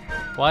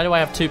 Why do I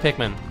have two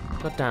Pikmin?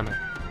 God damn it.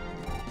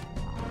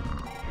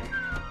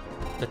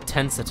 The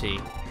tensity.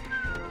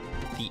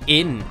 The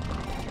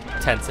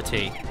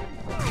intensity.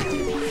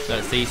 So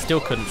see,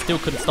 still couldn't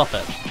stop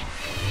it.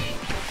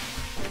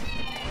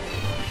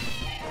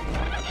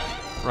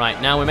 Right,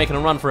 now we're making a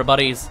run for it,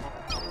 buddies.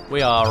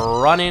 We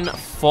are running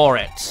for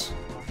it.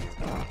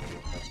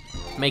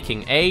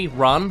 Making a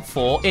run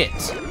for it.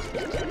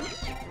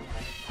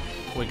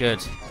 We're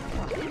good.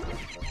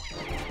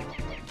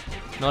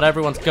 Not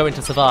everyone's going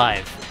to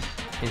survive.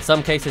 In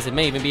some cases, it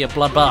may even be a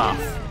bloodbath.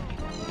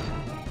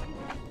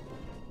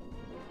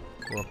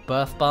 Or a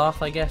birth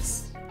bath, I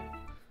guess.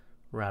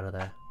 We're out of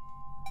there.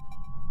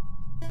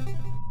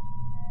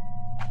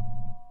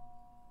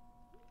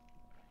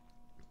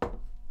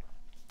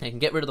 They can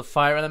get rid of the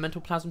fire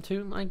elemental plasm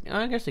too?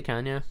 I guess they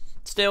can, yeah.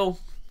 Still,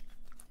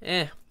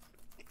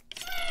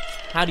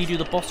 how do you do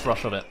the boss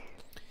rush of it?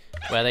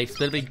 Where they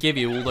literally give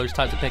you all those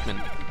types of Pikmin.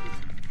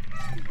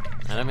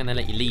 I don't think they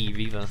let you leave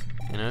either,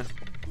 you know?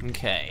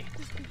 Okay.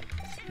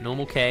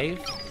 Normal cave.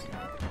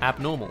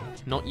 Abnormal.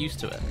 Not used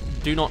to it.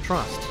 Do not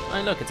trust.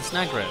 Oh look, it's a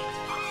snag rope.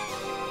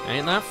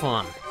 Ain't that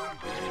fun?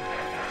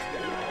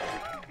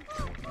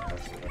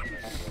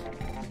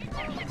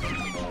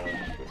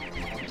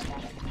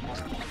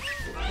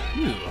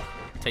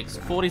 Takes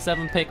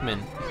 47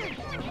 Pikmin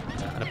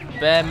at a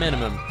bare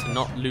minimum to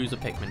not lose a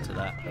Pikmin to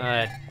that.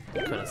 I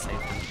could have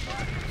saved him.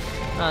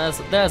 Oh,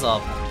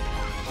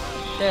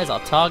 there's our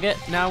target.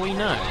 Now we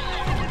know.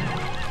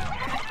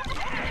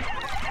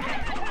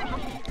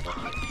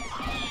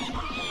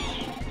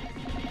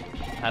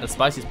 Had a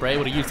spicy spray,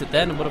 would have used it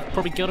then and would have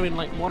probably killed him in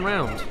like one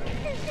round.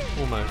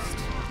 Almost.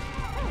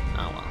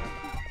 Oh well.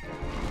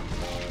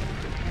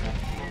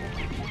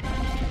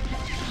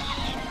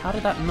 How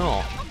did that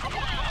not?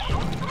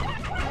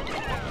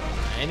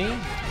 Any?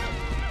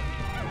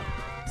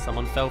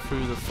 Someone fell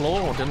through the floor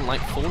or didn't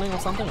like falling or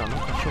something? I'm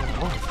not quite sure what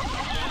it was.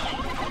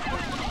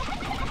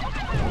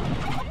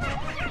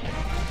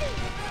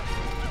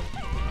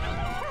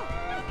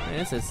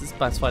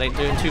 That's why they ain't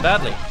doing too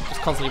badly.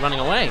 Just constantly running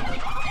away.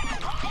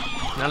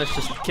 Now let's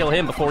just kill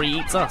him before he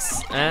eats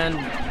us. And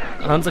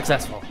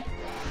unsuccessful.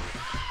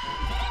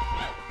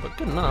 But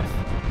good enough.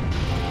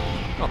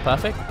 Not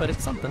perfect, but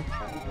it's something.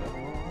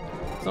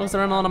 As long as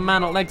there aren't a lot of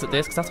man-not legs at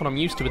this, because that's what I'm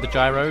used to with the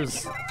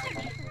gyros.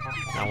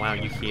 Oh wow,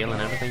 you heal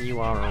and everything. You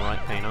are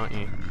alright, Pain, aren't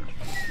you?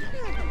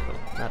 Cool.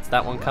 That's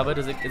that one covered.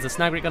 Is the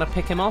Snagry gonna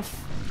pick him off?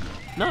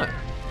 No.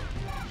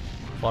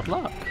 What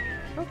luck.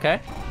 Okay.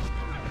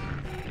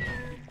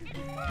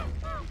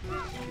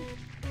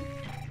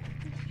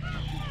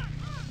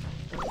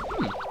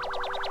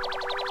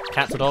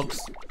 Cats or dogs?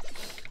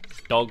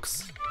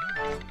 Dogs.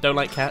 Don't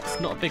like cats.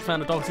 Not a big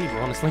fan of dogs either,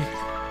 honestly.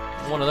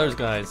 I'm one of those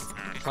guys.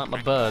 Like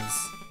my birds,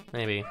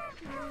 maybe.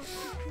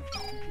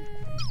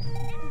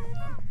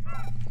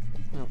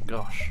 Oh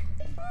gosh.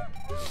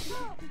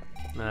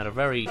 I had a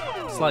very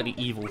slightly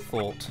evil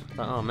thought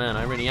that, oh man,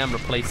 I really am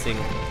replacing...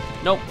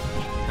 Nope.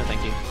 No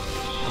thank you.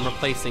 I'm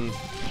replacing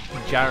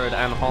Jared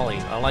and Holly.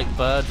 I like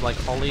birds like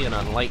Holly, and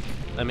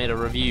I made a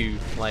review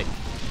like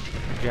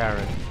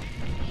Jared.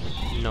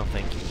 No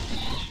thank you.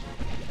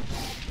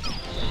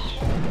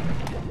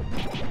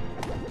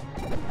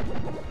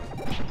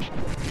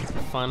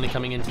 Finally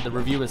coming into the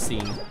reviewer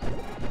scene.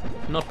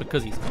 Not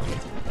because he's gone.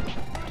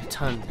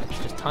 It's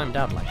just timed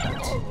out like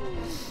that.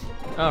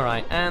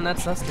 Alright, and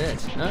that's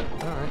it. No?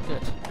 Alright,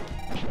 good.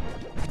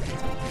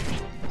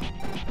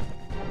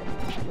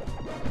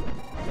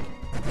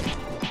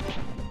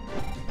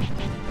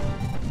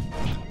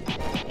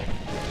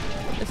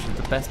 This is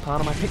the best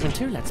part of my Pikmin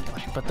 2 Let's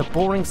Play, but the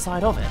boring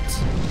side of it.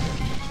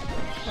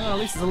 Well, at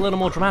least it's a little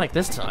more dramatic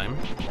this time.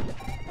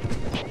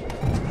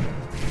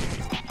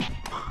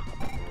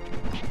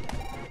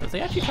 Did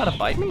they actually try to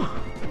bite me?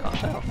 Can't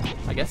tell.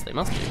 I guess they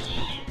must do.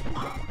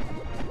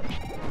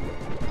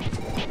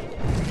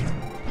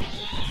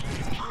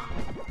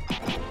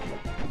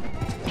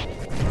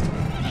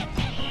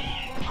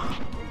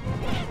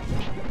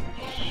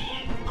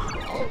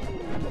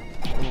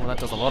 Oh, that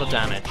does a lot of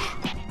damage.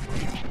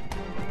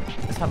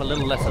 Let's have a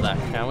little less of that,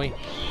 shall we?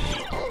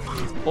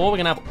 Or we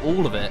can have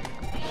all of it.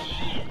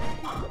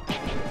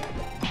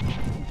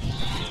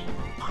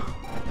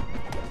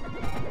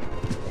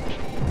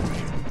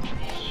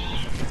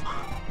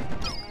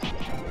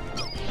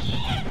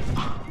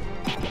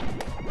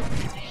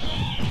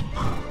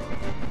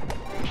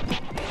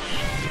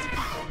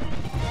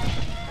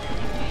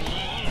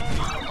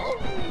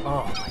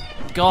 Oh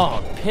my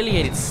god,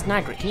 pileated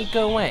snagger, can you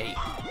go away?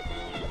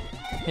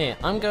 Here,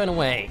 I'm going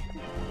away.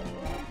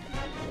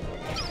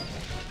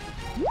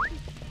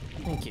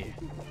 Thank you.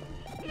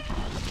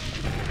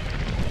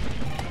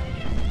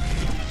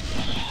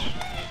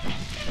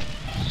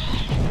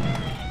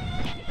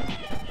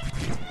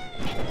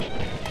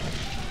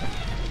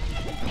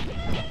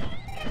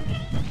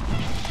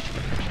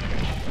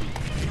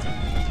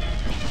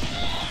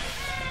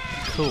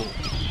 Cool.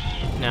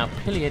 Now,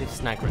 pileated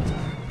snagger,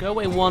 go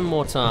away one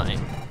more time.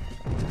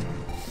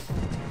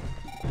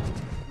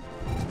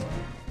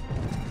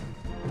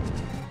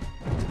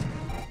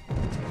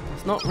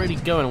 It's not really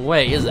going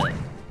away, is it?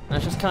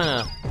 That's just kind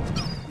of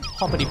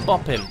hoppity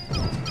bopping.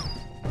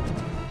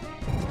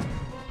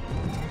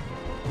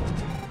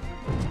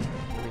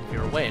 If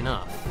you're away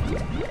enough.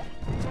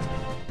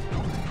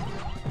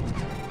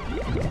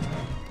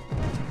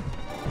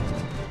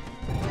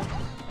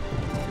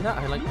 See that?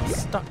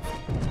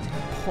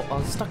 I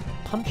was stuck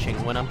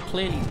punching when I'm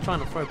clearly trying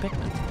to throw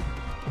Pikmin.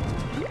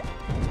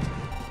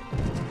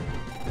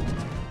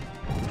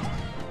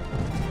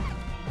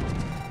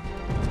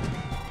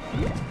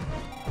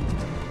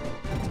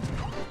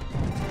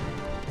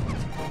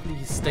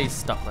 He stays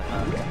stuck like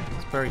that.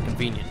 It's very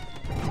convenient.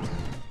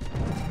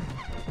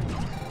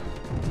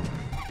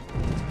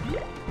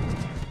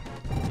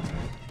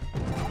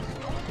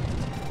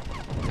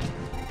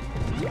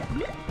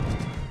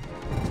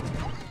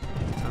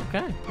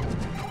 Okay.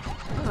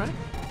 Alright.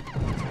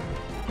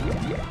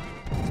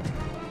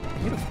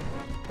 Beautiful.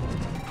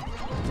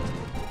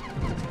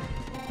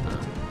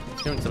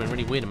 Doing something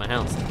really weird in my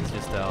house. It's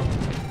just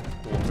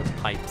water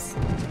pipes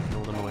and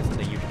all the noise that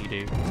they usually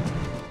do.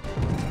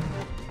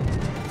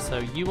 So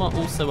you are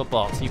also a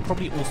boss. You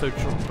probably also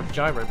drop a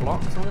gyro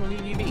block, so I'm going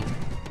to leave you be.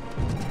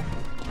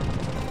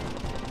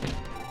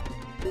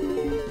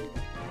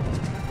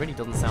 It really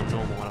doesn't sound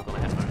normal when I've got my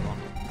headphones on.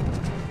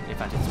 In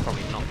fact, it's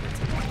probably not. It's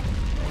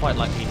quite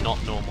likely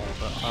not normal,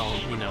 but oh,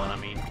 you know what I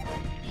mean.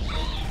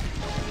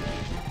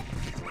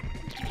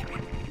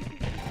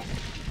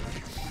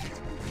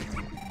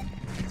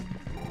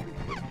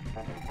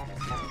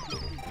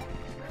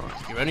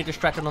 You're only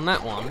distracted on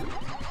that one.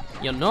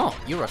 You're not.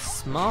 You're a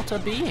smarter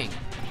being.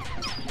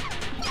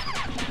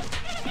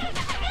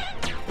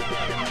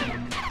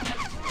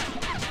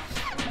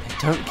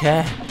 They don't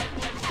care.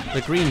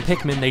 The green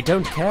Pikmin, they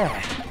don't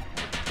care.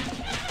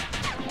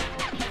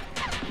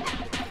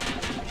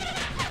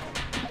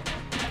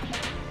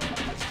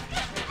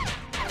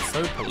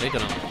 So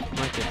polygonal.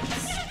 My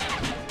goodness.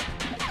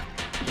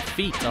 The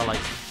feet are like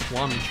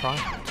one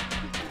triangle.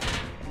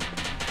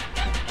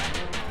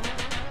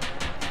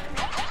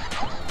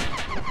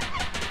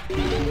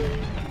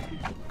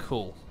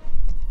 Cool.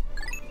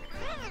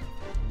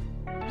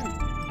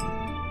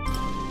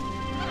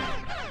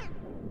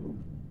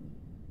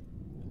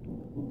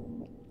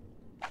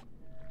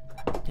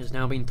 It's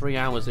now been 3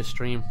 hours this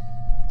stream.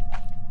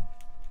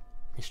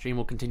 This stream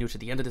will continue to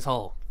the end of this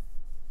hole.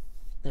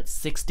 That's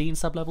 16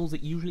 sublevels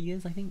it usually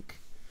is, I think.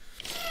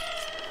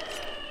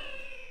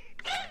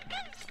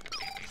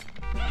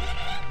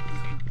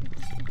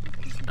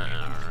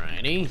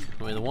 Alrighty,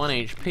 with 1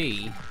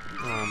 HP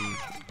on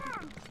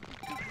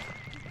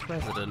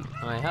President,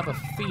 I have a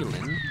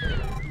feeling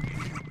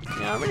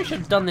Yeah, I really should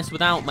have done this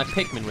without my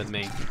Pikmin with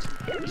me.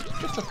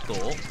 Just a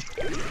thought.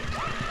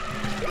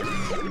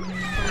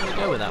 I'm gonna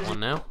go with that one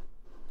now.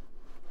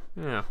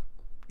 Yeah.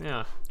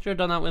 Should have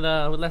done that with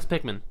less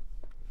Pikmin.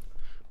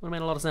 Would have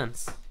made a lot of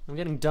sense. I'm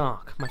getting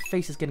dark. My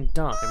face is getting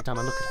dark every time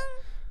I look at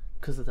it.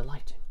 Because of the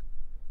lighting.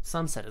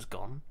 Sunset is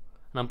gone,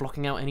 and I'm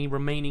blocking out any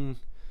remaining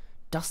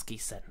dusky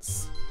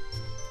sense.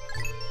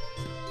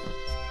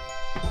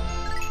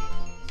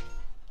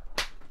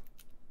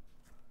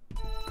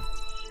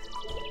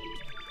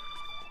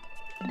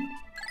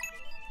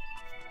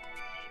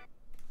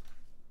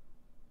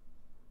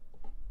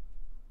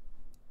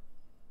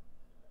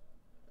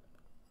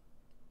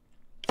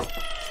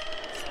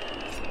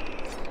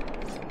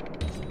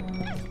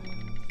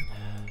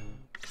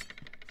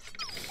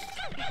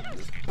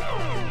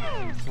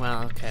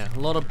 Well, okay, a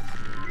lot of...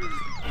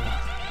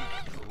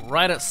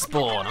 Right at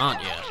spawn,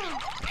 aren't you?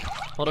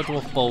 A lot of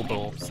dwarf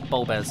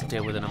bulbears to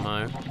deal with in a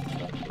mo.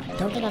 I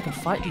don't think I can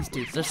fight these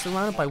dudes. They're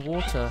surrounded by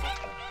water.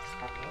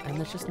 And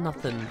there's just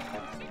nothing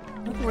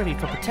ready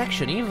for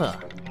protection either.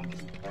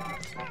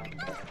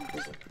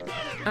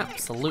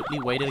 Absolutely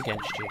weighted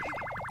against you.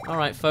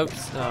 Alright,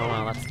 folks. Oh,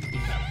 well, that's...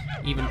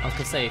 Even, I was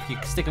gonna say, if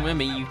you're sticking with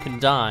me, you can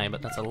die.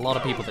 But that's a lot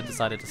of people that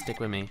decided to stick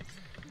with me.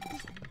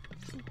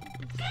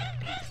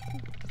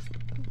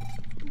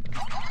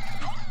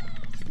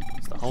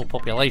 Whole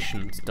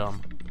population's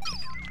dumb.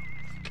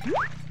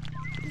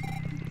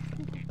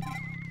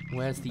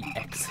 Where's the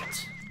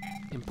exit?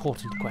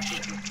 Important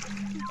question.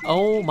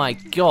 Oh my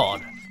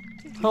god.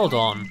 Hold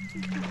on.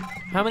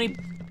 How many?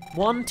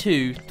 1,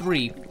 2,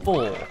 3,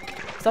 4.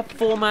 Is that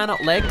 4 man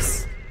at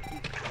legs?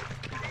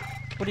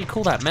 What do you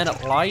call that? Man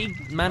at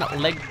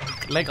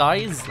leg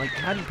eyes? Like,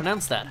 how do you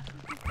pronounce that?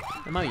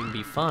 It might even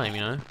be 5,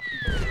 you know?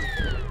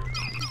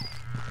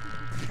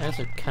 I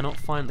also cannot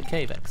find the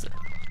cave exit.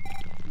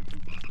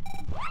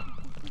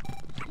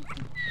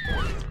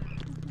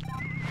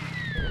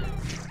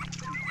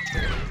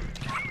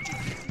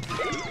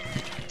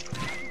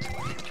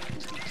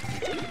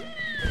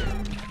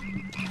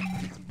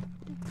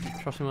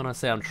 Trust me when I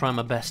say I'm trying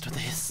my best with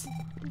this.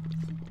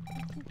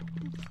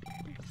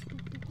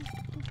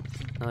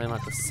 Nothing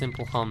like the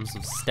simple hums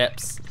of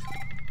steps,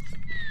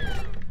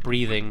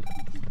 breathing,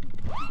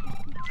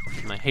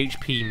 my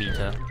HP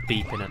meter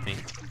beeping at me.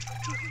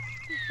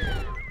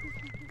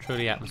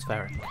 Truly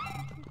atmospheric.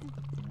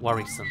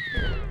 Worrisome.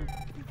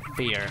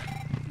 Fear.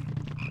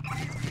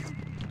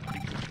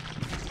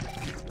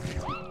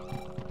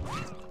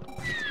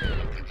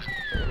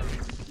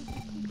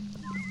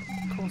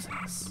 Of course it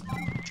is.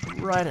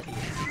 Right at the end.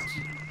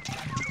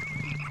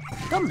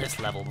 I've done this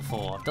level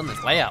before. I've done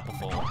this layout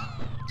before.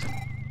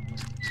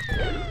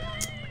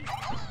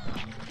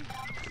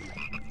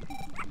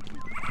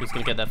 Who's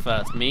gonna get there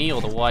first? Me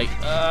or the white?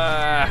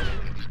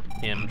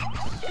 Him.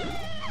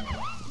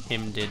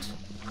 Him did.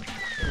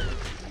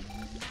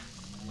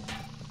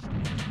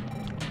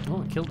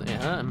 Oh, it killed it.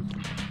 It hurt him.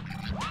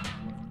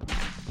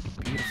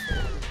 Beautiful.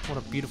 What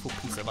a beautiful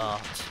piece of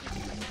art.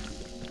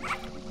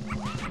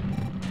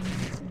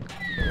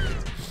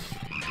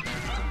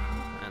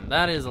 And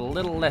that is a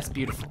little less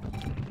beautiful.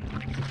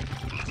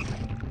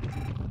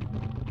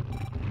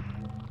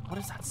 What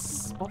is that?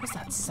 What was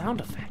that sound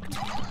effect?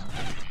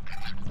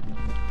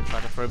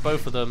 Tried to throw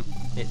both of them.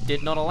 It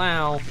did not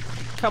allow.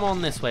 Come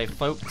on this way,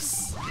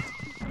 folks.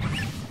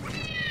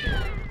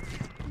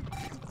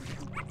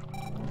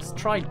 Let's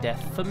try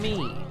death for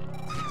me.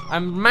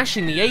 I'm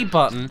mashing the A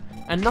button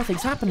and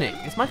nothing's happening.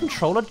 Is my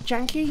controller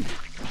janky?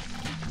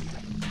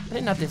 I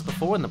didn't have this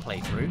before in the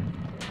playthrough.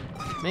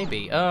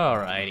 Maybe.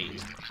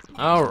 Alrighty.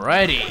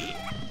 Alrighty.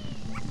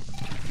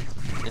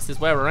 This is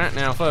where we're at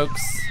now,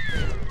 folks.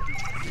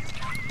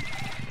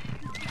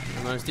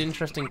 The most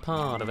interesting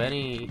part of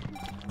any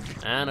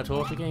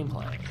Anatorta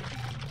gameplay.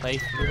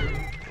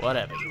 Playthrough,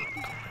 whatever you want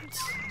to call it.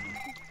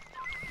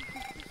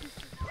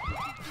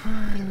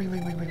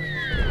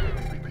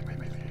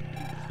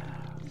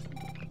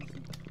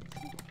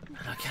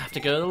 I have to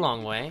go the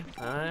long way.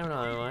 I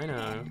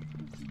know.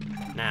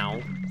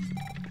 Now.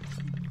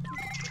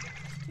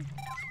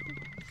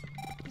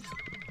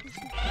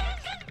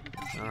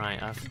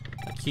 Alright, I've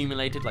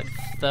accumulated like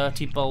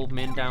 30 bulb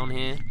min down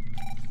here.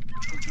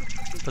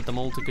 Let's put them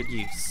all to good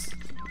use.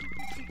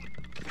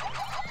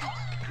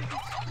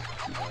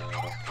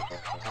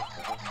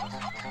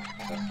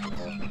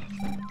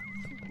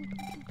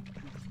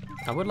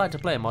 I would like to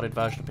play a modded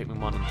version of Pikmin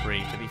 1 and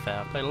 3, to be fair.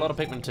 I've played a lot of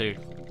Pikmin 2.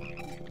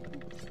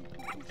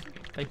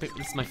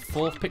 This is my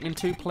 4th Pikmin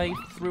 2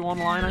 playthrough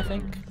online, I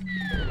think.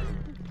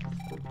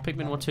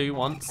 Pikmin 2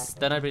 once,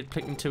 then I did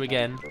Pikmin 2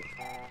 again,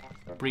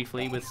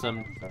 briefly, with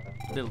some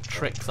little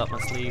tricks up my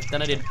sleeve.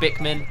 Then I did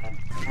Pikmin,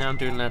 now I'm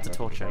doing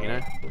Anatorta, you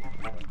know?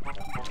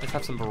 Let's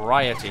have some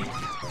variety.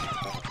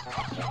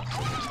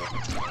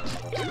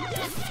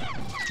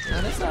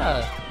 Now this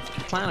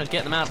plan of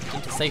getting them out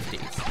into safety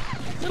is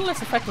a little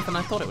less effective than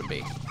I thought it would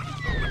be.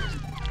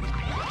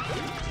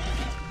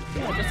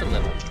 Yeah, just a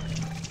little.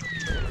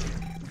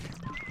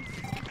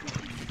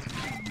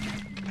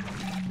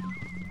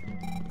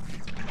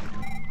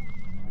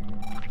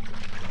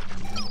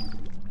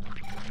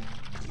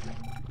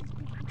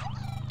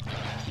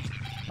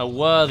 A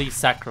worthy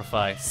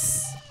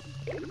sacrifice.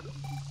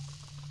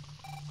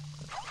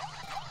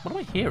 What am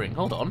I hearing?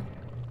 Hold on.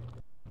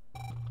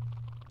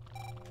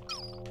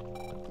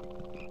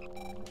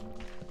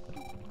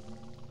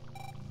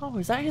 Oh,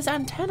 is that his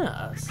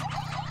antennas?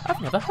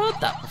 I've never heard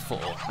that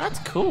before. That's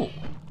cool.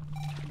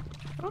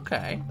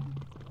 Okay.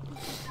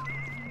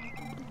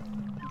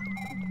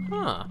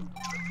 Huh.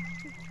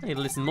 I need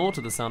to listen more to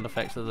the sound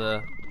effects of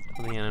the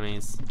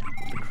enemies,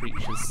 the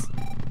creatures.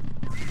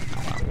 Oh,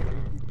 wow.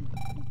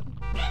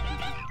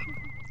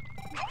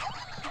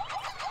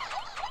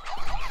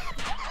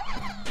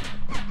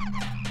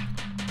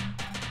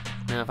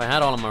 Now, if I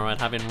had Olimar, I'd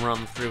have him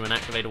run through and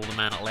activate all the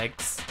mana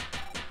legs.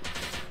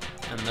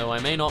 And though I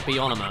may not be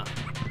Olimar,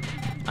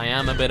 I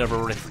am a bit of a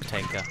risk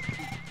taker.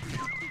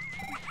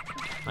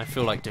 I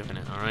feel like doing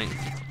it, alright?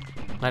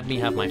 Let me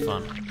have my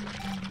fun.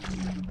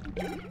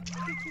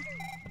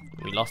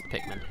 We lost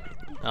Pikmin.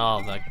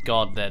 Oh the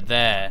god, they're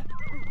there.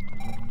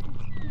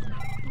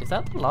 Is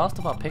that the last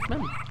of our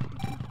Pikmin?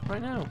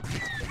 Right now.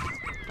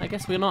 I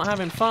guess we're not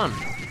having fun.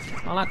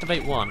 I'll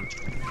activate one.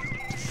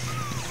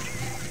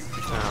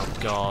 Oh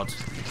god.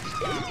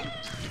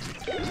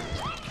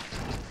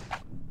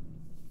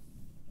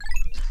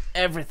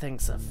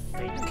 Everything's a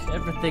fake.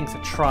 Everything's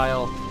a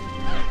trial.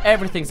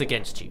 Everything's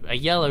against you. A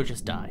yellow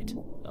just died.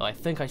 Oh, I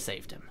think I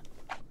saved him.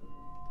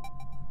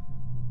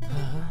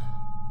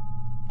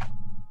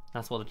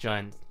 That's what the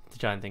giant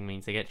thing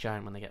means. They get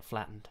giant when they get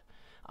flattened.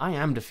 I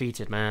am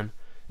defeated, man.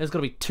 There's got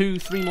to be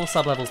 2-3 more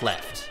sub-levels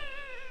left.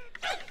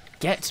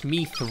 Get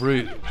me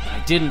through.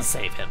 I didn't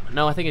save him.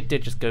 No, I think it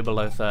did just go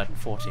below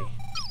 40.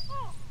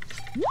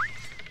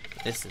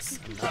 This is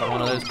another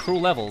one of those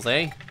cruel levels,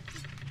 eh?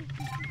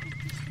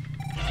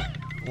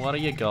 What do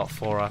you got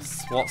for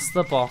us? What's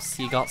the boss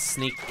you got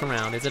sneaked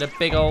around? Is it a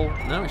big old...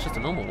 No, it's just a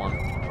normal one.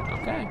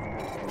 Okay.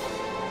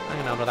 I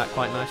can handle that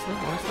quite nicely,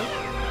 honestly.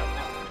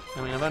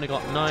 I mean, I've only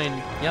got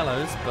 9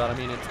 yellows, but I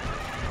mean,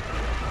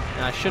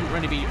 I shouldn't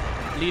really be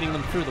leading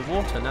them through the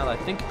water now that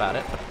I think about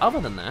it. But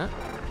other than that,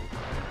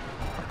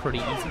 a pretty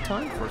easy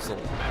time for us all.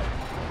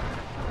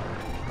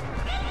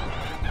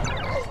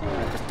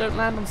 Just don't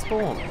land on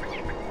spawn.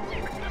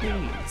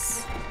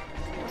 Please.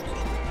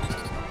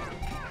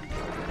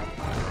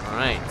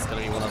 Alright, it's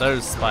gonna be one of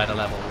those spider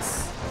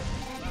levels.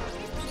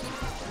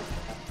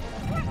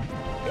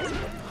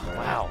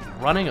 Wow,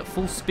 running at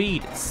full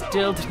speed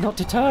still did not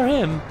deter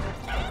him.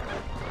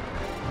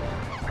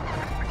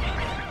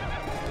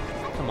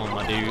 Come on,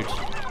 my dude.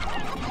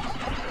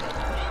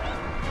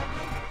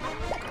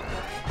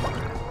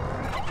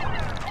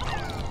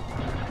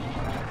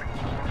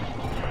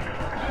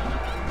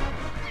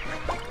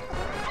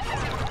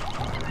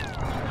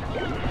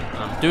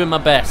 I'm doing my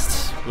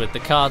best with the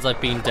cards I've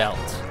been dealt.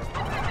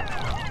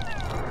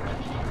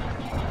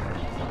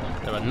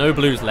 There are no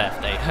blues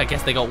left. I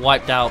guess they got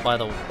wiped out by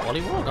the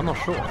Wollywog? I'm not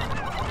sure.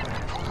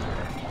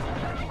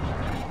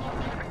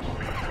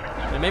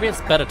 I mean, maybe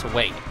it's better to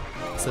wait,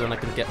 so then I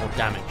can get more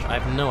damage. I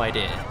have no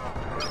idea.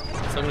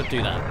 So I'm going to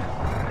do that.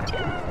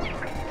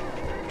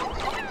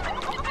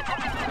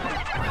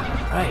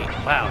 Right,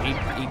 wow,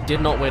 he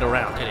did not wait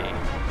around, did he?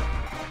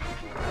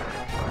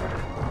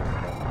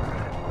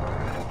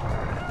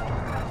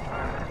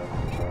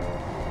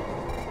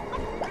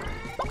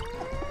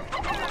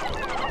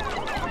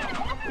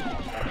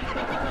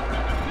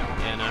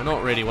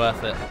 Not really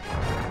worth it.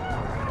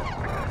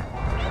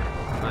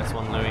 Nice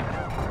one, Louis.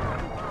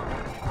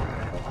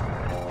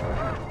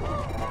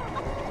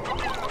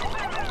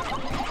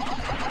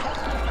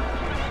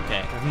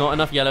 Okay, there's not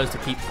enough yellows to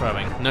keep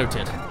throwing.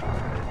 Noted.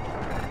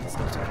 It's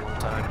gonna take a long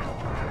time.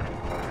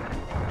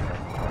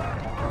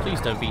 Please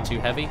don't be too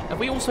heavy. Have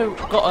we also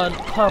got a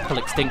purple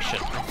extinction?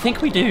 I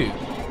think we do.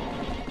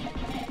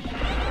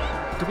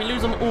 Did we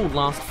lose them all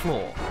last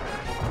floor?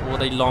 Or are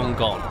they long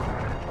gone?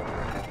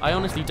 I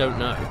honestly don't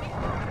know.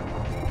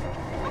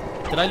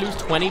 Did I lose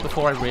 20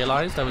 before I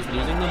realized I was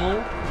losing them all?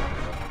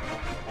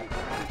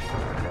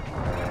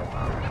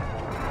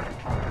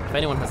 If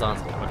anyone has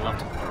answered, I would love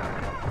to.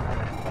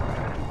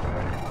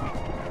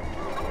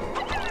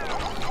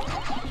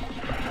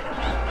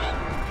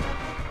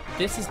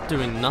 This is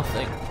doing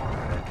nothing.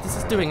 This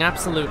is doing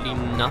absolutely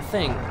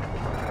nothing.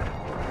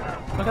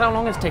 Look at how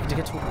long it's taken to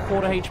get to a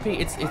quarter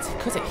HP. It's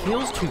because it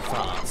heals too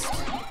fast.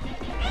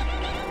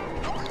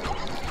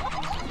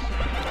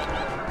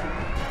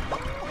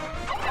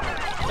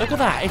 Look at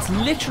that, it's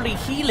literally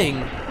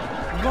healing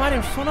right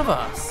in front of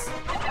us.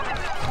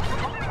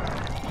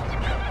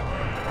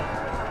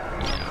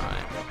 Yeah,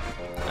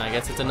 alright. I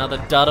guess it's another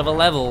dud of a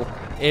level.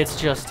 It's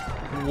just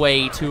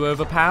way too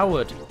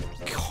overpowered.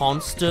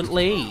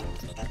 Constantly.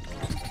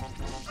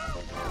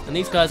 And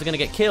these guys are going to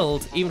get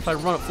killed even if I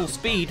run at full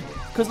speed,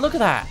 because look at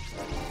that.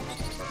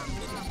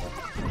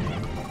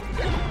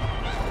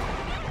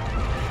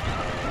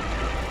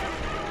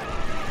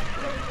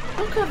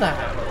 Look at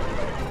that.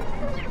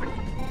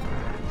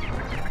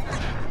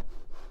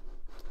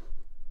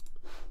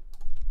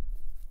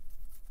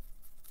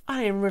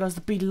 I didn't realise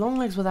the beady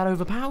longlegs were that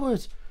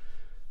overpowered.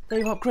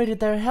 They've upgraded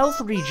their health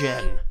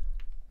regen.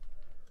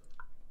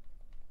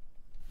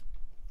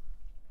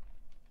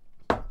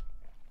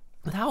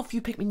 how few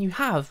Pikmin you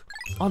have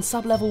on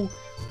sub-level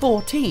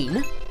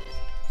 14,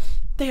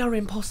 they are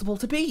impossible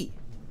to beat.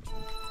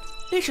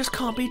 It just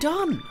can't be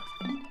done.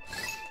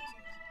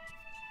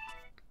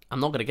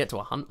 I'm not gonna get to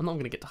 100. I'm not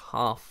gonna get to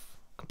half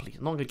complete.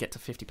 I'm not gonna get to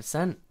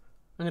 50%.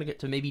 I'm gonna get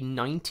to maybe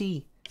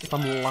 90 if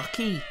I'm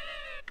lucky.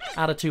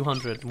 Out of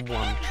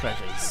 201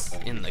 treasures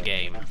in the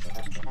game.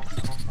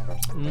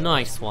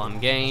 Nice one,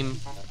 game.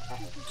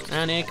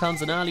 And here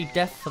comes an early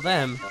death for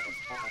them.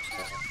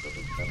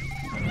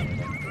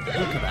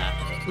 Look at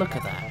that. Look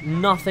at that.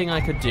 Nothing I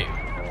could do.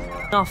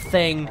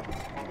 Nothing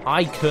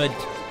I could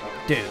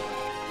do.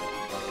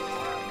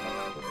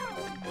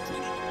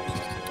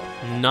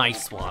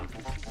 Nice one.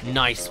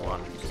 Nice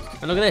one.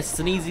 And look at this.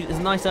 It's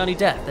a nice early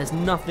death. There's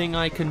nothing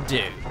I can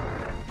do.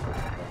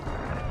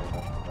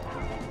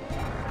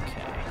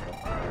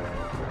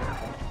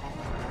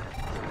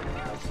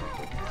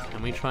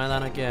 Can we try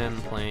that again,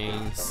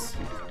 please?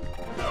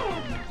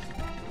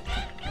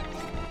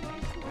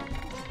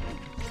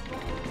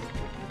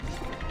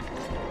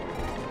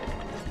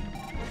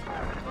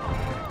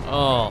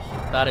 Oh,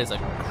 that is a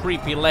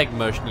creepy leg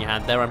motion you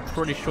had there. I'm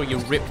pretty sure you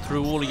ripped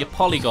through all of your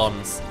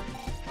polygons.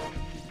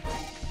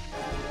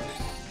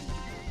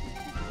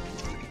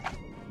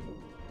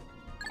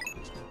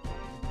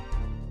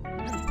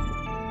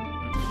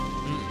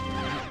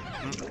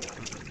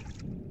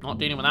 Not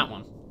dealing with that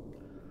one.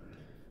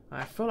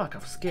 I feel like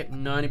I've skipped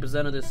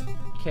 90% of this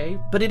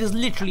cave, but it is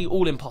literally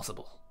all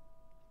impossible.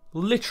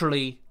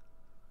 Literally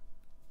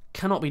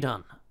cannot be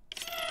done.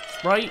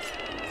 Right?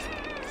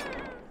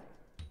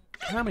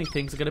 How many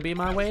things are going to be in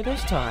my way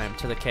this time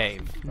to the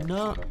cave?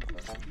 No.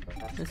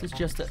 This is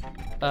just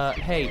a...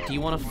 hey, do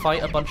you want to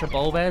fight a bunch of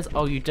Bulbears?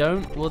 Oh, you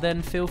don't? Well,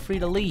 then feel free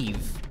to leave.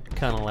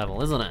 Kind of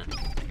level, isn't it?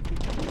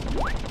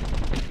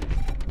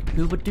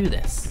 Who would do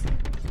this?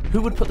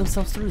 Who would put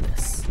themselves through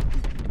this?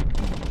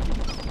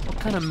 What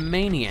kind of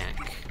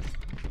maniac?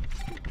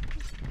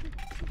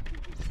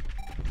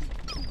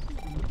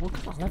 What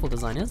kind of level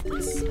design is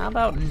this? How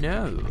about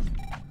no?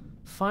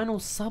 Final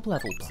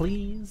sub-level,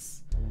 please.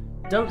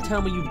 Don't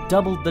tell me you've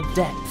doubled the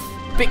depth.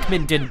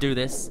 Pikmin didn't do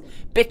this.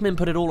 Pikmin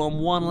put it all on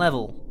one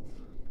level.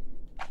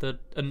 The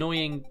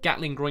annoying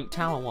Gatling Groink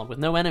Tower one with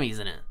no enemies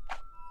in it.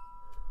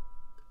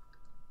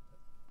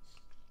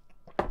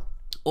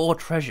 Or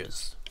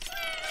treasures.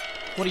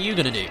 What are you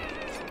gonna do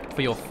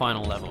for your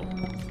final level?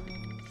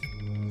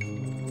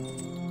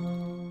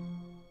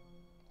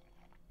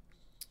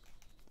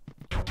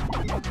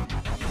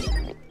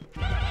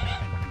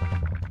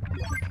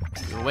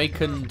 You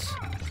awakened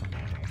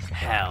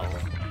hell.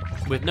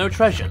 With no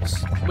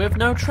treasures. With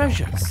no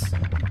treasures.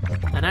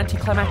 An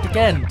anticlimactic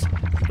end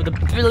with a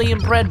billion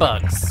bread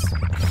bugs.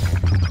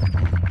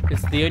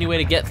 Is the only way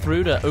to get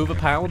through to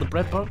overpower the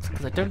bread bugs?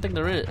 Because I don't think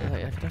there is.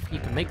 I don't think you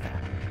can make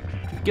that.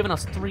 You've given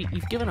us free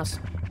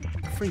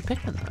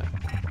Pikmin though.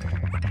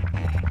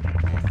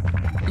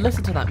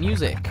 Listen to that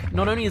music.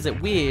 Not only is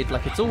it weird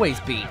like it's always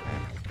been,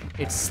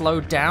 it's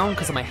slowed down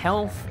because of my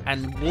health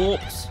and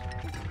warped,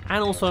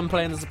 and also I'm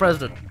playing as the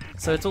president.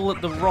 So it's all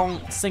at the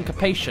wrong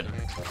syncopation.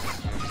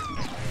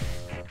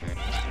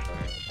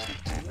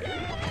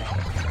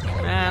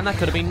 Man, that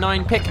could have been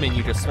 9 Pikmin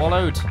you just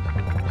swallowed.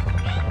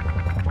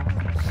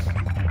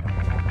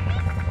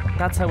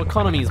 That's how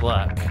economies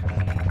work.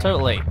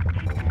 Totally.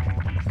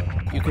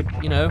 You could,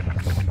 you know,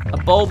 a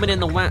bulbin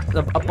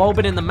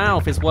in the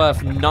mouth is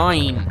worth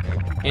 9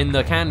 in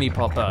the candy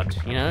pop bud.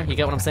 You know, you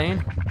get what I'm saying?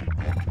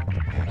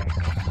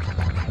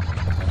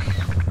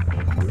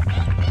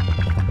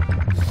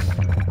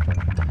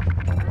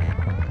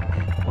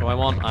 What do I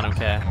want? I don't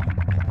care.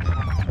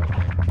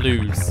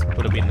 Blues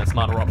would have been the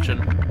smarter option.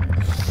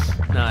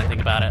 Now I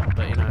think about it,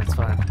 but you know, it's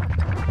fine.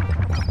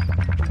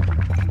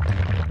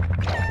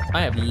 I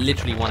have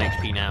literally 1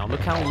 HP now. Look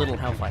how little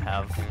health I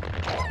have.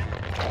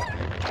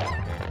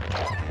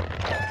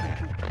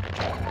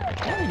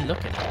 What are we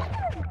looking at?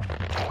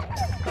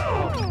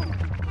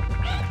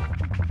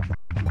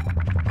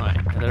 Right,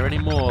 are there any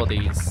more of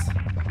these?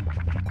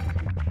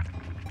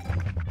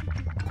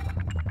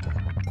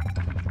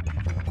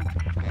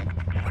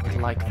 I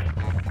like them.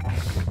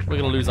 We're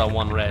gonna lose our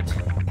 1 red.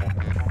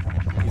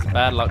 He's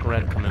bad luck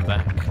red coming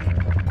back.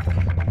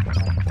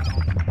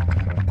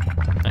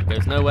 That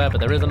goes nowhere, but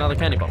there is another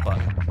candy pop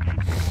button.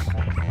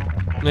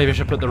 Maybe I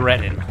should put the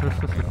red in.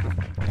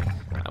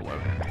 I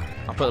won't.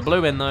 I'll put the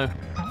blue in though,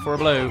 for a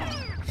blue.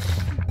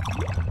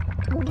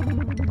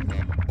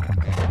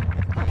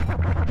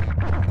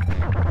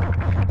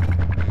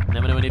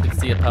 Never knew I needed to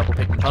see a purple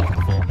Pikmin punch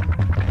before.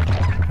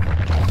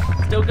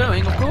 Still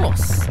going, of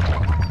course.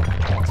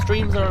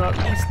 Streams are at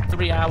least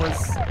 3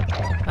 hours,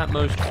 at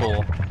most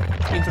 4.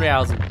 It's been 3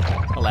 hours and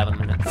 11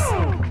 minutes.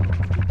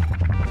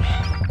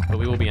 But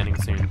we will be ending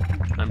soon.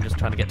 I'm just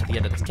trying to get to the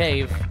end of this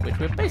cave, which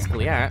we're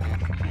basically at.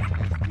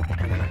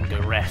 And then I can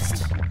go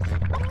rest.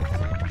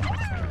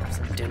 Have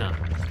some dinner.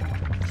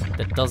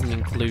 That doesn't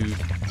include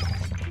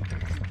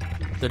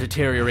the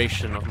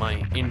deterioration of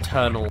my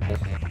internal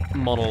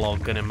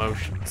monologue and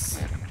emotions.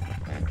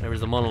 There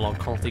is a monologue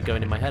constantly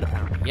going in my head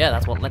apparently. Yeah,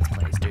 that's what Let's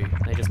Plays do.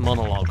 They just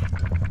monologue.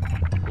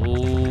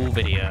 full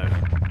video.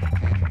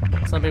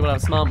 Some people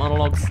have smart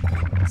monologues,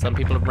 some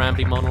people have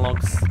rambly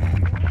monologues,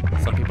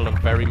 some people have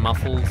very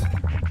muffled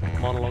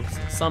monologues,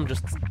 some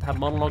just have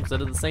monologues that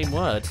are the same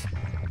word.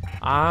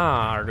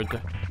 Arg.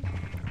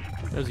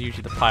 Those are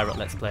usually the pirate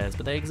Let's Players,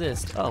 but they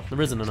exist. Oh, there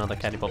isn't another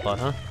Candy Pop Bud,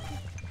 huh?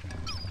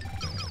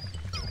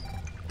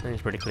 I think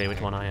it's pretty clear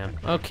which one I am.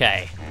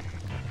 Okay.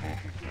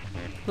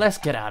 Let's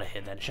get out of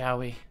here then, shall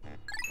we?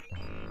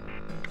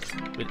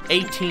 With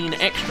 18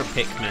 extra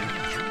Pikmin.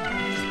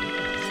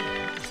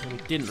 We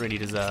didn't really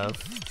deserve.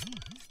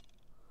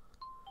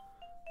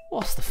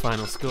 What's the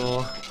final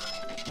score?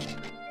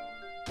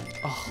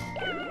 Oh.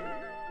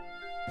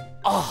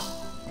 Oh!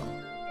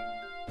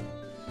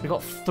 We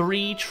got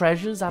 3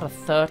 treasures out of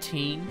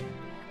 13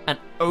 and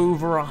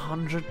over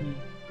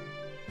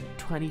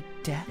 120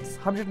 deaths.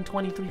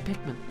 123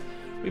 Pikmin.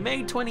 We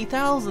made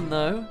 20,000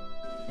 though.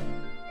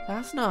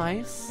 That's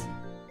nice.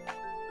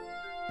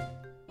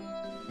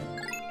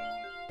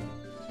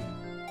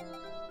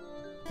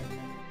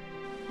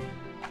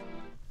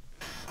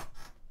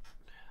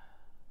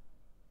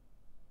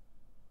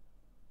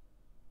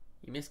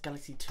 You missed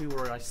Galaxy 2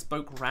 where I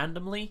spoke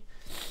randomly?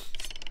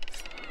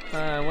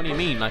 What do you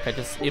mean? Like I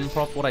just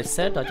improv what I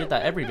said? I did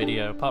that every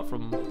video, apart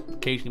from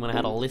occasionally when I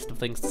had a list of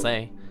things to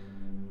say.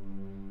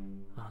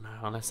 I don't know,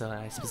 unless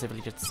I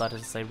specifically just decided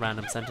to say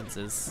random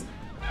sentences.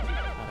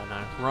 I don't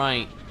know.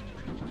 Right.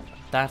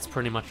 That's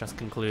pretty much us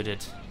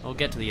concluded. We'll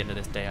get to the end of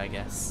this day, I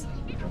guess.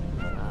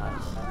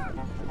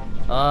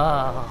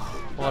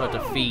 What a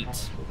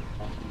defeat.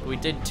 We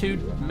did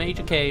 2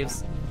 major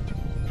caves.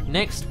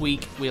 Next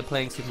week, we are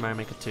playing Super Mario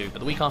Maker 2, but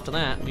the week after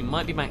that, we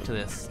might be back to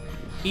this.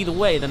 Either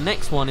way, the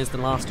next one is the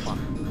last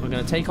one. We're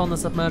going to take on the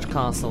Submerged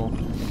Castle,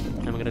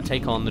 and we're going to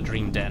take on the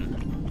Dream Den.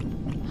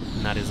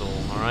 And that is all,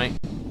 alright?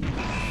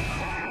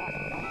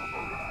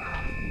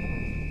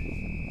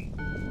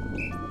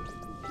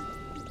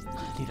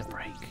 I need a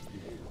break.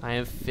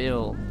 I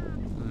feel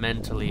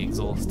mentally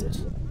exhausted.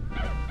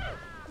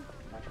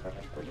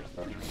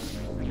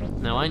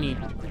 Now I need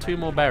 2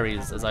 more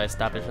berries, as I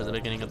established at the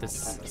beginning of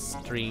this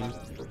stream,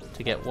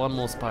 to get 1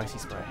 more spicy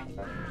spray.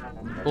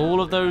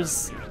 All of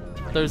those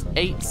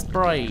 8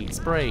 sprays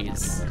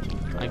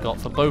I got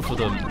for both of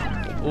them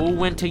all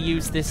went to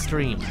use this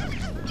stream.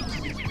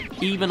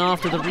 Even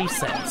after the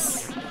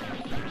resets.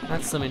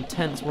 That's some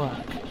intense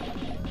work.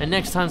 And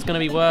next time's gonna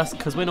be worse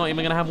because we're not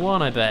even gonna have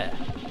 1, I bet.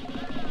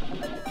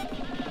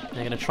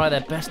 They're gonna try their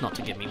best not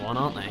to give me 1,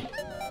 aren't they?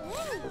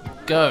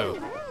 Go!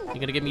 You're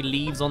gonna give me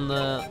leaves on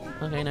the...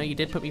 Okay, no, you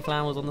did put me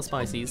flowers on the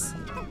spices.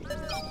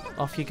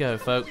 Off you go,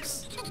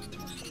 folks.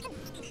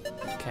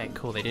 Okay,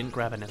 cool, they didn't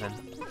grab anything.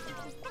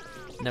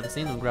 Never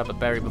seen them grab a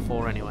berry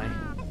before anyway.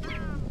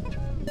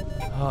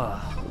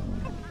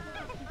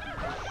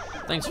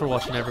 Thanks for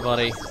watching,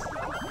 everybody.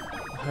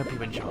 I hope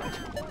you enjoyed.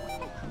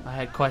 I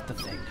had quite the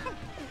thing.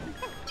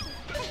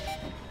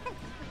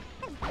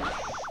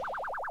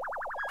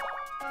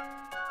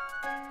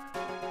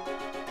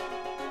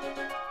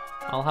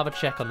 I'll have a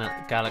check on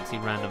that Galaxy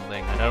random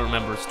thing. I don't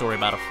remember a story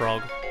about a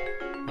frog.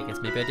 I guess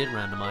maybe I did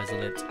randomize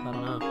it. I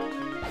don't know.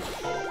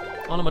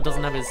 Oliver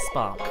doesn't have his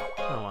spark.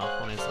 Oh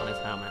well, on his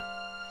helmet.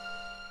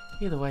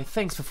 Either way,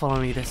 thanks for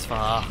following me this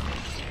far.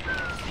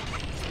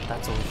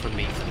 That's all from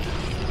me.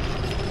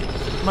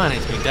 My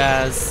name's Big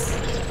Daz.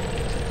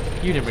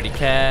 You didn't really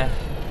care.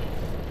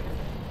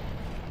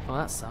 Well,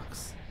 that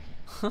sucks.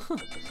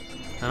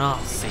 And I'll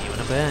see you in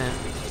a bit.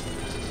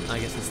 I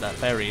guess it's that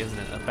berry, isn't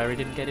it? That berry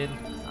didn't get in.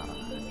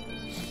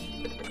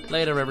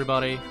 Later,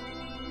 everybody.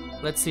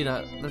 Let's see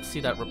that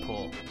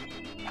report.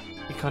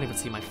 You can't even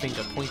see my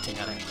finger pointing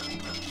at it.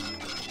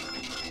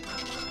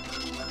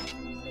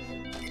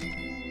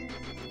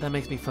 That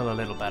makes me feel a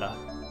little better.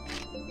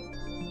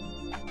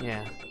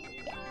 Yeah.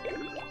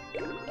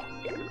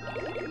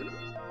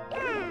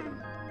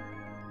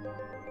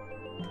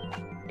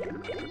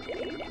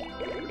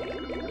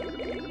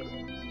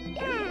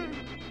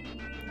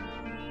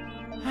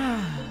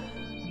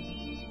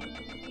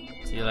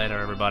 See you later,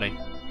 everybody.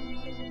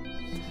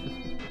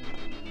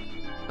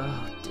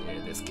 Oh dear,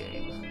 this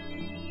game.